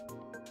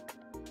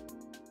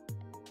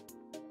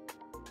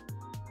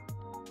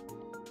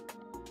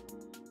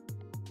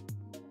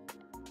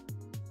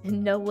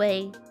 No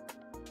way.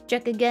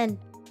 Check again.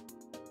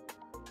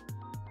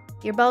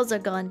 Your balls are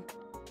gone.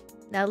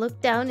 Now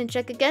look down and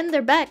check again.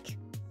 They're back.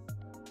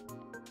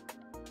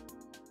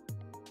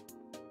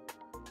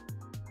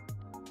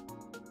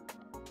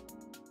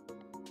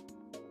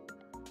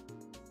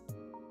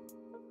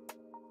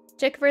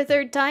 Check for a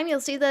third time. You'll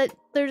see that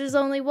there's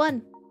only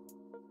one.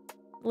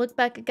 Look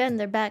back again.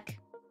 They're back.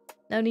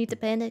 No need to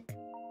panic.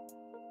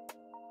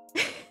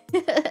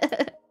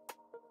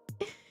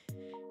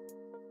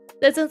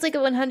 That sounds like a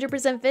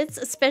 100% fits,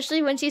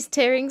 especially when she's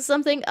tearing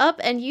something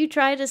up and you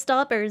try to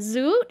stop her.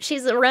 Zoot?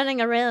 She's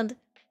running around.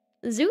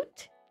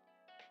 Zoot?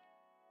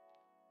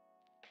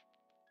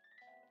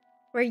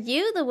 Were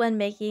you the one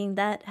making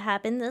that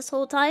happen this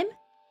whole time?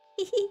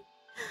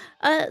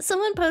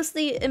 Someone post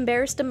the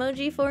embarrassed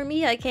emoji for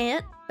me. I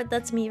can't, but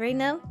that's me right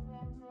now.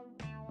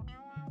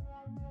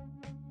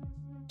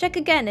 Check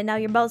again, and now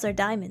your balls are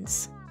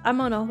diamonds. I'm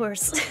on a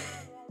horse.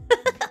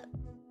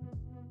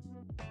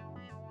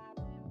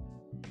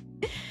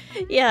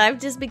 Yeah, I've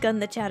just begun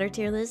the chatter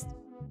tier list.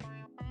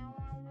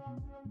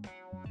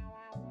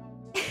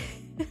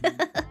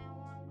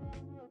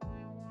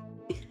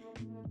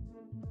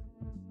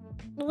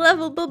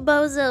 Lovable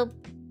bozo.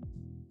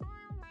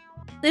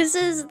 This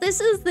is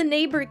the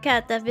neighbor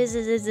cat that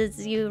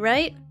visits you,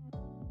 right?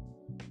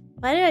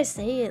 Why did I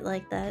say it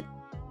like that?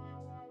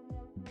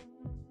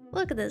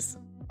 Look at this.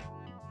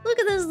 Look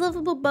at this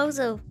lovable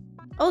bozo.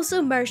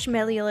 Also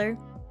marshmallow.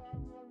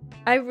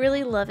 I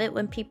really love it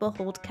when people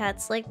hold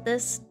cats like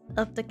this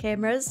up the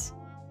cameras.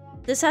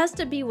 This has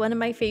to be one of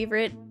my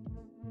favorite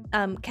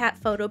cat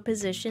photo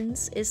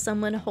positions, is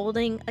someone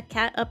holding a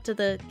cat up to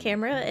the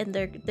camera and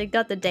they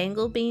got the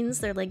dangle beans,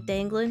 they're like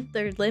dangling,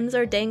 their limbs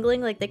are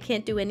dangling like they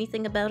can't do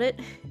anything about it.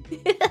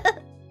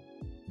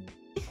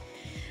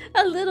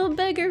 A little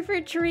beggar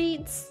for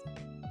treats,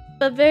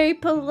 but very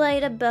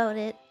polite about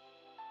it.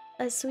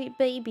 A sweet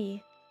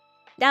baby.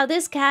 Now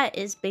this cat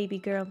is baby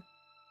girl,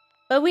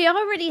 but we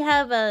already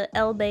have a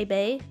El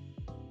Bebe.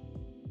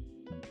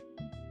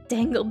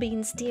 Dangle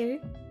beans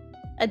tier.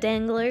 A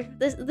dangler.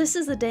 This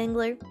is a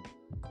dangler.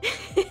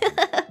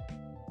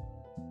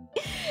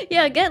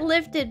 Yeah, get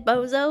lifted,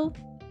 bozo.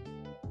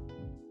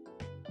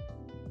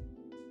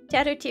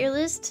 Chatter tier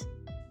list.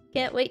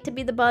 Can't wait to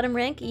be the bottom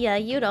rank. Yeah,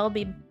 you'd all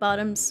be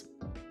bottoms.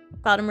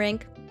 Bottom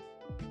rank.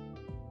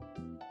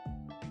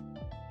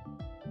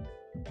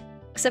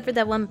 Except for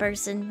that one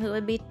person who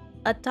would be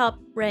a top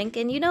rank,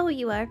 and you know who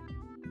you are.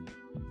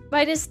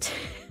 Brightest.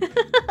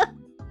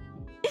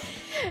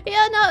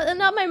 Yeah,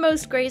 not my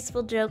most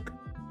graceful joke.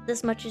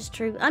 This much is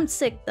true. I'm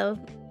sick though.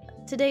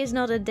 Today is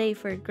not a day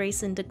for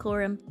grace and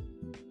decorum.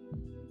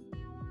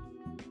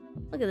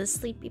 Look at this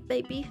sleepy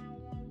baby.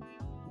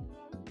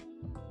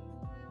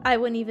 I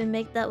wouldn't even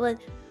make that one.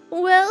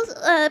 Well,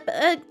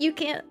 you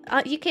can't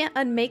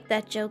unmake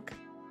that joke.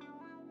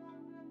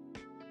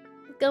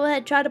 Go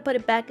ahead, try to put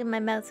it back in my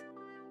mouth.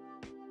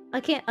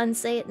 I can't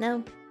unsay it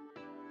now.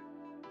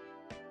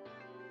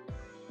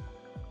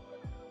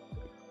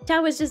 I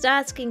was just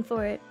asking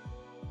for it.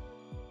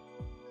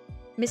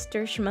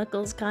 Mr.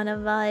 Schmuckles kind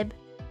of vibe.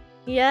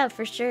 Yeah,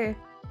 for sure.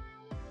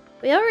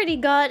 We already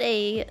got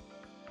a...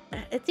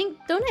 I think...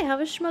 Don't I have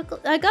a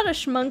Schmuckle? I got a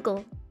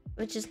Schmunkle,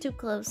 which is too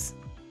close.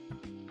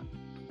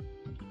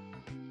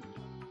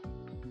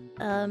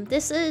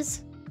 This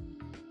is...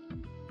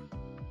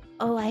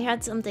 Oh, I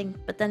had something,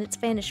 but then it's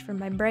vanished from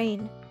my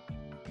brain.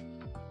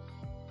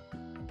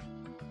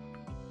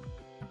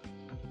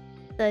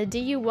 The do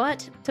you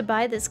want to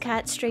buy this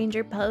cat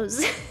stranger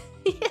pose?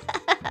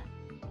 Yeah.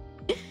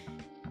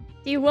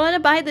 Do you want to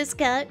buy this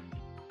cat?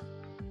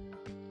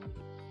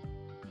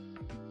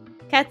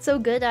 Cat's so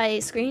good I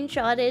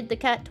screenshotted the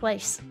cat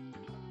twice.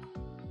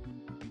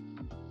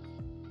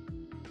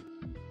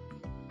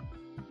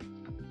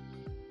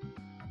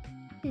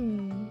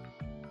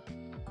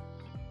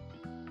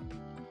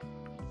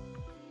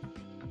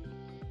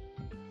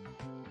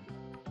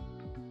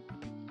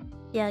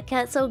 Yeah,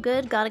 cat's so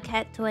good, got a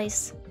cat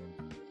twice.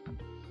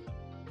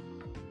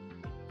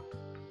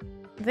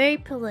 Very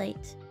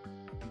polite.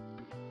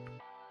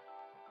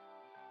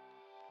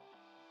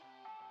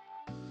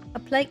 A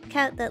polite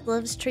cat that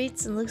loves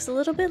treats and looks a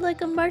little bit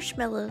like a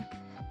marshmallow.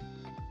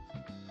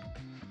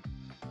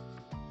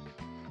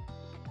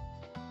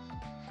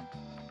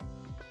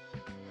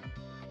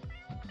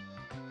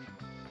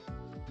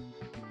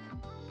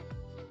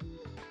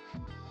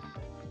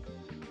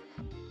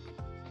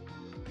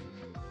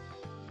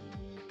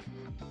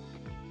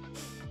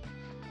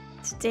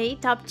 Today,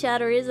 top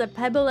chatter is a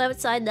pebble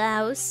outside the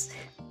house.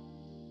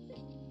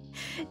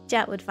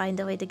 Chat would find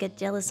a way to get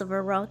jealous of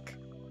a rock.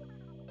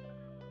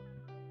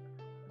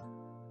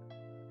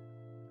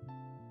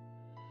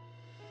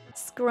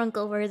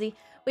 Skrunkle worthy.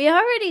 We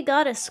already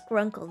got a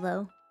Skrunkle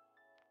though.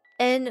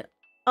 And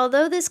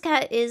although this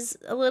cat is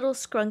a little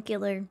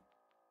scruncular,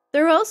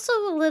 they're also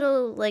a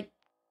little like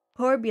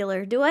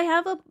porbular. Do I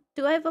have a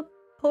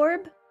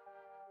porb?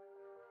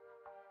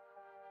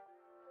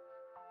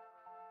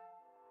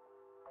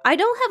 I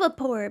don't have a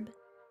porb.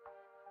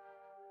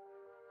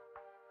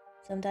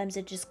 Sometimes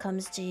it just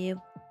comes to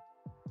you.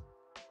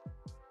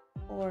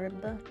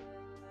 Orb.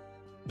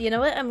 You know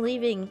what? I'm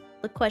leaving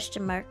the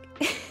question mark.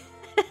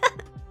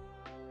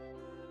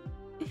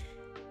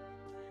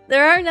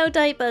 There are no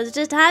typos,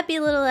 just happy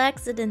little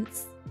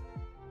accidents.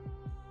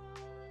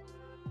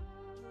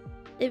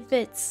 It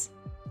fits.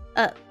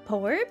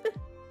 Porb?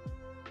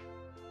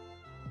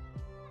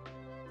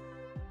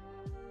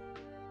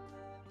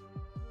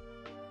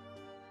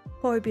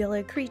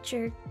 Porbular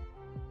creature.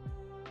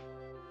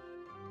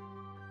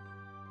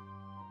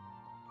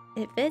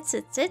 It fits,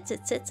 it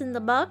sits in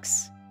the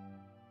box.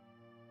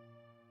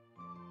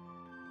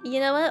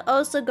 You know what?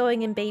 Also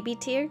going in baby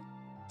tier,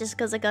 just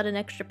because I got an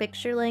extra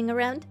picture laying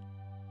around.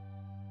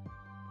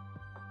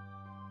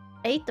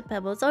 I hate the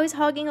pebble. It's always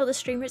hogging all the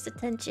streamer's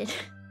attention.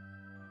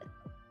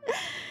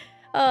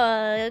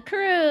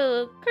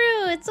 Crew,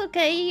 it's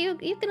okay. You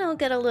can all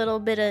get a little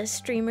bit of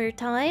streamer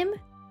time.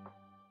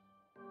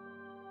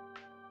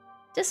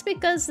 Just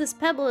because this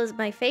pebble is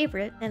my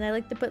favorite, and I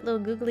like to put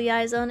little googly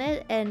eyes on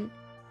it and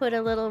put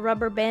a little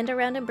rubber band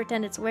around it and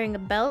pretend it's wearing a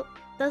belt,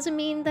 doesn't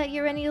mean that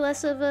you're any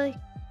less of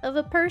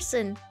a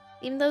person,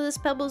 even though this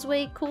pebble's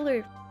way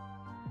cooler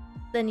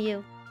than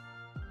you.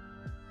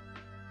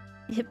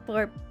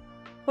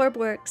 Porb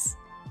works.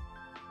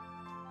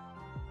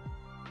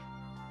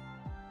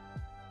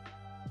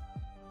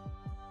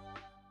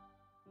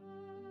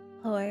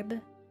 Orb.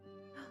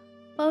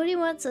 Bodhi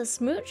wants a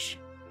smooch?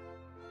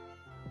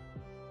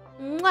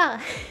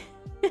 Mwah!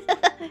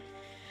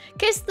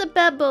 Kiss the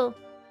pebble!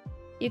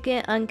 You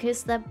can't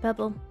unkiss that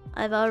pebble.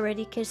 I've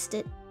already kissed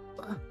it.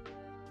 Ugh.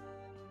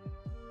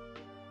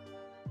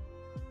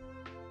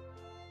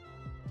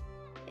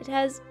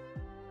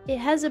 It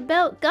has a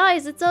belt.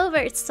 Guys, it's over.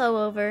 It's so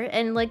over.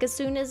 And like as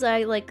soon as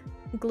I like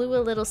glue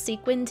a little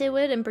sequin to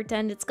it and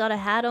pretend it's got a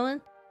hat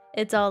on,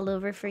 it's all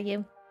over for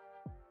you.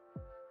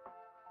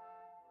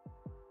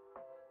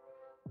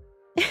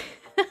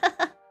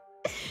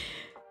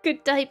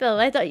 Good typo.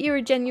 I thought you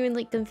were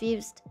genuinely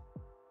confused.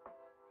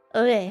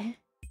 Okay.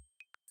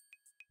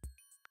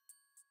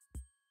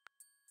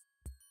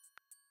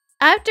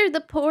 After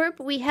the porp,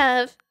 we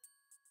have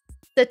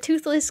the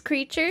toothless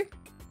creature.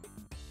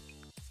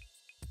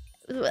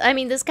 I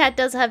mean, this cat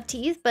does have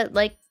teeth, but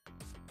like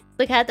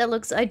the cat that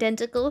looks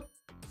identical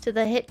to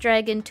the hit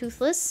dragon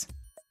Toothless,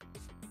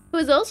 who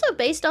is also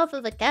based off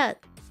of a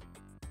cat.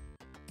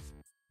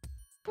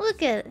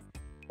 Look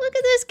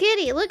at this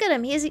kitty. Look at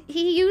him. He's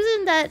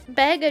using that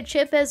bag of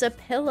chip as a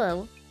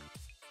pillow.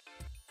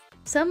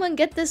 Someone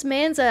get this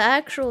man's an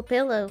actual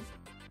pillow.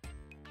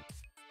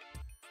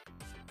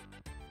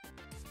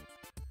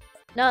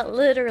 Not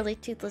literally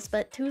toothless,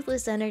 but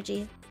toothless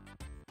energy.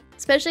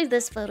 Especially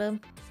this photo.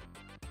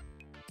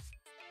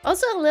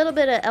 Also a little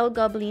bit of El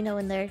Goblino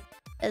in there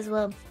as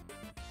well.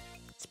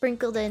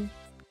 Sprinkled in.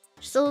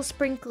 Just a little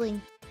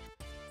sprinkling.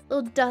 A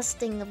little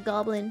dusting of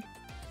goblin.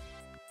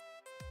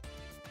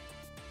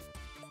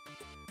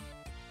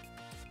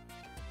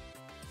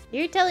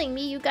 You're telling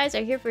me you guys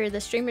are here for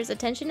the streamer's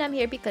attention? I'm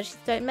here because she's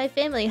threatened my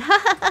family.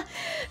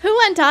 Who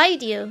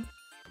untied you?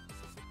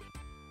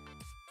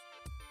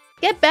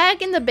 Get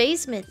back in the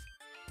basement.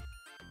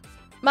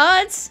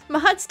 Mods,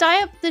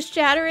 tie up the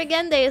shatter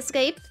again. They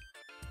escaped.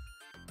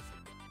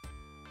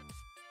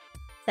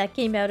 That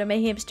came out of my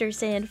hamster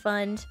sand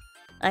fund.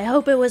 I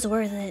hope it was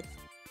worth it.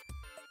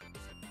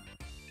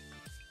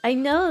 I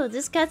know,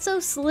 this cat's so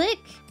slick.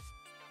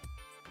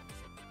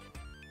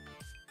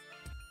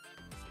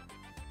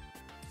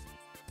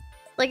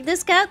 Like,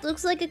 this cat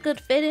looks like it could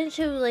fit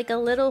into like a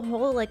little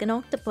hole like an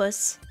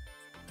octopus.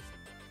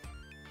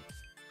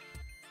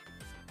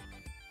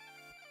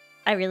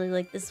 I really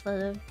like this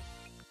photo.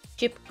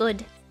 Chip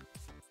good.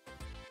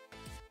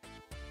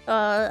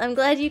 I'm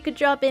glad you could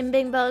drop in,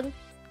 Bing Bong.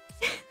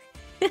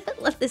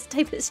 Love this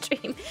type of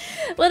stream.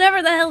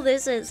 Whatever the hell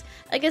this is.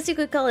 I guess you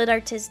could call it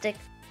artistic.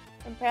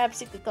 And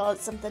perhaps you could call it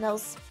something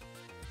else.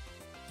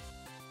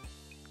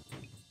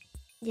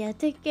 Yeah,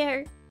 take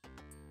care.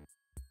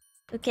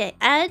 Okay,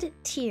 add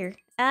tier.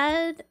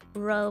 Add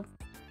row.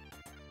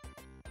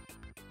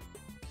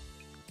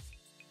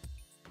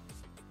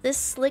 This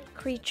slick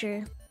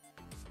creature.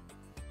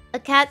 A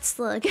cat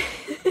slug.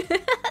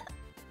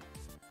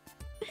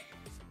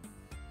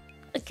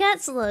 A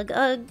cat slug.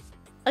 A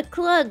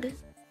clug.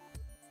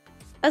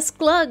 A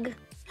sklug.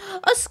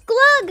 A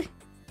sklug!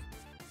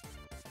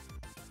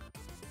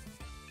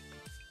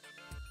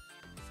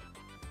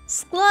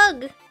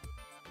 Sklug!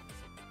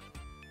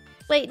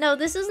 Wait, no,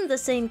 this isn't the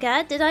same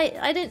cat.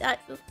 I didn't...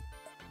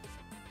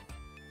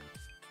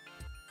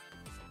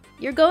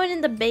 You're going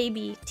in the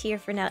baby tier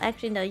for now.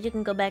 Actually, no, you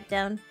can go back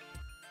down.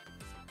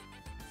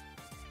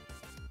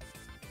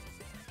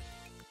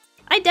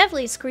 I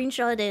definitely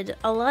screenshotted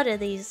a lot of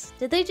these.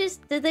 Did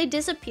they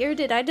disappear?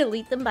 Did I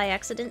delete them by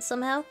accident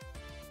somehow?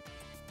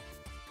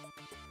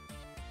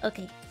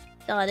 Okay,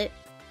 got it.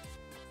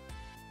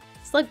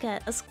 Slug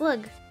cat, a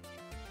sklug.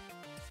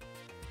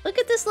 Look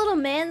at this little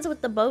man's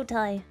with the bow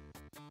tie.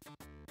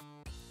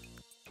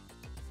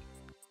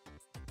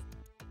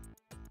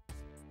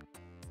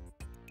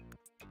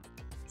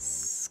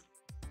 Slug.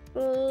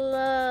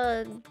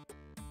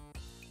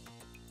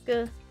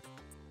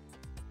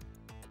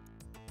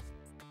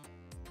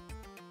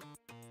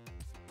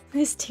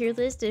 This tier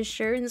list is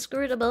sure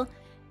inscrutable.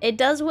 It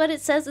does what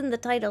it says in the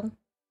title.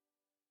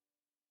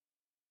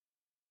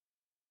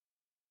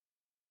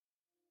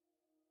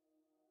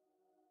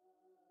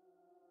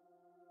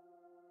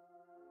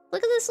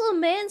 Look at this little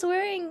man's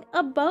wearing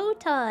a bow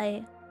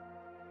tie.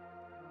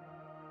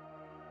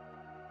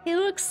 He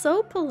looks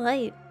so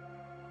polite.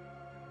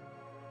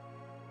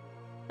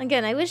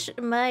 Again, I wish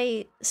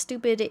my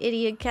stupid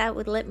idiot cat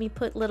would let me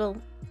put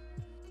little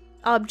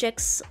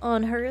objects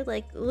on her,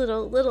 like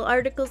little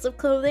articles of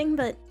clothing,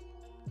 but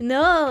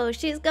no,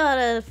 she's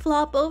gotta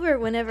flop over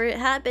whenever it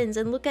happens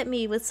and look at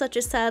me with such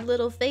a sad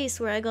little face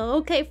where I go,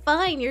 okay,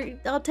 fine,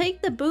 I'll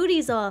take the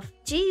booties off.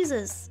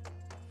 Jesus.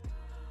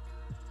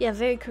 Yeah,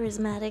 very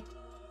charismatic.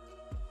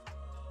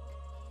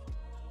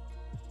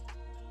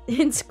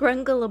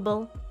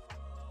 Inscrutable.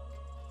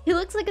 He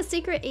looks like a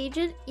secret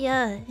agent.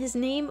 Yeah, his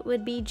name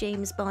would be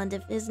James Bond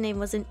if his name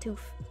wasn't Toof.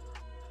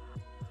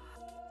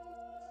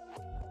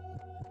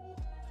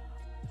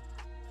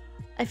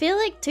 I feel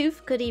like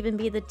Toof could even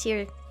be the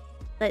tier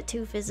that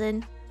Toof is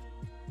in.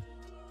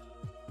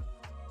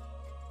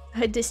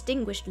 A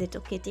distinguished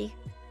little kitty.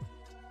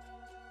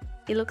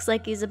 He looks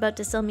like he's about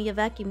to sell me a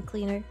vacuum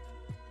cleaner.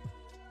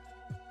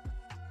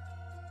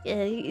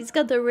 Yeah, he's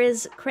got the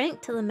Riz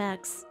cranked to the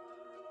max.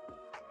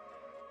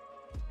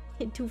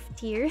 Tooth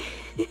tier.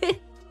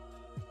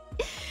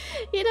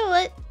 You know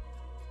what?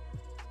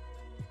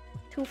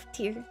 Tooth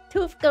tier.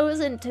 Tooth goes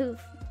in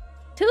tooth.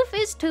 Tooth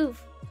is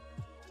tooth.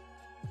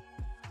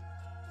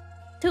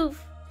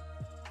 Tooth.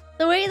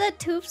 The way that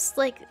Tooth's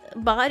like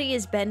body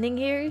is bending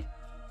here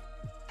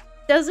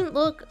doesn't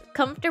look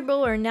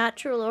comfortable or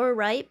natural or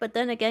right, but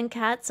then again,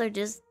 cats are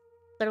just,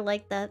 they're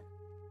like that.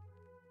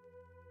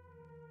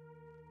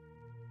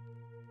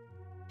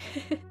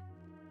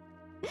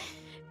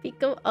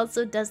 Pico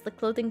also does the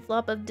clothing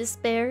flop of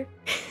despair.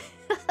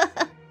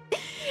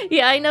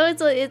 Yeah, I know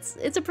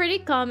it's a pretty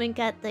common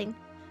cat thing.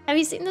 Have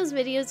you seen those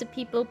videos of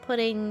people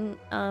putting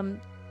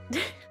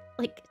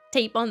like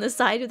tape on the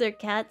side of their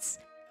cats?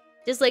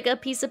 Just like a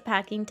piece of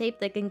packing tape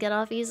that can get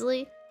off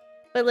easily.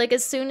 But like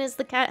as soon as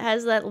the cat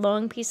has that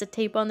long piece of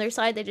tape on their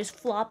side, they just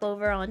flop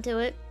over onto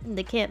it and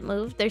they can't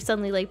move. They're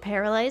suddenly like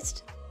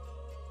paralyzed.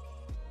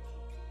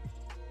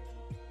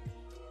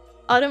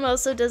 Autumn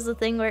also does the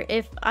thing where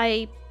if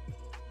I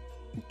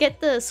get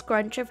the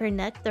scrunch of her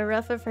neck, the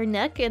ruff of her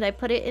neck, and I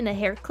put it in a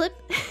hair clip,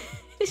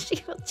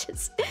 she'll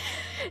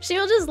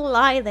just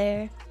lie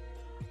there.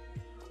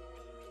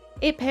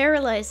 It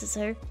paralyzes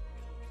her.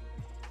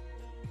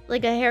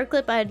 Like a hair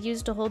clip I'd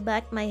used to hold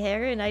back my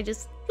hair, and I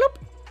just bloop,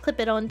 clip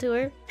it onto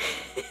her.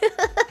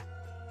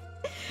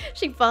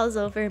 She falls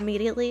over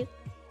immediately.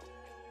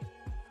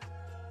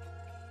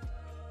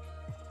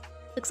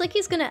 Looks like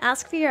he's gonna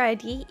ask for your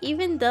ID,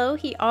 even though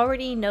he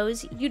already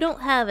knows you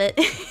don't have it.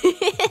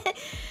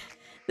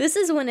 This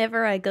is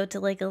whenever I go to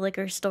like a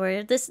liquor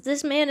store.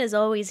 This man is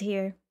always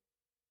here.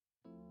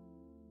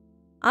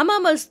 I'm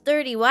almost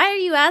 30. Why are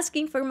you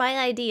asking for my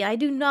ID? I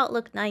do not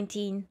look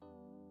 19.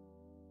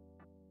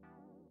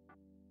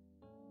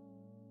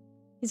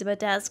 He's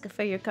about to ask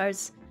for your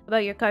car's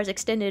about your car's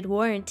extended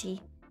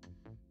warranty.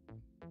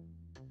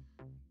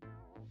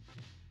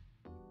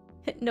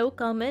 No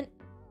comment.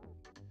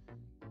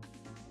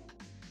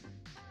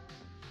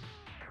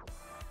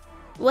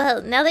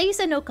 Well, now that you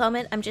said no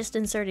comment, I'm just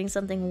inserting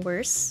something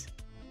worse.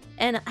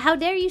 And how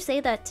dare you say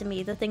that to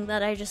me, the thing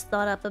that I just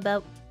thought up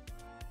about.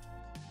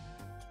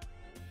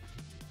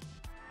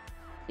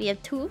 We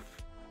have Tooth.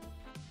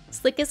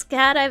 Slickest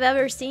cat I've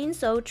ever seen,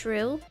 so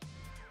true.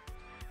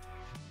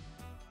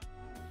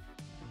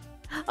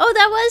 Oh,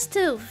 that was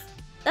Tooth!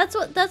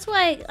 That's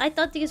why I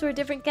thought these were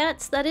different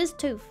cats. That is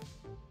Tooth.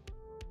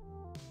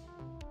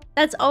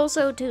 That's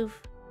also Tooth.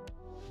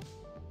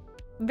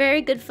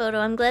 Very good photo.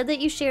 I'm glad that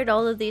you shared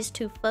all of these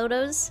Tooth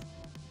photos.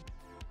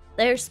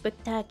 They're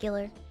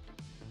spectacular.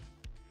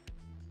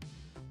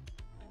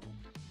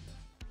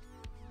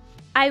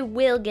 I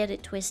will get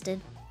it twisted.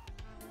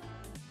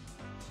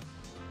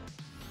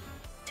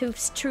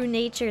 Tooth's true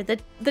nature.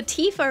 The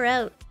teeth are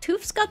out.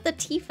 Tooth's got the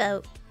teeth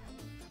out.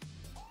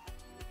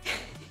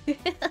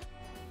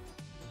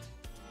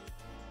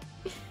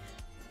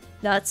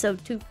 Not so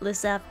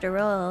toothless after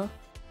all.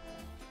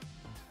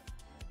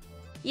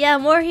 Yeah,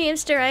 more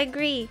hamster, I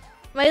agree.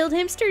 My old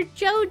hamster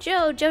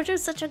Jojo.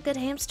 Jojo's such a good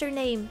hamster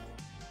name.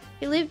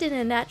 He lived to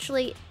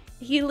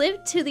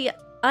the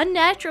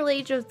unnatural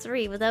age of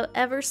 3 without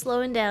ever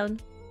slowing down.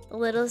 The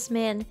littlest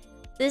man.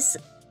 This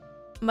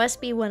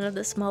must be one of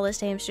the smallest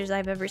hamsters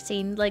I've ever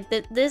seen. Like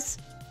this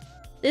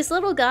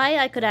little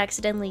guy I could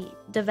accidentally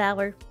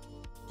devour.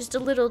 Just a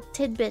little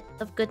tidbit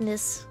of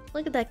goodness.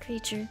 Look at that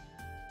creature.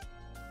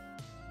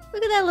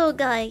 Look at that little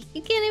guy.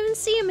 You can't even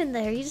see him in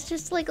there. He's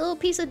just like a little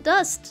piece of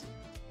dust.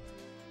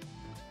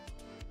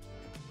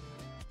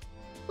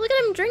 Look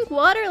at him drink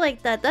water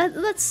like that.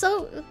 That's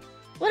so...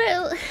 What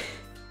a...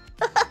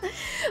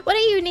 what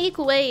a unique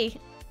way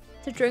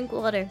to drink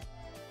water.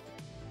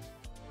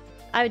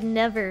 I would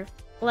never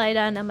lie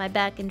down on my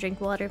back and drink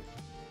water.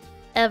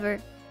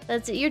 Ever.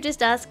 That's it. You're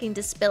just asking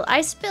to spill.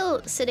 I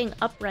spill sitting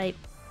upright.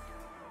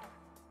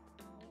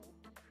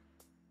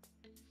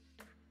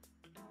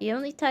 The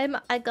only time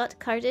I got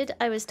carded,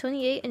 I was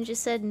 28 and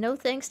just said no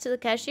thanks to the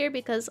cashier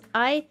because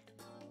I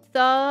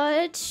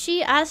thought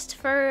she asked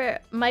for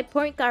my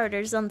point card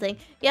or something.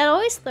 Yeah, it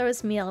always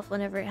throws me off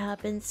whenever it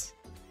happens.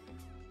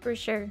 For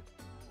sure.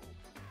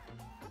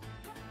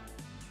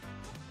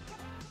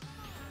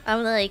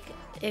 I'm like,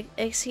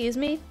 excuse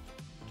me?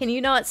 Can you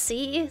not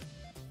see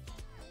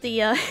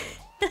the,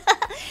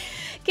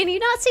 Can you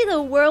not see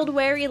the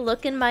world-weary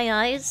look in my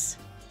eyes?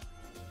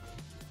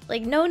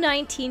 Like, no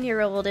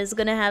 19-year-old is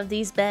gonna have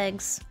these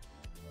bags.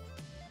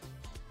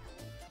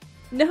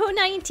 No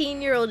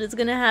 19-year-old is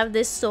gonna have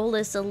this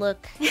soulless a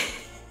look.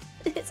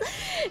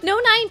 No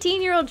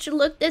 19-year-old should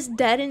look this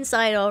dead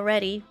inside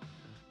already.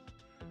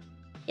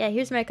 Yeah,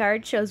 here's my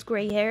card. Shows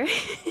gray hair.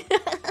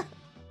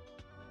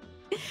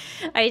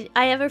 I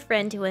have a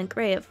friend who went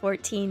gray at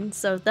 14,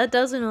 so that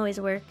doesn't always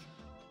work.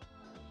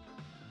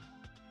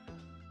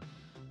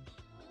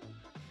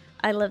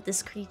 I love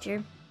this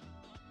creature.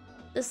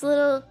 This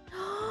little...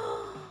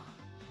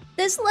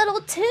 This little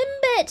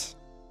Timbit!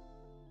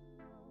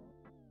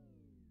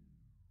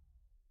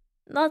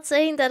 Not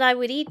saying that I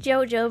would eat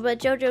Jojo, but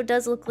Jojo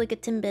does look like a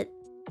Timbit.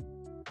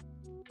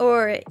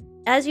 Or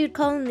as you'd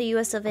call in the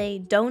US of A,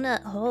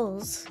 donut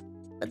holes.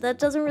 But that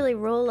doesn't really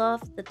roll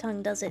off the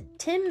tongue, does it?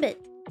 Timbit.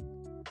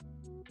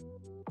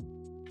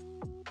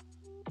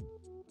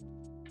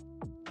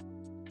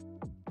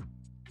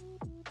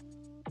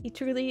 He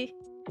truly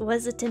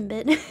was a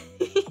Timbit.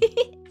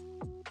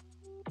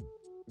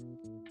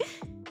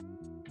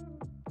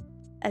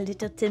 A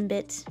little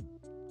Timbit.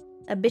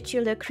 A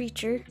bitular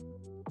creature.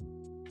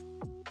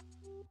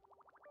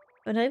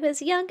 When I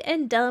was young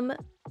and dumb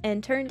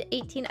and turned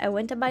 18, I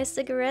went to buy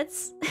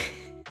cigarettes.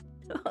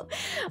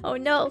 Oh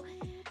no.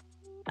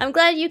 I'm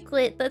glad you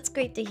quit. That's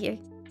great to hear.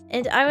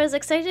 And I was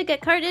excited to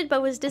get carded,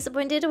 but was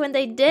disappointed when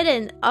they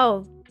didn't.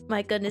 Oh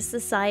my goodness,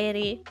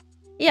 society.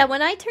 Yeah,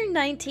 when I turned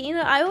 19,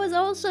 I was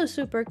also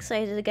super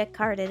excited to get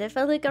carded. It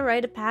felt like a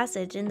rite of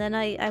passage. And then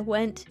I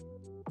went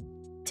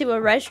to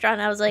a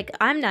restaurant. I was like,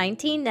 I'm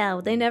 19 now.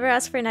 They never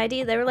asked for an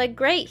ID. They were like,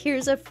 great,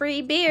 here's a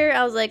free beer.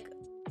 I was like,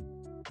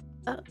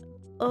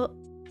 oh,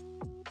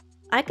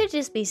 I could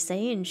just be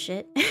saying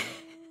shit.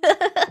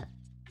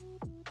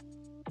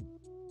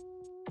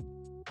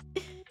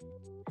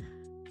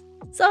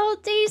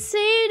 Salty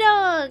Sea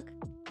Dog!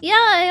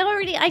 Yeah,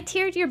 I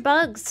tiered your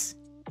bugs.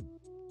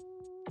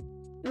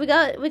 We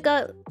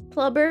got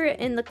Clubber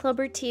in the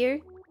Clubber tier.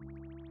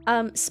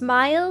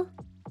 Smile,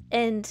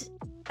 and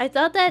I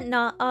thought that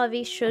not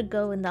Avi should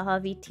go in the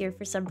Avi tier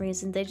for some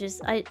reason.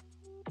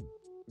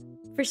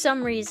 For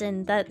some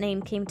reason, that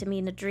name came to me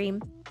in a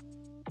dream.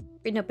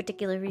 For no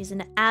particular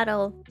reason at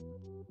all.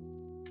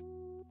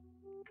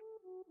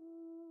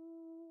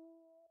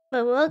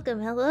 But welcome,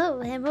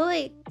 hello,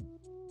 Hamoy.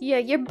 Yeah,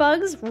 your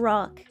bugs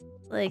rock.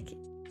 Like,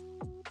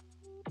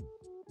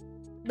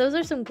 those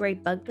are some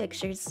great bug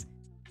pictures.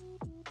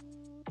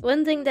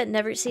 One thing that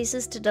never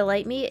ceases to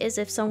delight me is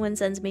if someone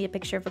sends me a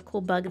picture of a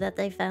cool bug that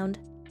they found.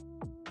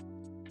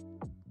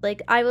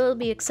 Like, I will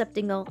be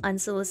accepting all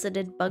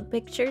unsolicited bug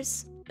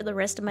pictures for the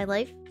rest of my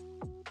life.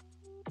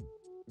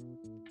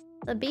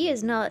 The bee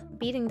is not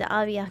beating the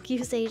Avi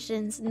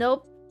accusations.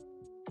 Nope.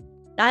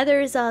 Neither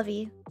is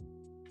Avi.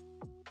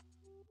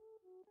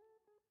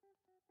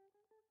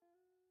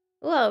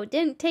 Whoa,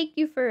 didn't take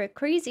you for a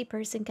crazy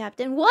person,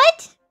 Captain.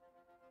 What?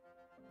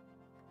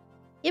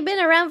 You've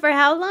been around for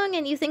how long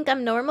and you think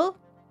I'm normal?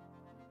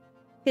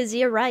 Because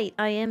you're right,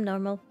 I am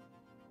normal.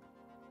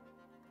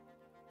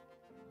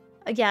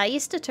 Yeah, I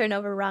used to turn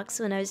over rocks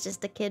when I was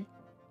just a kid.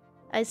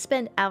 I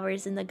spent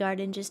hours in the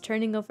garden just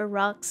turning over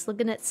rocks,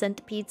 looking at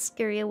centipedes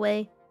scurry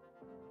away.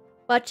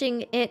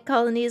 Watching ant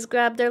colonies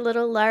grab their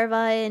little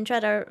larvae and try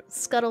to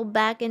scuttle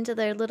back into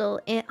their little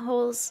ant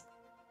holes.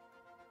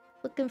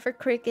 Looking for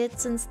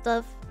crickets and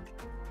stuff.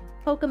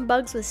 Poking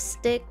bugs with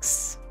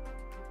sticks.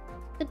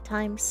 Good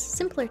times.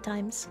 Simpler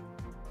times.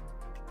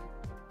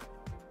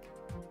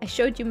 I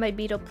showed you my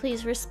beetle.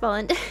 Please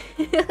respond.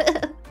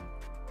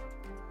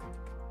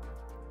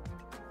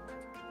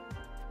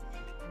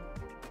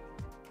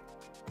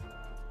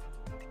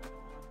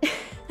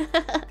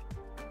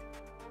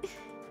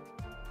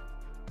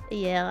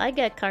 Yeah, I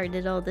get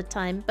carded all the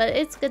time, but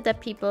it's good that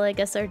people, I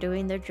guess, are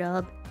doing their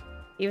job.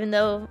 Even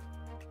though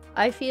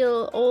I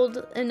feel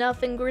old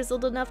enough and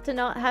grizzled enough to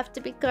not have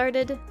to be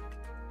carded.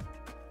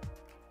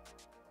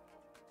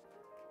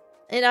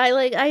 And I'm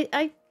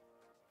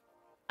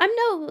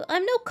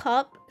no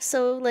cop,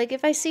 so like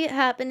if I see it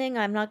happening,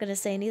 I'm not gonna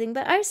say anything.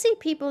 But I see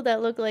people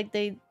that look like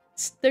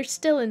they're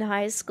still in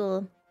high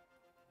school,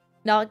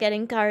 not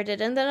getting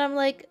carded, and then I'm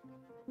like,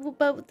 well,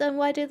 but then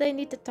why do they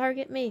need to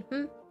target me?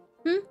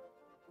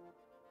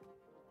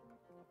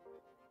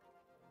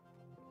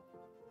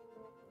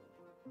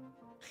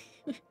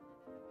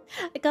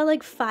 I got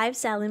like 5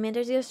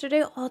 salamanders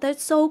yesterday. Oh,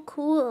 that's so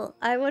cool.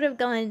 I would have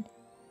gone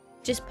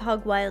just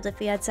hog wild if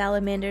we had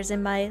salamanders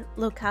in my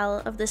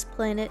locale of this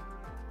planet.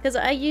 Because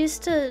I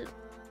used to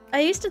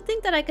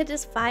think that I could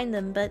just find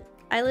them, but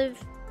I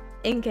live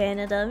in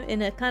Canada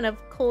in a kind of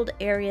cold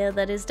area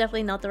that is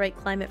definitely not the right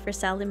climate for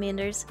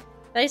salamanders.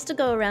 I used to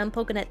go around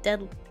poking at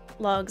dead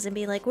logs and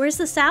be like, where's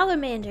the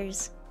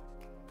salamanders?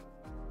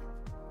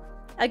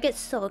 I'd get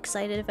so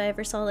excited if I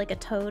ever saw like a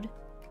toad.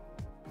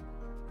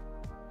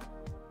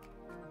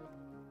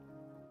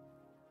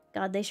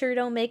 God, they sure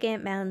don't make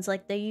ant mounds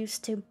like they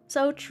used to.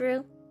 So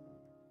true.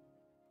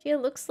 Chia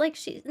looks like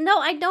she... No,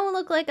 I don't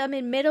look like I'm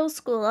in middle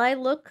school. I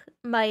look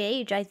my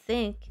age, I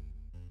think.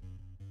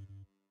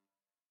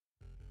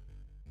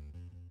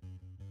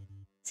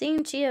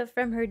 Seeing Chia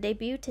from her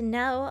debut to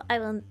now, I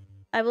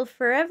will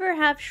forever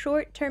have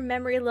short-term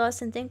memory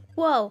loss and think,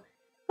 whoa,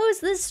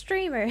 who's this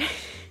streamer?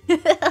 Who's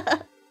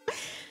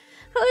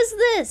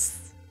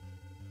this?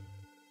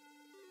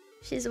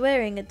 She's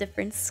wearing a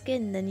different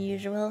skin than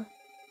usual.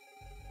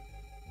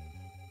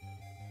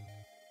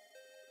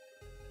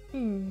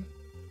 None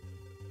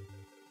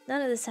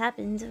of this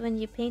happened when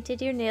you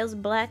painted your nails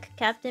black,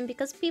 Captain,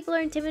 because people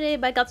are intimidated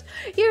by cops.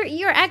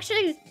 You're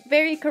actually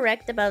very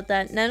correct about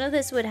that. None of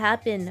this would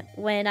happen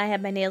when I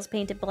had my nails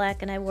painted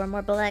black and I wore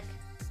more black.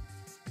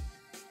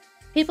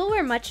 People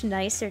were much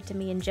nicer to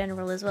me in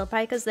general as well,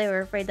 probably because they were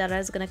afraid that I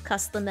was gonna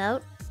cuss them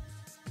out.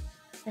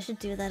 I should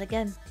do that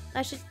again.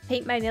 I should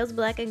paint my nails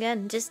black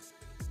again. Just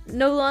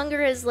no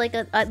longer as like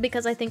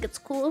because I think it's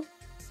cool.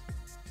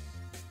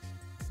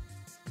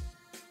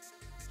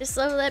 Just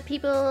so that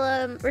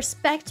people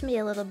respect me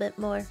a little bit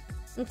more,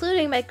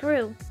 including my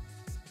crew.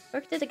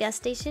 Worked at a gas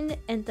station,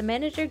 and the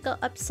manager got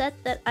upset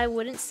that I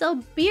wouldn't sell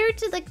beer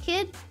to the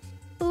kid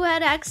who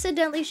had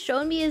accidentally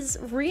shown me his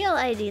real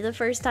ID the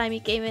first time he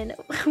came in.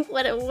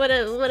 what a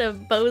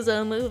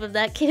bozo move of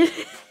that kid.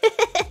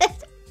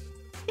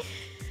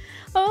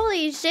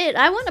 Holy shit,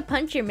 I want to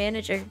punch your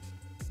manager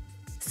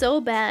so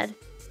bad.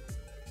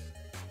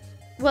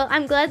 Well,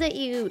 I'm glad that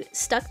you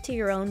stuck to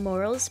your own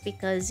morals,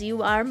 because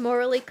you are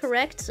morally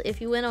correct.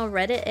 If you went on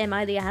Reddit, Am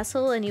I the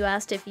Asshole? And you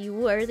asked if you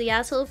were the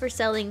asshole for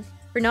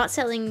not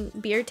selling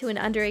beer to an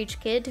underage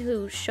kid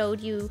who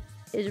showed you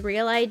his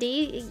real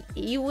ID,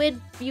 you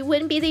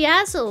wouldn't be the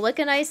asshole. What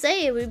can I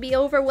say? It would be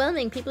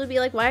overwhelming. People would be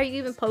like, why are you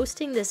even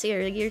posting this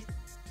here?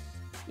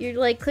 You're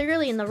like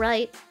clearly in the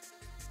right.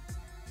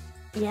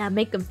 Yeah,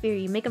 make them fear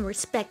you, make them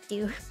respect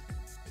you.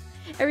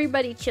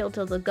 Everybody chill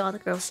till the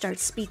goth girl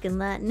starts speaking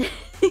Latin.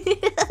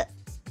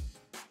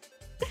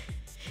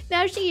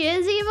 Now she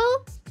is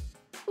evil?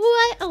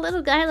 What? A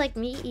little guy like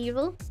me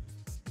evil?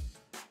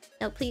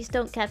 No, please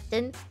don't,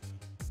 Captain.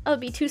 I'll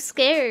be too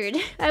scared.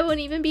 I won't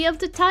even be able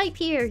to type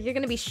here. You're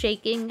gonna be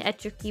shaking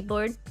at your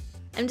keyboard.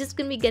 I'm just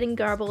gonna be getting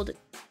garbled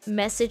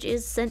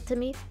messages sent to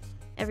me.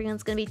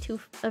 Everyone's gonna be too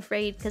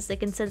afraid because they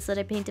can sense that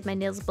I painted my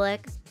nails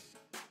black.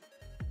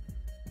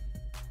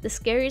 The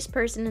scariest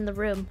person in the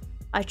room.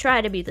 I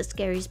try to be the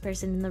scariest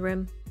person in the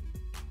room.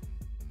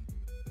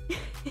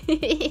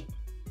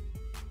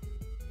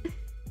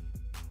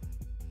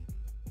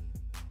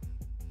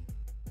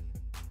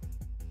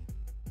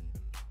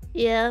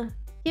 Yeah,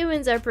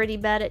 humans are pretty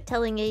bad at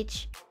telling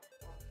age.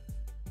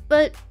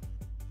 But,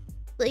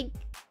 like,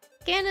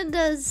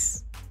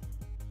 Canada's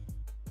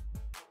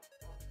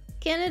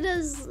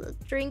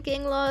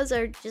drinking laws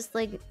are just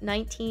like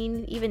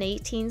 19, even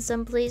 18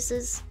 some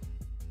places.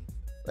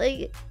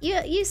 Like,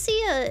 yeah, you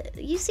see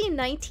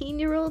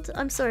 19-year-olds.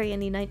 I'm sorry,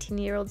 any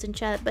 19-year-olds in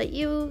chat, but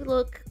you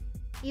look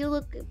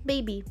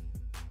baby.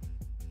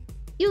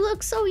 You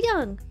look so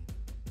young.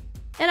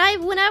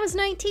 And when I was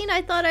 19,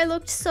 I thought I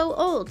looked so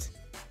old.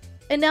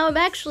 And now I'm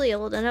actually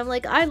old, and I'm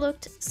like, I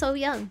looked so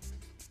young.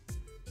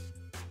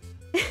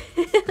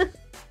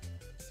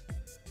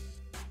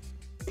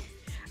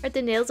 Are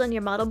the nails on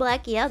your model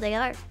black? Yeah, they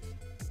are.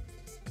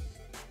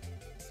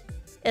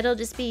 It'll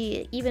just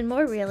be even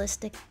more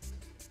realistic.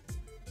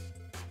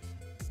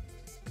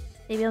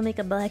 Maybe I'll make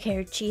a black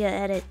hair Chia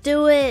edit.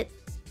 Do it!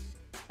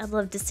 I'd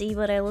love to see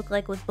what I look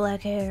like with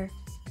black hair.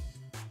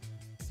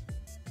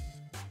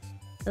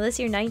 Unless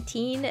you're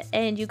 19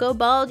 and you go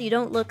bald, you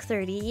don't look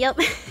 30. Yep.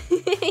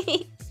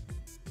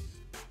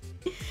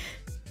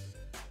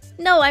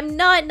 No, I'm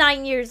not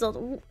 9 years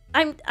old.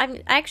 I'm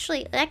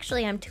actually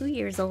I'm 2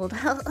 years old.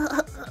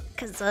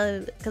 Cause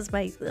of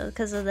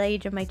the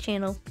age of my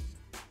channel.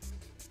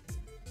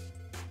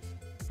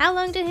 How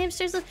long do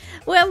hamsters live?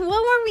 Well,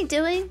 what were we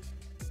doing?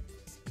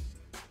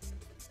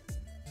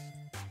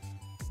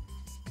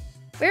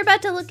 We're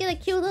about to look at a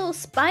cute little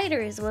spider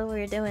is what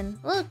we're doing.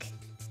 Look!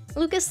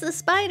 Lucas the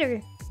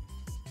spider!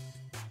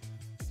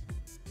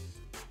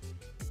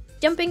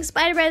 Jumping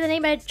spider by the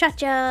name of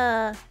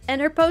Cha-Cha!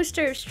 And her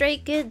poster of Stray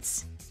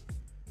Kids.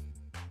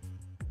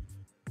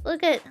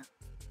 Look at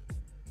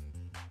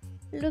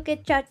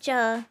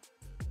Cha-Cha.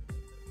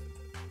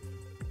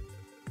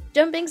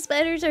 Jumping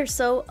spiders are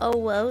so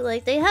whoa.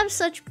 Like, they have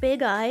such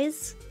big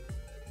eyes.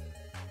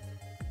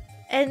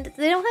 And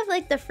they don't have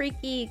like the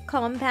freaky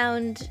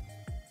compound...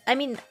 I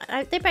mean,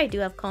 they probably do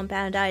have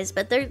compound eyes,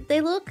 but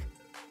they look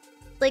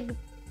like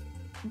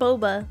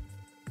boba.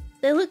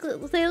 They look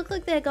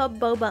like they got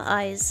boba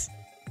eyes.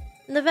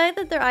 And the fact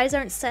that their eyes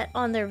aren't set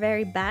on their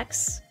very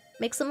backs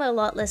makes them a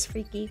lot less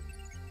freaky.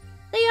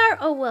 They are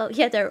oh whoa.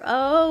 Yeah, they're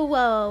oh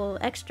whoa.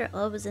 Extra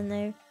O's in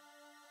there.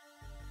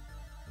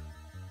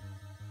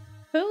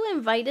 Who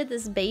invited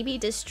this baby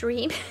to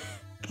stream?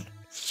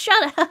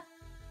 Shut up.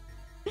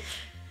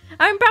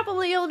 I'm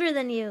probably older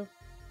than you.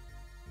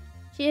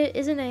 Chia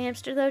isn't a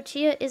hamster though.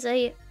 Chia is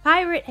a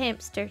pirate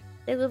hamster.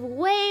 They live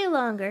way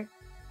longer.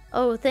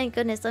 Oh, thank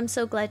goodness. I'm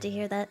so glad to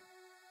hear that.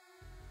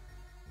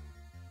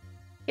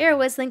 Here I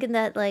was thinking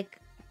that, like,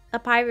 a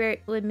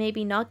pirate would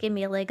maybe not give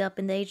me a leg up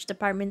in the age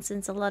department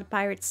since a lot of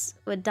pirates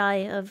would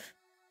die of,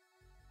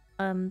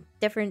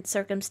 different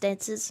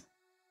circumstances.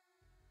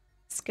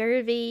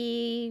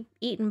 Scurvy,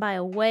 eaten by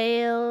a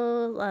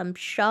whale,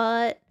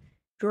 shot,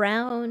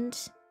 drowned,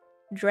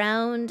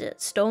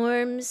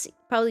 storms,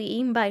 probably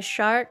eaten by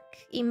shark,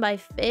 eaten by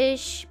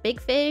fish, big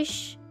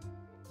fish.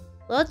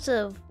 Lots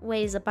of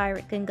ways a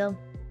pirate can go.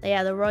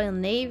 Yeah, the Royal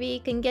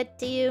Navy can get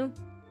to you.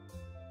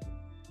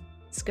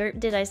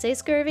 Did I say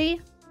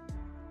scurvy?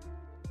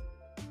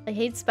 I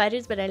hate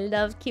spiders, but I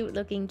love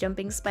cute-looking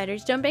jumping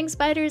spiders. Jumping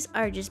spiders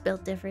are just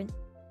built different.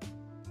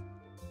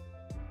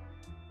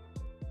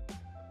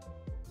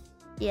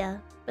 Yeah,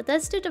 but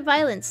that's due to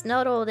violence,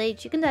 not old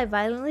age. You can die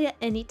violently at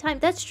any time.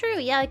 That's true,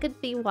 yeah, I could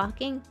be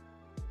walking.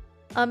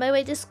 on my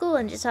way to school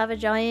and just have a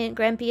giant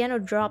grand piano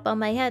drop on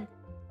my head.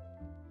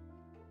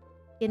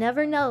 You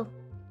never know.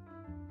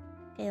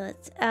 Okay,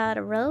 let's add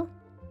a row.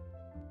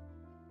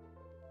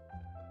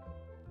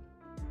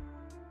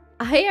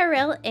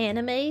 IRL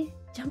anime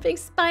jumping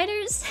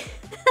spiders?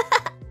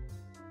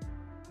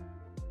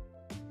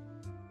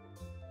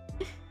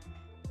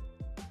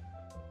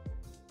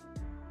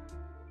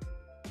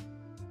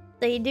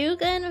 They do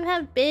kind of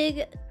have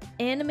big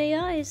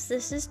anime eyes,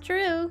 this is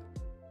true.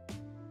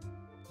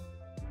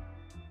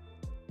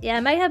 Yeah,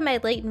 I might have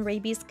my latent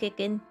rabies kick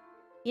in.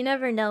 You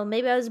never know,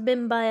 maybe I was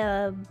bitten by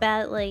a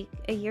bat like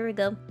a year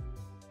ago.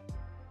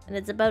 And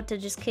it's about to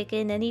just kick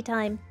in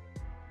anytime.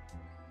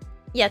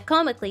 Yeah,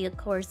 comically of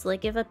course,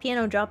 like if a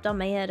piano dropped on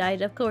my head,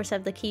 I'd of course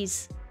have the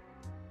keys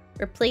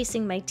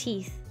replacing my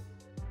teeth.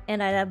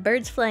 And I'd have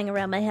birds flying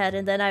around my head,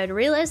 and then I would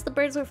realize the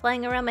birds were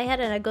flying around my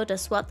head and I'd go to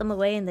swat them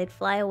away and they'd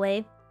fly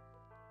away.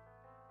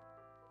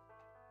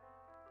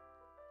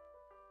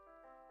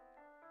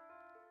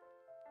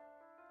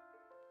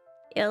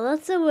 Yeah,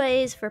 lots of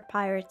ways for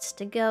pirates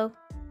to go.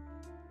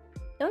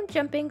 Don't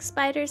jumping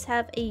spiders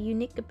have a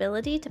unique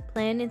ability to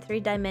plan in 3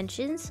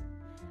 dimensions?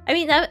 I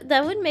mean,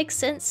 that would make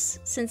sense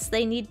since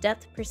they need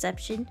depth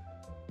perception.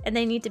 And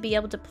they need to be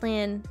able to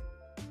plan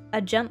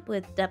a jump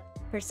with depth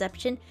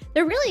perception.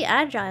 They're really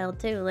agile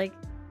too, like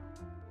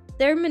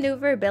their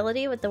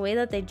maneuverability with the way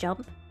that they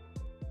jump.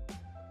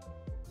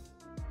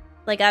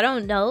 Like, I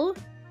don't know,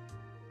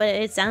 but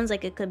it sounds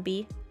like it could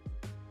be.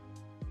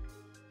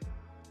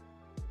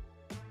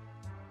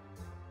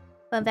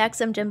 Fun fact,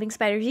 some jumping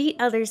spiders eat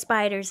other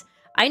spiders.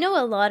 I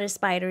know a lot of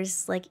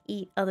spiders, like,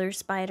 eat other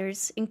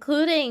spiders,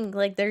 including,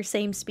 like, their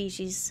same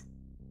species.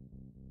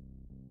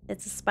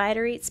 It's a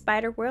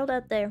spider-eat-spider world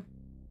out there.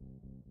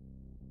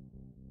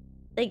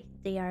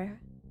 They are.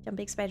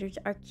 Jumping spiders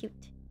are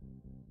cute.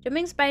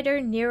 Jumping spider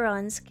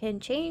neurons can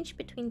change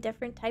between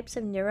different types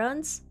of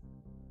neurons.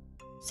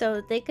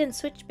 So they can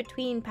switch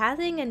between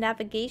pathing and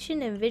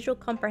navigation and visual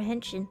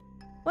comprehension.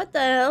 What the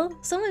hell?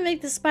 Someone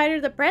make the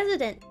spider the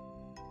president!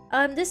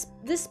 This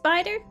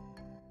spider?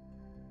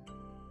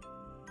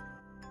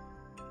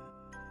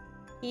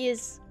 He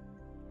is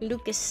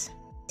Lucas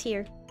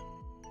tier.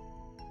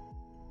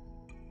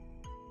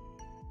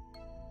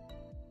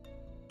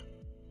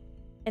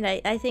 And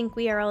I think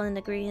we are all in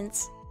agreement.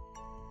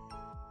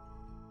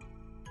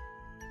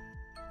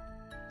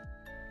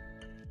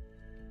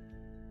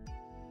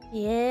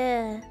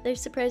 Yeah, they're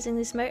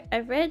surprisingly smart.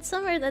 I've read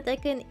somewhere that they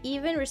can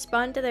even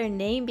respond to their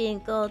name being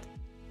called.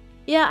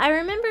 Yeah, I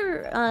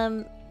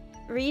remember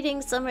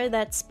reading somewhere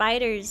that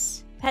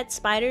spiders, pet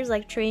spiders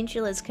like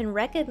tarantulas, can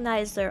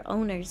recognize their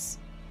owners.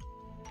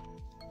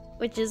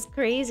 Which is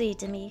crazy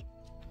to me.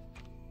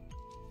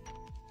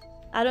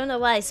 I don't know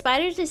why.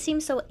 Spiders just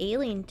seem so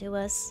alien to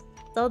us.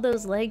 With all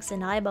those legs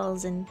and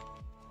eyeballs and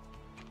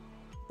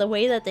the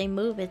way that they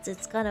move,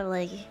 it's kind of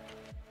like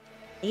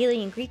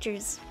alien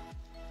creatures.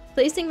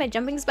 Placing my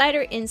jumping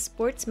spider in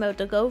sports mode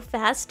to go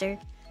faster.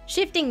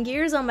 Shifting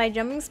gears on my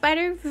jumping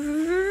spider.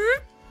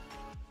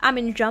 I'm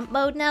in jump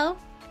mode now.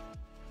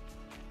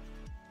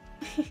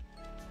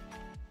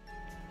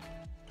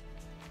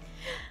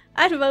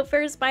 I'd vote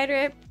for a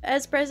spider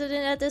as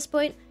president at this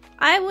point.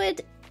 I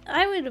would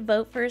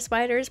vote for a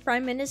spider as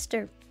prime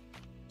minister.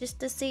 Just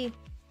to see.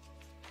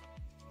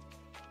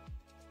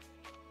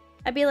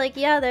 I'd be like,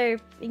 yeah, they're,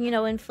 you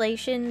know,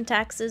 inflation,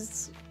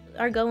 taxes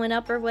are going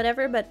up or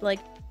whatever, but like,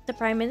 the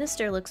prime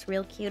minister looks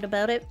real cute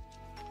about it.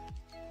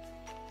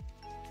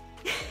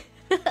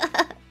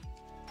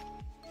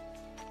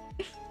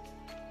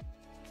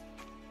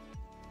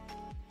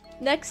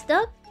 Next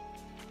up,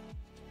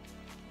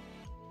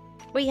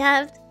 we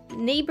have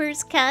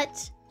neighbor's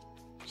cat.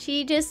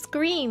 She just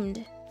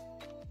screamed.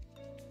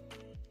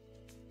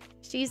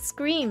 She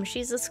screamed.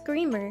 She's a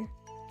screamer.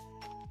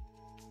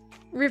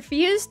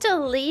 Refused to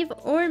leave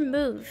or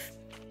move.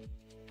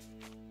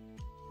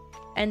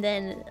 And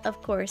then,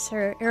 of course,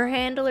 her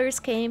handlers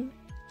came.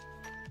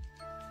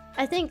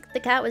 I think the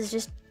cat was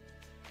just...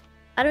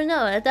 I don't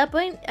know, at that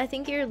point, I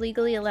think you're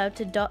legally allowed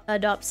to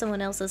adopt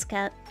someone else's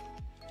cat.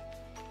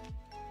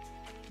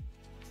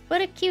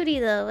 What a cutie,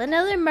 though.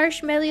 Another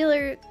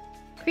marshmallow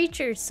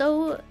creature,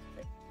 so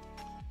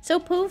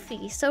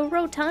poofy, so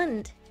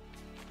rotund.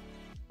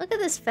 Look at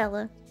this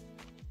fella.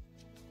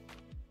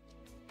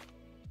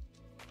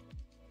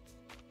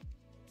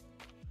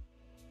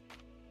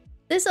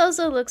 This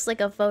also looks like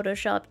a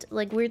photoshopped,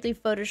 like weirdly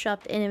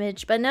photoshopped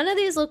image, but none of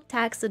these look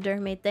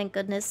taxidermied, thank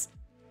goodness.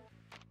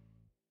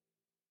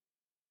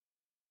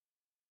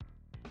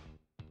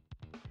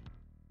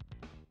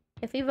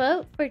 If we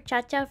vote for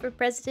Cha-Cha for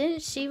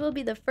president, she will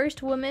be the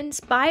first woman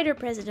spider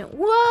president.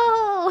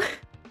 Whoa!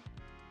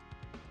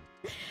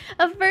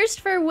 A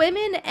first for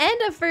women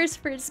and a first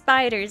for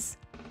spiders.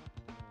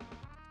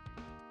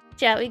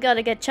 Chat, we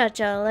gotta get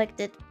Cha-Cha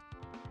elected.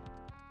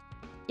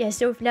 Yeah,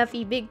 so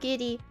fluffy, big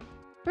kitty.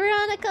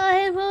 Veronica,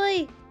 hey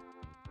boy!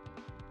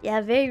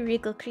 Yeah, very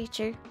regal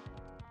creature.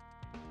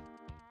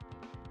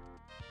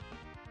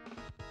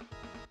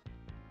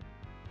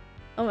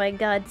 Oh my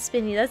god,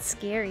 Spinny, that's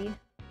scary.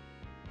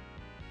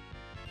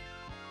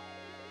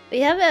 We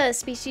have a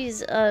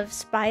species of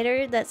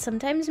spider that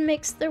sometimes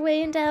makes their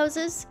way into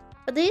houses,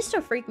 but they used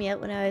to freak me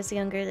out when I was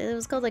younger. It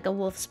was called like a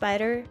wolf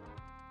spider.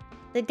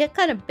 They'd get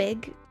kind of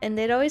big, and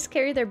they'd always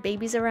carry their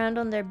babies around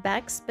on their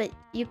backs, but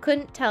you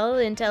couldn't tell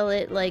until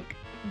it like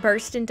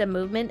burst into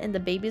movement and the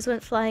babies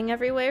went flying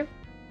everywhere.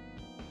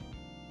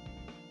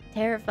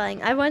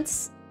 Terrifying. I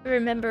once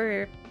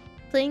remember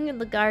playing in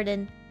the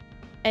garden,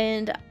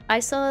 and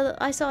I saw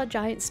a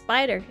giant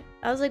spider.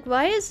 I was like,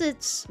 why is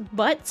its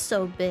butt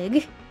so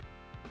big?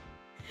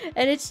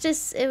 And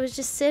it was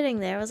just sitting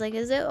there. I was like,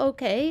 is it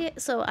okay?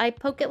 So I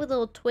poke it with a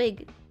little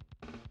twig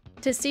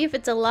to see if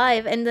it's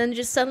alive, and then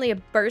just suddenly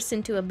it bursts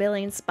into a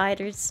billion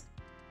spiders.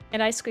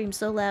 And I screamed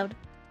so loud.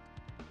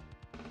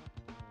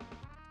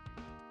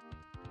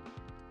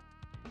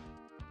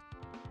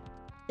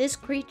 This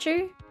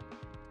creature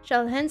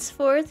shall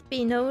henceforth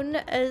be known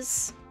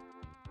as...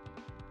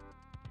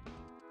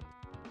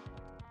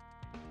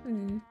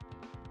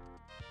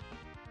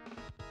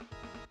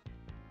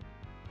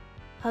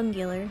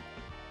 Hungular.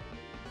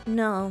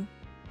 No.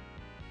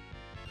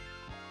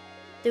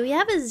 Do we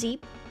have a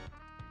Zeep?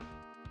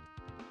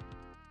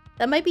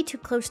 That might be too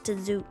close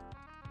to Zoop.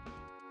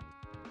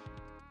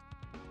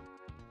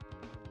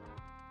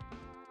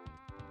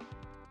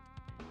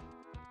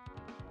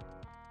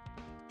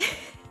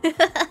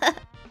 I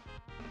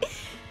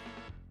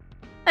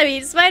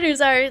mean,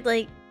 spiders are,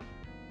 like,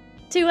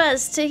 to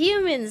us, to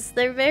humans,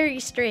 they're very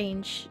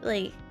strange.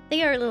 Like,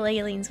 they are little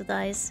aliens with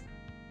eyes.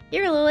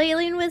 You're a little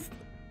alien with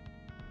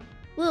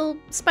little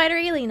spider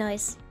alien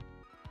eyes.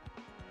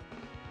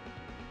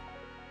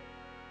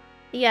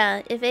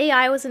 Yeah, if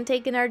AI wasn't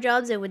taking our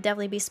jobs, it would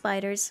definitely be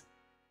spiders.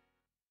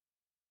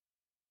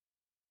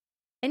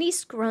 Any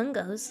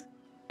scrungos?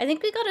 I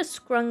think we got a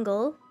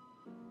scrungle.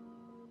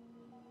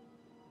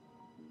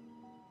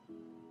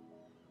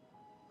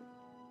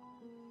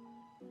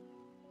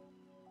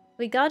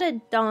 We got a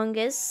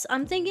dongus.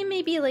 I'm thinking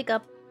maybe like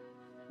a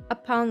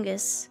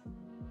pongus.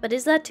 But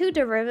is that too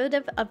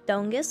derivative of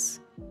dongus?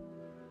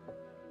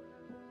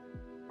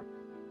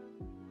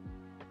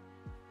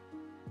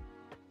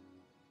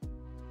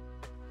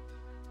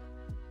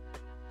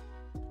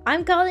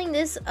 I'm calling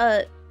this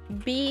a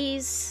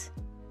bees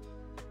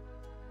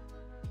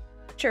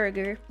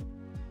churger.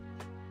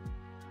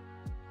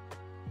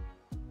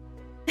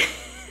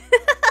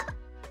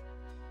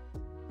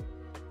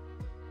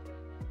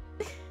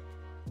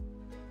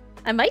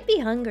 I might be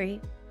hungry.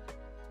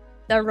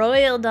 The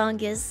royal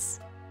dongus.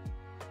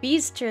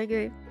 Bees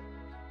trigger.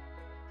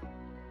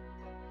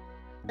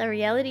 The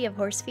reality of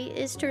horse feet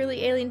is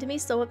truly alien to me,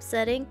 so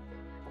upsetting.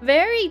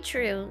 Very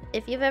true.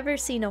 If you've ever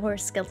seen a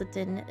horse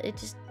skeleton, it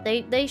just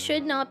they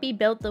should not be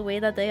built the way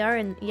that they are,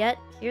 and yet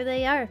here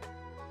they are.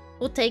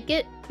 We'll take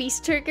it,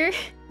 beast trigger.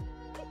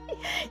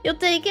 You'll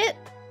take it.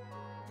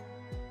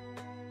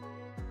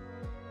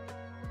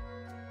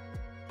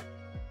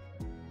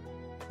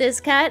 This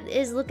cat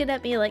is looking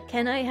at me like,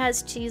 can I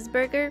has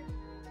cheeseburger?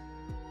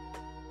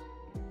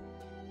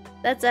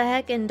 That's a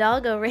heckin'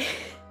 doggo.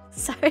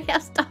 Sorry,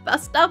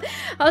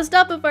 I'll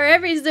stop before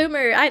every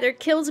zoomer either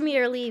kills me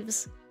or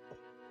leaves.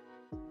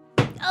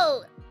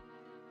 Oh!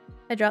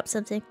 I dropped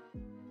something.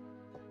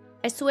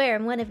 I swear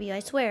I'm one of you.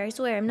 I swear.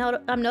 I'm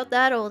not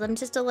that old. I'm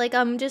just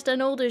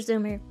an older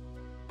zoomer.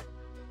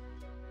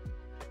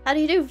 How do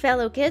you do,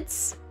 fellow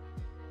kids?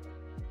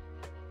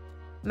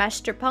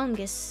 Master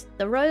Pongus,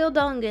 the Royal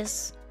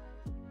Dongus.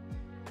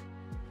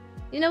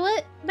 You know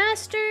what?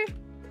 Master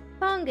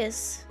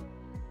Pongus.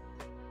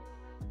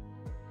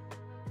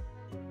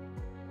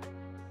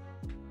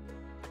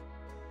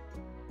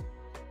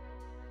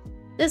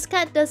 This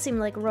cat does seem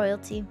like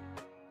royalty.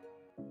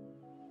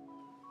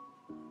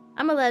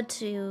 I'm allowed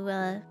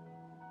to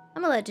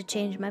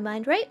change my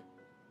mind, right?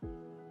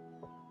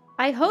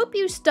 I hope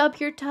you stub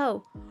your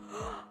toe.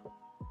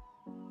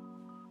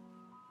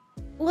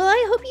 Well,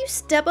 I hope you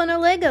step on a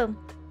Lego.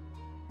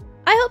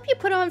 I hope you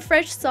put on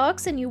fresh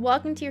socks and you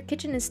walk into your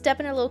kitchen and step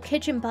in a little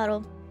kitchen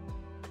puddle.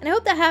 And I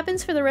hope that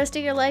happens for the rest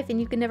of your life and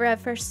you can never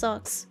have fresh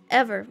socks.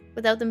 Ever.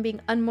 Without them being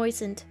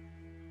unmoistened.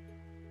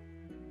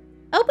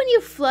 I hope when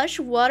you flush,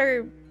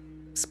 water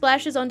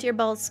splashes onto your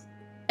balls.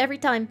 Every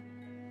time.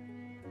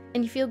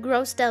 And you feel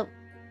grossed out.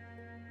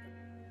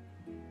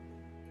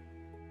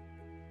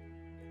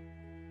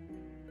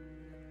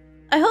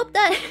 I hope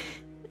that...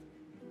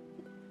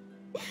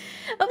 I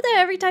hope that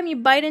every time you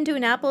bite into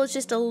an apple, it's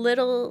just a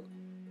little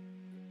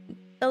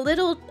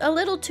too... a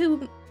little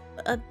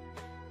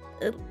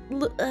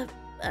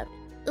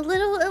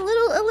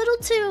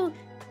too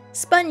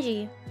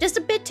spongy. Just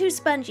a bit too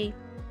spongy.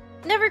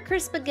 Never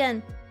crisp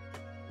again.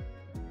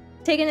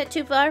 Taking it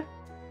too far?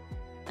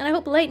 And I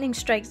hope lightning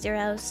strikes your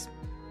house.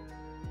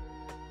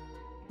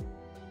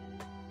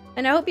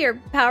 And I hope your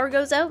power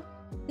goes out.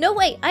 No,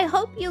 wait, I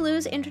hope you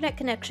lose internet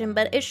connection,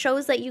 but it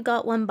shows that you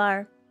got 1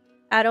 bar.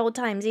 At all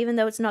times, even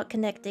though it's not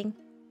connecting.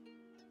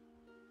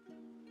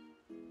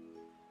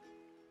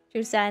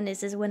 True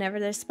sadness is whenever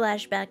there's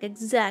splashback,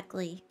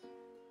 exactly.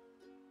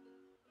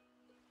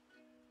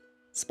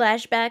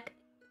 Splashback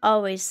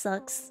always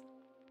sucks.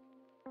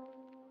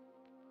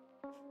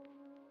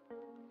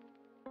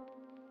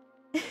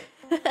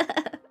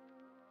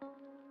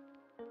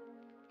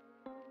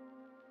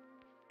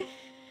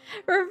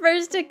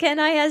 First to Can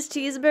I Has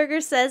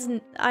Cheeseburger says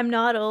I'm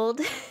not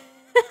old.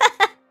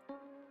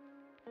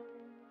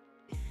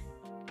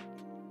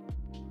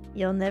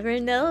 You'll never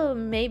know.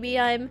 Maybe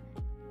I'm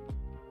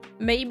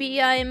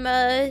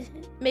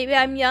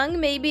young,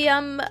 maybe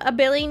I'm a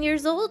billion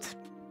years old.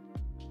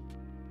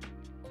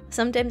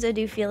 Sometimes I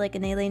do feel like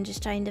an alien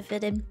just trying to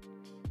fit in.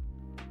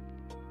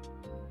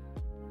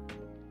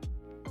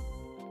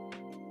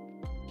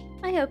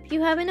 I hope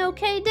you have an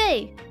okay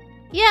day.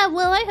 Yeah,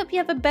 well, I hope you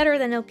have a better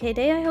than okay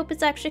day. I hope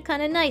it's actually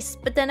kind of nice.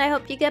 But then I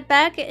hope you get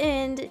back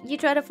and you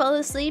try to fall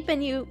asleep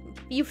and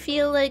you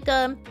feel like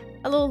a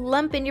little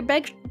lump in your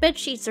bed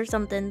sheets or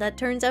something that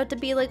turns out to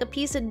be like a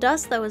piece of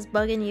dust that was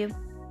bugging you.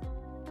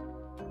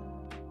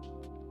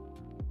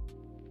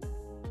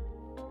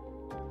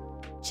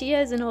 Chia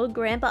is an old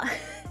grandpa.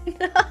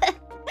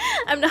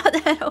 I'm not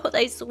that old,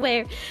 I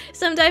swear.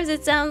 Sometimes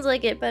it sounds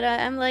like it, but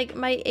I'm like,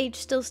 my age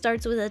still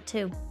starts with a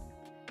 2.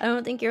 I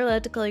don't think you're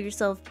allowed to call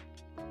yourself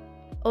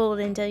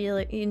old until you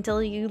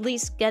at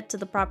least get to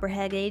the proper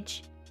hag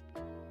age.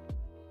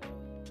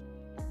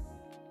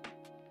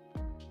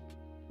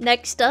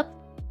 Next up,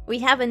 we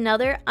have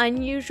another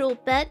unusual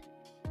pet.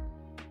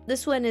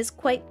 This one is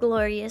quite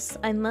glorious,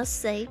 I must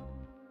say.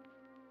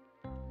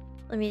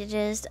 Let me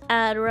just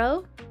add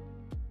row.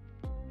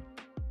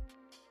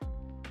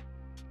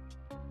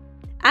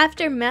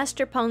 After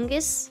Master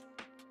Pongus,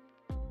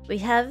 we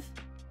have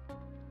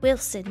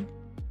Wilson.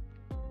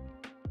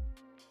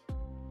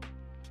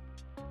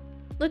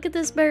 Look at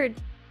this bird.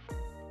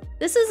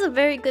 This is a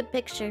very good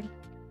picture.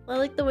 I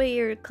like the way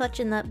you're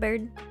clutching that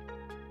bird.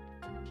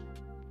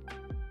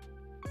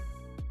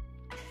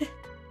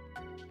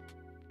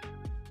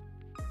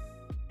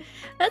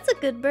 That's a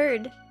good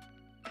bird.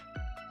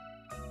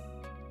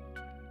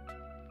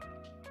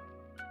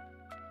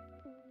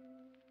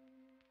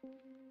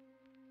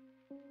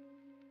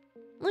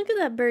 Look at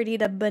that bird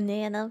eat a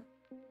banana.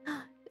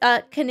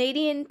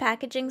 Canadian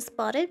packaging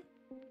spotted.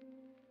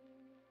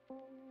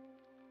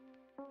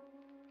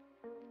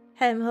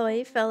 Hem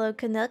hoy, fellow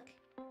Canuck.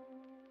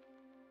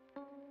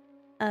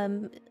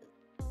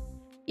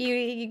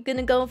 You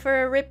gonna go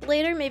for a rip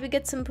later? Maybe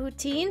get some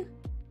poutine?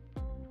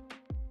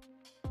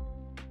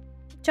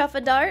 Chuff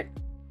a dart?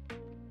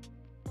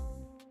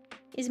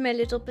 He's my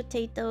little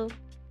potato.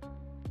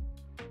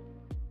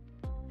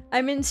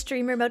 I'm in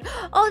streamer mode.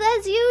 Oh,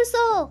 that's you,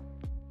 Soul!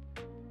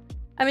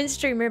 I'm in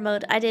streamer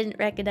mode. I didn't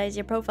recognize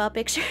your profile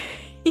picture.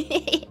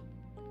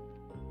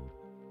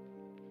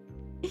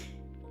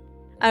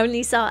 I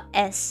only saw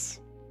S.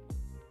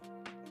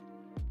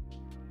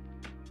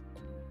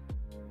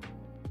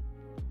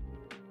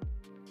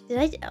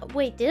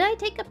 Wait, did I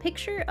take a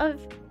picture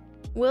of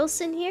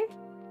Wilson here?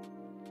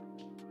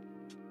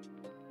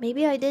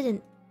 Maybe I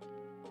didn't.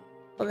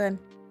 Hold on.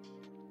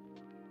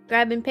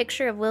 Grabbing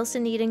picture of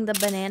Wilson eating the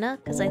banana,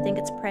 because I think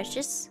it's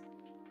precious.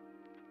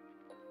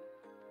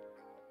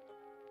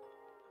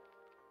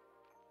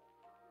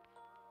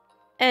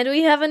 And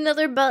we have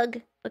another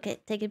bug.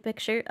 Okay, take a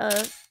picture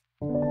of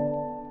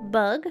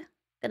bug.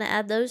 Gonna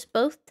add those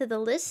both to the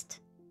list.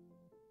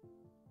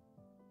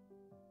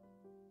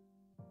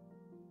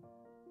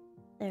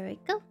 There we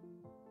go.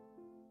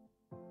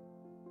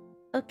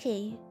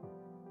 Okay.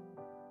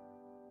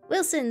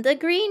 Wilson, the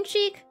green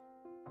cheek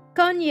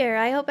conure.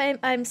 I hope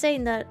I'm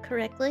saying that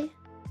correctly.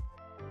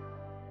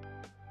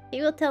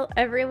 He will tell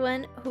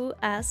everyone who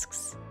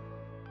asks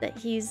that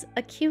he's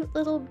a cute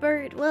little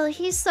bird. Well,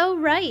 he's so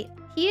right.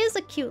 He is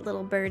a cute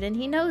little bird and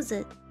he knows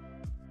it.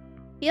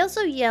 He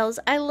also yells,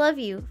 "I love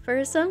you," for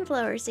a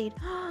sunflower seed.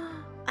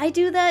 I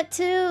do that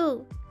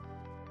too.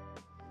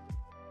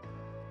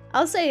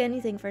 I'll say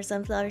anything for a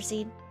sunflower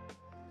seed.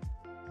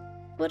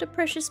 What a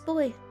precious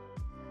boy.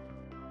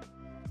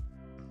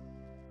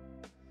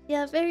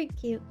 Yeah, very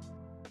cute.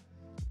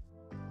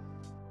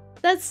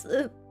 That's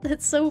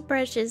so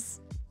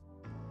precious.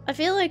 I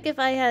feel like if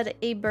I had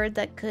a bird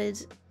that could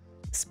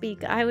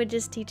speak, I would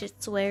just teach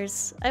it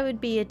swears. I would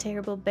be a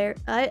terrible bear.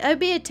 I'd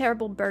be a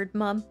terrible bird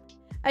mom.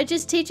 I'd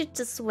just teach it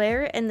to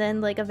swear, and then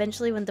like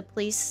eventually when the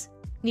police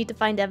need to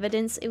find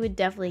evidence, it would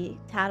definitely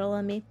tattle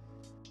on me.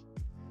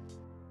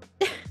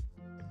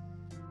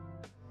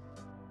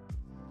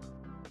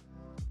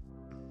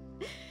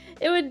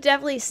 It would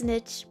definitely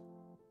snitch.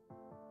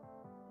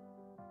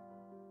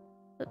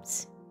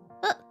 Oops.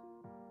 Oh.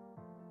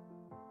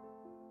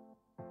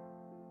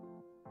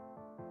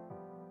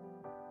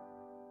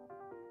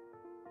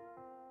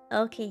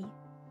 Okay.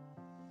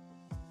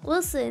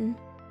 Wilson.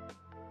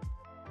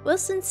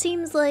 Wilson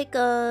seems like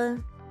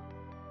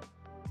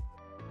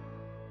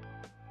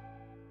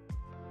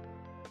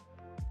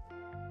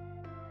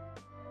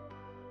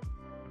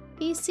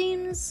he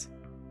seems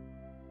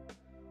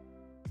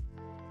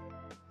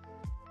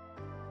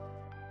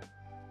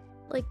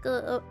like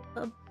a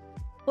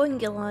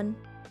Bungulon.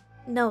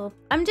 No,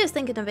 I'm just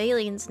thinking of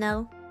aliens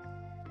now.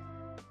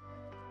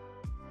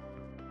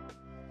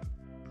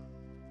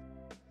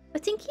 I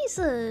think he's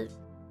a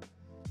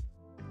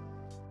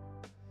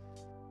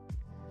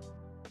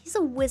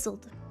wizard.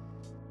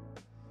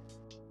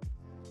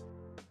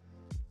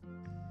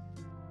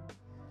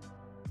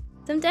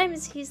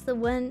 Sometimes he's the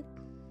one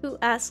who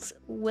asks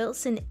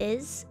Wilson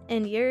is,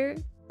 and you're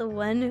the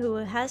one who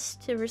has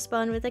to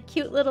respond with a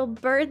cute little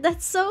bird.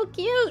 That's so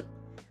cute!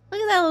 Look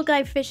at that little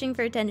guy fishing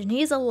for attention.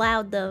 He's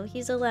allowed though.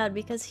 He's allowed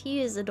because he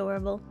is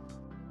adorable.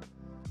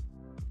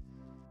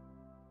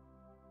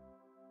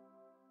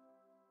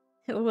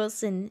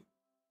 Wilson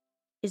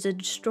is a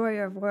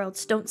destroyer of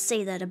worlds. Don't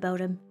say that about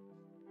him.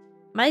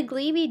 My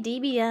gleeby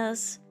DB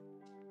ass.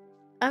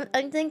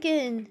 I'm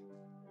thinking...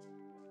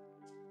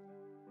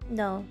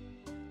 No.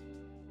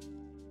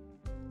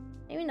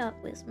 Maybe not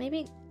Wiz.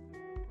 Maybe...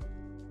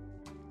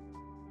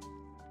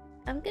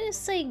 I'm gonna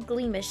say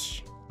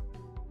Gleamish.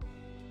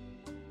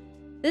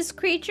 This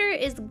creature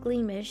is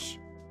Gleamish.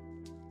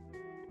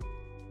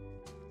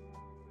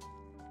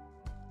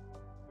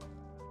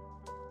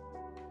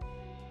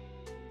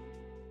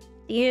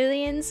 The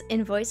aliens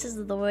in Voices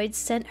of the Void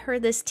sent her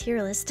this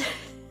tier list.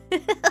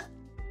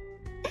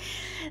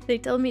 They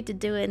told me to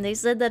do it, and they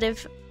said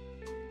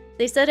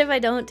if I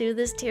don't do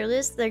this tier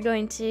list, they're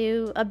going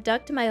to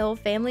abduct my whole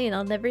family and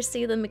I'll never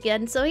see them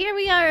again. So here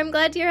we are. I'm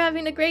glad you're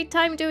having a great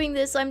time doing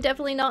this. I'm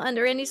definitely not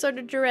under any sort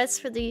of duress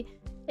for the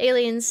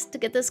aliens to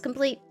get this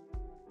complete.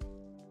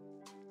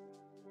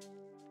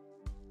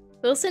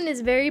 Wilson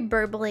is very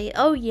burbly.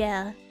 Oh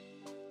yeah.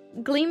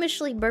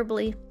 Gleamishly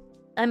burbly,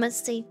 I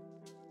must say.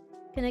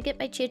 Can I get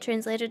my Chia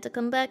translator to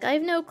come back? I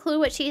have no clue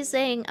what she's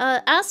saying.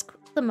 Ask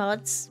the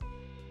mods.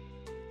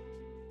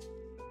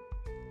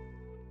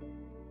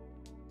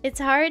 It's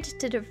hard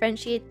to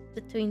differentiate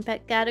between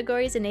pet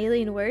categories and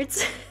alien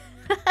words.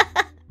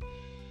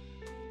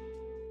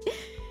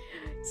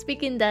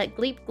 Speaking that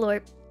gleep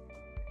glorp.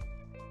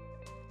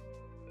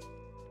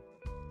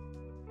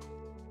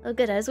 Oh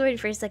good, I was worried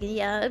for a second.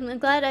 Yeah, I'm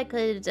glad I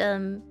could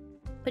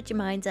put your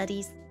minds at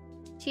ease.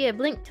 Chia,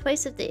 blink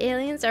twice if the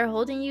aliens are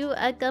holding you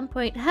at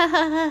gunpoint.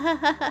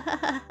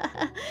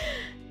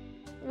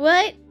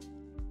 What?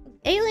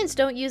 Aliens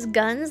don't use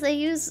guns, they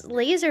use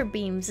laser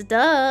beams,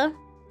 duh.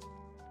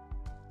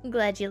 I'm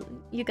glad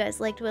you guys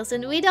liked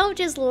Wilson. We don't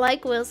just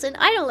like Wilson.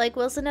 I don't like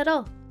Wilson at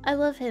all. I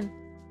love him.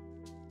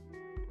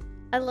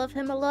 I love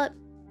him a lot.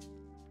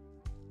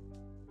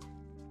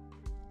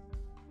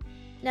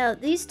 Now,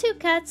 these two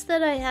cats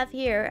that I have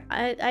here,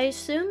 I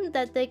assume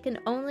that they can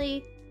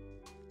only...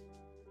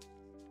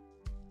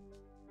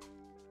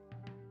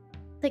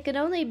 They can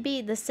only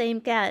be the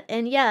same cat.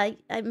 And yeah,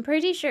 I'm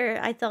pretty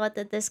sure I thought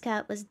that this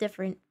cat was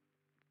different.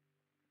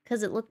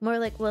 Because it looked more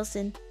like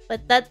Wilson.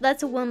 But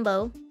that's a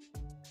Wumbo.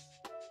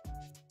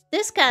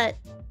 This cat,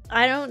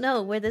 I don't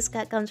know where this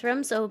cat comes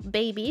from, so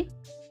baby.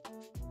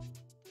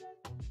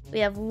 We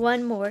have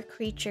one more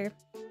creature.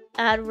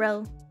 Add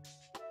row.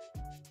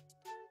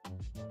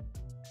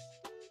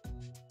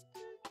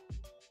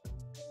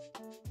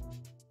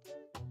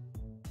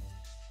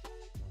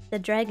 The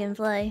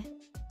dragonfly.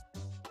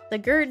 The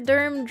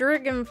Gerd-Derm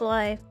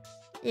dragonfly.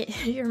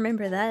 You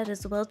remember that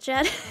as well,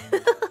 chat?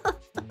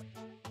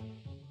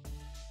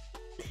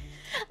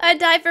 I'd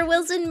die for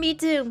Wilson, me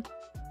too.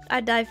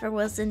 I'd die for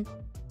Wilson.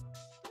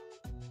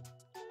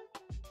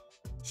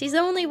 She's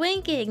only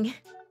winking.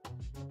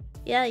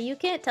 Yeah, you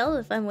can't tell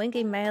if I'm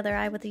winking my other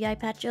eye with the eye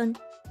patch on.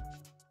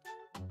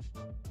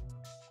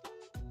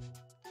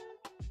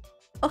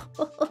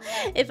 Oh,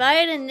 if I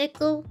had a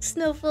nickel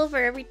snowfall for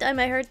every time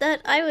I heard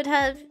that, I would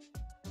have...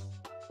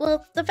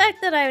 Well, the fact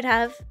that I would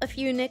have a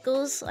few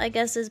nickels, I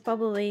guess, is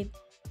probably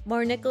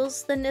more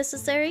nickels than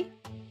necessary.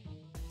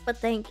 But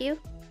thank you.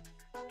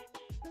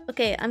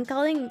 Okay, I'm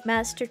calling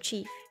Master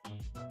Chief.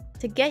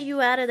 To get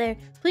you out of there,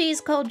 please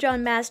call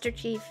John Master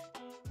Chief.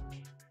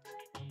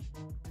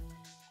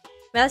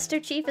 Master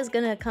Chief is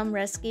gonna come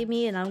rescue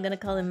me, and I'm gonna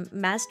call him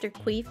Master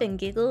Queef and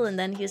giggle, and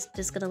then he's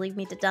just gonna leave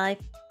me to die.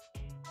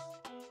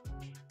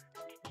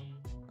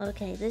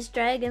 Okay, this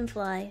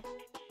dragonfly.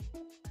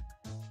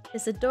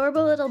 This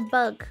adorable little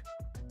bug.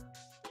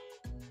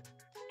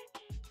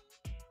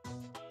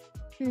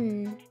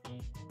 I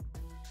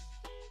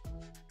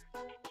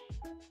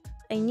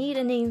need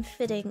a name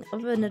fitting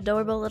of an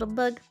adorable little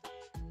bug.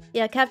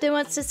 Yeah, Captain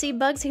wants to see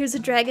bugs. Here's a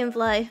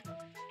dragonfly.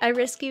 I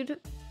rescued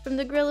from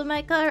the grill of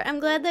my car. I'm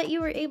glad that you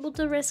were able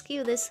to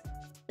rescue this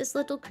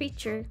little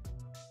creature.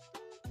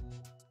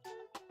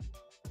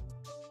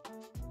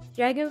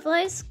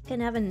 Dragonflies can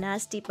have a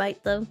nasty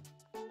bite though.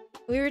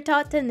 We were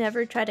taught to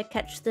never try to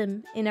catch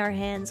them in our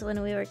hands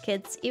when we were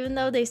kids, even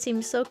though they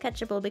seemed so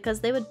catchable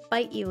because they would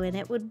bite you and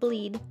it would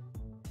bleed.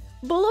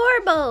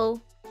 Blorbo!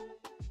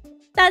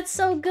 That's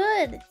so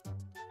good!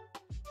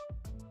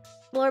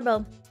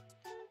 Blorbo.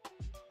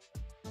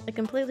 I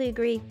completely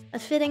agree. A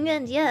fitting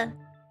end, yeah.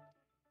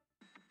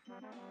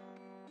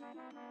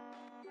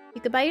 You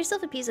could buy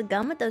yourself a piece of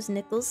gum with those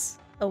nickels.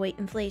 Oh wait,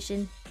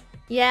 inflation.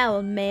 Yeah,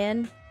 old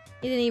man.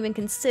 You didn't even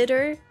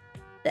consider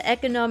the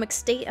economic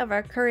state of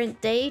our current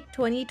day,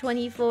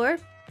 2024.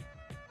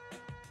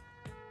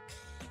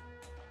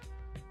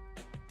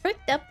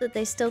 Freaked up that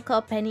they still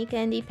call penny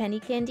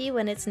candy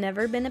when it's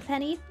never been a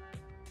penny.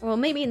 Well,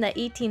 maybe in the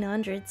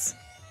 1800s.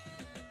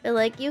 But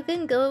like, you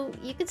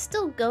could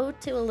still go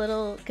to a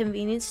little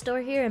convenience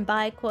store here and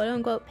buy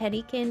quote-unquote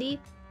penny candy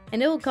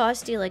And it will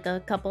cost you like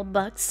a couple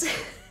bucks.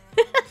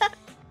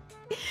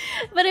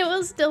 But it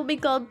will still be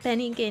called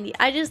penny candy.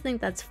 I just think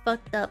that's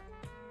fucked up.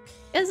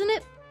 Isn't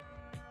it?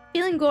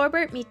 Feeling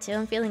Gorbert? Me too,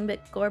 I'm feeling a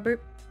bit Gorbert.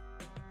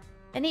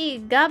 Any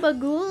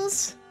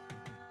gabagools?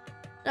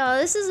 No,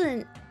 this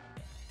isn't...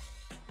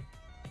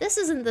 This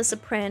isn't The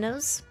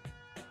Sopranos.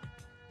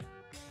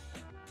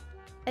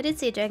 I did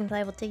see a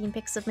dragonfly while taking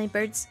pics of my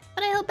birds,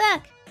 but I held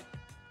back.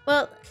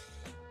 Well,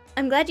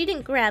 I'm glad you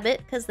didn't grab it,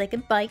 because they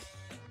could bite.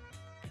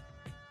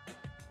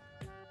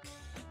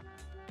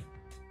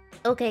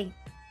 Okay,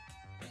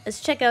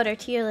 let's check out our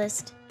tier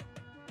list.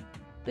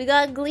 We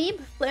got Glebe,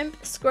 Flimp,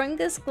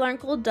 Scrungus,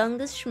 Glunkel,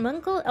 Dungus,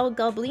 Schmunkle, El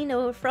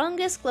Goblino,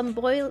 Frongus,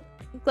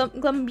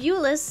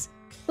 Glumbulus,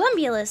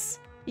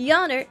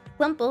 Yonner,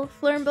 Clumple,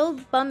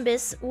 Flurmble,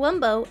 Bumbus,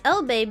 Wumbo,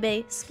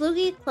 Elbebe,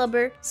 Sploogie,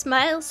 Clubber,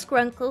 Smile,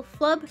 Scrunkle,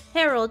 Flub,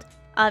 Harold,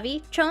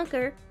 Avi,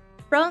 Chonker,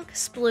 Bronk,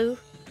 Sploo,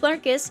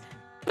 Flunkus,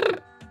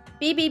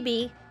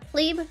 BBB,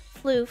 Plebe,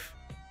 Floof,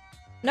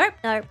 Narp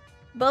Narp,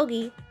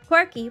 Bogey,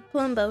 Quarky,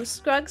 Plumbo,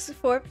 Scruggs,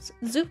 Forbes,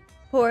 Zoop,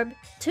 Porb,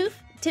 Toof,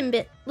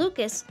 Timbit,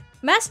 Lucas,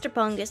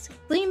 Masterpongus,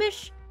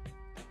 Gleamish,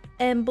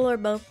 and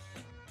Blorbo.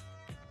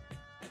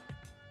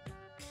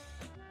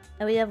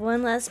 And we have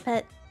one last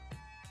pet.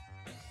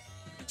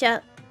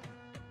 Chat,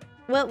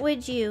 what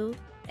would you,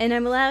 and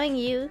I'm allowing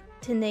you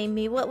to name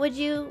me, what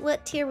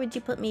tier would you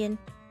put me in?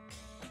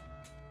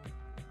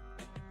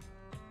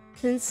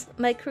 Since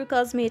my crew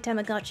calls me a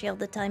Tamagotchi all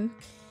the time.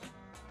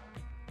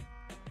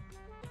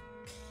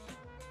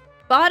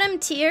 Bottom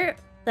tier,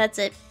 that's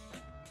it.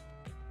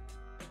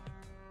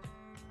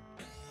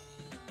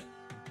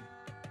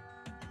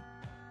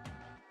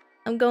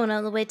 I'm going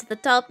all the way to the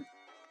top.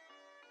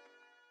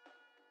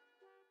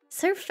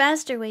 Is there a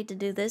faster way to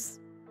do this?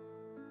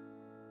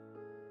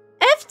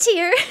 F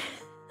tier?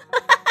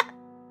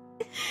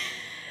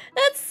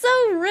 That's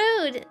so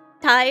rude.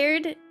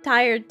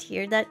 Tired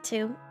tier, that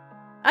too.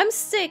 I'm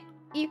sick.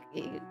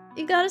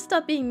 You gotta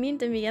stop being mean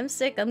to me. I'm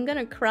sick. I'm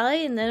gonna cry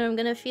and then I'm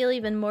gonna feel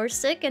even more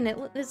sick and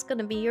it's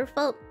gonna be your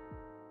fault.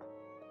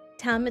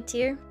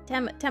 Tamagotchi.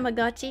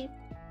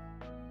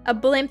 A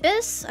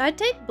Blimpus? I'd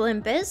take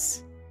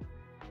Blimpus.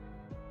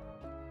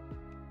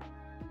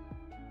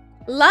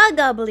 La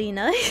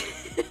Goblina.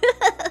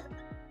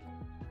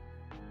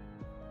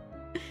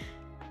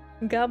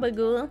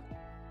 Gabagool.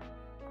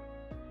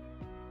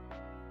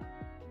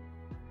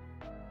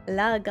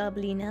 La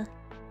Goblina.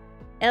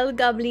 El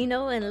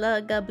Goblino and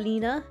La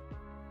Goblina.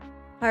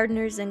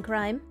 Partners in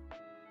crime.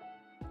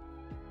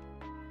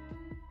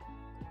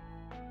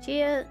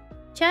 Chia.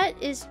 Chat,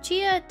 is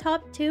Chia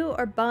top 2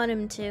 or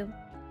bottom 2?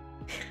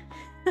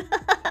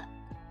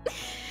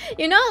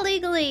 You're not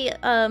legally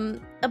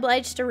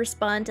obliged to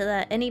respond to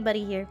that.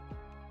 Anybody here?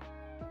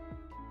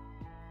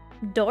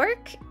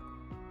 Dork?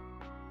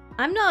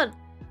 I'm not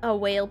a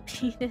whale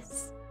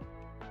penis.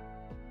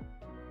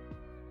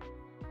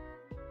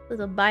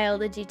 Little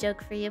biology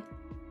joke for you.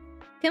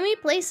 Can we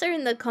place her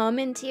in the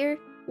common tier?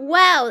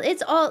 Wow,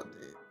 it's all...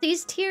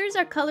 These tiers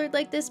are colored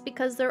like this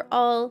because they're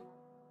all...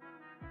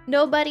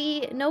 No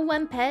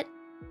one pet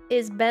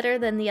is better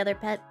than the other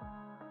pet.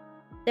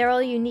 They're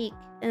all unique,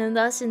 and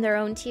thus in their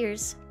own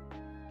tiers.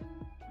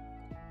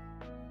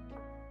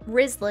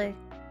 Rizzler.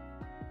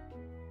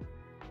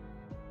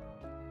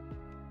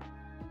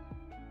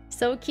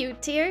 So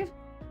cute tier.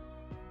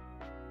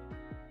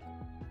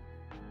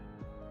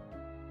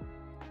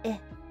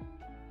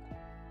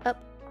 Up.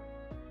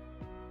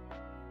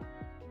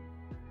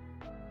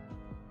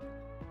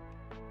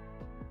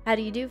 How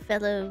do you do,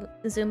 fellow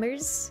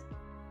Zoomers?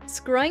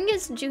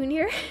 Scroingus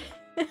Jr.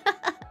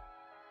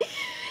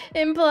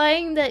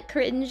 Implying that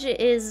cringe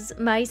is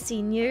my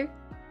senior.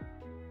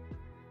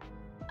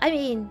 I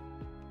mean,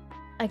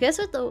 I guess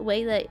with the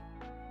way that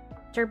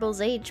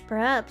Turbos age,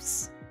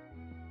 perhaps.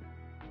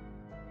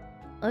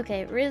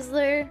 Okay,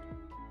 Rizzler.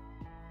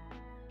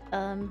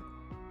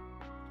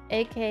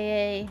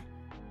 AKA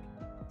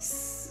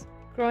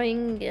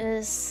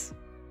Scroingus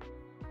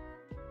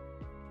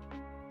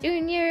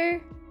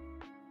Jr.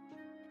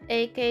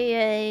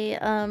 AKA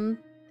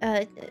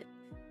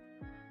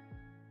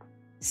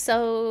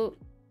so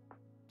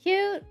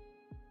cute.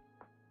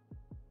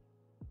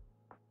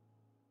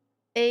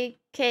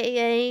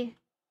 AKA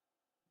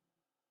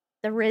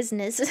the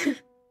Rizness.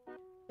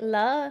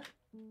 La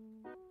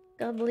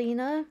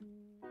Goblina.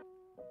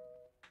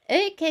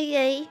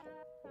 AKA I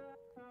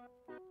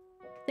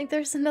think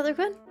there's another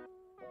one.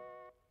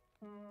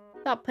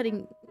 Stop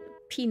putting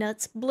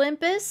peanuts.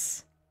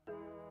 Blimpus.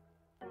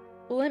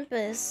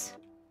 Blimpus.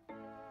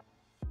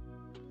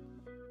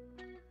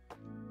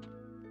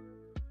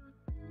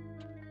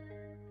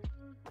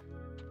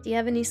 Do you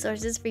have any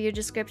sources for your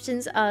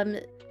descriptions?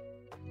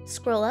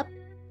 Scroll up.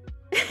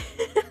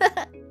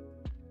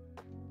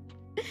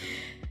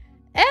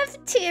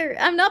 F tier!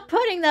 I'm not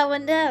putting that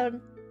one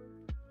down.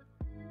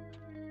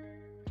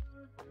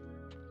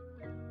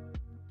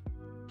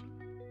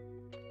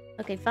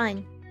 Okay,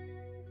 fine.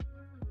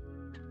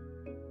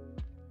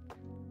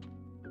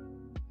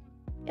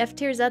 F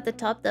tier's at the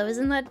top though.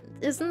 Isn't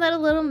that a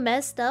little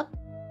messed up?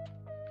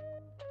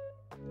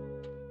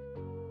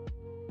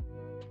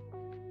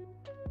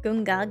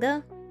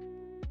 Gungaga?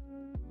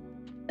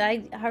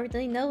 I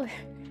hardly know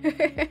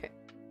her.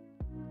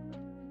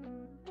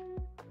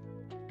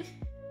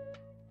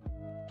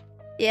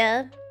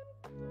 Yeah.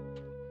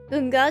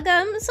 Gungaga,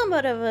 I'm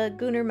somewhat of a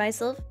gooner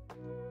myself.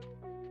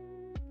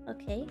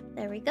 Okay,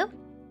 there we go.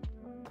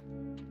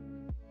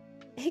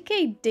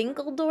 AK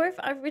Dinkeldorf?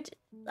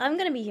 I'm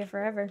gonna be here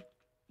forever.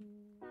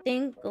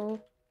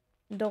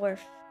 Dinkeldorf.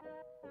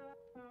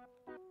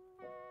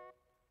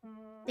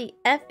 The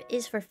F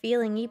is for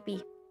feeling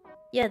yippee.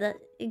 Yeah,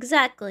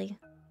 exactly.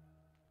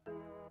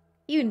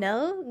 You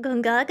know,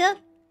 Gungaga?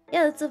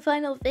 Yeah, that's a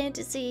Final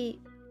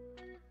Fantasy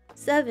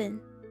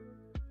 7.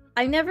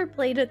 I never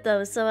played it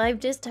though, so I've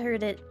just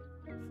heard it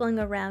flung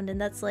around,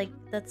 and that's like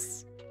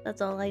that's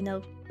all I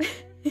know.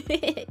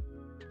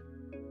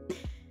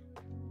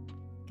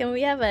 Can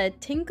we have a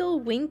Tinkle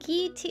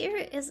Winky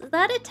tier? Is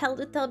that a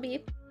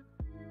Teletubby?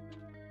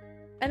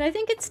 And I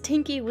think it's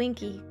Tinky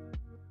Winky.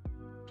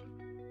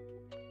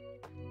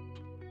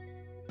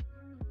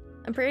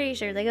 I'm pretty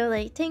sure they go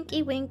like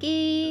Tinky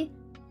Winky.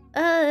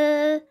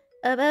 I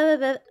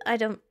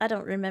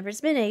don't remember.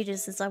 It's been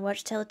ages since I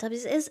watched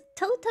Teletubbies. Is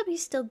Teletubbies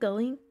still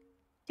going?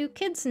 Do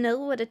kids know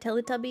what a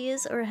Teletubby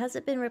is, or has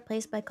it been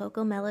replaced by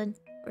Coco Melon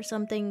or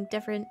something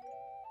different?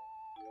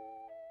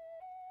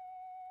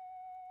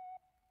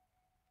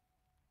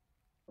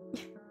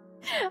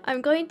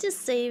 I'm going to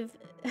save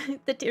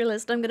the tier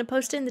list. I'm going to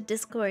post it in the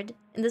Discord,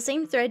 in the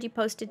same thread you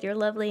posted your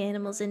lovely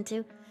animals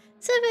into.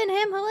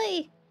 7ham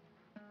Hawaii!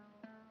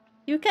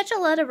 You catch a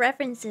lot of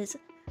references.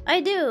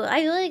 I do.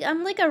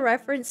 I'm like a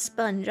reference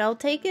sponge. I'll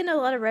take in a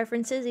lot of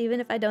references even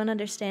if I don't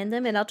understand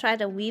them, and I'll try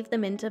to weave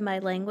them into my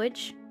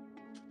language.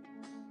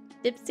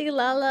 Dipsy,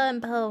 Lala,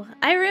 and Poe.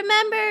 I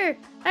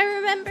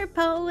remember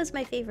Poe was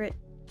my favorite.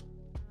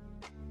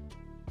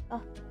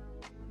 Oh.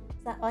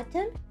 Is that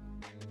Autumn?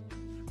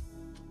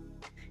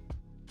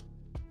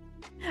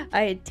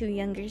 I had 2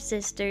 younger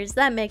sisters.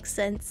 That makes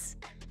sense.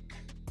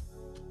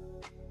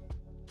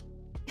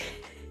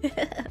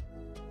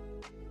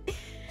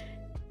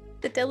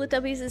 The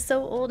Teletubbies is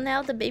so old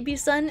now, the baby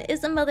son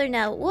is a mother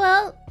now.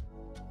 Well,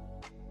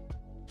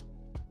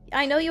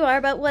 I know you are,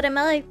 but what am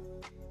I?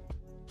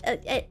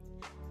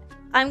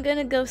 I'm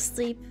gonna go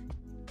sleep.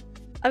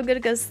 I'm gonna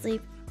go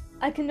sleep.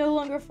 I can no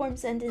longer form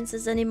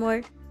sentences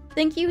anymore.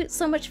 Thank you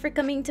so much for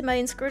coming to my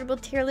Inscrutable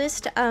tier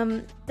list.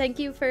 Thank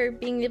you for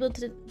being able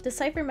to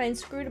decipher my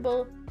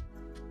Inscrutable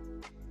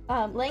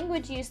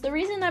language use. The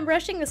reason I'm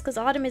rushing is because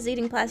Autumn is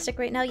eating plastic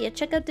right now. Yeah,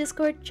 check out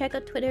Discord, check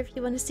out Twitter if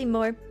you want to see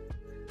more.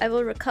 I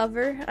will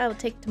recover. I will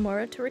take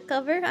tomorrow to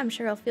recover. I'm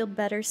sure I'll feel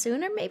better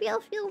soon, or maybe I'll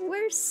feel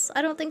worse.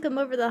 I don't think I'm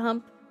over the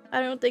hump.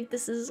 I don't think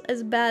this is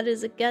as bad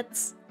as it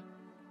gets.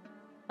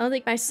 I don't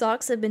think my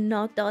socks have been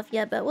knocked off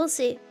yet, but we'll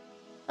see.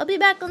 I'll be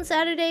back on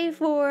Saturday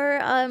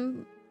for,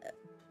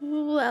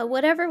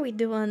 whatever we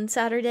do on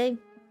Saturday.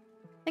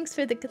 Thanks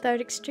for the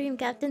cathartic stream,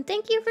 Captain.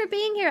 Thank you for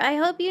being here. I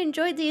hope you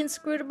enjoyed the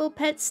Inscrutable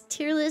Pets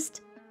tier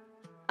list.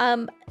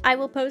 I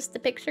will post the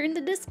picture in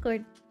the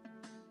Discord.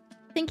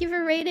 Thank you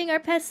for rating our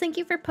pets. Thank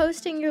you for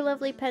posting your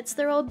lovely pets.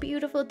 They're all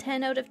beautiful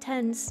 10 out of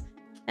 10s.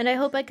 And I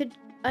hope I could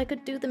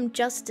do them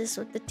justice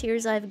with the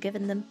tiers I've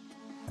given them.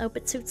 I hope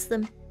it suits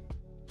them.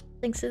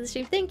 Thanks for the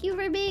stream. Thank you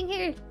for being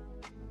here.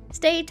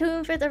 Stay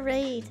tuned for the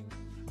raid.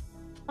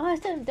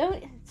 Awesome.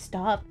 Don't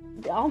stop.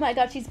 Oh my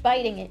god, she's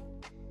biting it.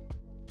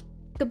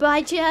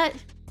 Goodbye, chat.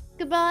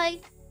 Goodbye.